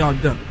finished or y'all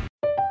done?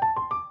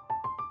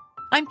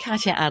 I'm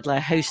Katya Adler,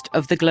 host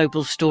of The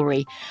Global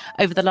Story.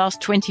 Over the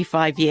last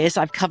 25 years,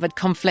 I've covered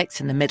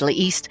conflicts in the Middle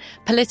East,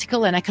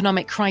 political and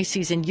economic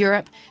crises in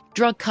Europe,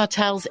 drug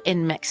cartels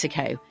in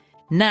Mexico.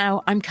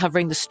 Now I'm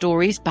covering the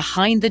stories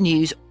behind the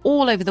news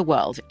all over the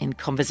world in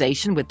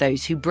conversation with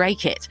those who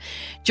break it.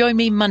 Join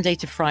me Monday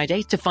to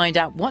Friday to find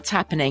out what's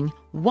happening,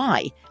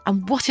 why,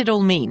 and what it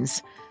all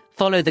means.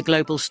 Follow The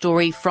Global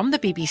Story from the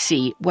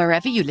BBC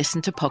wherever you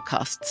listen to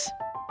podcasts.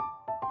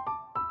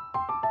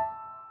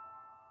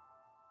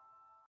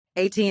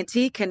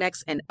 AT&T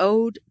connects an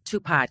ode to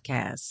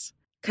podcasts.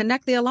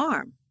 Connect the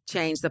alarm.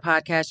 Change the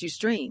podcast you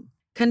stream.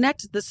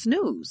 Connect the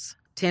snooze.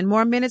 10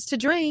 more minutes to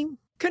dream.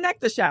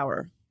 Connect the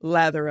shower.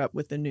 Lather up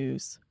with the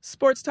news.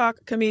 Sports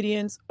talk,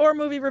 comedians, or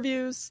movie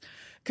reviews.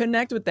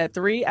 Connect with that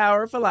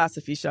 3-hour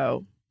philosophy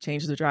show.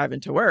 Change the drive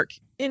into work.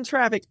 In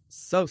traffic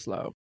so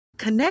slow.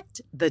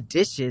 Connect the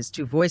dishes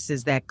to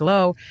voices that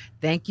glow.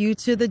 Thank you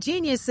to the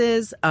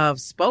geniuses of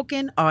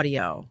spoken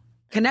audio.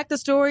 Connect the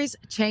stories,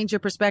 change your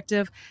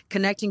perspective.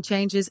 Connecting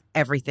changes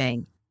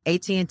everything.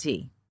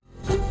 AT&T.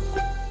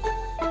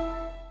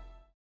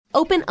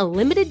 Open a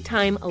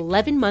limited-time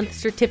 11-month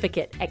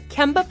certificate at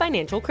Kemba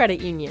Financial Credit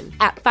Union.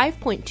 At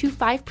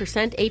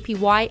 5.25%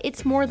 APY,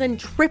 it's more than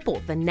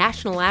triple the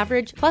national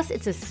average, plus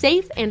it's a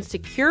safe and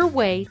secure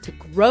way to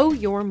grow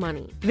your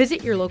money.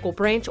 Visit your local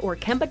branch or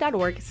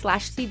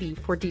kemba.org/CD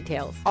for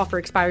details. Offer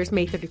expires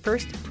May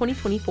 31st,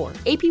 2024.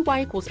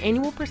 APY equals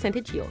annual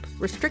percentage yield.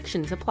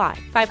 Restrictions apply.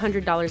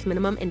 $500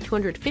 minimum and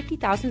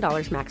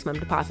 $250,000 maximum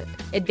deposit.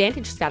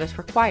 Advantage status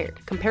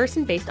required.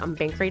 Comparison based on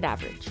bank rate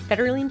average.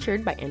 Federally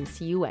insured by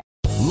NCUA.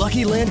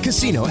 Lucky Land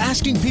Casino,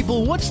 asking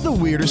people, what's the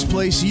weirdest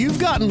place you've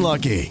gotten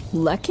lucky?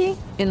 Lucky?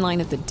 In line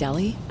at the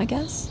deli, I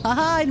guess?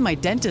 Aha, in my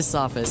dentist's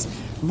office.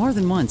 More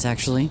than once,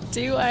 actually.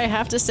 Do I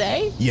have to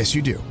say? Yes,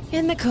 you do.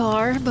 In the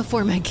car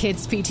before my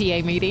kids'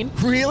 PTA meeting.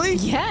 Really?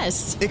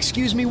 Yes.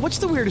 Excuse me, what's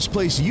the weirdest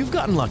place you've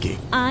gotten lucky?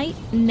 I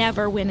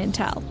never win and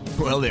tell.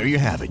 Well, there you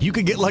have it. You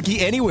can get lucky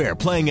anywhere,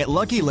 playing at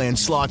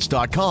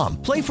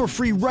LuckyLandSlots.com. Play for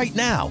free right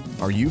now.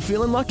 Are you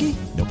feeling lucky?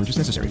 No purchase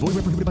necessary. Void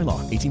where prohibited by law.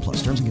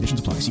 18+. Terms and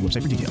conditions apply. See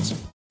website for details.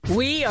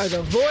 We are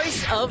the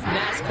voice of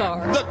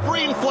NASCAR. The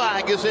green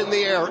flag is in the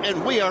air,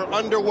 and we are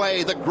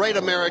underway. The Great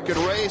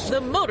American Race. The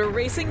Motor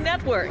Racing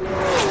Network.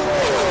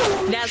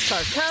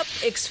 NASCAR Cup,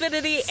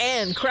 Xfinity,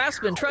 and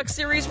Craftsman Truck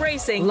Series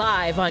Racing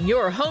live on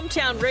your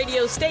hometown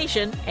radio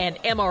station and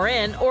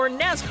MRN or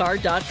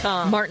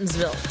NASCAR.com.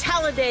 Martinsville,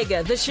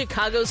 Talladega, the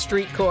Chicago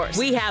Street Course.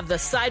 We have the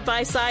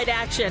side-by-side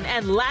action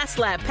and last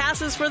lap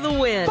passes for the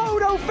win.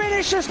 Photo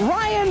finishes.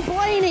 Ryan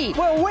Blaney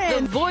will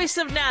win. The voice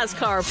of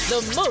NASCAR,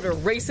 the Motor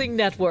Racing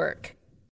Network.